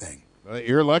good thing.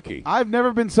 You're lucky. I've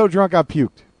never been so drunk I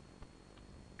puked.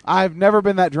 I've never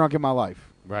been that drunk in my life.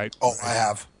 Right. Oh, I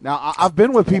have. Now, I've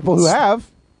been with people who have,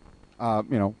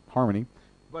 Harmony.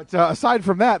 But aside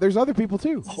from that, there's other people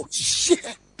too. Oh,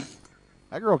 shit.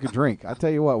 That girl can drink. I tell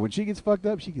you what, when she gets fucked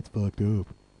up, she gets fucked up.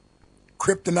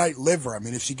 Kryptonite liver. I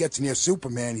mean, if she gets near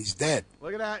Superman, he's dead.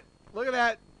 Look at that. Look at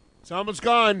that. It's almost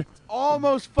gone.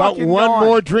 Almost About fucking one gone.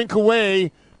 more drink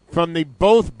away from the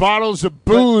both bottles of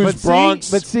booze, Bronx.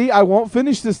 But see, I won't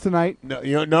finish this tonight. No,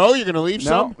 you're going to leave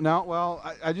some? No, well,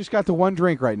 I just got the one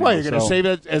drink right now. What, you're going to save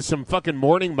it as some fucking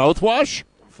morning mouthwash?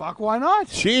 Fuck, why not?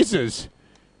 Jesus.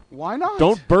 Why not?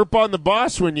 Don't burp on the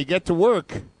boss when you get to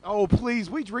work. Oh, please.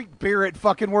 We drink beer at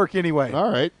fucking work anyway. All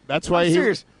right. That's why I'm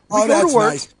serious. Oh, We go that's to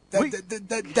work. nice.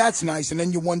 That's nice. And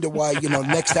then you wonder why,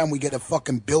 next time we get a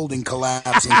fucking building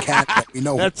collapse in Canada, we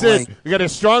know That's we're it. We got a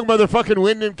strong motherfucking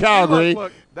wind in Calgary.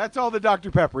 Look, that's all the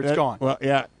Dr. Pepper. It's gone. Well,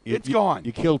 yeah. It's gone.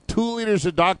 You killed 2 liters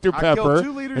of Dr. I Pepper. killed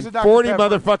 2 liters and of Dr. 40 Pepper.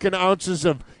 motherfucking ounces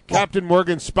of Captain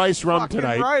Morgan Spice rum Fucking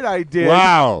tonight. right I did.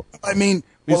 Wow. I mean,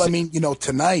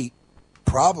 tonight,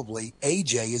 probably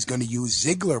AJ is going to use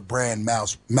Ziggler brand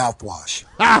mouthwash.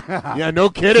 Yeah, no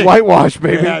kidding. Whitewash,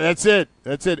 baby. Yeah, that's it.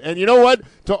 That's it. And you know what?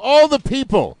 To all the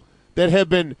people that have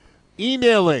been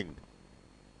emailing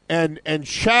and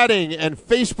chatting and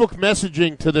Facebook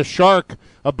messaging to the Shark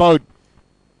about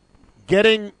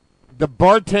getting the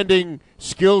bartending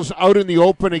skills out in the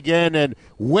open again, and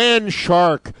when,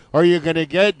 Shark, are you going to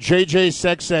get JJ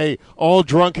Sexay all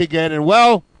drunk again? And,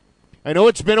 well, I know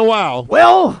it's been a while.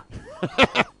 Well,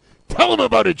 tell them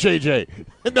about it, JJ.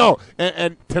 No,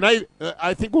 and tonight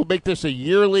I think we'll make this a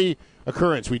yearly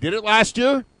occurrence. We did it last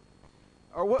year.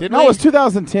 Didn't no, we? it was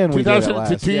 2010. We did it 2000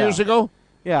 last. two years ago.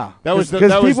 Yeah, That was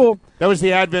people. that was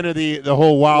the advent of the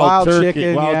whole wild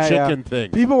turkey, wild chicken thing.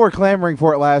 People were clamoring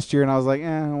for it last year, and I was like,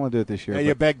 I don't want to do it this year. Yeah, but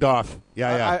you begged off.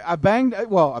 Yeah. I banged.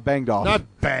 Well, I banged off. Not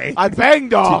bang. I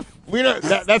banged off. We don't.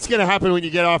 That's going to happen when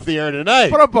you get off the air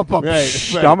tonight. Right. I'm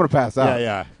going to pass out.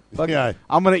 Yeah. Yeah.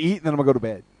 I'm going to eat, and then I'm going to go to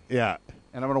bed. Yeah.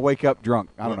 And I'm going to wake up drunk.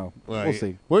 I don't know. Well, we'll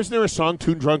see. Wasn't there a song,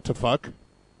 Too Drunk to Fuck?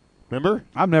 Remember?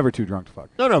 I'm never too drunk to fuck.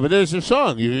 No, but there's a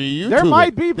song. You there YouTube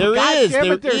might it. be, but There God is. damn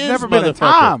There it, there's is, never been a motherfucker.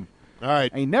 time. All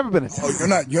right. Ain't never been a time.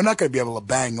 Oh, you're not going to be able to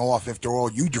bang off after all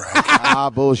you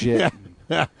drank. Bullshit.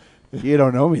 You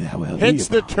don't know me that well. Hence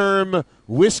the term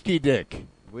whiskey dick.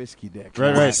 Whiskey dick.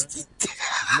 Right.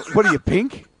 What are you,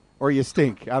 pink or you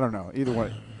stink? I don't know.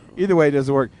 Either way it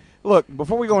doesn't work. Look,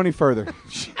 before we go any further,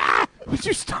 would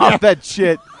you stop that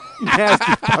shit, you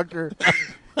nasty fucker?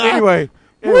 Anyway,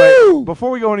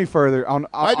 before we go any further,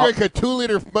 I drank a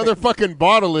 2-liter motherfucking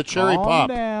bottle of cherry calm pop.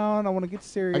 down. I want to get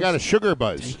serious. I got a sugar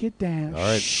buzz. Take it down. All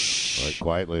right. All right,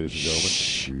 quiet, ladies and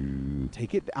gentlemen.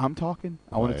 Take it. I'm talking.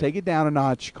 I want to take it down a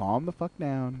notch. Calm the fuck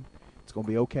down. It's gonna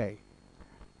be okay.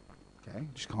 Okay,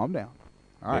 just calm down.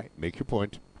 All right. Make your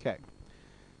point. Okay.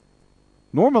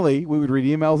 Normally, we would read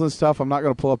emails and stuff. I'm not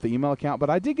going to pull up the email account, but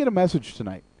I did get a message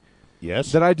tonight.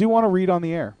 Yes. That I do want to read on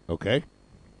the air. Okay.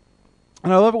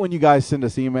 And I love it when you guys send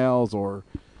us emails or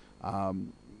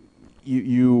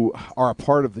you are a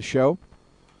part of the show.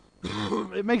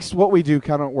 It makes what we do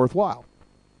kind of worthwhile.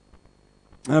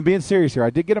 And I'm being serious here.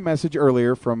 I did get a message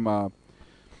earlier from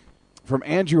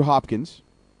Andrew Hopkins,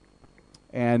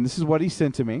 and this is what he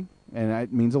sent to me, and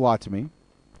it means a lot to me.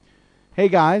 Hey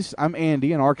guys, I'm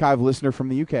Andy, an archive listener from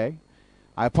the UK.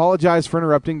 I apologize for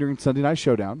interrupting during Sunday Night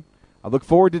Showdown. I look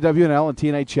forward to WNL and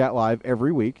TNA Chat Live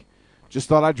every week. Just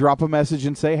thought I'd drop a message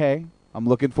and say hey. I'm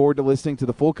looking forward to listening to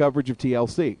the full coverage of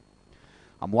TLC.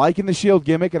 I'm liking the Shield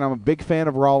gimmick, and I'm a big fan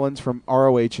of Rollins from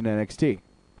ROH and NXT.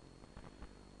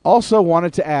 Also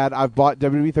wanted to add I've bought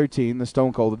WWE 13, the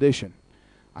Stone Cold edition.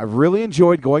 I've really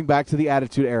enjoyed going back to the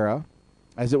Attitude Era,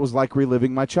 as it was like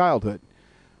reliving my childhood.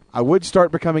 I would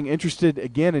start becoming interested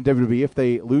again in WWE if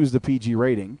they lose the PG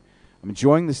rating. I'm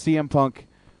enjoying the CM Punk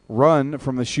run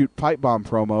from the Shoot Pipe Bomb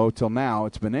promo till now.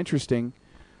 It's been interesting.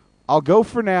 I'll go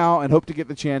for now and hope to get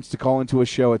the chance to call into a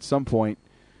show at some point.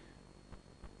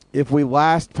 If we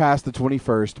last past the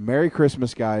 21st, Merry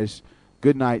Christmas, guys.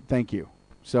 Good night. Thank you.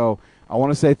 So I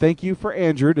want to say thank you for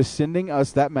Andrew to sending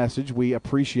us that message. We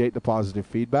appreciate the positive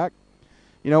feedback.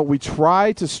 You know, we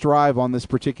try to strive on this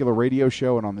particular radio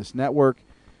show and on this network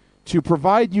to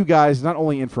provide you guys not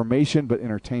only information but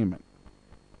entertainment.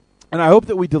 And I hope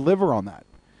that we deliver on that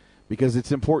because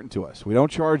it's important to us. We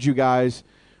don't charge you guys.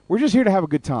 We're just here to have a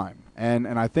good time. And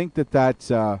I think that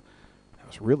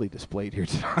was really displayed here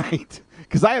tonight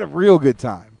because I had a real good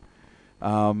time.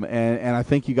 And I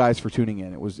thank you guys for tuning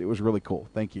in. It was really cool.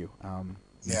 Thank you.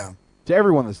 Yeah. To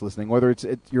everyone that's listening, whether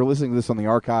you're listening to this on the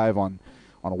archive on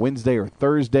a Wednesday or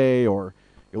Thursday, or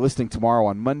you're listening tomorrow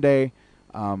on Monday,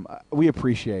 we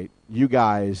appreciate you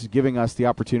guys giving us the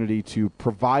opportunity to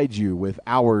provide you with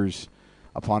hours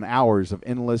upon hours of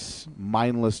endless,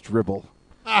 mindless dribble.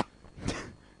 Well,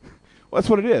 that's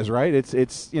what it is, right?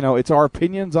 It's our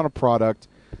opinions on a product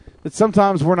that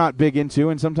sometimes we're not big into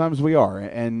and sometimes we are.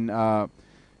 And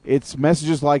it's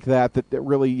messages like that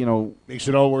really, makes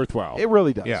it all worthwhile. It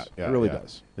really does. Yeah, it really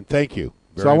does. And thank you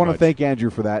very So I want to much. thank Andrew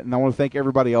for that, and I want to thank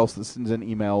everybody else that sends in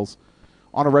emails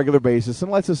on a regular basis and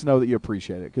lets us know that you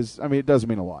appreciate it because, it does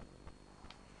mean a lot.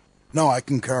 No, I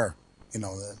concur.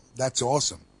 That's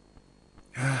awesome.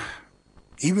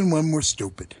 Even when we're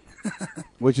stupid.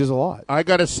 Which is a lot. I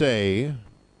got to say,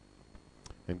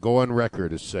 and go on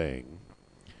record as saying,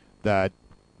 that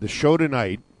the show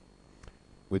tonight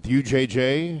with you,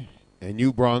 JJ, and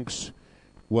you, Bronx,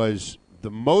 was the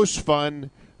most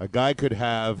fun a guy could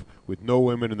have with no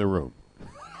women in the room.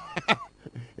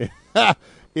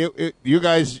 You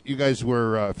guys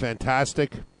were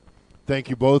fantastic. Thank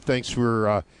you both. Thanks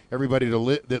for everybody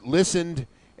that listened.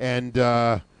 And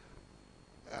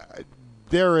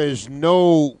there is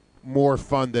no more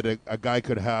fun that a guy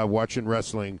could have watching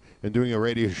wrestling and doing a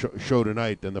radio show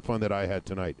tonight than the fun that I had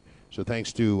tonight. So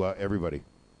thanks to everybody.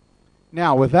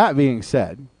 Now, with that being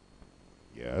said,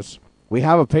 yes, we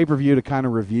have a pay-per-view to kind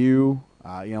of review.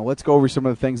 Let's go over some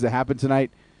of the things that happened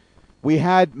tonight. We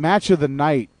had match of the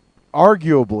night,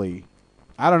 arguably.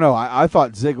 I don't know. I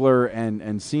thought Ziggler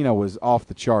and Cena was off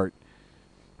the chart.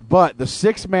 But the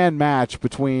six-man match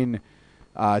between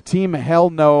Team Hell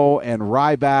No and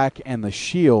Ryback and The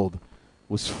Shield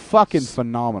was fucking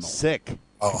phenomenal. Sick.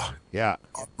 Oh, yeah.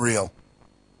 Real.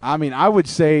 I would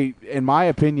say, in my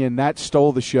opinion, that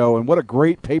stole the show, and what a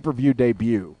great pay-per-view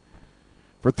debut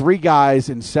for three guys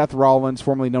in Seth Rollins,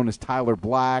 formerly known as Tyler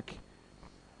Black,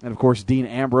 and, of course, Dean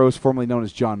Ambrose, formerly known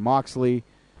as Jon Moxley,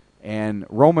 and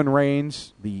Roman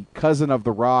Reigns, the cousin of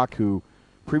The Rock, who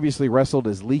previously wrestled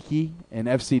as Leaky in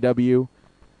FCW.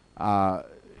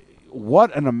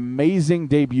 What an amazing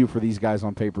debut for these guys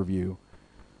on pay-per-view.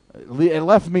 It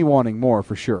left me wanting more,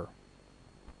 for sure.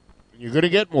 You're going to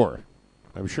get more,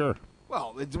 I'm sure.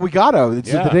 Well, we got to.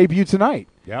 It's the debut tonight.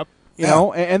 Yep. You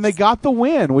know, and they got the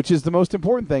win, which is the most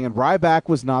important thing. And Ryback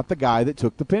was not the guy that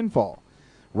took the pinfall.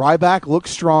 Ryback looked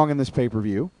strong in this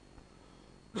pay-per-view,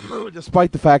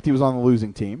 despite the fact he was on the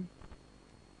losing team.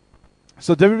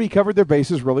 So WWE covered their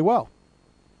bases really well.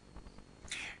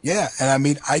 Yeah,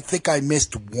 and I think I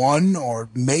missed one or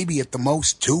maybe at the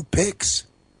most two picks.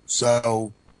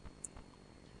 So,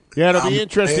 yeah, it'll be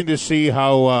interesting to see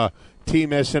how Team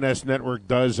SNS Network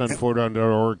does on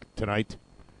Fordon.org tonight.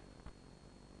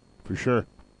 For sure.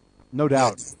 No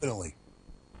doubt. Yeah, definitely.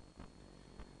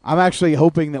 I'm actually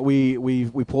hoping that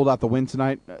we pulled out the win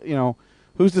tonight.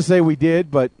 Who's to say we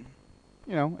did, but,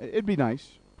 it'd be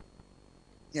nice.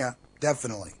 Yeah,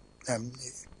 definitely.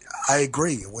 I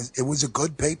agree. It was a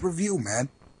good pay-per-view, man.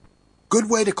 Good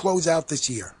way to close out this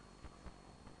year.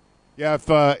 Yeah, if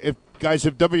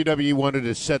WWE wanted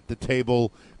to set the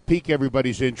table, pique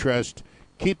everybody's interest,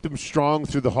 keep them strong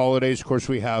through the holidays. Of course,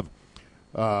 we have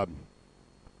the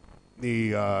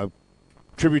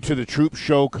Tribute to the Troops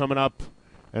show coming up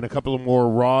and a couple of more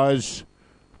Raws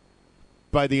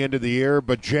by the end of the year.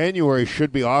 But January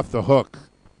should be off the hook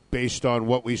based on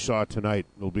what we saw tonight.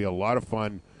 It'll be a lot of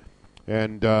fun.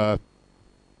 And,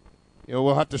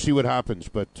 we'll have to see what happens.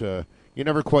 But you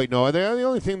never quite know. The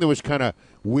only thing that was kind of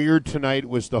weird tonight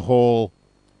was the whole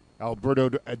Alberto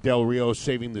Del Rio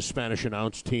saving the Spanish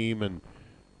announce team and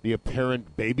the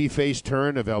apparent babyface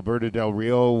turn of Alberto Del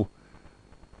Rio.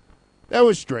 That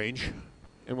was strange.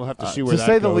 And we'll have to see where that goes.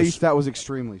 To say the least, that was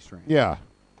extremely strange. Yeah.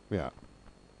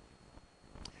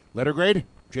 Letter grade,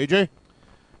 JJ?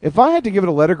 If I had to give it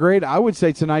a letter grade, I would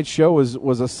say tonight's show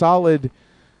was a solid.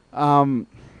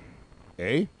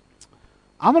 A.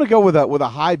 I'm going to go with a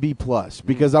high B plus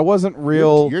because I wasn't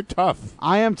real. You're tough.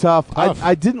 I am tough.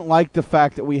 I didn't like the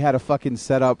fact that we had a fucking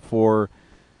setup for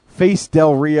face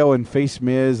Del Rio and face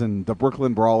Miz and the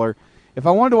Brooklyn Brawler. If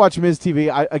I wanted to watch Miz TV,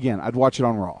 I'd watch it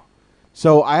on Raw.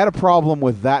 So I had a problem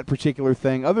with that particular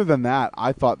thing. Other than that,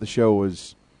 I thought the show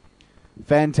was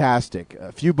fantastic.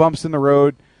 A few bumps in the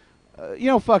road.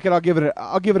 Fuck it. I'll give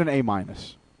it an A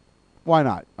minus. Why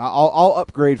not? I'll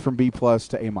upgrade from B plus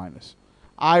to A minus.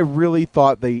 I really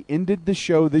thought they ended the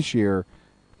show this year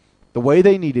the way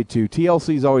they needed to.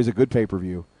 TLC is always a good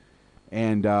pay-per-view,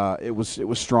 and it was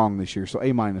strong this year. So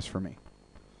A minus for me.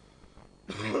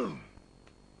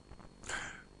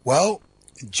 Well,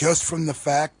 just from the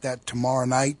fact that tomorrow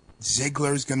night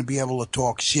Ziggler's going to be able to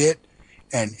talk shit,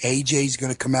 and AJ's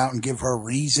going to come out and give her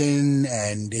reason,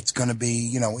 and it's going to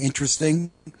be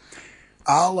interesting.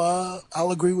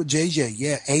 I'll agree with JJ.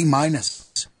 Yeah, A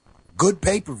minus. Good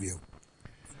pay-per-view.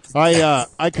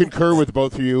 I concur with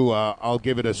both of you. I'll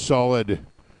give it a solid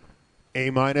A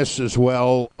minus as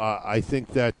well. I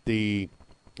think that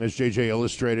as JJ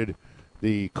illustrated,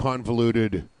 the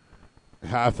convoluted,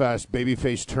 half-assed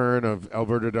babyface turn of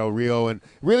Alberto Del Rio, and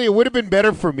really it would have been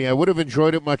better for me. I would have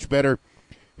enjoyed it much better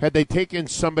had they taken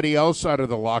somebody else out of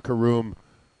the locker room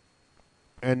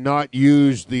and not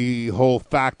used the whole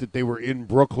fact that they were in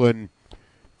Brooklyn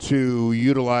to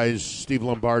utilize Steve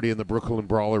Lombardi in the Brooklyn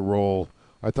Brawler role.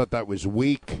 I thought that was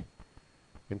weak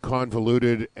and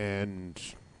convoluted, and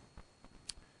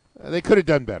they could have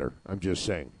done better, I'm just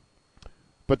saying.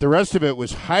 But the rest of it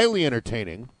was highly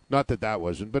entertaining. Not that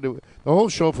wasn't, but the whole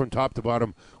show from top to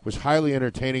bottom was highly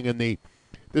entertaining, and the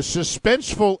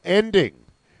suspenseful ending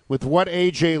with what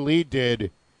AJ Lee did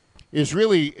is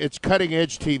really, it's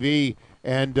cutting-edge TV,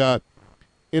 and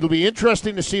it'll be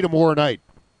interesting to see tomorrow night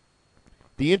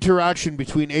the interaction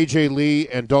between AJ Lee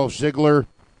and Dolph Ziggler.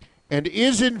 And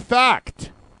is, in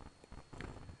fact,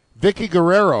 Vicky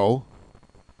Guerrero,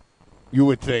 you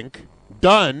would think,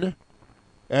 done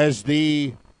as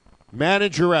the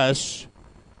manageress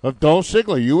of Dolph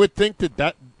Ziggler? You would think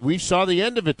that we saw the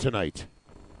end of it tonight.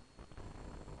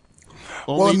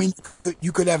 Well, I mean,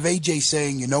 you could have AJ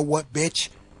saying, you know what, bitch?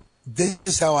 This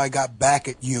is how I got back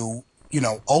at you,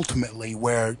 ultimately,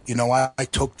 where, I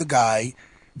took the guy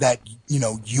that,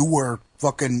 you were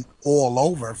fucking all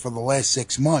over for the last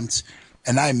 6 months,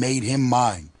 and I made him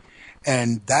mine.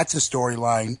 And that's a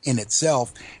storyline in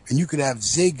itself. And you could have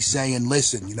Zig saying,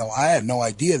 listen, I had no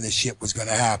idea this shit was going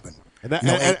to happen. And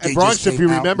Bronx, if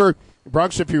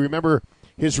you remember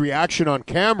his reaction on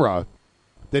camera,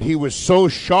 that he was so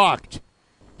shocked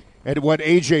at what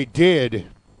AJ did,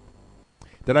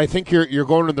 that I think you're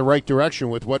going in the right direction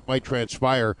with what might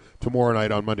transpire tomorrow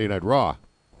night on Monday Night Raw.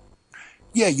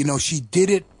 Yeah, she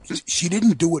did it. She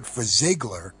didn't do it for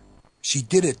Ziggler. She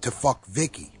did it to fuck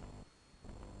Vicky.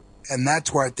 And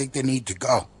that's where I think they need to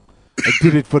go. I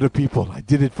did it for the people. I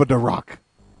did it for The Rock.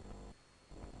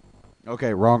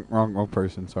 Okay, wrong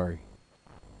person. Sorry.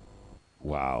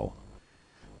 Wow.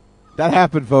 That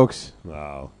happened, folks.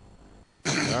 Wow.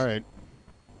 All right.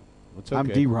 It's okay. I'm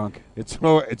D-Runk. It's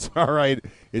all right.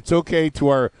 It's okay to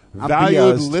our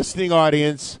valued listening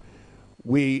audience.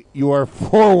 You are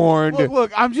forewarned.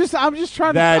 Look, I'm just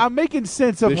trying to. I'm making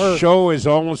sense of her. The show is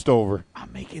almost over.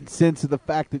 I'm making sense of the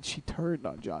fact that she turned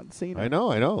on John Cena. I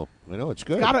know. It's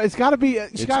good. It's got to be.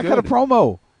 She got to cut a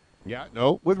promo. Yeah,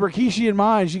 no. With Rikishi in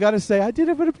mind, she got to say, "I did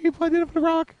it for the people. I did it for The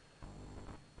Rock."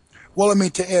 Well, I mean,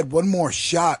 to add one more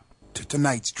shot to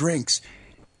tonight's drinks,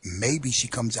 maybe she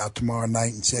comes out tomorrow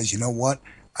night and says, "You know what?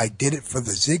 I did it for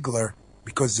the Ziggler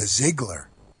because the Ziggler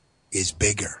is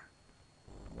bigger."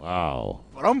 Wow.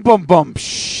 Bum.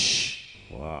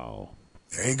 Wow.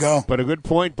 There you go. But a good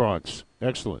point, Bronx.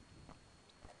 Excellent.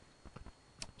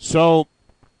 So,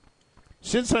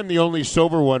 since I'm the only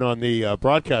sober one on the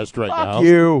broadcast right now. Fuck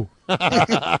you.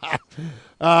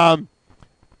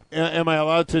 Am I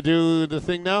allowed to do the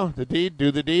thing now? The deed?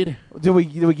 Do the deed? Did we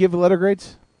give the letter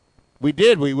grades? We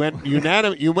did. We went We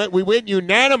went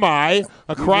unanimi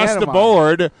across the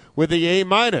board with the A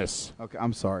minus. Okay,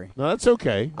 I'm sorry. No, that's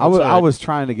okay. I was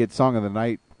trying to get song of the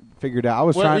night figured out.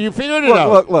 You figured it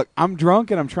out. Look. I'm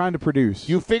drunk and I'm trying to produce.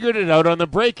 You figured it out on the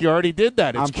break. You already did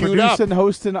that. It's I'm queued up. producing,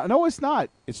 hosting. No, it's not.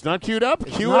 It's not queued up.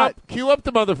 Queue up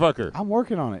the motherfucker. I'm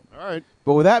working on it. All right.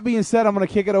 But with that being said, I'm going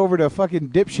to kick it over to fucking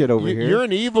dipshit over here. You're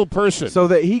an evil person. So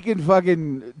that he can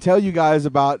fucking tell you guys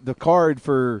about the card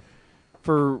for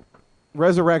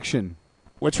Resurrection.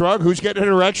 What's wrong? Who's getting an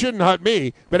erection? Not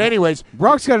me. But anyways.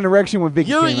 Brock's got an erection when Vicky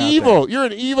You're came evil. out there. You're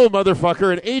an evil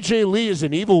motherfucker, and AJ Lee is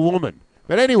an evil woman.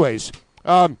 But anyways,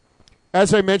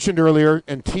 As I mentioned earlier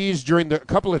and teased a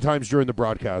couple of times during the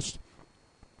broadcast,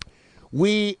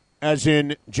 we, as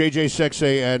in JJ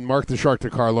Sexay and Mark the Shark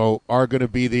DiCarlo, are going to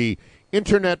be the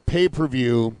internet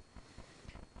pay-per-view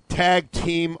tag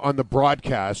team on the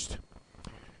broadcast.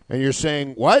 And you're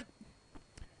saying, what?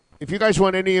 If you guys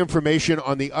want any information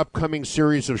on the upcoming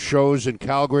series of shows in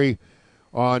Calgary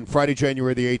on Friday,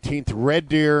 January the 18th, Red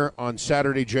Deer on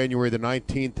Saturday, January the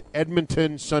 19th,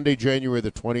 Edmonton, Sunday, January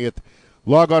the 20th,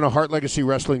 log on to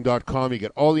heartlegacywrestling.com. You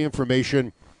get all the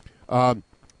information.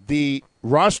 The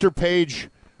roster page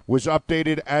was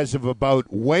updated as of about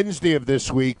Wednesday of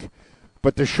this week,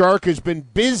 but the Shark has been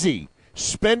busy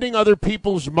spending other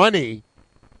people's money,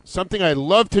 something I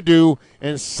love to do,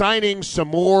 and signing some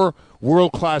more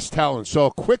world-class talent. So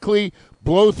I'll quickly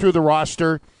blow through the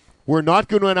roster. We're not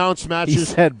going to announce matches. He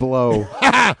said blow.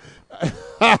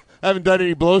 Haven't done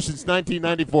any blows since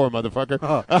 1994,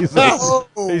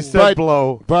 motherfucker. He said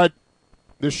blow. But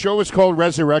the show is called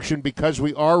Resurrection because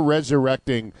we are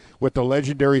resurrecting what the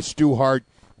legendary Stu Hart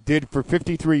did for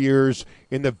 53 years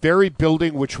in the very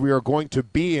building which we are going to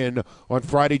be in on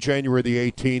Friday, January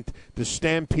the 18th, the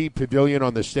Stampede Pavilion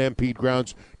on the Stampede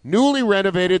grounds. Newly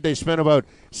renovated. They spent about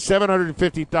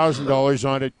 $750,000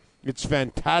 on it. It's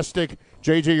fantastic.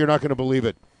 JJ, you're not going to believe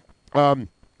it. I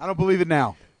don't believe it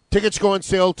now. Tickets go on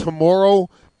sale tomorrow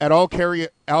at all Calgary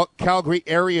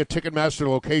area Ticketmaster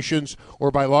locations or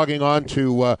by logging on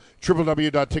to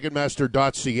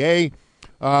www.ticketmaster.ca.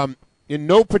 In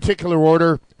no particular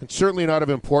order, and certainly not of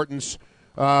importance,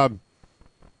 the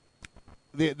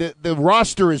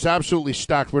roster is absolutely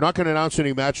stacked. We're not going to announce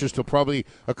any matches till probably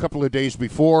a couple of days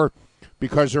before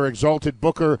because our exalted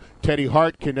booker, Teddy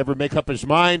Hart, can never make up his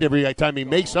mind. Every time he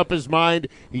makes up his mind,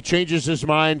 he changes his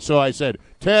mind. So I said,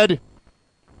 Ted,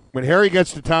 when Harry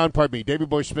gets to town, Davey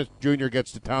Boy Smith Jr.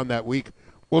 gets to town that week,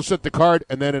 we'll set the card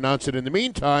and then announce it. In the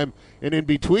meantime, and in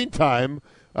between time,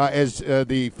 as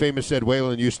the famous Ed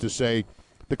Whalen used to say,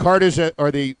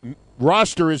 the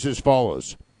roster is as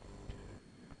follows.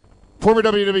 Former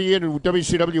WWE and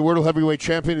WCW World Heavyweight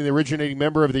Champion and the originating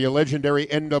member of the legendary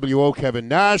NWO, Kevin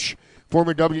Nash.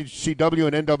 Former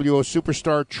WCW and NWO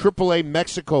superstar, AAA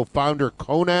Mexico founder,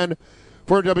 Conan.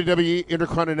 Former WWE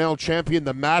Intercontinental Champion,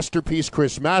 the Masterpiece,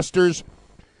 Chris Masters.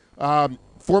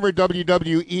 Former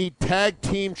WWE Tag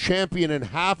Team Champion and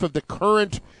half of the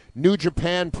current New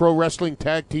Japan Pro Wrestling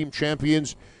Tag Team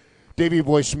Champions, Davey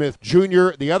Boy Smith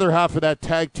Jr. The other half of that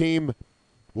tag team,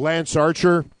 Lance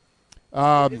Archer.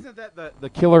 Isn't that the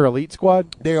Killer Elite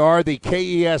Squad? They are the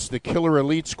KES, the Killer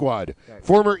Elite Squad. Okay.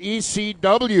 Former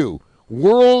ECW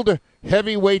World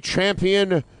Heavyweight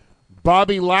Champion,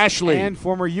 Bobby Lashley. And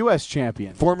former U.S.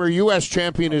 Champion. Former U.S.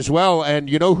 Champion as well. And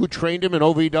you know who trained him in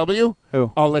OVW?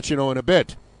 Who? I'll let you know in a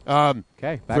bit.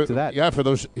 Okay, back to that. Yeah, for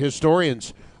those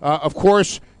historians. Of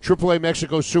course, AAA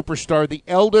Mexico superstar, the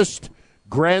eldest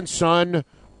grandchild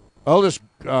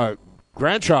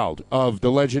of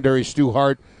the legendary Stu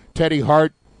Hart, Teddy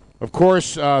Hart. Of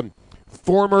course, current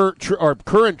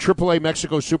AAA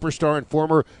Mexico superstar and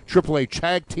former AAA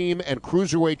Tag Team and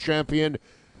Cruiserweight Champion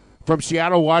from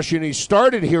Seattle, Washington. He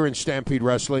started here in Stampede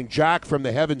Wrestling, Jack from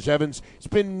the Heavens Evans. It's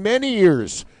been many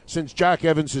years since Jack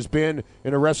Evans has been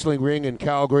in a wrestling ring in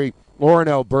Calgary or in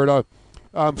Alberta.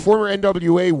 Former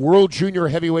NWA World Junior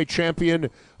Heavyweight Champion,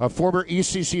 former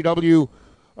ECCW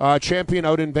champion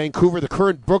out in Vancouver, the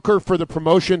current booker for the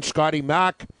promotion, Scotty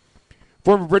Mack.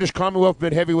 Former British Commonwealth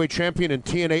Mid Heavyweight Champion and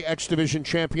TNA X Division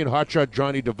Champion, Hotshot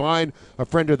Johnny Devine, a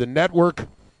friend of the network.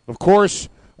 Of course,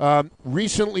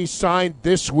 recently signed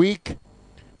this week,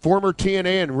 former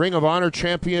TNA and Ring of Honor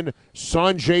Champion,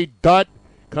 Sanjay Dutt,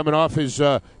 coming off his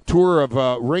tour of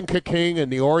Rinka King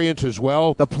and the Orient as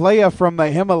well. The playa from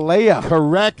the Himalaya.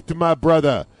 Correct, my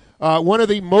brother. One of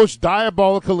the most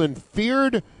diabolical and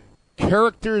feared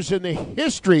characters in the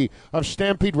history of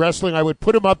Stampede Wrestling. I would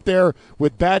put him up there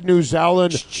with Bad News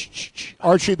Allen,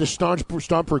 Archie the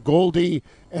Stomper Goldie,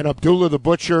 and Abdullah the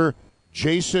Butcher.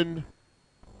 Jason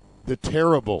the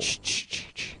Terrible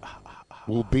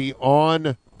will be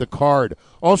on the card.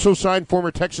 Also signed former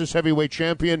Texas Heavyweight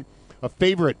Champion, a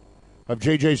favorite of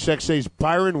JJ Sexay's,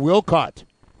 Byron Wilcott.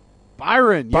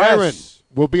 Byron, yes.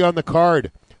 Will be on the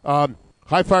card.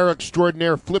 High Fire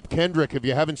Extraordinaire, Flip Kendrick. If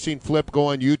you haven't seen Flip, go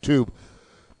on YouTube.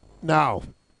 Now,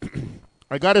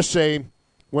 I got to say,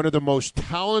 one of the most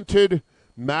talented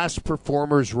mass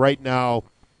performers right now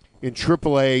in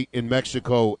AAA in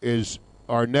Mexico is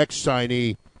our next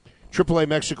signee, AAA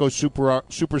Mexico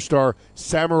superstar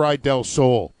Samurai Del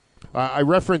Sol. I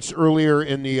referenced earlier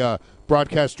in the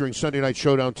broadcast during Sunday Night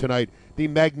Showdown tonight the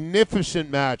magnificent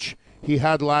match he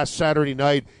had last Saturday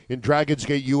night in Dragon's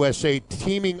Gate, USA,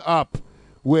 teaming up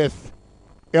with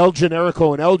El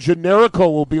Generico, and El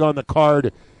Generico will be on the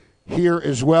card here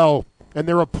as well. And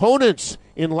their opponents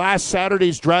in last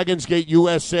Saturday's Dragons Gate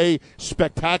USA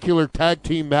spectacular tag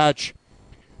team match,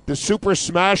 the Super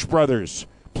Smash Brothers,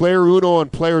 Player Uno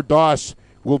and Player Dos,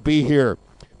 will be here.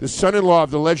 The son-in-law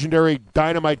of the legendary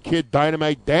Dynamite Kid,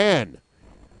 Dynamite Dan,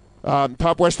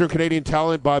 top Western Canadian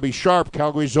talent Bobby Sharp,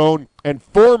 Calgary's own, and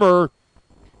former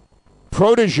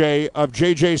protege of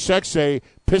JJ Sexay,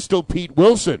 Pistol Pete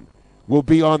Wilson, will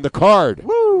be on the card.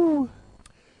 Woo!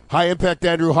 High Impact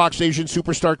Andrew Hawks, Asian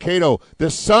superstar Kato, the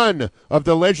son of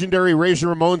the legendary Razor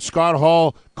Ramon Scott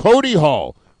Hall, Cody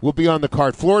Hall, will be on the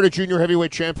card. Florida Junior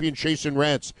Heavyweight Champion Chasen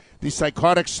Rance, the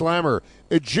Psychotic Slammer,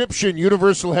 Egyptian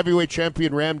Universal Heavyweight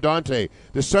Champion Ram Dante,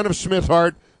 the son of Smith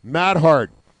Hart, Matt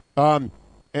Hart. And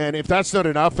if that's not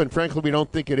enough, and frankly we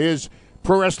don't think it is,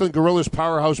 Pro Wrestling Guerrillas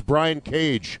powerhouse Brian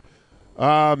Cage.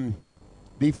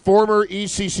 The former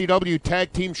ECCW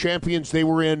Tag Team Champions, they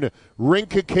were in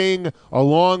Rinka King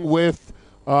along with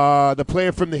the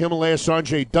player from the Himalaya,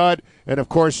 Sanjay Dutt, and of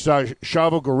course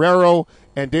Chavo Guerrero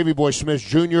and Davey Boy Smith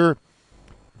Jr.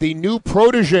 The new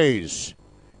proteges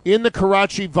in the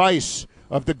Karachi Vice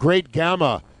of the Great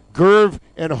Gamma, Gerv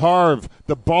and Harv,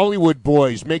 the Bollywood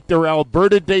Boys, make their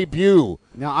Alberta debut.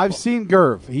 Now, I've seen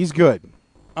Gerv. He's good.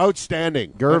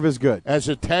 Outstanding. Gerv is good. As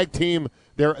a tag team,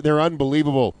 they're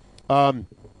unbelievable.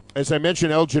 As I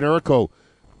mentioned, El Generico,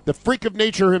 the freak of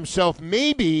nature himself,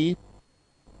 maybe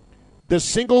the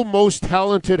single most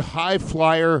talented high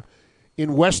flyer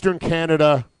in Western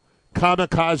Canada,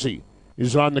 Kamikaze,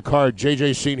 is on the card.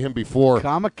 JJ's seen him before.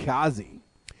 Kamikaze.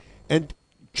 And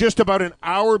just about an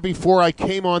hour before I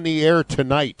came on the air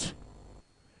tonight,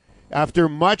 after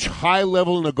much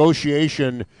high-level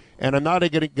negotiation, and I'm not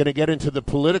going to get into the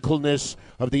politicalness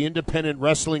of the independent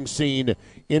wrestling scene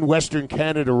in Western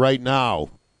Canada right now,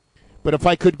 but if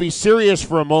I could be serious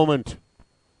for a moment,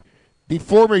 the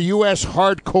former U.S.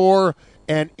 Hardcore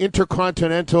and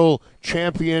Intercontinental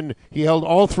Champion, he held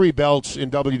all three belts in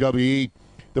WWE,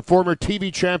 the former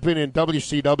TV champion in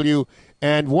WCW,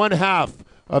 and one half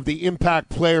of the Impact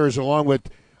Players along with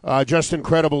Justin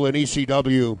Credible in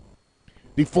ECW.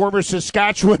 The former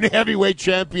Saskatchewan heavyweight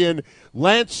champion,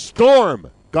 Lance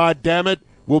Storm, God damn it,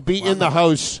 will be in the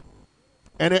house.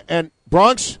 And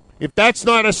Bronx, if that's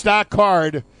not a stock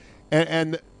card,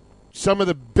 and some of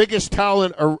the biggest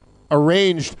talent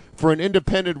arranged for an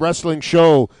independent wrestling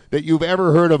show that you've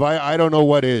ever heard of, I don't know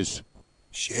what is.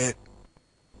 Shit.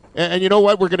 And you know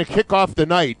what? We're going to kick off the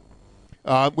night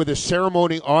with a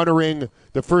ceremony honoring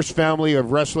the first family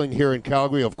of wrestling here in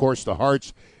Calgary, of course, the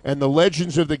Hearts, and the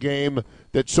legends of the game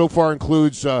that so far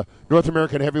includes North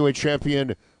American heavyweight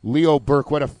champion Leo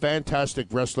Burke. What a fantastic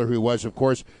wrestler he was. Of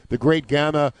course, the Great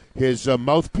Gamma, his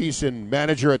mouthpiece and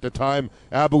manager at the time,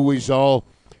 Abu Wizal.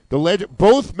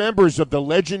 Both members of the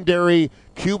legendary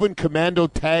Cuban Commando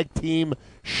tag team,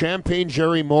 Champagne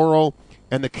Jerry Morrow,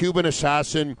 and the Cuban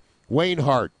Assassin, Wayne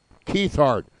Hart, Keith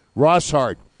Hart, Ross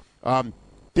Hart.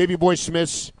 Davey Boy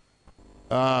Smith's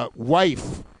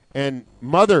wife and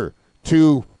mother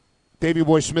to Davey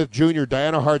Boy Smith Jr.,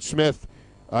 Diana Hart Smith,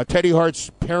 Teddy Hart's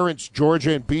parents,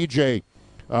 Georgia and BJ,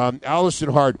 Allison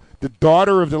Hart, the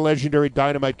daughter of the legendary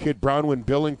Dynamite Kid, Brownwind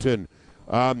Billington.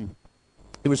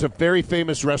 He was a very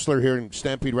famous wrestler here in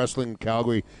Stampede Wrestling in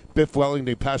Calgary. Biff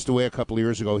Wellington passed away a couple of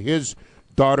years ago. His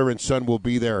daughter and son will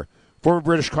be there. Former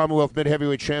British Commonwealth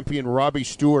mid-heavyweight champion Robbie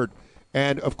Stewart.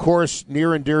 And, of course,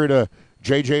 near and dear to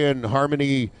JJ and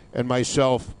Harmony and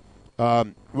myself,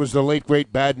 was the late,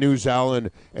 great Bad News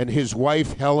Allen and his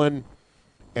wife Helen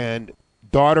and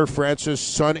daughter Frances,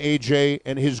 son AJ,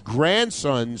 and his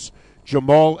grandsons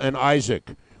Jamal and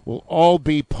Isaac will all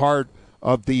be part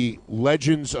of the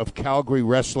Legends of Calgary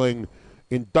Wrestling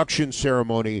induction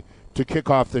ceremony to kick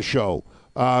off the show.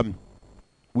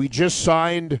 We just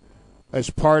signed as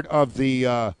part of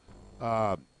the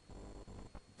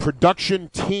production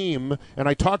team, and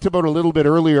I talked about a little bit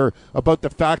earlier about the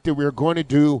fact that we're going to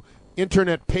do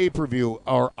internet pay-per-view,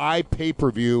 or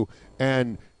iPay-per-view,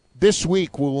 and this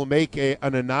week we will make an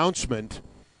announcement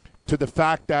to the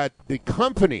fact that the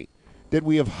company that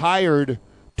we have hired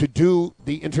to do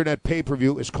the internet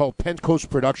pay-per-view is called Pentcoast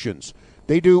Productions.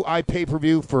 They do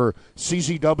iPay-per-view for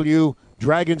CZW,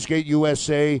 Dragons Gate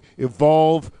USA,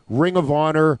 Evolve, Ring of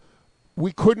Honor.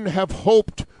 We couldn't have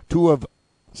hoped to have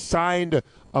signed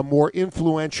a more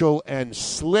influential and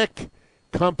slick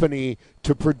company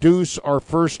to produce our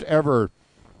first ever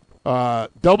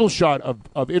double shot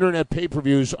of internet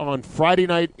pay-per-views on Friday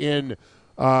night in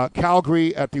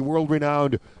Calgary at the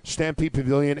world-renowned Stampede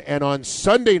Pavilion, and on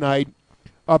Sunday night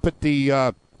up at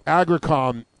the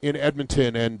Agricom in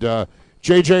Edmonton. And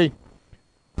JJ,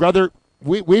 brother,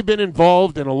 we've been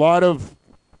involved in a lot of,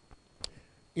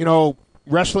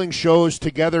 wrestling shows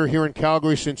together here in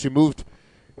Calgary since we moved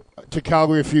to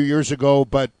Calgary a few years ago.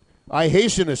 But I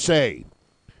hasten to say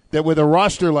that with a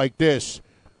roster like this,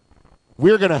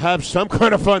 we're going to have some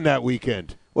kind of fun that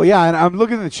weekend. Well, yeah, and I'm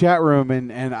looking in the chat room,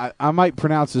 and I might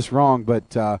pronounce this wrong, but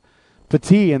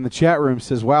Petit in the chat room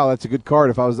says, "Wow, that's a good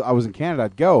card. If I was in Canada,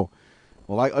 I'd go."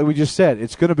 Well, like we just said,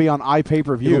 it's going to be on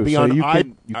iPay-per-view, so you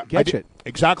can catch it.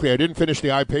 Exactly. I didn't finish the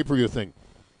iPay-per-view thing.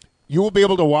 You will be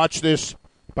able to watch this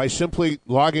by simply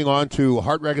logging on to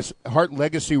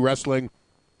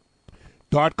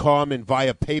HeartLegacyWrestling.com and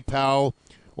via PayPal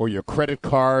or your credit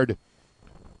card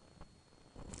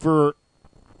for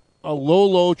a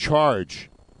low charge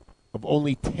of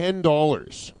only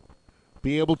 $10.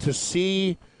 Be able to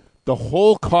see the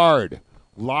whole card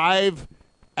live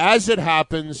as it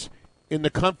happens in the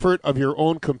comfort of your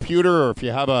own computer, or if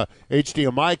you have a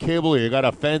HDMI cable or you got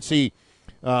a fancy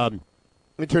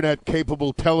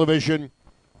internet-capable television,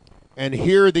 and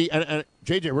hear the and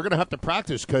JJ, we're going to have to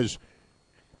practice because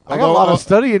I got a lot of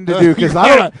studying to do because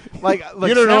I don't like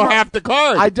you don't know half the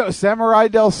card. I don't Samurai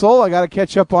Del Sol. I got to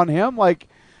catch up on him. Like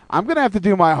I'm going to have to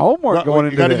do my homework going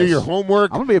into this. You got to do your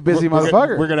homework. I'm going to be a busy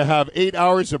motherfucker. We're going to have 8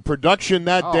 hours of production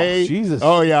that day. Jesus.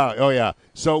 Oh yeah.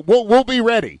 So we'll be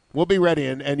ready. We'll be ready,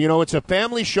 and it's a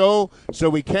family show, so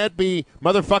we can't be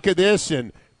motherfucker this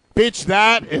and bitch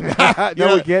that. And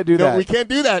no, we can't do that. No, we can't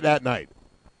do that night.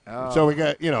 So we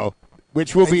got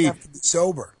which will be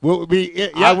sober. Will be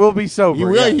yeah. I will be sober. He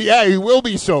will, yeah, he will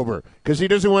be sober because he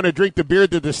doesn't want to drink the beer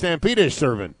that the Stampede is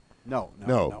serving. No.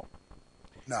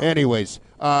 Anyways,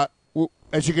 as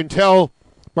you can tell,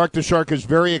 Mark the Shark is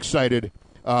very excited.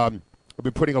 I've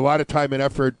been putting a lot of time and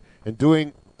effort and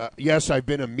doing. Yes, I've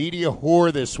been a media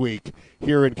whore this week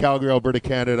here in Calgary, Alberta,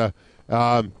 Canada,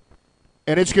 and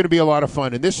it's going to be a lot of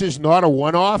fun. And this is not a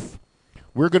one-off.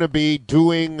 We're going to be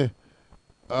doing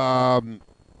 3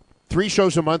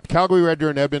 shows a month: Calgary, Red Deer,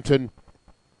 and Edmonton.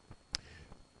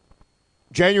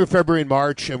 January, February, and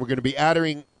March, and we're going to be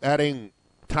adding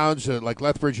towns like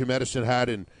Lethbridge and Medicine Hat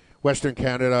in Western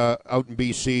Canada, out in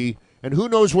BC, and who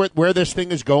knows where this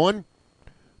thing is going.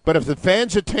 But if the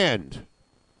fans attend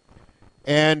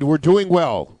and we're doing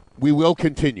well, we will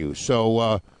continue.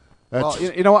 So, that's...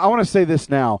 Well, I want to say this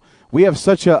now. We have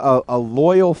such a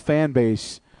loyal fan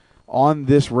base on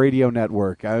this radio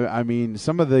network. I mean,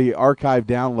 some of the archive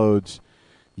downloads,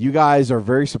 you guys are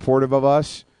very supportive of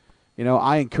us.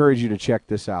 I encourage you to check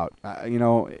this out.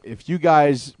 If you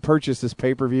guys purchase this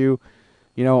pay-per-view,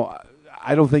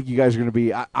 I don't think you guys are going to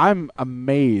be. I'm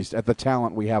amazed at the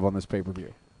talent we have on this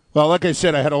pay-per-view. Well, like I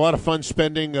said, I had a lot of fun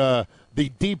spending the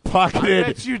deep-pocketed. I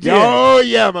bet you did. Oh,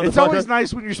 yeah, motherfucker. It's always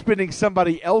nice when you're spending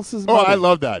somebody else's money. Oh, I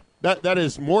love that. That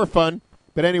is more fun.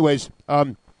 But anyways,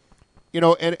 and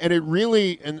it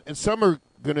really, and some are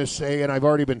going to say, and I've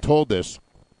already been told this,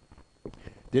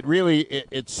 that really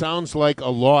it sounds like a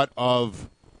lot of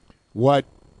what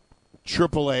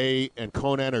AAA and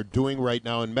Conan are doing right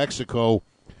now in Mexico.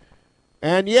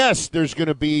 And yes, there's going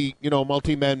to be,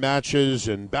 multi-man matches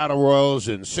and battle royals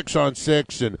and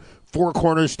 6-on-6 and 4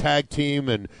 corners tag team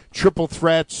and triple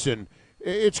threats, and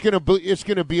it's going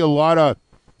to be a lot of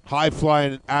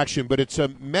high-flying action, but it's a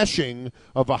meshing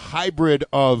of a hybrid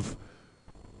of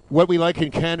what we like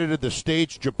in Canada, the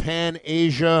States, Japan,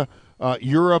 Asia,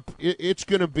 Europe. It's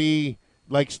going to be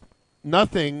like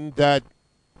nothing that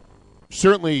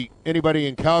certainly anybody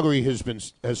in Calgary has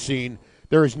seen.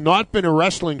 There has not been a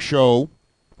wrestling show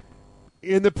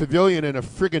in the pavilion in a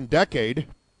friggin' decade.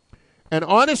 And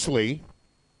honestly,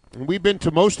 and we've been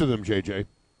to most of them, JJ,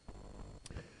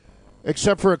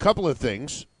 except for a couple of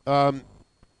things.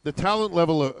 The talent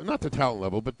level, not the talent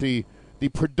level, but the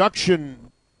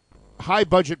production,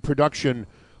 high-budget production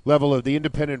level of the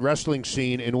independent wrestling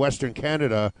scene in Western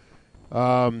Canada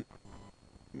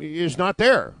is not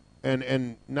there.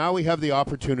 And now we have the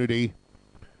opportunity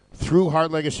through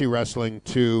Heart Legacy Wrestling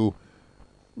to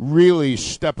really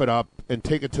step it up and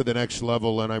take it to the next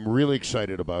level, and I'm really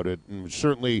excited about it, and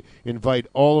certainly invite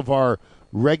all of our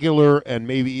regular and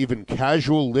maybe even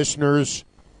casual listeners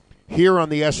here on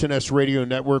the SNS Radio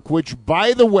Network, which,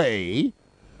 by the way,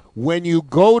 when you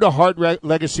go to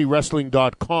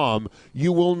HeartLegacyWrestling.com,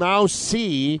 you will now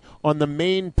see on the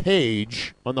main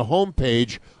page, on the home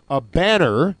page, a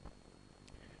banner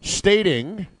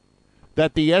stating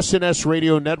that the SNS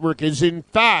Radio Network is, in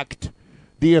fact,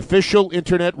 the official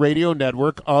internet radio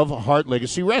network of Heart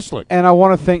Legacy Wrestling. And I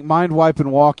want to thank Mindwipe and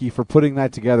Walkie for putting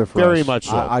that together for us. Very much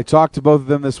so. I talked to both of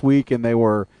them this week, and they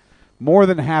were more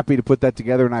than happy to put that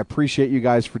together, and I appreciate you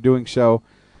guys for doing so.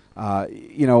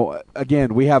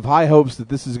 Again, we have high hopes that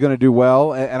this is going to do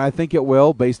well, and I think it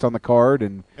will based on the card.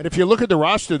 And if you look at the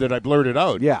roster that I blurted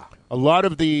out, yeah, a lot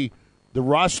of the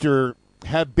roster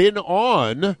have been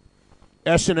on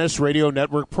SNS Radio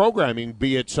Network programming,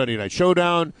 be it Sunday Night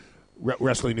Showdown,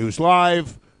 Wrestling News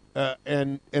Live,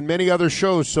 and many other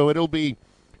shows. So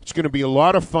it's going to be a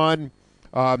lot of fun.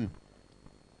 We're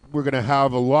going to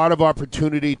have a lot of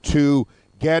opportunity to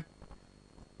get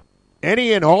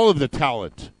any and all of the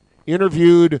talent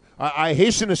interviewed. I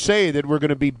hasten to say that we're going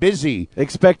to be busy.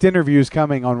 Expect interviews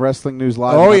coming on Wrestling News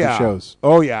Live and other shows.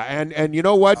 Oh yeah, and you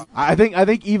know what? I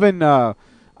think even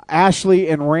Ashley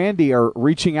and Randy are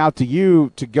reaching out to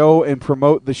you to go and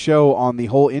promote the show on the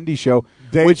whole indie show,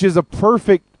 which is a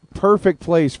perfect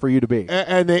place for you to be.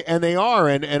 And they are.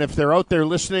 And if they're out there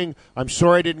listening, I'm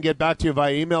sorry I didn't get back to you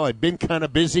via email. I've been kind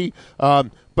of busy.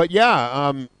 But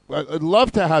yeah, I'd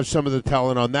love to have some of the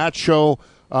talent on that show.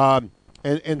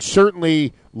 And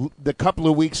certainly the couple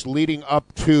of weeks leading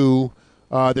up to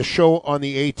the show on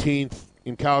the 18th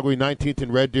in Calgary, 19th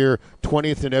in Red Deer,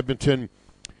 20th in Edmonton.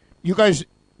 You guys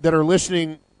that are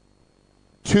listening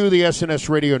to the SNS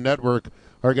Radio Network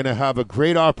are going to have a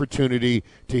great opportunity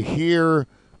to hear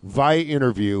via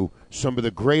interview some of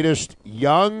the greatest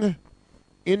young,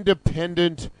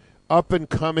 independent,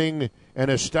 up-and-coming, and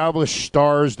established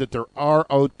stars that there are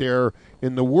out there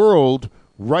in the world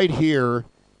right here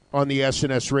on the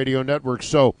SNS Radio Network.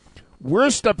 So we're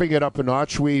stepping it up a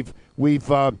notch. We've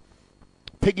piggybacked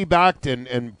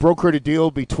and brokered a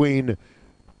deal between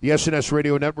the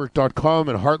SNSRadioNetwork.com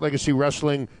and Heart Legacy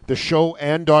Wrestling, the show,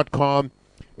 and .com,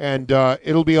 and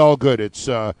it'll be all good. It's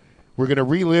we're going to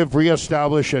relive,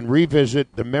 reestablish, and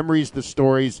revisit the memories, the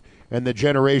stories, and the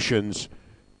generations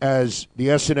as the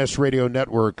SNS Radio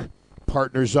Network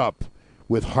partners up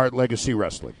with Heart Legacy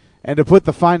Wrestling. And to put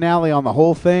the finale on the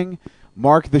whole thing,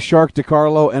 Mark the Shark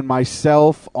DiCarlo and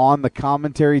myself on the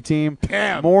commentary team.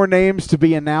 Damn. More names to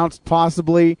be announced,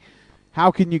 possibly.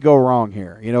 How can you go wrong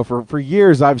here? You know, for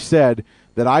years I've said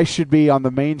that I should be on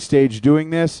the main stage doing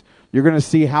this. You're going to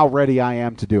see how ready I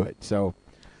am to do it. So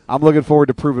I'm looking forward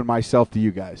to proving myself to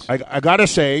you guys. I got to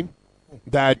say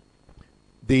that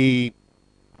the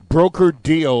brokered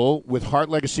deal with Heart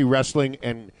Legacy Wrestling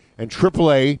and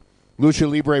AAA, Lucha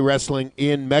Libre Wrestling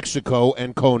in Mexico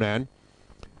and Conan,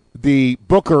 the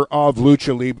booker of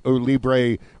Lucha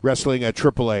Libre Wrestling at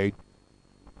AAA,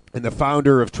 and the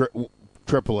founder of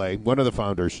AAA, one of the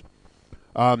founders,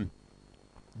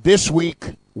 this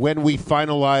week when we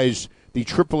finalize the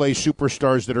AAA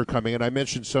superstars that are coming, and I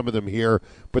mentioned some of them here,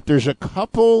 but there's a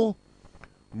couple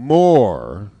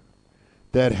more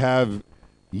that have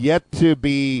yet to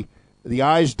be the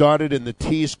I's dotted and the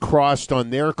T's crossed on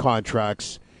their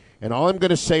contracts. And all I'm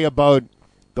going to say about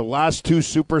the last two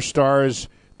superstars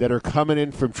that are coming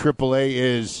in from AAA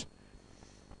is,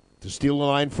 to steal a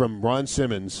line from Ron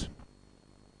Simmons,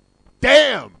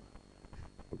 damn!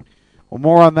 Well,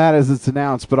 more on that as it's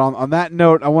announced. But on that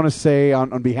note, I want to say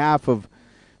on behalf of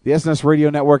the SNS Radio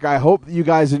Network, I hope that you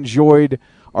guys enjoyed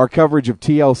our coverage of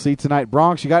TLC tonight.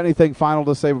 Bronx, you got anything final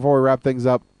to say before we wrap things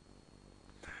up?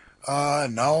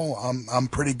 No, I'm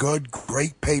pretty good.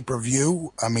 Great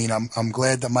pay-per-view. I mean, I'm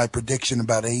glad that my prediction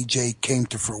about AJ came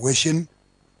to fruition.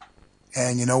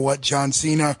 And you know what, John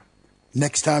Cena?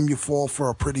 Next time you fall for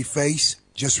a pretty face,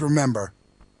 just remember.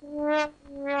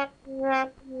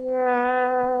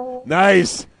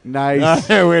 Nice.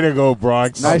 Way to go,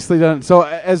 Bronx. Nicely done. So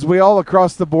as we all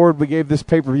across the board, we gave this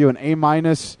pay-per-view an A-.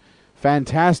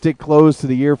 Fantastic close to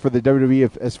the year for the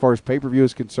WWE as far as pay-per-view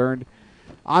is concerned.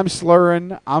 I'm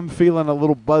slurring. I'm feeling a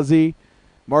little buzzy.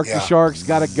 Mark the Shark's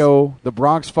got to go. The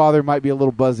Bronx father might be a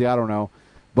little buzzy. I don't know.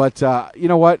 But you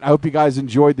know what? I hope you guys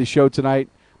enjoyed the show tonight.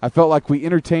 I felt like we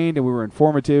entertained and we were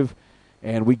informative,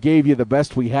 and we gave you the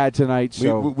best we had tonight.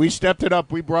 So we stepped it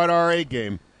up. We brought our A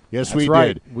game. Yes, That's we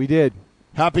right. did. We did.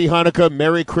 Happy Hanukkah,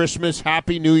 Merry Christmas,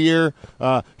 Happy New Year.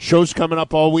 Shows coming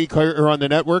up all week here on the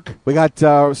network. We got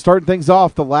starting things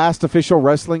off, the last official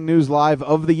Wrestling News Live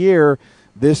of the year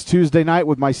this Tuesday night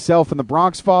with myself and the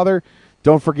Bronx Father.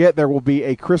 Don't forget, there will be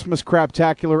a Christmas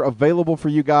Craptacular available for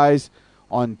you guys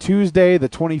on Tuesday, the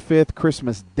 25th,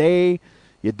 Christmas Day.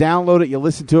 You download it, you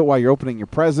listen to it while you're opening your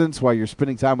presents, while you're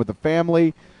spending time with the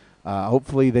family.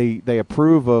 Hopefully they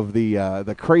approve of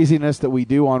the craziness that we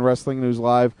do on Wrestling News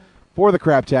Live for the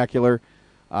Craptacular.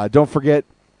 Don't forget,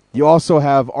 you also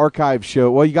have archive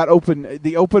show. Well, you got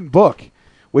the open book,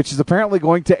 which is apparently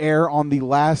going to air on the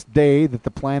last day that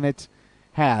the planet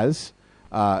has.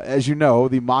 As you know,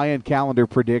 the Mayan calendar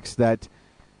predicts that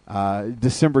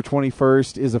December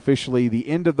 21st is officially the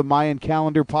end of the Mayan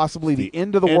calendar, possibly the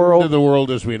end of the world. End of the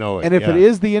world as we know it. And if it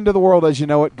is the end of the world as you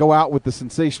know it, go out with the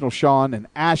sensational Sean and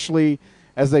Ashley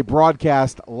as they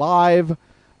broadcast live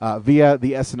via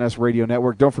the SNS Radio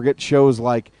Network. Don't forget shows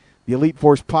like the Elite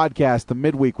Force Podcast, the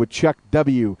Midweek with Chuck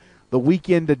W., the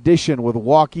Weekend Edition with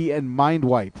Walkie and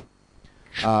Mindwipe.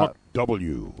 Chuck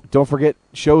W. Don't forget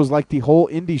shows like the Whole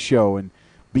Indie Show and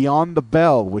Beyond the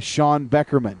Bell with Sean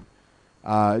Beckerman.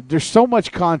 There's so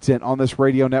much content on this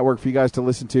radio network for you guys to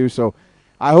listen to, so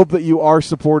I hope that you are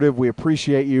supportive. We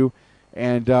appreciate you.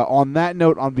 And on that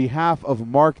note, on behalf of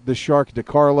Mark the Shark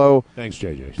DiCarlo, thanks,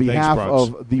 JJ. behalf Thanks,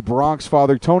 Bronx. of the Bronx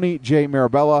Father, Tony J.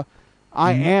 Marabella,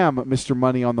 I am Mr.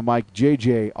 Money on the Mic,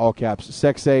 JJ, all caps,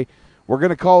 Sexay. We're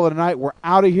going to call it a night. We're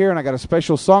out of here, and I got a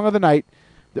special song of the night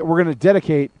that we're going to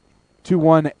dedicate to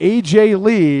one AJ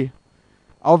Lee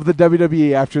of the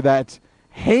WWE after that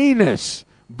heinous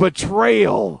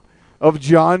betrayal of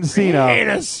John Cena.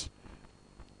 Heinous.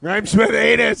 Rhymes with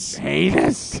heinous.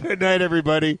 Heinous. Good night,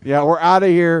 everybody. Yeah, we're out of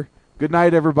here. Good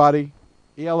night, everybody.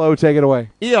 ELO, take it away.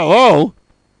 ELO?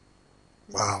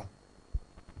 Wow.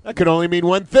 That could only mean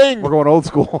one thing. We're going old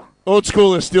school. Old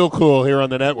school is still cool here on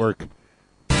the network.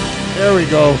 There we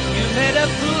go. You made a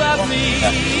fool of me,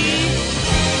 but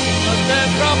the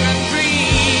broken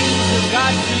dreams have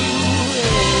got to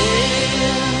end.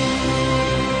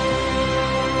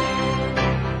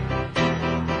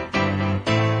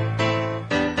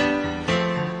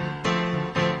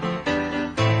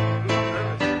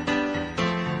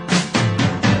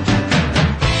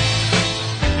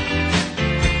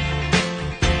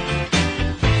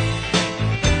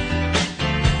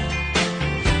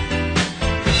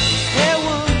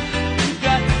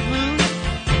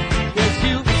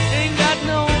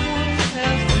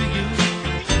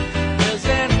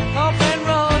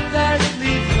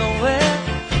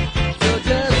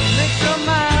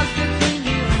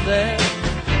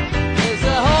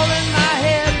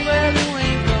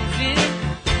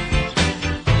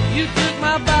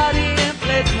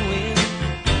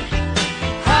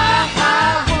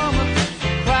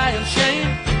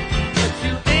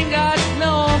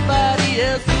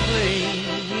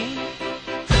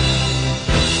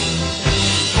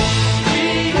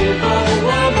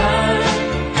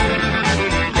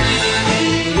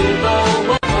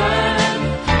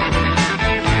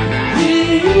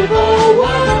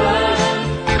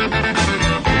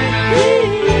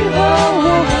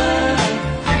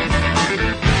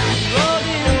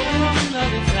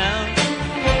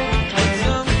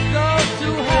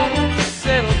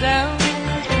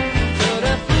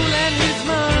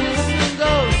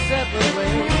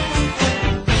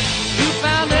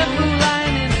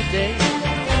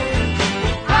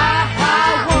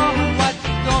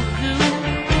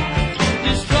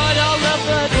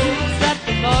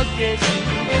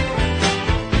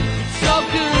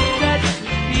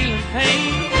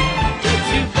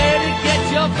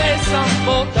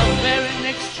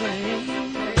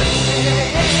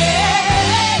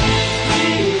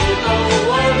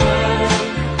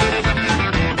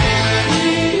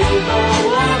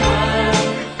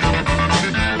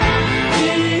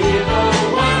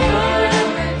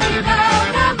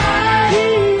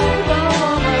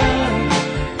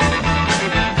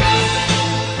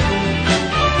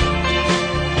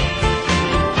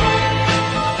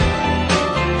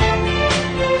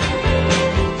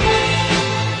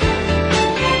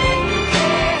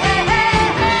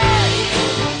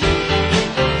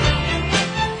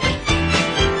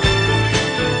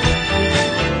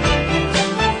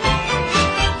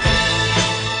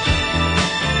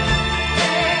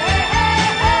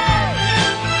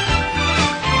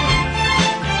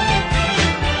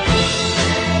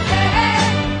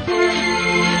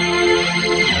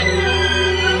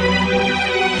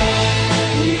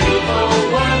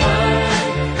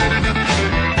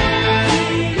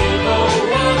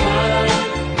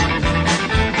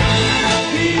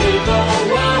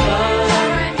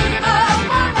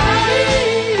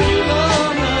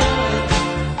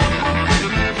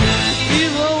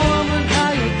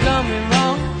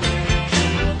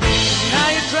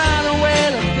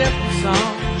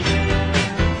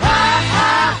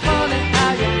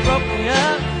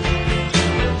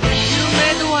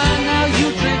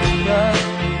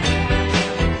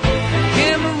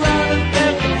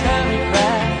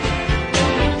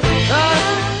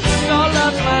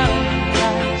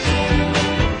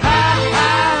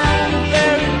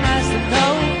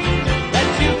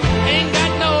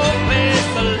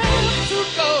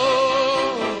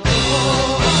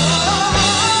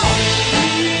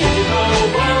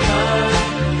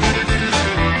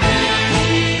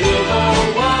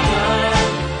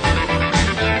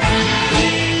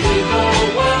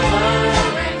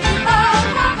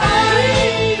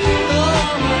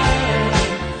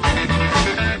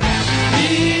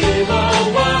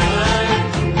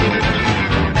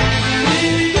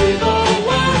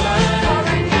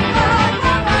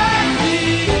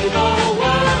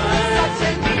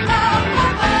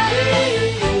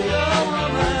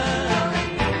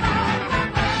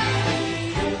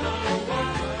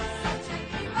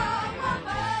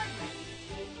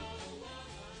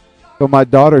 But my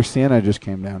daughter Sienna just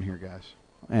came down here, guys,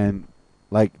 and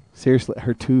like seriously,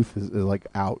 her tooth is like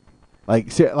out.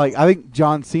 Like I think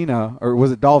John Cena, or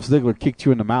was it Dolph Ziggler, kicked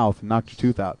you in the mouth and knocked your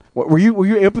tooth out. What, were you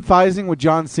empathizing with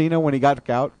John Cena when he got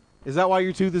out? Is that why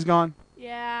your tooth is gone?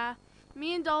 Yeah.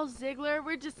 Me and Dolph Ziggler,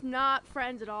 we're just not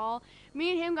friends at all. Me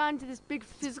and him got into this big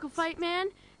physical fight, man,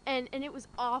 and it was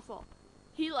awful.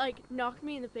 He, like, knocked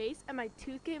me in the face, and my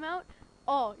tooth came out.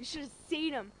 Oh, you should have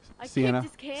seen him. I kicked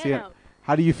his can out.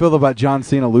 How do you feel about John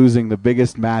Cena losing the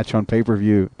biggest match on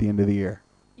pay-per-view at the end of the year?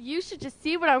 You should just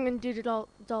see what I'm going to do to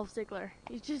Dolph Ziggler.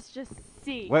 You just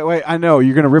see. Wait, I know.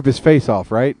 You're going to rip his face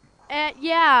off, right?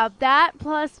 Yeah, that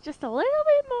plus just a little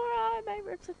bit more. I might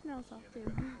rip something else off, too.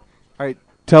 All right,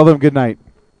 tell them good night.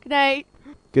 Good night.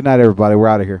 Good night, everybody. We're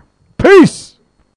out of here. Peace!